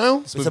about? Smile?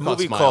 It's a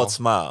movie called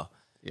Smile.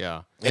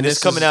 Yeah. And it's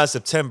coming out in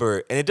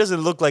September, and it doesn't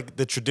look like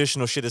the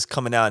traditional shit is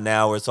coming out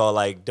now, where it's all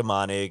like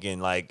demonic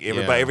and like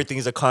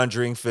everything's a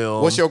Conjuring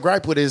film. What's your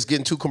gripe with it? Is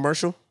getting too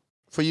commercial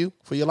for you?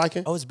 For your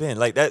liking? Oh, it's been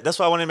like that. That's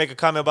why I wanted to make a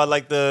comment about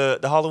like the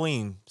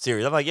Halloween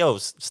series. I'm like, yo,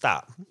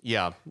 stop.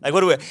 Yeah. Like, what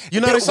do we?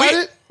 You're not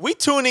excited? We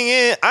tuning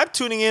in. I'm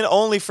tuning in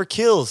only for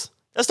kills.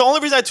 That's the only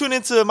reason I tune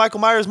into Michael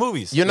Myers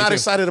movies. You're not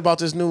excited about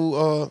this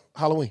new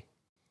Halloween?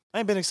 I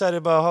ain't been excited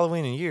about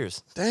Halloween in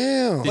years.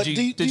 Damn.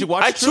 Did you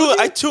watch I the trilogy?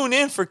 I tune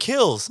in for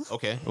kills.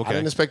 Okay. I Okay.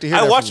 didn't expect to hear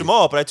I that watch from them you.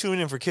 all, but I tune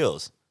in for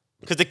kills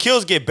because the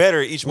kills get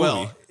better each movie.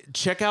 Well,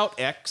 check out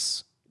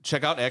X.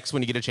 Check out X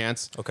when you get a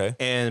chance. Okay.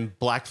 And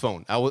Black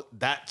Phone. That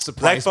Black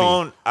surprised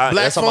Phone. me. Black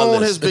that's on my Phone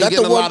list. has been that the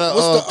getting a one- lot of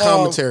what's the,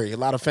 commentary, a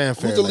lot of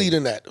fanfare. Who's the lately. lead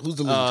in that? Who's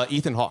the lead?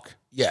 Ethan Hawke.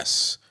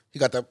 Yes. He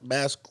got that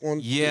mask on.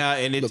 Yeah,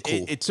 and Look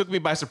cool. it took me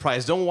by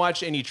surprise. Don't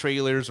watch any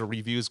trailers or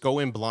reviews. Go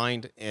in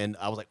blind, and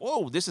I was like,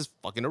 "Whoa, this is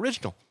fucking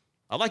original."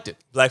 I liked it.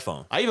 Black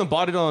Phone. I even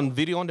bought it on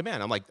video on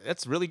demand. I'm like,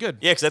 "That's really good."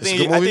 Yeah, because I a think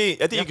good movie?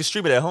 you can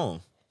stream it at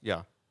home.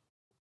 Yeah,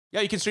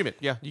 yeah. You can stream it.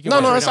 Yeah, you can. No,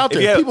 watch no, it it's right out now. there.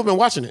 If you have- People been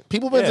watching it.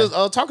 People been Yeah.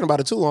 just talking about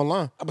it too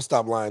online. I'm gonna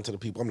stop lying to the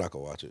people. I'm not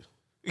gonna watch it.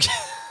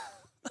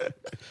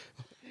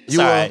 You,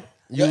 alright.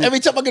 Every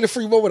time I get a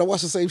free moment, I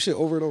watch the same shit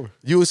over and over.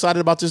 you excited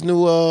about this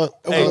new?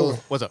 Hey.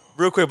 What's up?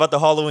 Real quick about the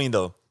Halloween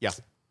though. Yeah.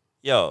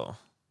 Yo,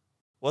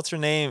 what's her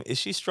name? Is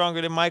she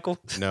stronger than Michael?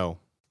 No,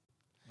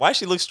 Why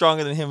she look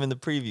stronger than him in the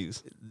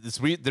previews?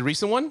 the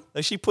recent one.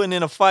 Like she putting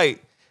in a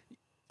fight.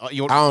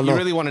 You, I don't know. You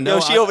really want to know? Yo,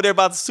 she over there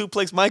about to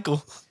suplex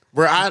Michael.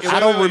 Bro, I Wait, don't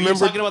You're remember.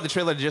 talking about the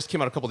trailer that just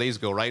came out a couple days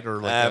ago, right?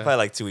 Or like, Probably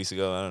like 2 weeks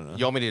ago. I don't know.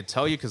 you want me to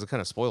tell you because it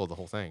kind of spoiled the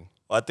whole thing.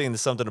 Well, I think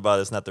there's something about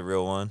it's not the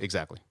real one.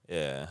 Exactly.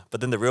 Yeah,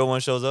 but then the real one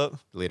shows up.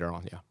 Later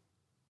on, yeah.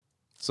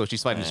 So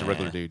she's fighting just a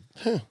regular dude.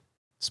 Plot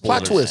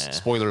Spoilers. twist.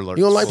 Spoiler alert.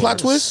 You don't like plot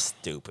Spoilers. twists?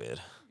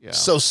 Stupid. Yeah.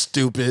 So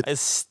stupid.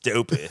 It's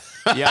stupid.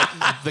 Yeah,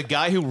 the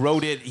guy who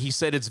wrote it, he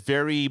said it's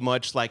very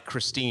much like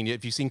Christine.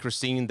 If you've seen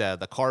Christine,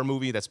 the car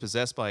movie that's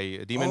possessed by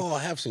a demon, Oh,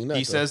 I have seen that.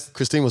 he though. says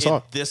Christine was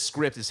hard. This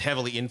script is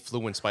heavily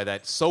influenced by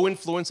that. So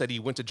influenced that he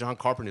went to John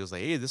Carpenter. He was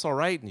like, "Hey, is this all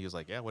right?" And he was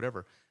like, "Yeah,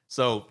 whatever."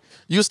 So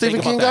You a Stephen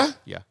think King about guy? that.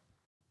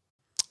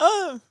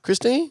 Yeah,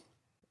 Christine?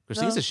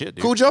 Christine's a shit,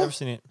 dude. Cujo? Never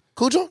seen it.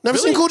 Cujo? Never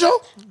Really? seen Cujo?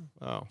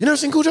 Oh. You never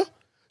seen Cujo?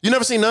 You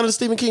never seen none of the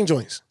Stephen King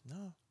joints?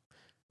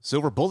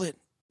 Silver Bullet.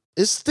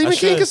 Is Stephen I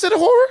King should. considered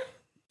horror?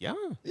 Yeah,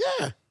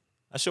 Yeah.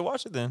 I should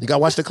watch it then. You gotta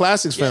watch the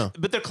classics, yeah, fam.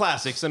 but they're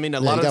classics. I mean, a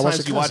you lot of gotta watch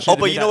times the you watch. classics. it, Oh, I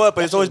but mean, you know what?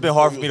 But it's always been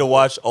hard for me to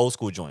watch old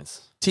school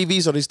joints.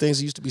 TVs are these things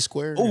that used to be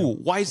square. Oh,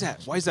 why is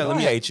that? Why is that? I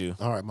hate you.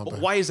 All right, my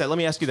bad. Why is that? Let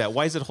me ask you that.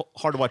 Why is it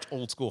hard to watch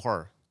old school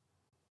horror?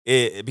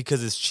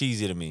 Because it's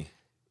cheesy to me.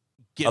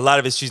 A lot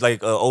of it's cheesy,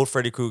 like old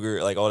Freddy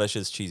Krueger, like all that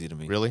shit's cheesy to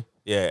me. Really?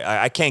 Yeah,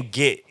 I can't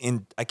get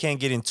in. I can't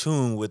get in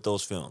tune with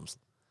those films.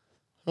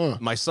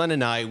 My son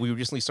and I, we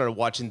recently started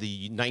watching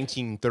the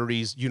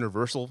 1930s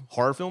Universal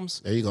horror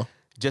films There you go.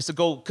 just to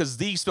go because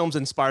these films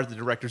inspired the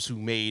directors who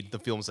made the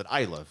films that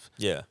I love.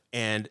 Yeah,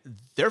 And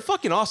they're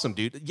fucking awesome,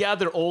 dude. Yeah,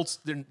 they're old.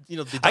 They're, you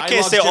know, the I can't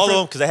dialogue's say all of them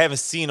different. because I haven't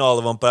seen all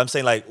of them. But I'm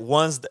saying like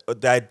ones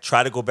that I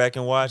try to go back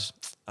and watch.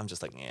 I'm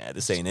just like, yeah,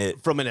 this ain't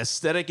it. From an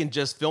aesthetic and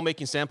just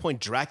filmmaking standpoint,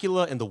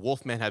 Dracula and The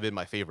Wolfman have been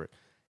my favorite.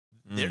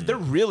 They're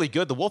really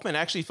good. The Wolfman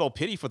actually felt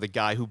pity for the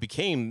guy who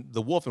became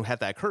the wolf and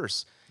had that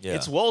curse. Yeah.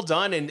 It's well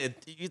done, and this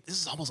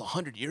is almost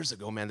 100 years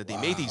ago, man, that they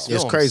made these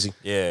films. It's crazy.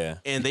 Yeah,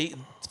 And they,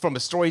 from a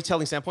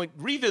storytelling standpoint,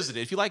 revisit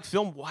it. If you like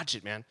film, watch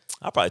it, man.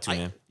 I'll probably tune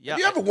in. Yeah, Have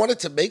you ever wanted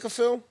to make a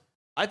film?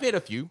 I've made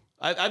a few.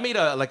 I made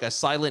a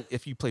silent.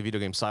 If you play video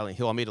game Silent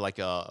Hill, I made like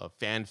a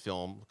fan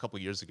film a couple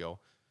years ago.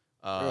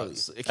 Really?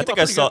 So it I came think out I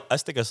pretty saw. good. I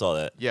think I saw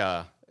that.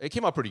 Yeah, it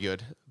came out pretty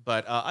good.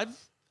 But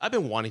I've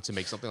been wanting to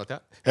make something like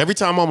that. Every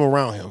time I'm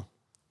around him,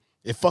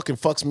 it fucking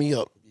fucks me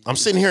up. I'm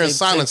sitting here in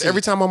Same silence thing.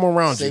 every time I'm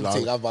around you, Same dog.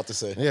 thing I was about to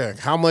say. Yeah,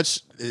 how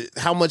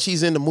much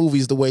he's in the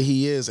movies the way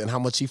he is, and how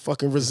much he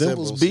fucking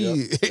resembles B.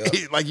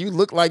 Resembles, yeah. Like you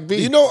look like B.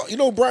 You know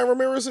who Brian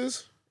Ramirez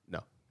is? No,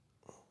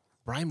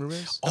 Brian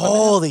Ramirez.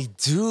 Oh, they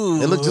do.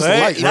 They look just right?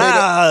 alike, right?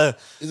 Nah.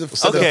 He's a,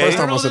 Said that Okay. the I first don't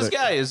time know I who said this it.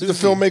 guy is. he's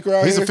a filmmaker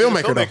out He's a here.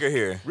 filmmaker, though. Filmmaker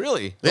here.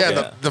 Really? Yeah,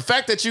 Okay. the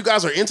fact that you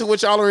guys are into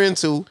what y'all are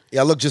into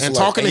Yeah, I look just and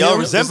alike. talking to And y'all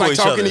him is resemble like each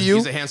talking other. to you.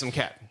 He's a handsome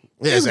cat.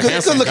 Yeah, he's a Good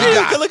handsome looking guy.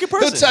 guy. Good-looking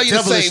person. He'll tell you the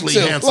same Devilishly too.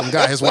 handsome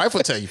guy. His wife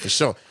will tell you for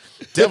sure.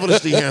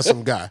 Devilishly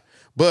handsome guy.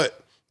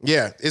 But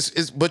yeah,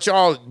 but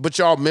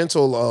y'all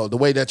mental the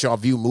way that y'all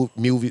view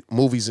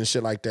movies and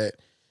shit like that.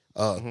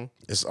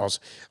 It's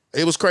awesome.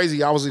 It was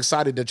crazy. I was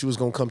excited that you was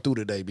gonna come through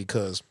today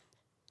because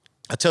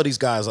I tell these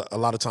guys a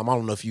lot of time. I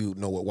don't know if you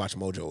know what Watch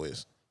Mojo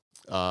is.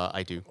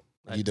 I do.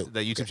 You do. The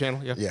YouTube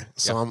channel? Yeah. Yeah.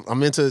 So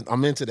I'm into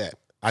that.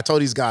 I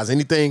told these guys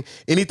anything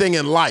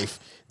in life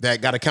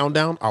that got a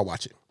countdown, I'll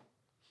watch it.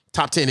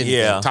 Top 10 anything,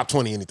 Yeah. top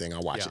 20 anything,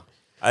 I'll watch Yeah. it.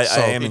 I So-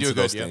 am They do into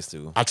good, those yeah. things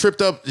too. I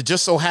tripped up. It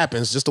just so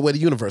happens, just the way the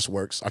universe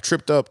works. I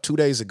tripped up 2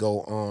 days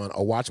ago on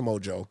a Watch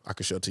Mojo. I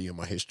can show it to you in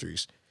my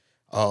histories.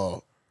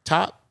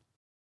 Top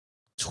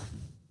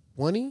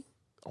 20.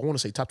 I want to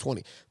say top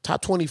 20.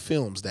 Top 20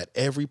 films that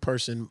every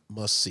person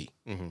must see.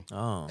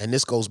 Oh, And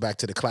this goes back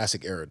to the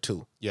classic era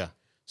too. Yeah.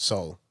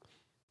 So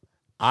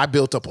I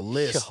built up a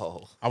list.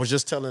 Yo. I was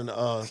just telling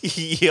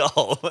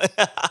yo,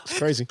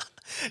 crazy.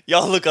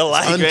 y'all look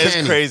alike. Man. It's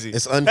uncanny. crazy.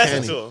 It's Pass it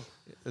uncanny. to him.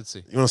 Let's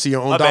see. You want to see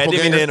your own My bad. Didn't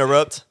mean to doppelganger?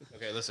 interrupt.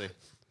 Okay, let's see.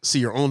 See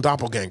your own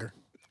doppelganger.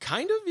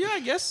 Kind of, yeah, I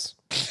guess.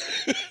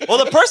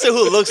 Well, the person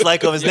who looks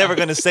like him is never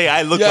going to say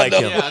I look like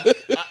him.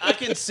 Yeah, I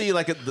can see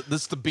like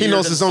this the beard. He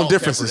knows and his the own salt, pepper,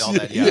 differences. all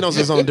that, yeah. He knows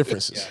his own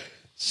differences.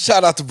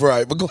 Shout out to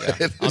Brian, but go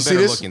ahead. I'm see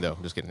better this? looking though.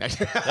 Just kidding.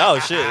 Oh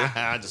shit!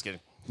 I'm just kidding.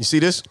 You see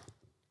this?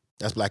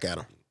 That's Black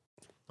Adam.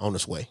 On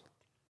his way.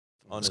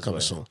 On It's his coming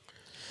way. soon.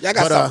 Yeah, I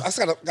gotta But, stop. I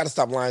just gotta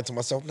stop lying to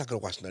myself. I'm not gonna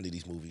watch none of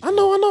these movies. I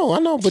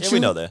know. But Yeah, we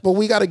know that. But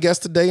we got a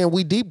guest today, and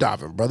we deep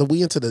diving, brother.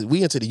 We into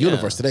the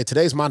universe today.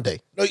 Today's my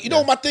day. No, you know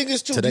what my thing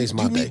is too. Today's do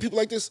my you meet day. people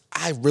like this?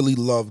 I really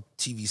love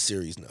TV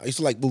series now. I used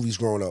to like movies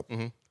growing up,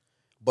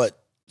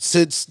 but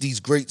since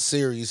these great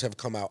series have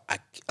come out,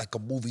 like a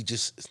movie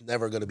just is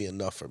never gonna be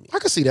enough for me. I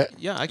can see that.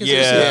 Yeah, I can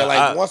Yeah. see Yeah,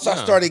 that. once I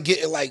started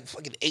getting like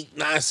fucking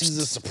 8-9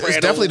 seasons of Sopranos, It's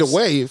definitely the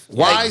wave.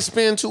 Why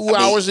spend 2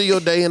 hours of your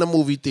day in a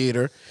movie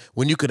theater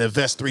when you could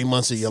invest 3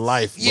 months of your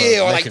life? Yeah,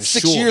 or like making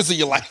 6 sure. years of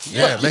your life.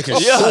 Yeah, making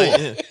Yeah, sure.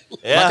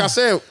 yeah. Like I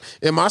said,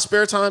 in my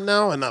spare time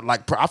now, and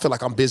I feel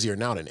like I'm busier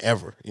now than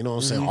ever. You know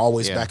what I'm saying?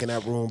 Always Yeah. back in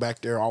that room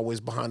back there,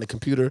 always behind the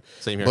computer.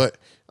 Same here. But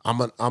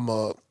I'm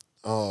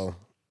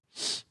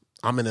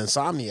an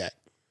insomniac.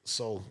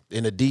 So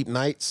in the deep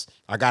nights,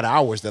 I got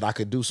hours that I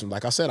could do some.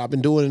 Like I said, I've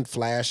been doing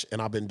Flash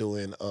and I've been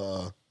doing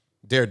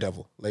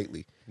Daredevil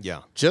lately, Yeah.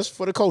 just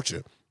for the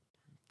culture.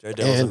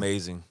 Daredevil's And-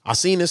 amazing. I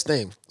seen this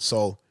thing.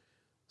 So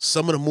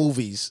some of the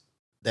movies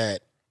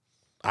that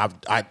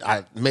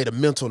I made a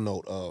mental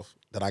note of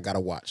that I gotta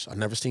watch. I've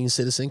never seen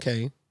Citizen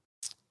Kane.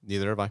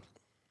 Neither have I.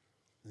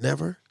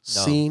 Never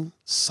seen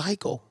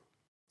Psycho.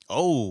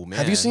 Oh man.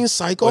 Have you seen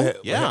Psycho?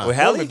 Yeah. With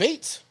Norman Halle?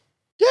 Bates.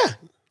 Yeah.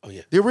 Oh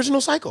yeah. The original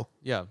Psycho.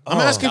 Yeah. I'm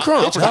asking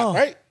Crumb. Hitchcock,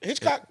 right?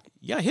 Hitchcock.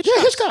 Yeah. Hitchcock.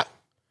 Yeah, Hitchcock.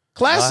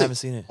 Classic. I haven't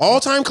seen it.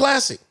 All-time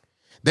classic.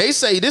 They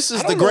say this is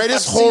I the don't know if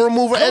greatest I've horror seen-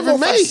 movie I don't ever know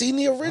if I've made. seen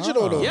the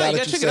original though. Yeah, now you that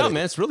gotta check said it out,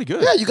 man. It's really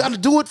good. Yeah, you got to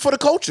do it for the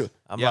culture.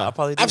 I'll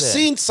probably do I've that.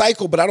 seen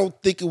Psycho, but I don't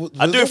think it was.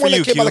 I'll Was do there it for one you,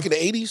 that came Q. out like in the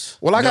 80s?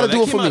 Well, I No, got to that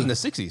do it came for out me. in the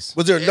 60s.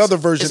 Was there another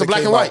version? it's a that black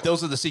came and white. out?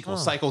 Those are the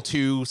sequels. Psycho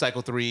 2,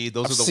 Psycho 3.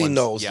 Those I've are the seen ones.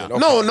 those, Yeah. then.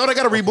 No, they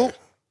got a reboot.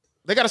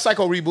 They got a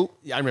Psycho reboot.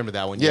 Yeah, I remember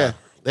that one. Yeah.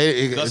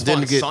 They Gus didn't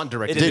Van get Sant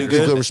directed didn't it. get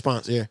Good. good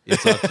response. Yeah.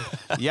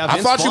 Yeah, I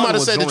Vince thought you Vaughn might have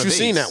was said that Norman you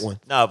seen Bates. that one.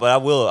 No, but I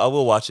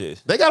will watch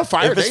it. They got a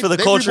fire. If it's they, for the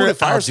they culture,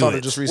 rebooted I'll do Firestarter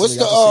it. just What's recently.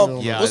 the I just seen it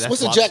on- Yeah, what's that's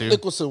the flop, Jack too.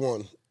 Nicholson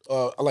one?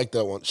 I like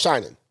that one.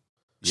 Shining.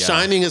 Yeah.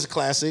 Shining is a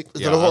classic.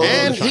 Is that a horror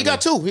And movie? he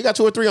got two. He got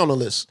 2 or 3 on the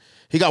list.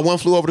 He got One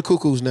Flew Over the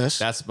Cuckoo's Nest.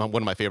 That's one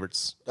of my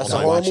favorites. That's Oh, a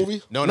I horror watch it.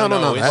 movie. No. No,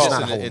 It's that's just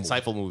not a an horror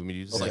insightful movie.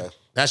 You just Okay. like,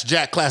 That's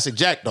Jack. Classic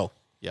Jack, though.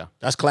 yeah.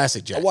 That's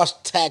classic Jack. I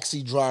watched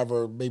Taxi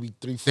Driver maybe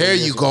 3-4 There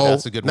years you ago. go.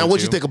 That's a good now, one,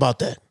 what'd you too. think about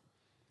that?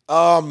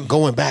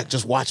 Going back,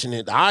 just watching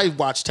it. I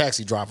watched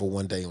Taxi Driver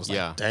one day and was like,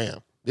 Yeah. damn,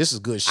 this is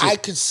good shit. I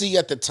could see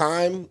at the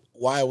time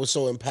why it was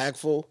so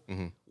impactful.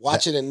 Mm-hmm.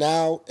 Watching it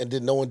now and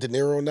then knowing De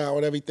Niro now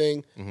and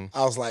everything, Mm-hmm.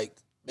 I was like,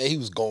 man, he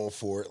was going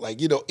for it.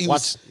 Like, you know, he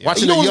Watch, was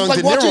watching you know a what it young was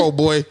De like Niro watching?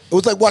 boy. It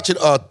was like watching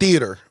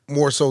theater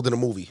more so than a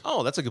movie.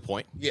 Oh, that's a good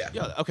point. Yeah.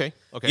 Yeah. Okay.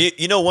 Okay.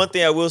 You know, one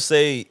thing I will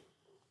say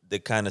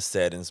that kind of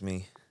saddens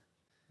me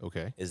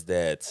Okay. is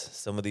that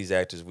some of these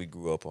actors we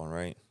grew up on,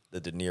 right? The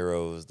De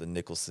Niros, the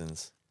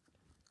Nicholsons,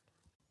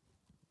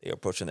 they're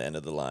approaching the end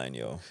of the line,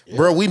 yo.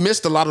 Bro, we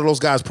missed a lot of those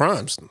guys'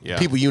 primes. Yeah.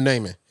 People you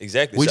naming.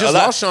 Exactly. We So just a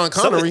lot- lost Sean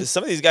some of- Connery.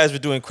 Some of these guys were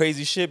doing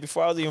crazy shit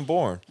before I was even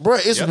born. Bro,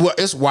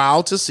 it's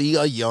wild to see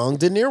a young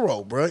De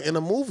Niro, bro, in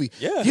a movie.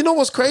 Yeah. You know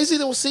what's crazy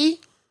to see?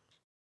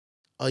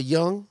 A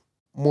young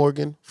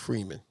Morgan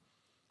Freeman.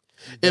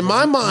 In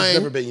my He's mind,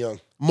 never been young.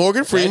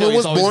 Morgan Freeman he's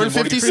was always born been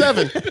Morgan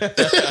 57.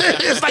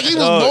 It's like he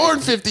was born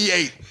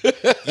 58.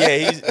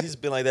 Yeah, he's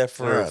been like that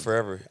for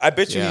forever. I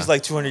bet you Yeah. he's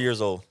like 200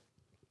 years old.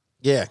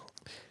 Yeah.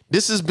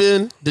 This has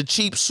been the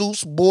Cheap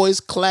Suits Boys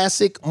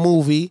classic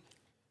movie,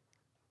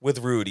 With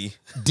Rudy.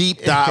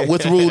 Deep Dive,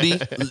 with Rudy.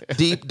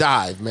 Deep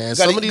Dive, man.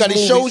 Got any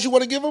movies shows you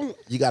want to give him?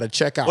 you got to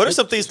check out. What are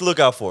some things to look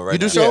out for right You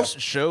do now? shows?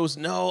 Shows,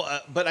 no,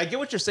 but I get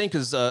what you're saying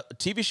because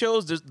TV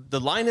shows, the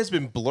line has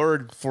been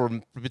blurred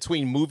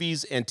between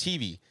movies and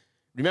TV.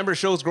 Remember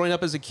shows growing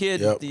up as a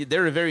kid? Yep.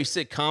 They're very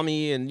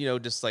sitcom-y and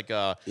just like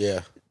Yeah.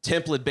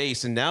 template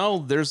based, and now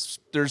there's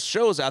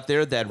shows out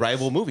there that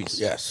rival movies.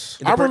 Yes.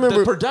 And I the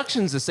remember-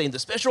 production's the same, the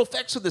special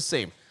effects are the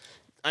same.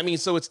 I mean,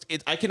 so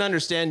I can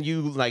understand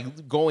you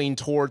like going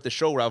toward the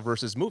show route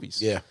versus movies.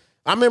 Yeah.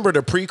 I remember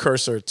the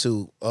precursor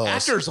to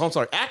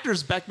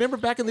Actors back. Remember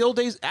back in the old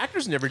days,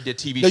 actors never did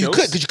TV No, shows. you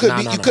could, because you could Nah,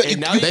 be, nah, you nah. could, And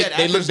now you, you they- got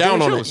they actors look down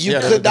doing on it. shows. you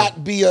Yeah, could they-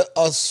 not be a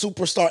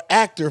superstar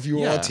actor if you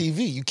were Yeah. on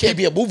TV. You can't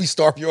be a movie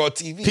star if you're on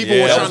TV. people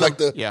Yeah. were That trying was like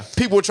the Yeah.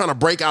 people were trying to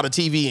break out of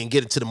TV and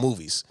get it to the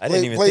movies. I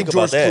didn't even play think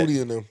George about that.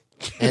 Clooney in them.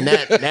 And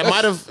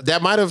that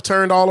might have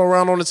turned all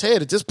around on its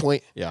head at this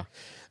point. Yeah.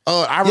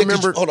 I Yeah,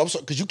 remember hold on, I'm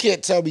sorry, because you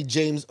can't tell me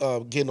James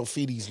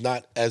Gandolfini's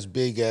not as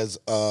big as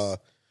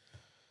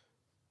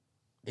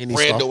any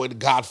star. Brando in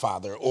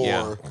Godfather or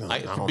Yeah. I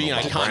don't Being know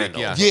about iconic, Brando.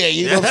 yeah. yeah,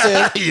 you know what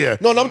I'm saying? Yeah.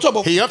 No, I'm talking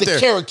about He up the there.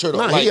 character though.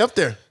 Nah, like, he up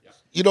there.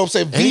 You know what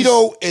I'm saying? he's-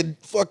 Vito and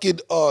fucking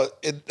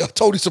and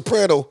Tony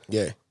Soprano,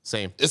 Yeah.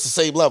 Same. it's the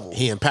same level.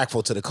 He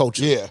impactful to the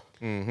culture. Yeah.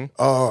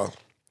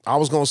 I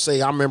was gonna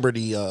say I remember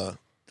the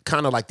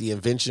kind of like the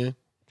invention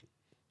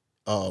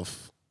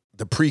of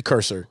the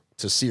precursor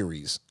to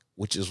series,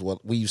 which is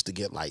what we used to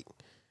get like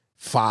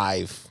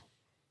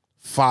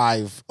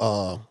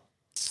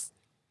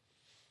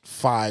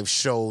five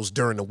shows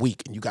during the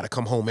week, and you got to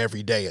come home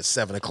every day at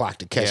 7:00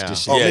 to catch Yeah.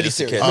 this shit. Oh, Yeah, just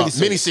miniseries. to catch-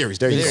 Miniseries.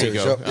 There you Miniseries,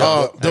 go. yep,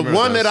 yep, The remember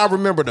one those. that I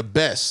remember the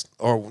best,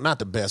 or not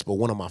the best, but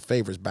one of my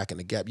favorites back in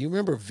the gap. You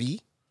remember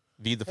V?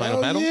 V the final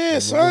Hell battle? yeah,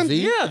 son.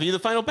 V? Yeah, V the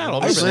final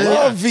battle. I Remember that?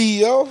 love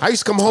V, yo. I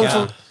used to come home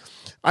Yeah. from.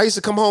 I used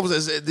to come home. There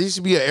used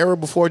to be an era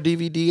before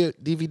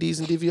DVDs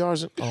and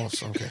DVRs. Oh,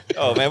 so okay.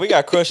 Oh, man, we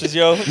got crushes,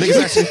 yo.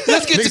 Niggas actually,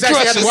 Let's get niggas to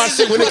actually had to crushes. watch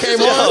it when it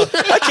came on.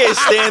 I can't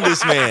stand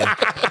this man.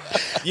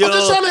 Yo, I'm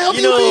just trying to help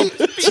you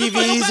be-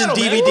 TVs and I'm trying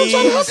to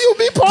DVDs. help you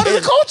be part of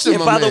the culture, And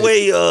my by the man.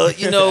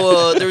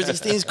 way, there's these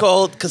things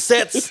called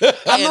cassettes.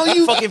 I know and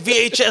you- fucking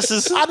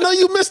VHSs. I know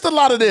you missed a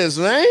lot of this,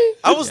 man.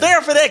 I was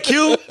there for that,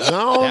 Q.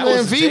 No, That man,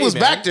 was the V day, was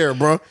man. back there,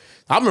 bro.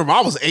 I remember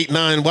I was 8,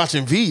 9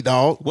 watching V,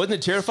 dog. Wasn't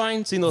it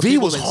terrifying seeing those V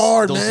people was that-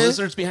 hard, those man.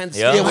 lizards behind the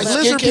Yeah. screen? Yeah, my with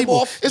skin lizard came people.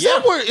 off.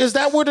 Is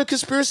that where the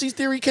conspiracy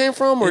theory came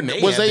from, or It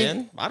may was have they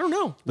been. I don't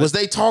know. was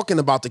they talking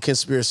about the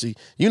conspiracy?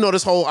 You know,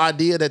 this whole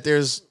idea that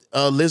there's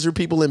lizard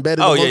people embedded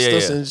Oh, yeah, amongst yeah,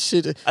 us yeah. and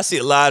shit. I see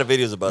a lot of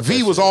videos about V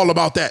that was shit. all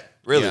about that.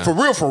 Really? For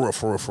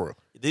real.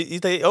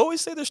 They always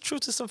say there's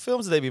truth to some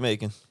films that they be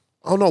making.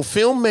 Oh no,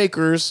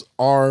 filmmakers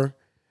are,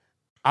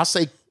 I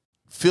say,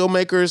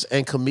 filmmakers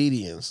and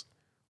comedians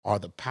are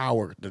the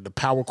power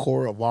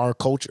core of our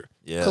culture.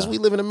 Yeah. Because we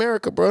live in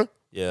America, bro.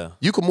 Yeah.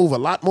 You can move a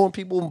lot more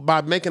people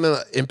by making an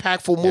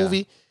impactful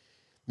movie.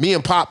 Me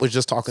and Pop was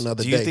just talking the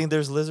other Do you day. think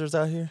there's lizards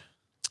out here?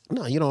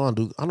 No, you know, I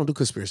don't do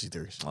conspiracy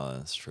theories. Oh,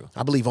 that's true.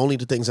 I believe only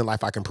the things in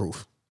life I can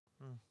prove.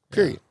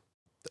 Period.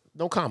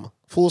 No comma.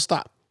 Full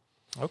stop.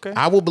 Okay.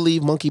 I will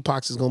believe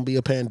monkeypox is going to be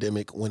a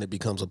pandemic when it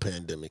becomes a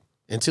pandemic.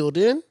 Until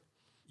then,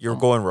 You're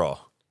going raw.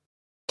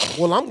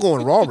 well, I'm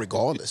going raw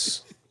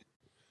regardless.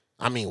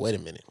 I mean, wait a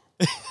minute.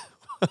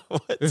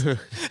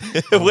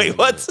 Wait,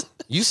 what?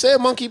 You said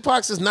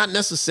monkeypox is not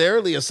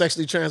necessarily a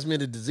sexually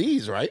transmitted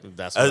disease, right?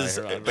 That's what I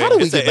heard. How do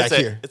we It's get a- back it's a-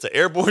 here? It's an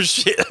airborne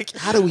shit.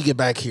 How do we get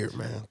back here,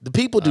 man? The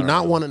people do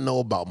not want to know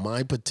about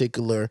my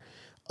particular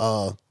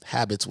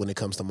habits when it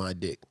comes to my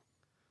dick.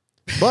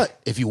 But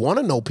if you want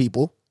to know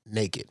people,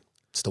 naked.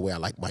 It's the way I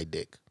like my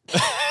dick.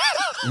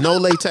 No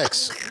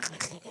latex.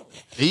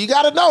 You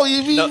got to know.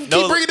 You keep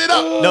bringing it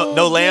up.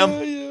 No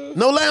lamb.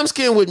 No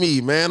lambskin with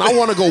me, man. I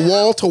want to go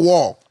wall to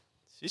wall.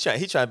 He trying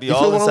to be feel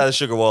all what inside I'm- of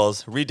sugar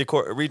walls, Like it.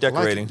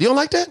 redecorating. You don't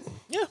like that?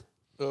 Yeah.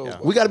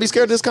 We got to be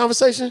scared of this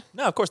conversation?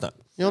 No, of course not.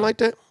 You don't like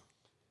that?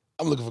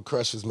 I'm looking for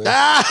crushes, man.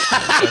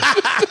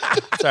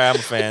 Sorry, I'm a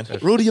fan.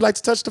 Rudy, you like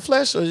to touch the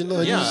flesh, or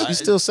Yeah, you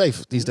still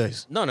safe these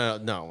days? No.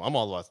 I'm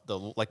all about the,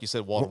 like you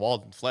said, wall to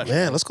wall flesh.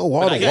 Man, let's go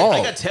wall But to wall.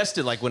 I got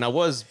tested like when I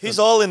was. He's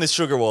all in the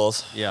sugar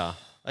walls. Yeah.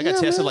 I got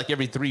Yeah, tested man. like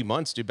every 3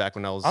 months, dude. Back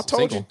when I was I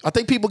told single. you. I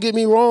think people get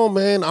me wrong,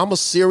 man. I'm a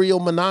serial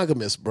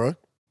monogamist, bro.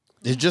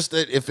 It's just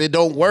that if it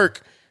don't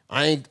work,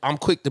 I'm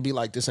quick to be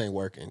like, this ain't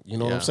working. You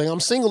know what I'm Yeah. saying? I'm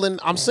single and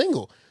I'm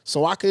single.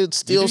 So I could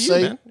still do you,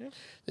 say, man.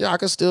 yeah, I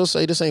could still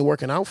say this ain't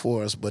working out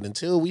for us. But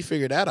until we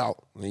figure that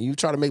out, and you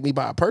try to make me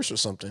buy a purse or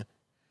something,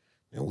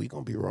 then we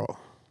gonna be raw.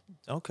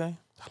 Okay.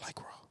 I like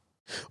raw.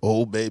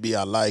 Oh baby,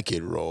 I like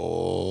it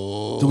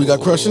raw. Do we got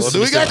crushes? Do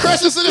we got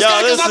crushes in this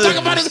guy? Because I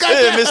talk about this guy.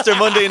 Mr.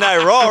 Monday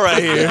Night Raw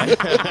right here.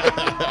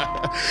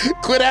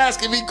 Quit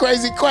asking me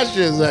crazy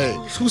questions, hey.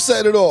 Who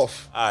set it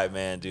off? All right,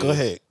 man, dude. Go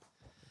ahead.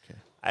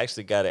 I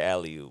actually got an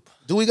alley oop.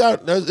 Do we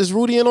got? Is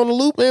Rudy in on the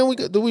loop, man?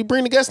 Do we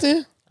bring the guest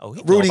in? Oh,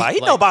 he Rudy,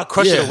 know about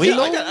crush of the week.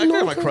 I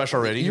got my crush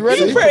already. You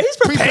ready? He's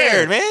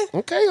prepared, man.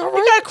 Okay, all He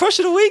right. got crush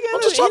of the week.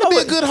 I'm just trying to be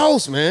a good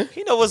host, man.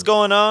 He know what's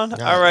going on.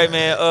 All right,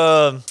 man.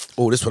 Oh,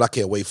 this is what I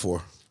can't wait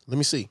for. Let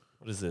me see.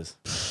 What is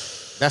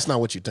this? That's not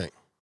what you think.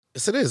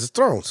 Yes, it is. It's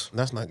Thrones.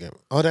 That's not Game.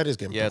 Oh, that is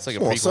Game. Yeah, it's like a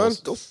Come on, son.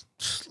 prequel. Go,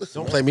 listen,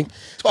 Don't man. play me.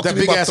 Talk That to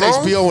me big about ass Thrones?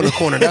 HBO in the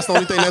corner. That's the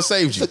only thing that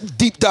saved you.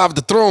 Deep dive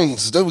the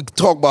Thrones. Then we can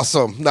talk about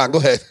something. Nah, go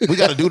ahead. We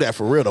got to do that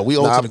for real though. We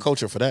owe Nah, to the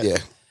culture for that. Yeah.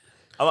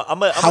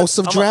 House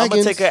of I'm gonna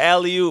Dragons. take an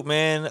alley oop,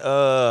 man.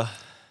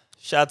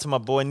 Shout out to my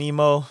boy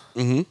Nemo.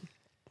 Mm-hmm.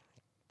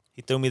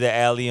 He threw me the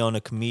alley on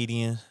a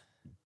comedian,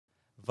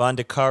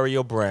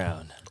 Vondacario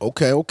Brown.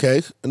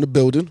 Okay. In the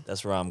building.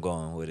 That's where I'm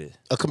going with it.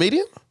 A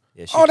comedian?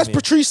 Yeah, she Oh, that's comedian.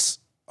 Patrice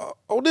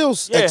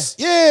O'Neill's Yeah. ex.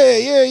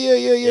 Yeah.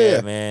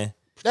 Yeah, man.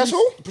 That's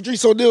who?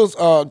 Patrice O'Neill's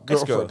girlfriend.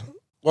 Ex-girl.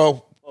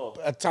 Well,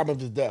 at the time of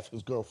his death,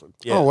 his girlfriend.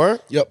 Yeah. Oh, word.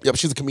 Yep.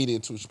 She's a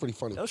comedian too. She's pretty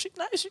funny. Oh, she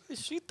nice.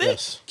 She thick.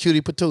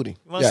 Cutie patootie.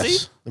 You want to Yes.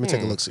 see? Let me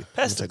take a look. See.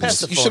 Pass the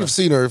You phone. should have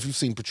seen her if you've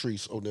seen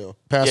Patrice O'Neill.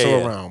 Pass Yeah, her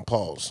yeah. around.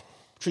 Pause.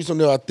 Patrice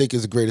O'Neill, I think,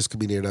 is the greatest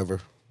comedian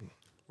ever.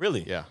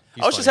 Really? Yeah,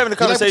 I was just having a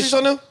You like Patrice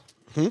conversation.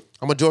 O'Neal?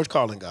 I'm a George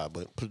Carlin guy,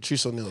 but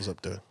Patrice O'Neal's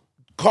up there.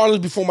 Carlin's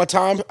before my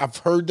time. I've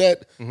heard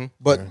that,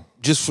 but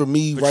just for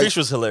me, Patrice right?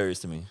 was hilarious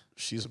to me.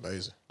 She's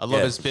amazing. I love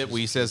Yeah. his bit where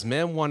he says,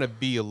 "Men want to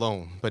be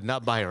alone, but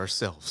not by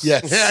ourselves."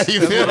 Yes. Yeah,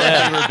 you feel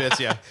that? Favorite bits,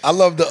 yeah. I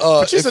love the.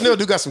 Patrice O'Neal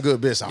do got some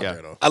good bits out Yeah.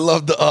 there though. I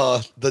love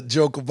the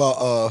joke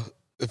about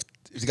if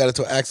you got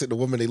into an accident, the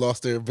woman they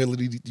lost their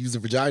ability to use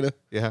their vagina.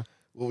 Yeah.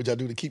 What would y'all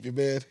do to keep your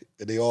man?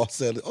 And they all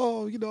said,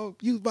 "Oh,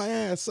 use my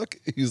ass, suck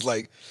it." He was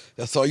like,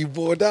 "That's all you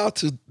boiled down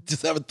to,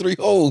 just having 3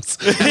 holes."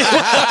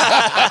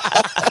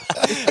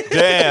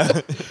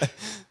 Damn.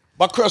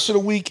 My crush of the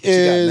week got,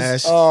 is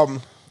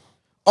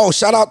Nash?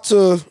 shout out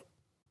to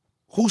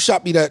who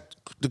shot me that.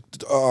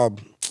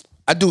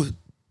 I do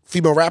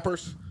female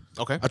rappers.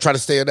 Okay. I try to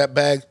stay in that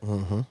bag.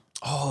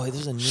 Oh,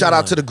 there's a new Shout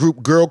out to one. the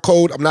group Girl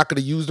Code. I'm not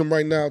going to use them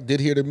right now. Did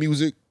hear their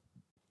music.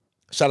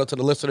 Shout out to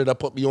the listener that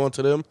put me on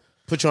to them.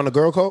 Put you on the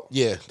girl code?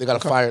 Yeah, they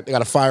got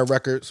a fire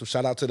record. So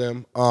shout out to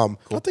them. I think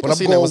but I I'm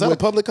seen that. going Was that a with-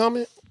 public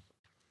comment?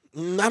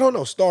 I don't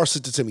know. Star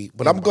sent it to me,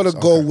 but I'm gonna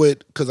go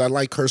with because I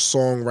like her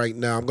song right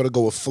now. I'm gonna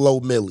go with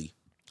Flo Milli.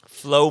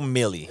 Flo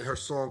Milli. and her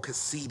song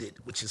 "Conceited,"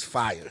 which is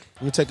fire.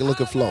 Let me take a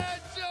look at Flo.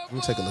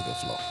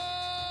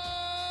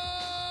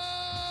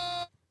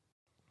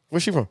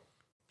 Where's she from?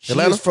 She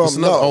is from It's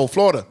another-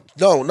 Florida.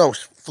 No.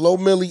 Flo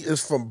Milli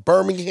is from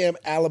Birmingham,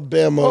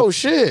 Alabama. Oh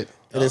shit.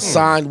 and is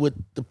signed with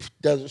the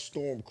Desert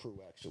Storm crew.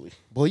 Actually,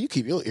 Boy, you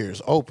keep your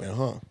ears open,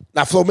 huh?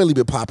 now Flo Milli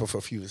been popping for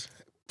a few years.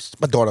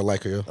 My daughter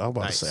like her. Yo. I was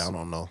about to say, I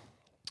don't know.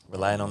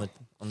 Relying on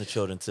the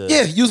children to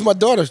Yeah, use my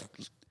daughter.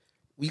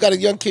 You got a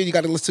young kid, you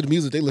got to listen to the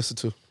music they listen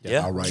to.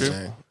 Yeah, All right, true.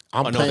 man.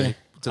 I'm I know playing.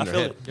 it's in I their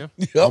feel head.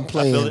 it. Yeah. I'm feel it.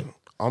 playing.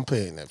 I'm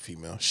playing that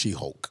female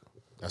She-Hulk.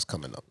 That's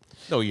coming up.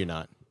 No, you're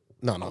not.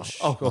 No.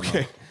 Oh,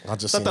 okay. I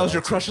just thought seen that was it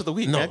your on crush of the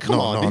week, No, man. Come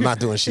on, no, dude. I'm not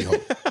doing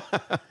She-Hulk.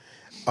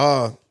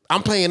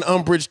 I'm playing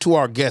umbrage to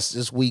our guest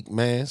this week,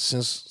 man.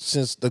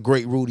 Since the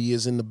great Rudy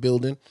is in the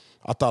building,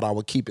 I thought I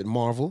would keep it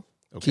Marvel,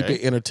 keep Okay.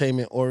 it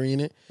entertainment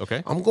oriented.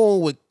 Okay. I'm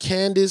going with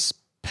Candace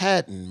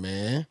Patton,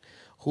 man,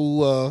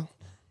 who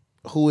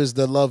is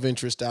the love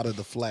interest out of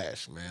the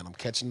Flash, man. I'm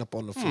catching up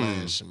on the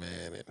Flash,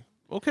 man. And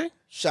Okay.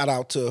 Shout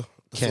out to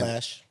the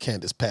Flash.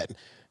 Candace Patton.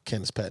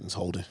 Candace Patton's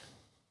holding.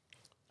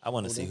 I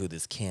want to see who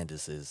this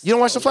Candace is. You don't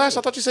watch the Flash?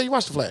 I thought you said you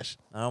watched the Flash.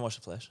 I don't watch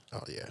the Flash.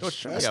 Oh yeah,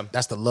 yeah.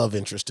 that's the love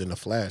interest in the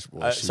Flash,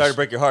 boy. I, sorry to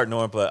break your heart,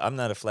 Norm, but I'm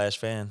not a Flash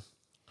fan.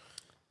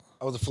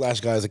 I was a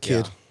Flash guy as a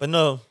kid. But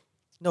no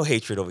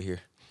hatred over here.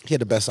 He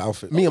had the best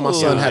outfit. Me and my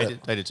son had I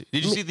it. did too.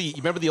 Did you see you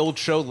remember the old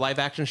show, live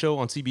action show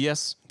on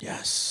CBS?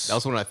 Yes. That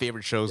was one of my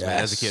favorite shows,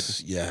 man, as a kid.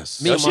 Yes.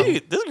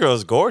 This girl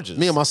is gorgeous.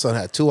 Me and my son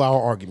had a 2-hour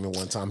argument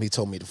one time. He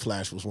told me the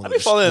Flash was one of be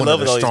falling in one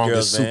love of the with all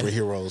strongest these girls,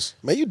 superheroes.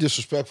 Man, you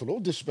disrespectful.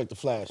 Don't disrespect the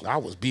Flash. I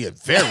was being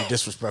very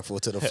disrespectful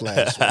to the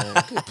Flash,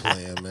 man. Good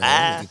playing,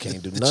 man. You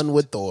can't do nothing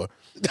with Thor.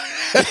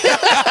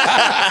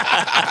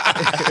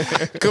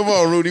 Come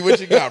on, Rudy. What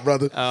you got,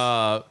 brother?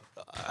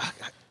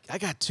 I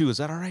got two. Is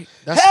that all right?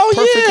 That's Hell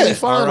perfectly yeah.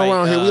 fine All right,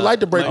 around here. We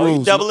like to break my-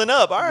 rules. Doubling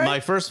up. All right. My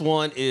first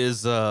one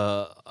is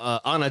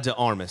Ana de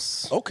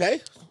Armas. Okay.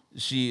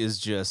 She is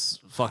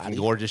just fucking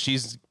gorgeous.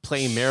 She's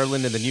playing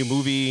Marilyn in the new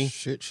movie.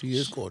 Shit, she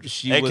is gorgeous.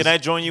 She Hey, was, can I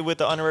join you with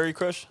the honorary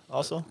crush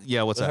also?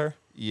 Yeah, what's With that? her?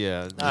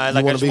 Yeah. I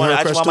wanna be her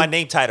just crush want my too?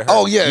 name tied to her.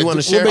 Oh, yeah. You wanna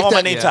We'll share? make I want my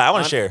that- name Yeah. tied. I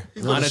want to share.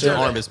 Ana share de that?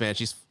 Armas, man.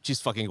 She's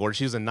fucking gorgeous.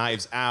 She was in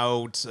Knives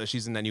Out.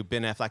 She's in that new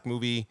Ben Affleck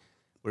movie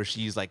where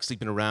she's like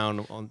sleeping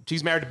around.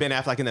 She's married to Ben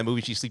Affleck in that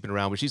movie. She's sleeping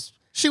around, but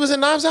She was in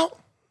Knives Out?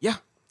 yeah.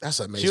 That's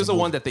amazing. She was the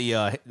movie. one that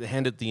they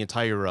handed the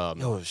entire.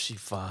 Oh, she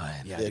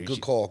fine. Yeah, dude, good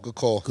she- call. Good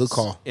call. Good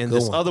call. And Good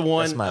this one. other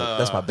one,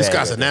 That's my bad. This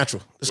guy's a right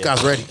natural. This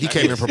guy's ready. He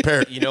came in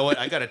prepared. You know what?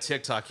 I got a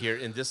TikTok here,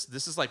 and this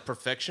is like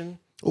perfection.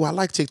 Oh, I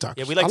like TikTok.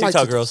 Yeah, we like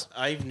TikTok girls.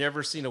 I've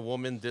never seen a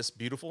woman this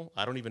beautiful.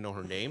 I don't even know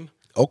her name.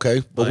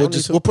 Okay, but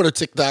we'll put a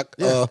TikTok.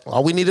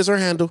 All we need is her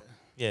handle.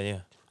 Yeah.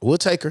 We'll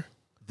take her.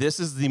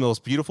 This is the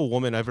most beautiful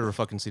woman I've ever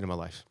fucking seen in my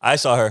life. I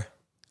saw her.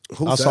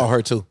 I saw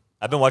her too.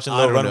 I've been watching I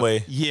Little don't know.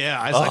 Runway. Yeah,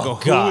 I was like, Oh,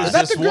 who God. is Is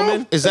that this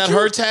woman? Is that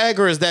her tag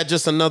or is that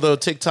just another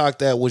TikTok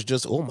that was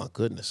just? Oh my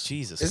goodness.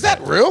 Jesus. Is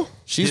that real?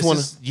 She's This one.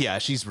 is- yeah,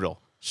 she's real.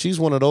 She's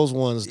one of those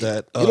ones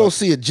that You don't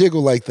see a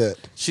jiggle like that.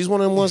 she's one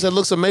of the ones that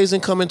looks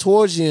amazing coming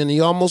towards you, and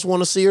you almost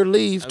want to see her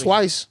leave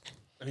twice.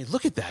 I mean,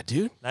 look at that,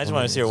 dude. I just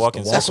want to see her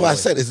walking. That's why I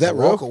said, is that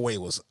The real? walk away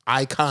was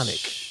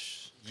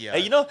iconic. Yeah. Hey,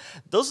 you know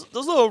those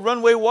little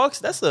runway walks?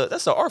 That's an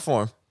art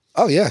form.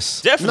 Oh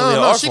yes. Definitely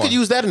an No, art she form. could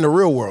use that in the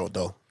real world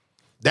though.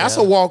 That's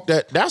a walk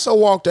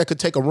that could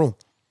take a room.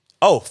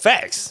 Oh,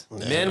 facts.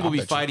 Men will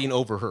be fighting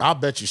over her. I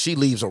bet you she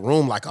leaves a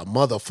room like a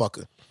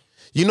motherfucker.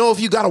 You know, if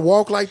you got to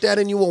walk like that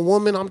and you a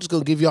woman, I'm just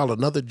gonna give y'all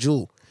another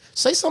jewel.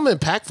 Say something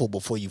impactful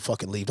before you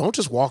fucking leave. Don't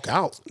just walk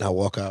out. Now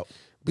walk out.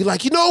 Be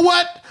like, you know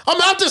what?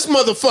 I'm out this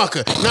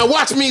motherfucker. Now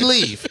watch me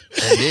leave.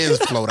 And then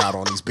float out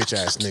on these bitch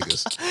ass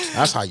niggas.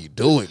 That's how you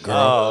do it, girl.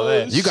 Oh,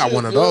 man. You got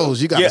one of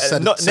those. You got Yeah, to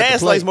set, no, set the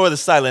Nas plate. likes more of the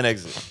silent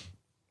exit.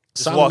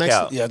 Just Silent walk exit?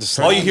 out. Yeah, just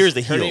All you silent. hear is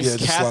the Her name's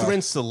heels. Yeah, just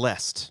Catherine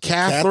Celeste.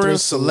 Catherine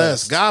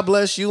Celeste. God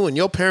bless you, and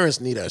your parents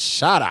need a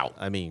shout out.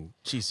 I mean,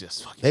 she's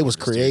just fucking. They was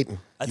gorgeous, dude. creating.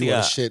 I You think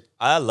wanna shit.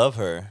 I love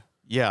her.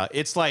 Yeah,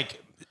 it's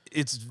like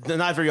it's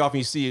not very often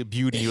you see a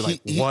beauty. You're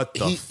like, what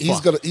the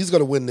fuck? He's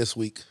gonna win this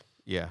week.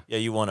 Yeah. Yeah,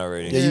 you won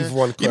already. Yeah, you've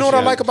won. You know what I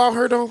crush, like about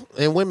her though,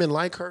 and women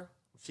like her.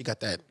 She got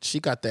that.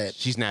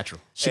 She's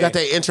natural. She got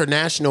that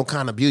international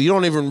kind of beauty. You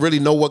don't even really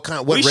know what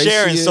We race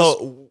sharing, she is.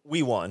 so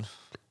we won.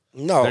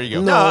 No, There you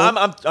go. No,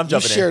 I'm You jumping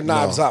share in.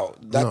 knives out.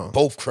 That No.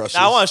 both crushes.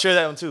 I want to share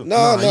that one too.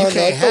 No, you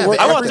can't have Don't worry.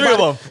 I want three of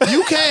everybody-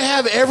 You can't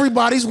have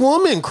everybody's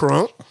woman,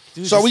 Crump.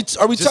 So are we Just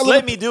telling?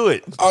 let me do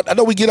it. I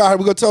know we get out here.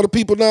 We gonna tell the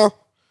people now.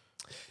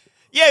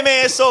 Yeah,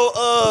 man.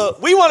 So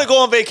we want to go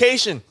on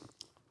vacation.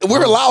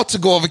 We're allowed to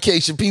go on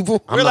vacation,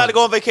 people. We're allowed to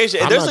go on vacation.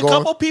 And I'm there's not a going.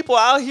 couple people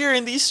out here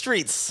in these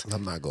streets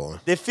I'm not going.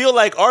 that feel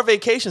like our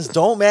vacations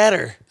don't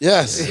matter.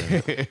 Yes,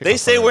 They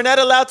say we're not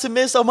allowed to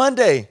miss a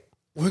Monday.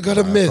 we're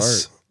gonna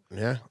miss.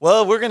 Yeah.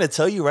 Well, we're going to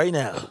tell you right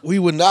now. We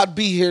will not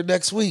be here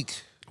next week.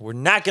 We're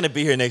not going to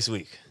be here next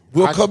week.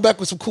 We'll come back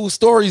with some cool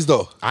stories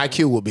though.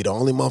 IQ will be the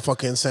only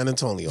motherfucker in San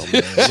Antonio, man.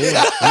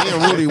 Me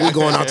and Rudy, we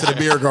going out to the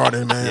beer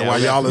garden, man, Yeah, while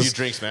we have y'all a few is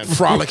drinks, man.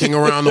 frolicking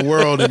around the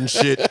world and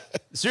shit.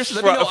 Seriously,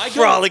 let me know. I go,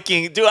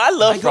 Frolicking. Dude, I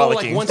love I go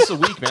frolicking. like once a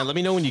week, man. Let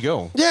me know when you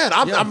go. Yeah,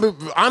 I'm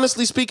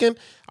honestly speaking,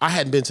 I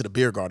hadn't been to the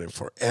beer garden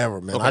forever,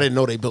 man. I didn't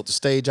know they built the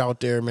stage out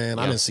there, man.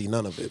 I didn't see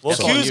none of it. Well,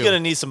 So, Q's going to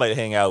need somebody to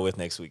hang out with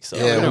next week. So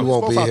Yeah, we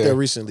won't both be out there here.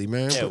 recently,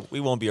 man. yeah, we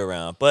won't be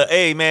around. But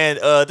hey, man,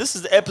 this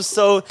is the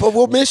episode. But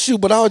we'll miss you.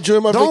 But I'll enjoy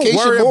my Don't vacation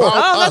worry more. about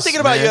I'm not us,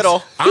 thinking about man. you at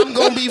all. I'm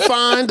gonna be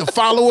fine. The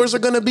followers are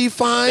gonna be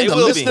fine. They The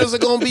will be. listeners are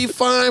gonna be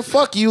fine.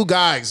 Fuck you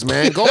guys,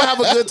 man. Go have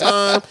a good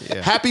time.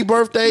 Happy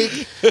birthday,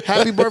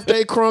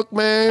 Crunk,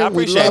 man. I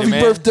We appreciate love it, you.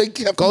 man. Birthday.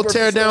 Happy Go birthday.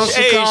 tear down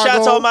Hey, Chicago. shout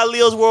out to all my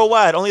Leos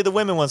worldwide. Only the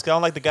women ones, 'cause I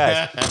don't like the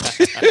guys.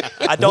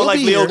 I don't We'll like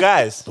be Leo here.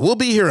 guys. We'll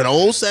be here in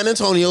old San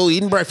Antonio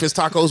eating breakfast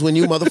tacos when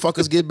you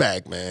motherfuckers get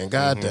back, man.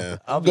 God damn.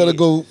 I'm gonna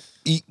go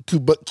eat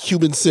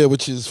Cuban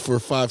sandwiches for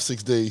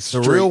 5-6 days.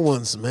 The straight. real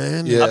ones,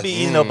 man. Yeah. I'll be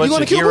eating a bunch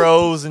going of to Cuba?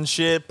 gyros and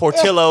shit,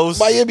 Portillos.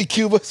 Miami,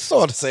 Cuba, it's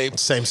all the same.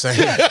 Same.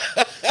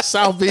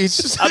 South Beach,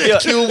 be-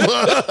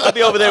 Cuba, I'll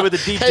be over there with the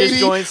deep dish Haiti,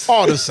 joints.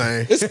 all the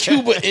same. It's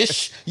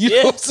Cuba-ish. You know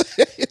Yeah. what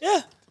I'm saying?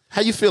 Yeah.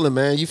 How you feeling,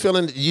 man?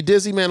 You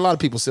dizzy, man? A lot of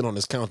people sit on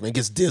this couch, man. It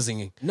gets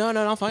dizzying. No,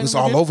 I'm fine. It's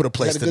I'm all good. over the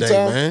place Had a good today,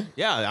 time? man.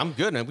 Yeah, I'm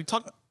good, man. We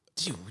talked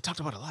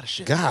about a lot of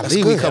shit. God, That's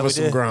we good. covered we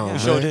some did. ground. Yeah, we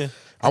man. sure did.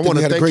 I want we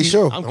to had a thank great you.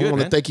 show. I'm I good, want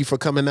to man. thank you for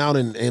coming out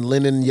and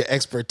lending your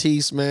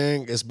expertise,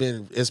 man. It's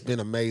been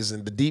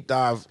amazing. The deep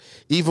dive,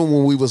 even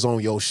when we was on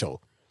your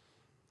show,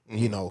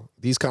 you know,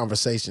 these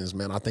conversations,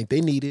 man. I think they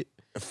need it.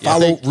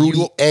 Follow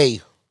Rudy A.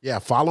 Yeah,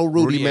 follow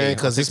Rudy, Rudy, man, on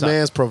because this TikTok.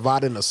 man's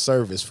providing a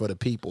service for the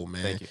people,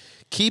 man. Thank you.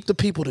 Keep the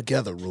people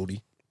together,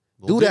 Rudy.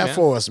 Will Do do, that man.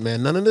 for us,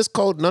 man. None of this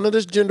code, none of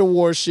this gender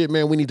war shit,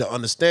 man. We need to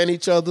understand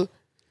each other.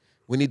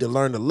 We need to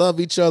learn to love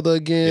each other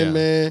again, Yeah.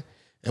 man.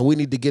 And we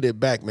need to get it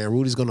back, man.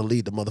 Rudy's gonna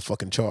lead the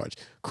motherfucking charge.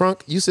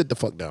 Crunk, you sit the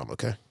fuck down,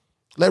 okay?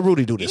 Let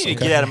Rudy do You this, need to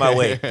okay? get out of my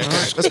way.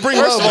 Let's bring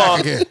First love of all,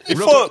 back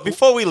again.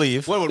 before we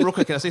leave, Wait, real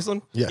quick, can I say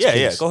something? Yes, yeah,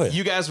 please. go ahead.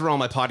 You guys were on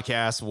my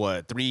podcast,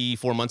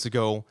 3-4 months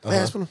ago?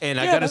 And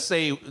I Yeah, gotta man.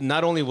 say,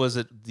 not only was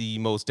it the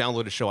most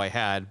downloaded show I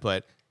had,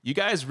 but you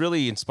guys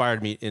really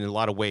inspired me in a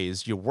lot of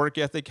ways. Your work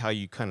ethic, how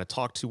you kind of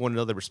talk to one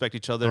another, respect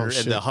each other, and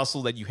shit. the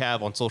hustle that you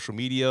have on social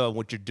media and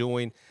what you're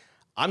doing.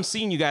 I'm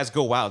seeing you guys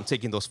go out and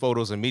taking those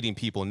photos and meeting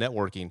people and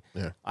networking.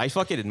 Yeah. I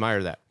fucking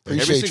admire that.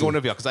 Appreciate Every single you. one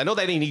of you, because I know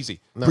that ain't easy.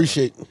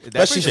 Appreciate.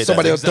 That's Especially if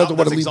somebody else doesn't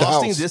want to leave the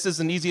exhausting. house. This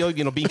isn't easy,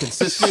 being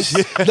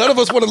consistent. None of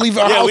us want to leave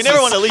our yeah, house. we never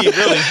want to leave,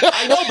 really.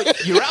 I know,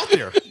 but you're out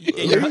there.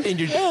 And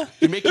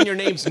you're making your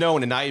names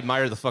known, and I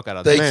admire the fuck out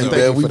of that. Thank you,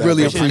 thank man. you We for that,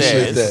 really man.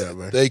 appreciate Appreciate that. that,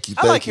 man. Thank you.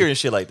 I Thank like you. hearing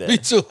shit like that. Me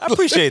too. I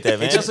appreciate that,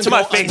 man. doesn't To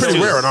my go- face, Pretty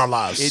too. rare in our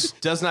lives. It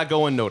does not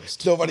go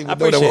unnoticed. Nobody I would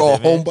know that appreciate we're all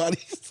that, man.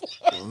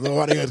 homebodies.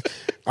 Nobody.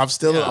 I'm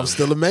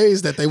still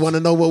amazed that they want to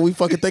know what we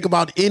fucking think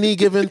about any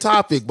given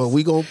topic, but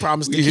we gonna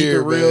promise to We keep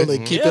here, it real man.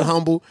 and keep Yeah. it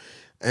humble.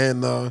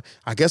 And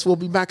I guess we'll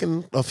be back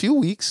in a few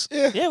weeks.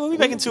 Yeah, we'll be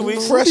back in 2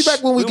 weeks. We'll be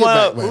back when we get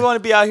back, man. We want to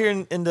be out here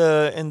in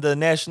the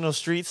national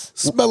streets.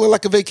 Smelling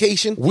like a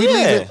vacation.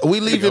 Yeah. We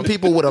leaving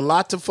people with a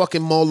lot to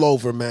fucking mull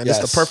over, man. It's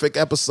Yes. the perfect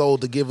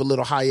episode to give a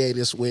little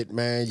hiatus with,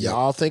 man.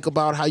 Y'all think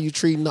about how you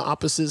treating the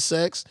opposite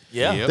sex.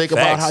 Yeah. Yep. Think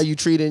about Facts. how you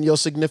treating your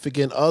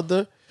significant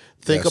other.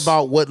 Think Yes.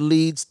 about what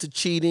leads to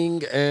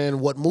cheating and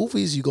what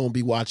movies you gonna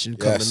be watching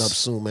coming Yes. up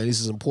soon, man. These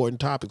is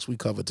important topics we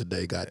covered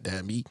today.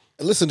 Goddamn, And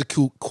listen to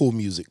cool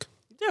music.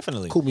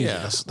 Definitely. cool music.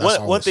 Yeah. That's One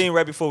always- thing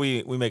right before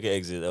we make an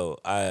exit though,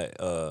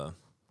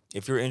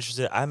 if you're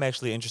interested, I'm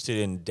actually interested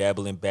in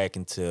dabbling back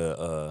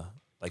into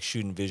like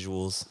shooting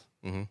visuals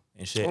and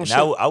shit. And shit.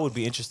 I would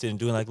be interested in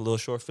doing like a little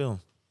short film.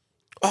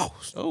 Oh,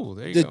 Oh,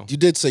 there you go. you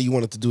did say you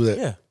wanted to do that.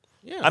 Yeah.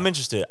 Yeah. I'm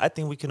interested. I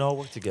think we can all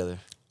work together.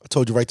 I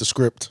told you write the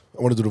script.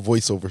 I want to do the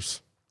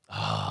voiceovers.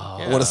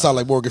 I want to sound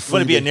like Morgan You Freeman.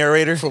 want to be a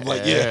narrator? From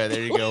like Yeah,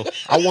 there you go.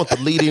 I want the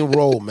leading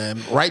role,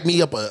 man. Write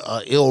me up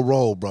a ill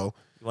role, bro.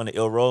 You want an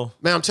ill role?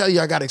 Man, I'm telling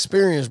you, I got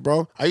experience,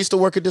 bro. I used to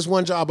work at this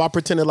one job. I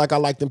pretended like I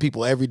liked them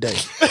people every day.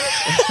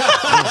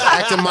 I was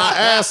acting my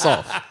ass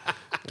off.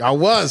 I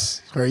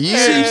was for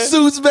years. cheap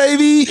suits,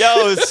 baby.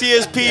 Yo,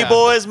 CSP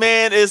boys,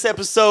 man. It's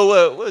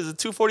episode what is it?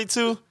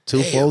 242.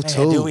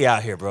 242. Dude, we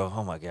out here, bro.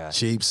 Oh my god.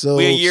 Cheap suits.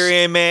 We a year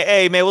in, man.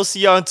 Hey, man, we'll see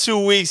y'all in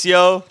 2 weeks,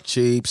 yo.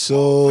 Cheap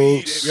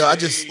suits. Yo, I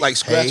just like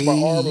scratched my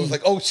arm. I was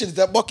like, oh shit, is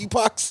that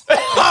monkeypox?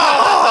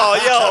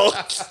 Oh,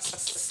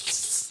 yo.